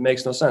 It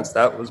makes no sense.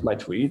 That was my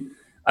tweet.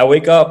 I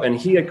wake up and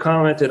he had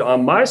commented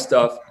on my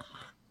stuff,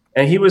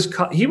 and he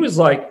was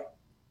like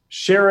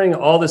sharing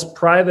all this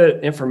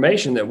private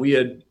information that we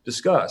had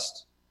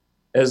discussed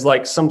as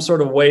like some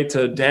sort of way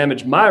to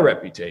damage my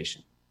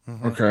reputation.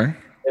 Mm-hmm. Okay.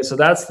 And so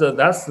that's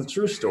the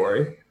true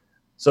story.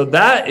 So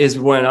that is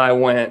when I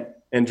went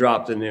and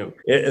dropped a nuke.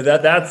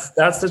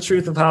 That's the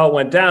truth of how it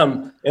went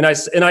down. And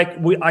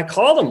I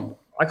called him.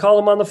 I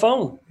called him on the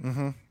phone,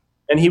 mm-hmm.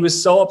 and he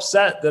was so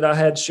upset that I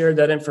had shared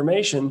that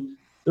information.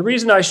 The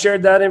reason I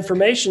shared that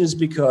information is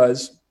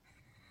because,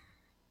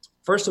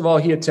 first of all,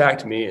 he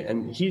attacked me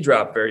and he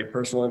dropped very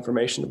personal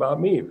information about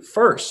me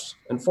first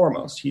and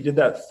foremost. He did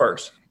that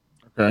first.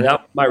 Okay. And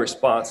that was my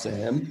response to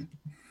him.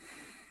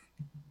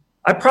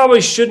 I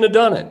probably shouldn't have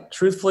done it.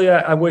 Truthfully,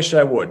 I wish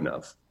I wouldn't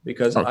have,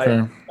 because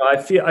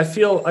I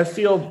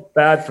feel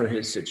bad for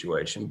his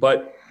situation,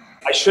 but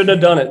I shouldn't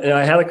have done it. And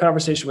I had a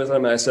conversation with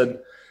him and I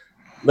said,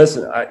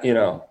 listen, I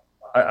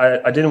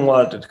didn't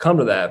want it to come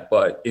to that,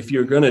 but if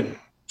you're going to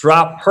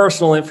drop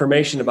personal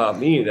information about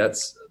me, that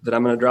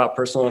I'm going to drop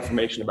personal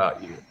information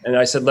about you. And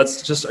I said,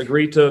 let's just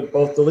agree to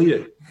both delete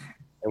it.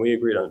 And we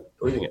agreed on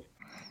deleting it.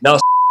 Now,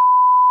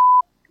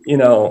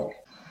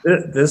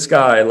 this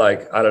guy,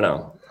 like, I don't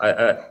know,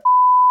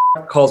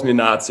 calls me a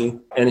Nazi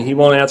and he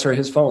won't answer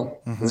his phone.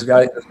 Mm-hmm. This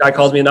guy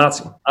calls me a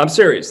Nazi. I'm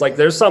serious. Like,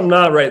 there's something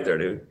not right there,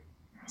 dude.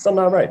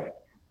 Something not right.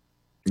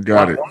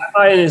 Got it. Why am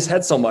I in his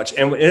head so much?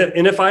 And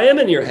if I am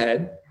in your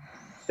head,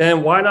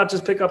 then why not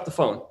just pick up the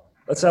phone?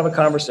 Let's have a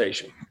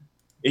conversation.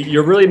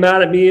 You're really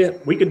mad at me.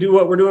 We could do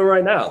what we're doing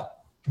right now.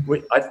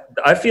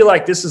 I feel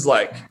like this is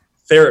like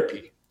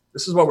therapy.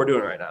 This is what we're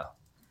doing right now.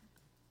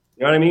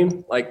 You know what I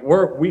mean? Like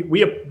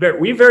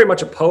we very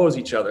much oppose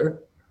each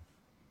other,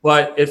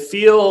 but it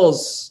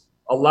feels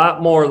a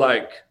lot more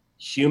like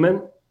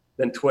human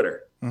than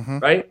Twitter, mm-hmm.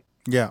 right?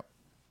 Yeah.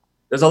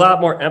 There's a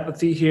lot more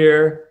empathy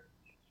here.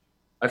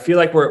 I feel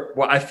like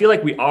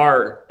we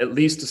are at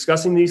least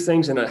discussing these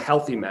things in a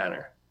healthy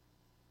manner.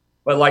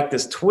 But like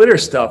this Twitter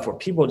stuff where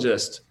people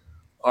just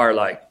are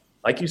like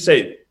you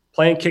say,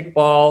 playing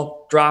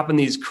kickball, dropping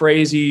these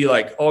crazy,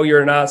 like, oh,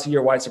 you're a Nazi,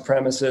 you're a white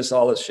supremacist,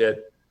 all this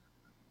shit.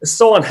 It's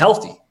so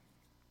unhealthy.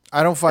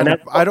 I don't find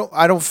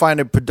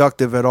it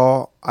productive at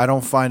all. I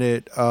don't find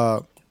it.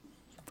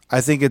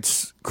 I think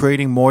it's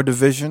creating more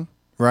division,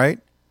 right?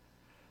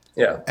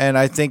 Yeah. And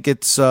I think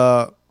it's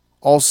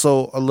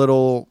also a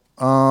little.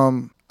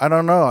 I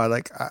don't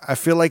know. I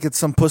feel like it's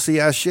some pussy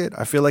ass shit.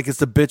 I feel like it's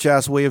the bitch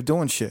ass way of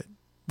doing shit.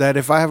 That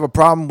if I have a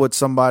problem with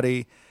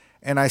somebody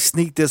and I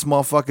sneak this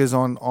motherfuckers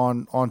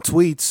on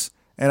tweets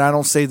and I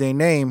don't say their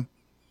name,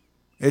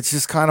 it's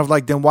just kind of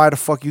like, then why the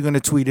fuck you gonna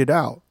tweet it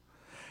out?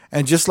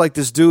 And just like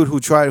this dude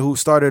who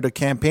started a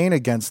campaign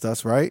against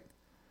us, right?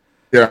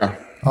 Yeah.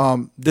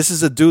 This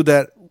is a dude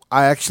that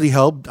I actually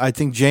helped. I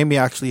think Jamie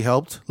actually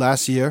helped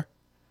last year.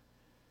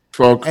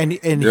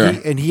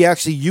 And he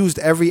actually used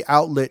every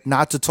outlet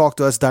not to talk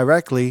to us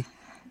directly.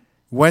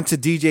 Went to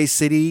DJ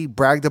City,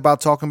 bragged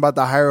about talking about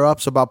the higher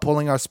ups, about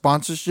pulling our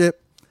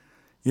sponsorship.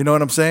 You know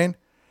what I'm saying?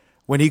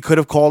 When he could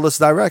have called us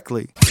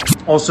directly.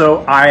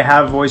 Also, I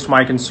have voiced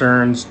my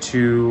concerns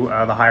to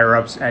the higher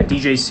ups at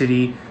DJ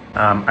City.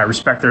 I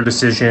respect their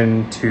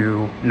decision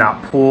to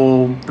not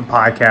pull the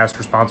podcast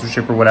or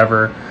sponsorship or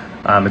whatever.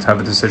 It's kind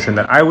of a decision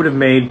that I would have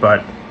made,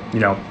 but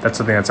that's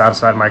something that's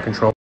outside my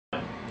control.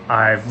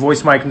 I've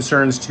voiced my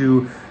concerns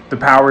to the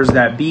powers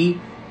that be.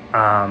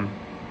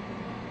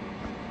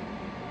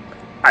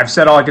 I've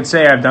said all I could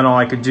say. I've done all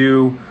I could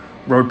do.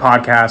 Road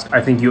Podcast,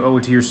 I think you owe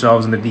it to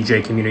yourselves and the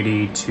DJ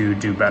community to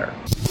do better.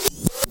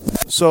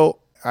 So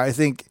I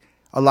think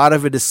a lot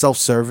of it is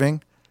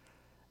self-serving.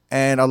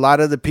 And a lot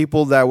of the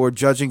people that were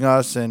judging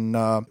us and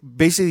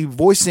basically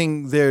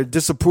voicing their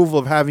disapproval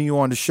of having you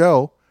on the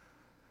show,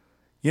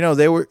 you know,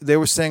 they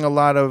were saying a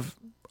lot of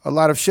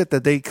shit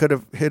that they could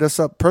have hit us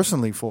up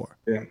personally for.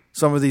 Yeah.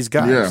 Some of these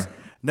guys. Yeah.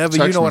 Never,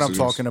 Text you know what messages.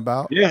 I'm talking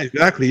about. Yeah,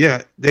 exactly.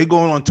 Yeah, they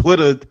going on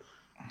Twitter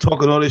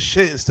talking all this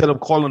shit instead of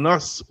calling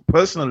us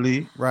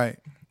personally Right.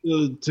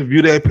 to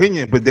view their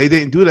opinion. But they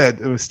didn't do that.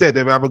 Instead,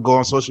 they'd rather go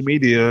on social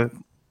media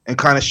and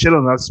kind of shit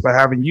on us by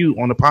having you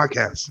on the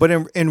podcast. But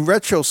in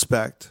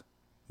retrospect,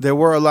 there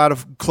were a lot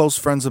of close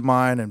friends of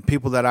mine and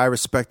people that I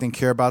respect and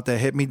care about that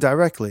hit me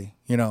directly,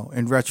 you know,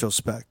 in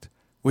retrospect,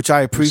 which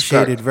I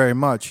appreciated Respect. very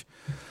much.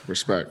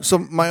 Respect. So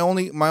my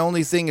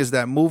only thing is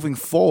that moving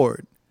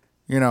forward,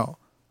 you know,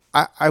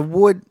 I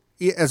would,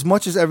 as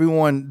much as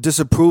everyone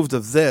disapproved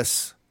of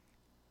this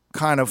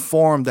kind of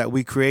forum that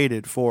we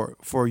created for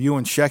you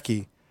and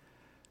Shecky,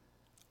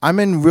 I'm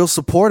in real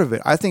support of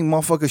it. I think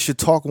motherfuckers should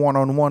talk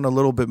one-on-one a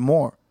little bit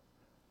more.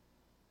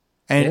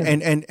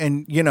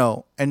 And you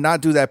know, and not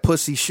do that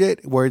pussy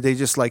shit where they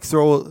just like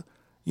throw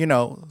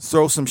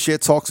some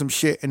shit, talk some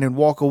shit, and then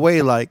walk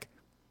away like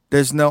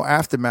there's no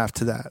aftermath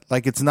to that.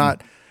 Like it's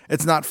not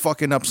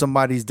fucking up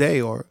somebody's day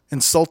or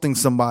insulting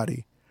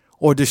somebody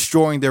or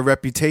destroying their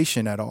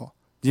reputation at all.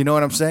 Do you know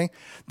what I'm saying?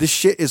 This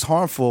shit is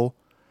harmful.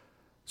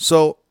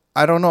 So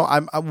I don't know.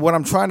 What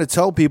I'm trying to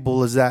tell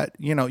people is that,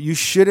 you know, you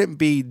shouldn't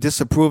be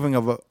disapproving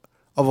of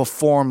a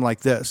forum like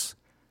this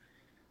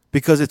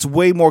because it's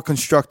way more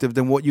constructive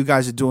than what you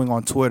guys are doing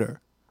on Twitter.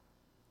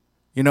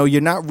 You know,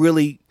 you're not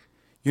really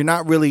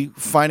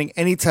finding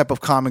any type of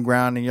common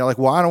ground, and you're like,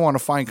 well, I don't want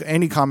to find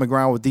any common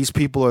ground with these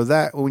people or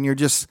that, when you're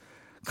just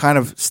kind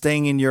of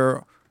staying in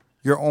your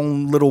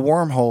own little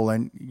wormhole,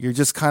 and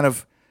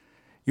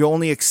you're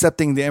only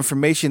accepting the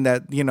information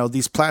that, you know,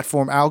 these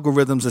platform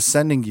algorithms are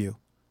sending you.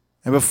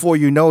 And before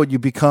you know it, you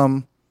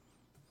become,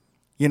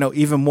 you know,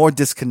 even more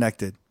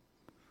disconnected,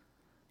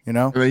 you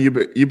know? And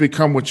then you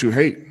become what you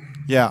hate.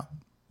 Yeah.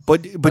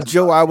 But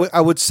Joe,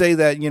 I would say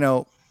that, you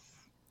know,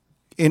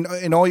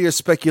 in all your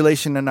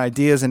speculation and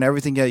ideas and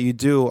everything that you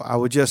do, I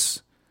would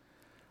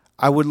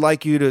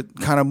like you to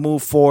kind of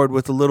move forward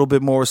with a little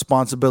bit more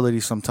responsibility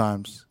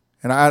sometimes.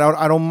 And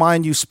I don't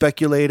mind you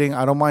speculating.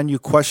 I don't mind you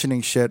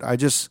questioning shit.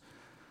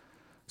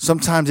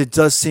 Sometimes it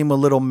does seem a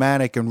little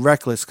manic and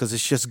reckless because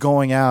it's just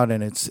going out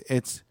and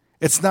it's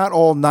not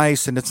all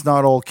nice and it's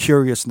not all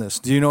curiousness.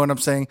 Do you know what I'm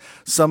saying?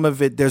 Some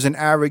of it, there's an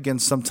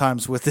arrogance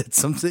sometimes with it.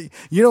 Something,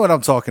 you know what I'm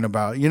talking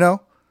about, you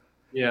know?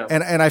 Yeah.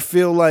 And I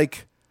feel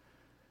like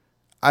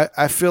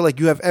I feel like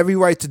you have every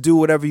right to do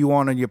whatever you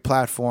want on your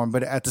platform,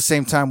 but at the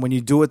same time, when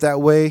you do it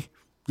that way,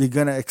 you're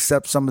gonna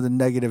accept some of the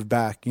negative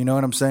back. You know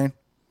what I'm saying?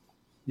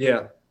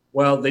 Yeah.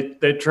 Well,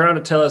 they're trying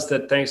to tell us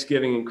that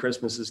Thanksgiving and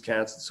Christmas is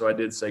canceled, so I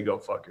did say go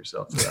fuck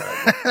yourself to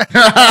that.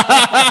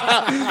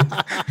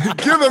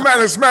 Give the man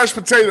his mashed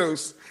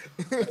potatoes.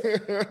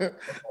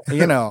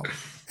 You know,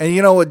 and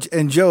you know what,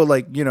 and Joe,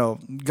 like, you know,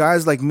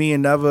 guys like me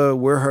and Neva,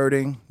 we're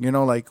hurting. You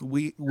know, like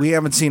we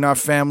haven't seen our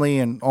family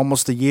in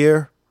almost a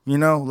year. You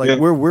know, like Yeah.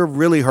 we're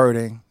really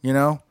hurting. You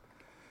know,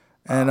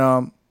 and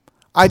yeah.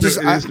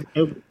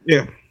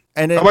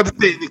 and I'm about to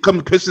say,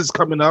 Christmas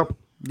coming up.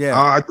 yeah,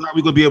 I thought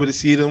we were gonna be able to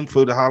see them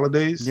for the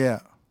holidays. yeah.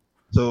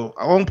 So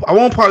I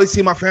won't probably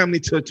see my family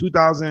till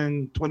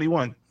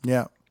 2021.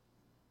 Yeah.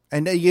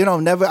 And, you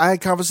know, I had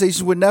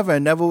conversations with Neva,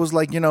 and Neva was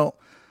like, you know,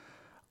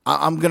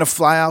 I'm going to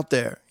fly out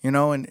there, you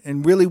know,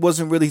 and really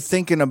wasn't really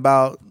thinking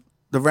about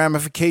the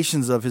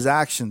ramifications of his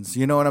actions.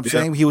 You know what I'm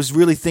saying? He was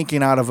really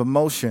thinking out of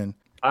emotion.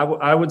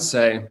 I would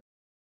say,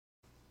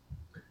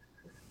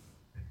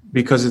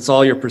 because it's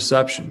all your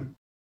perception.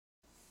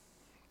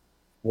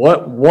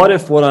 What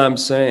if what I'm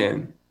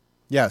saying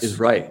Yes. is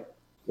right?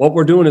 What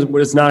we're doing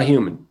is not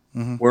human.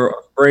 Mm-hmm. We're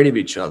afraid of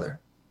each other.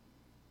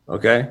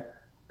 Okay?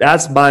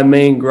 That's my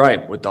main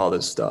gripe with all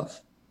this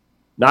stuff.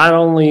 Not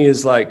only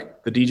is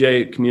like the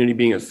DJ community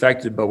being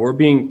affected, but we're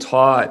being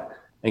taught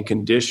and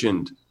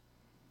conditioned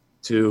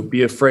to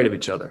be afraid of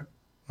each other.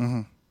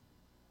 Mm-hmm.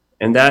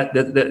 And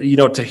that, you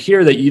know, to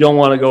hear that you don't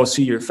want to go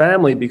see your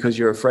family because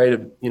you're afraid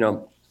of, you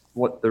know,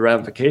 what the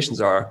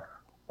ramifications are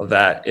of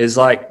that is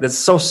like, that's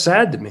so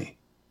sad to me.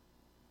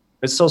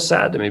 It's so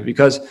sad to me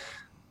because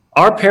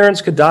our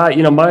parents could die.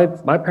 You know,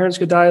 my parents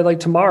could die like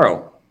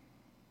tomorrow.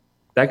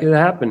 That could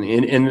happen.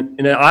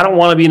 And I don't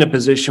want to be in a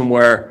position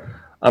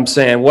where I'm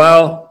saying,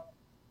 well,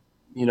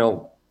 you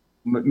know,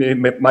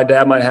 my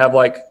dad might have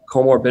like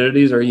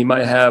comorbidities or he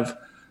might have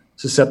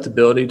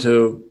susceptibility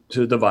to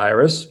the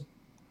virus.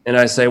 And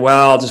I say,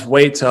 well, I'll just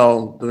wait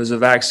till there's a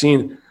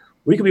vaccine.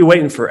 We could be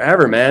waiting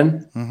forever,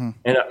 man. Mm-hmm.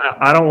 And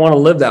I don't want to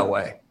live that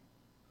way.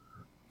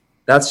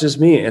 That's just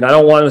me. And I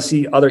don't want to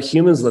see other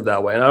humans live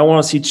that way. And I don't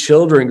want to see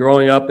children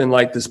growing up in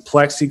like this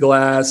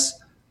plexiglass,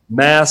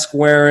 mask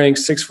wearing,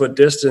 6 foot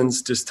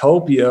distance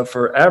dystopia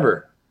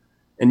forever.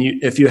 And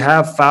if you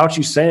have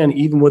Fauci saying,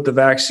 even with the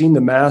vaccine,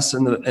 the masks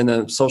and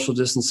the social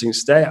distancing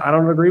stay, I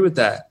don't agree with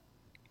that.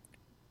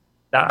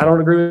 I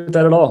don't agree with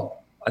that at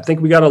all. I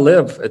think we got to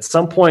live. At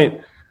some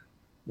point,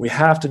 we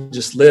have to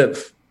just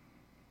live.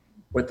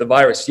 with the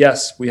virus.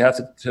 Yes, we have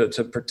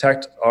to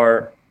protect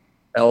our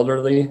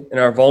elderly and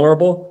our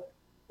vulnerable,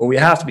 but we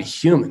have to be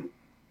human.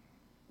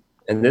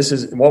 And this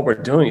is what we're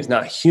doing is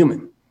not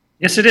human.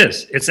 Yes, it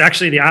is. It's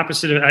actually the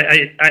opposite of.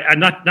 I'm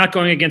not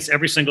going against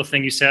every single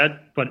thing you said,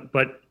 but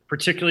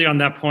particularly on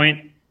that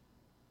point,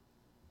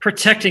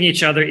 protecting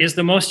each other is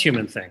the most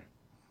human thing.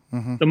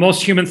 Mm-hmm. The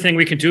most human thing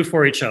we can do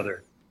for each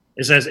other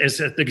is, as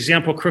the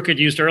example Crooked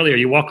used earlier.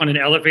 You walk on an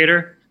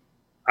elevator.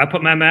 I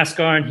put my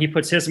mask on. He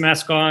puts his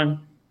mask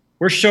on.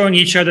 We're showing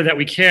each other that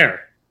we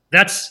care.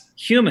 That's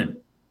human.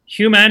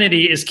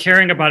 Humanity is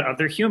caring about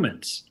other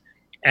humans,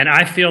 and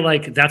I feel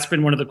like that's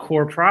been one of the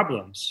core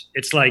problems.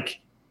 It's like.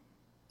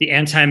 The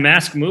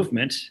anti-mask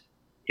movement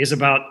is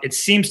about, it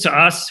seems to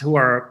us who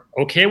are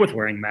okay with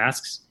wearing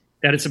masks,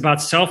 that it's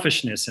about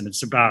selfishness and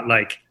it's about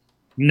like,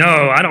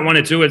 no, I don't want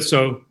to do it,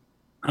 so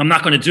I'm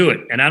not going to do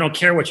it. And I don't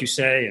care what you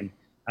say, and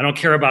I don't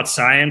care about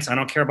science. I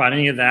don't care about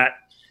any of that.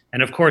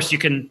 And of course, you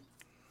can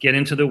get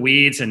into the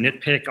weeds and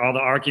nitpick all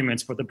the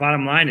arguments, but the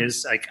bottom line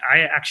is, like, I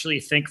actually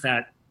think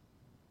that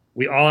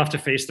we all have to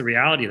face the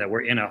reality that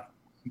we're in a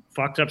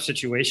fucked up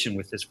situation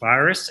with this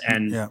virus,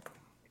 and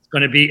it's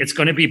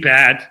going to be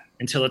bad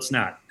until it's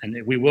not.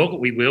 And we will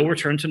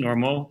return to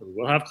normal. We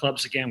will have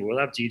clubs again. We will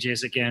have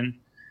DJs again.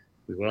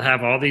 We will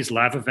have all these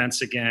live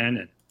events again.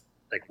 And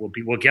like,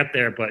 we'll get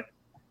there. But,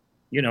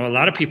 you know, a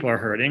lot of people are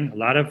hurting. A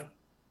lot of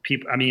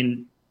people, I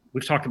mean,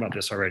 we've talked about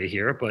this already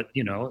here, but,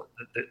 you know,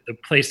 the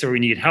place where we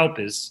need help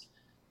is,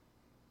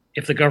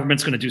 if the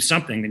government's going to do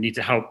something, they need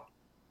to help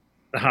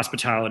the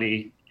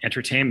hospitality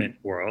entertainment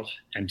world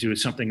and do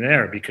something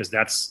there, because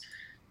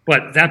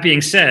but that being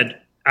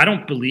said, I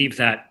don't believe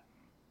that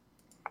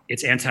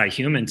it's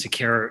anti-human to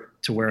care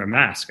to wear a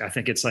mask. I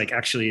think it's like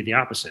actually the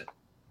opposite.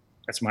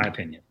 That's my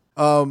opinion.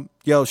 Yo,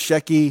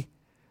 Shecky,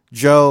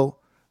 Joe,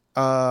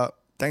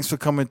 thanks for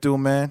coming through,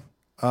 man.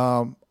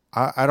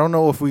 I don't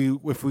know if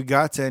we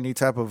got to any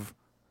type of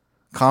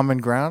common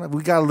ground.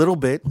 We got a little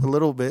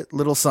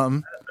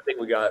something. I think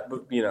we got,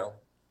 you know.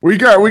 We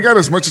got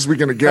as much as we're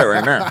gonna get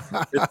right now.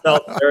 It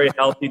felt very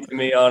healthy to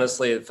me,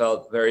 honestly. It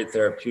felt very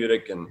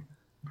therapeutic, and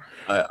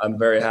I'm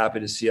very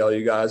happy to see all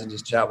you guys and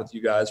just chat with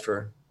you guys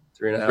for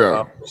 3.5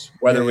 hours.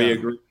 Whether we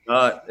agree or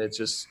not, it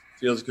just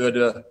feels good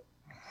to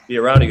be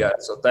around you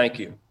guys. So thank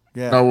you.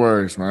 Yeah. No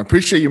worries, man.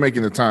 Appreciate you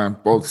making the time,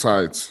 both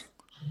sides.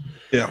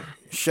 Yeah.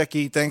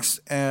 Shecky, thanks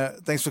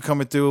for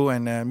coming through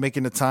and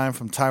making the time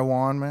from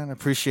Taiwan, man. I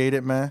appreciate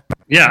it, man.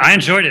 Yeah, I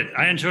enjoyed it.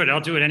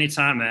 I'll do it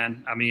anytime,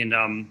 man. I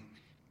mean,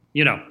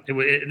 you know,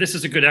 this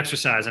is a good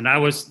exercise. And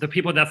the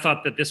people that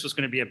thought that this was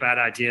going to be a bad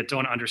idea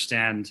don't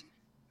understand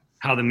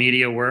how the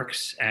media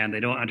works, and they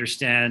don't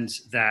understand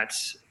that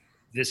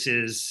this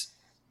is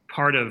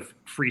part of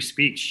free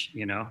speech.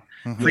 You know,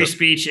 free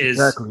speech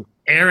is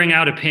airing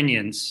out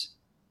opinions,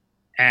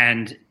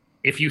 and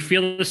if you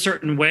feel a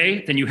certain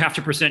way, then you have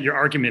to present your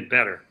argument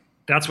better.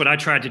 That's what I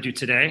tried to do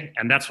today,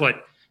 and that's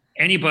what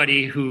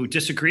anybody who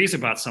disagrees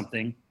about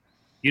something,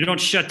 you don't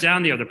shut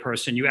down the other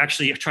person. You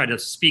actually try to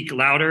speak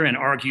louder and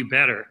argue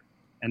better,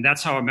 and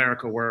that's how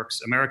America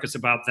works. America's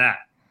about that.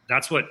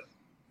 That's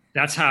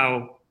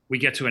how we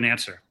get to an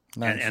answer.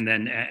 Nice. And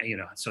then, you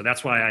know, so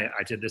that's why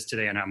I did this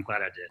today, and I'm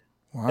glad I did.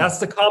 Wow. That's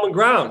the common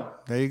ground.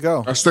 There you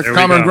go. That's the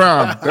common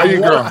ground. There you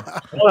go.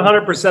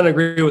 100%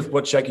 agree with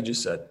what Shecky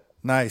just said.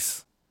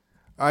 Nice.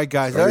 All right,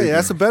 guys.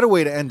 That's a better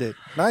way to end it.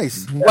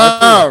 Nice.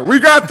 Wow, we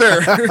got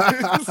there.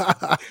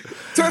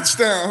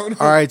 Touchdown.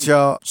 All right,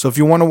 y'all. So if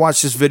you want to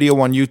watch this video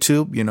on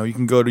YouTube, you know, you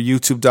can go to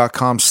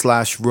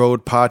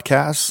youtube.com/Road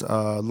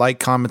Podcast. Like,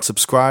 comment,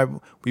 subscribe.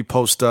 We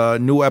post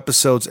new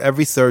episodes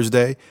every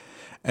Thursday,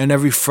 and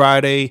every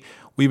Friday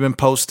we've been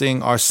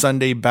posting our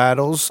Sunday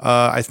battles.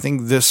 I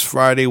think this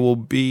Friday will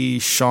be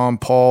Sean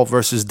Paul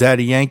versus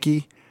Daddy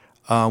Yankee.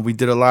 We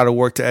did a lot of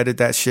work to edit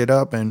that shit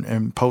up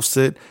and post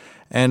it.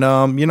 And,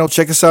 you know,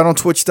 check us out on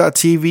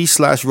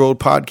twitch.tv/Road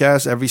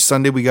Podcast. Every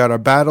Sunday we got our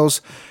battles,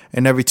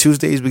 and every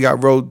Tuesdays we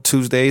got Road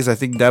Tuesdays. I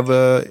think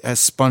Deva has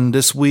spun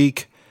this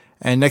week,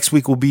 and next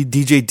week will be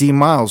DJ D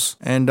Miles.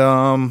 And,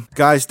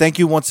 guys, thank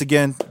you once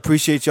again.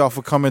 Appreciate y'all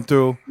for coming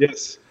through.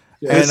 Yes.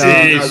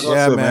 And, Also,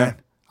 yeah, man.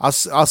 I'll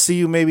see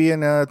you maybe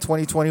in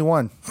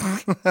 2021.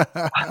 All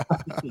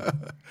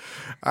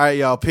right,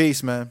 y'all.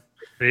 Peace, man.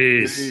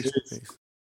 Peace. Peace.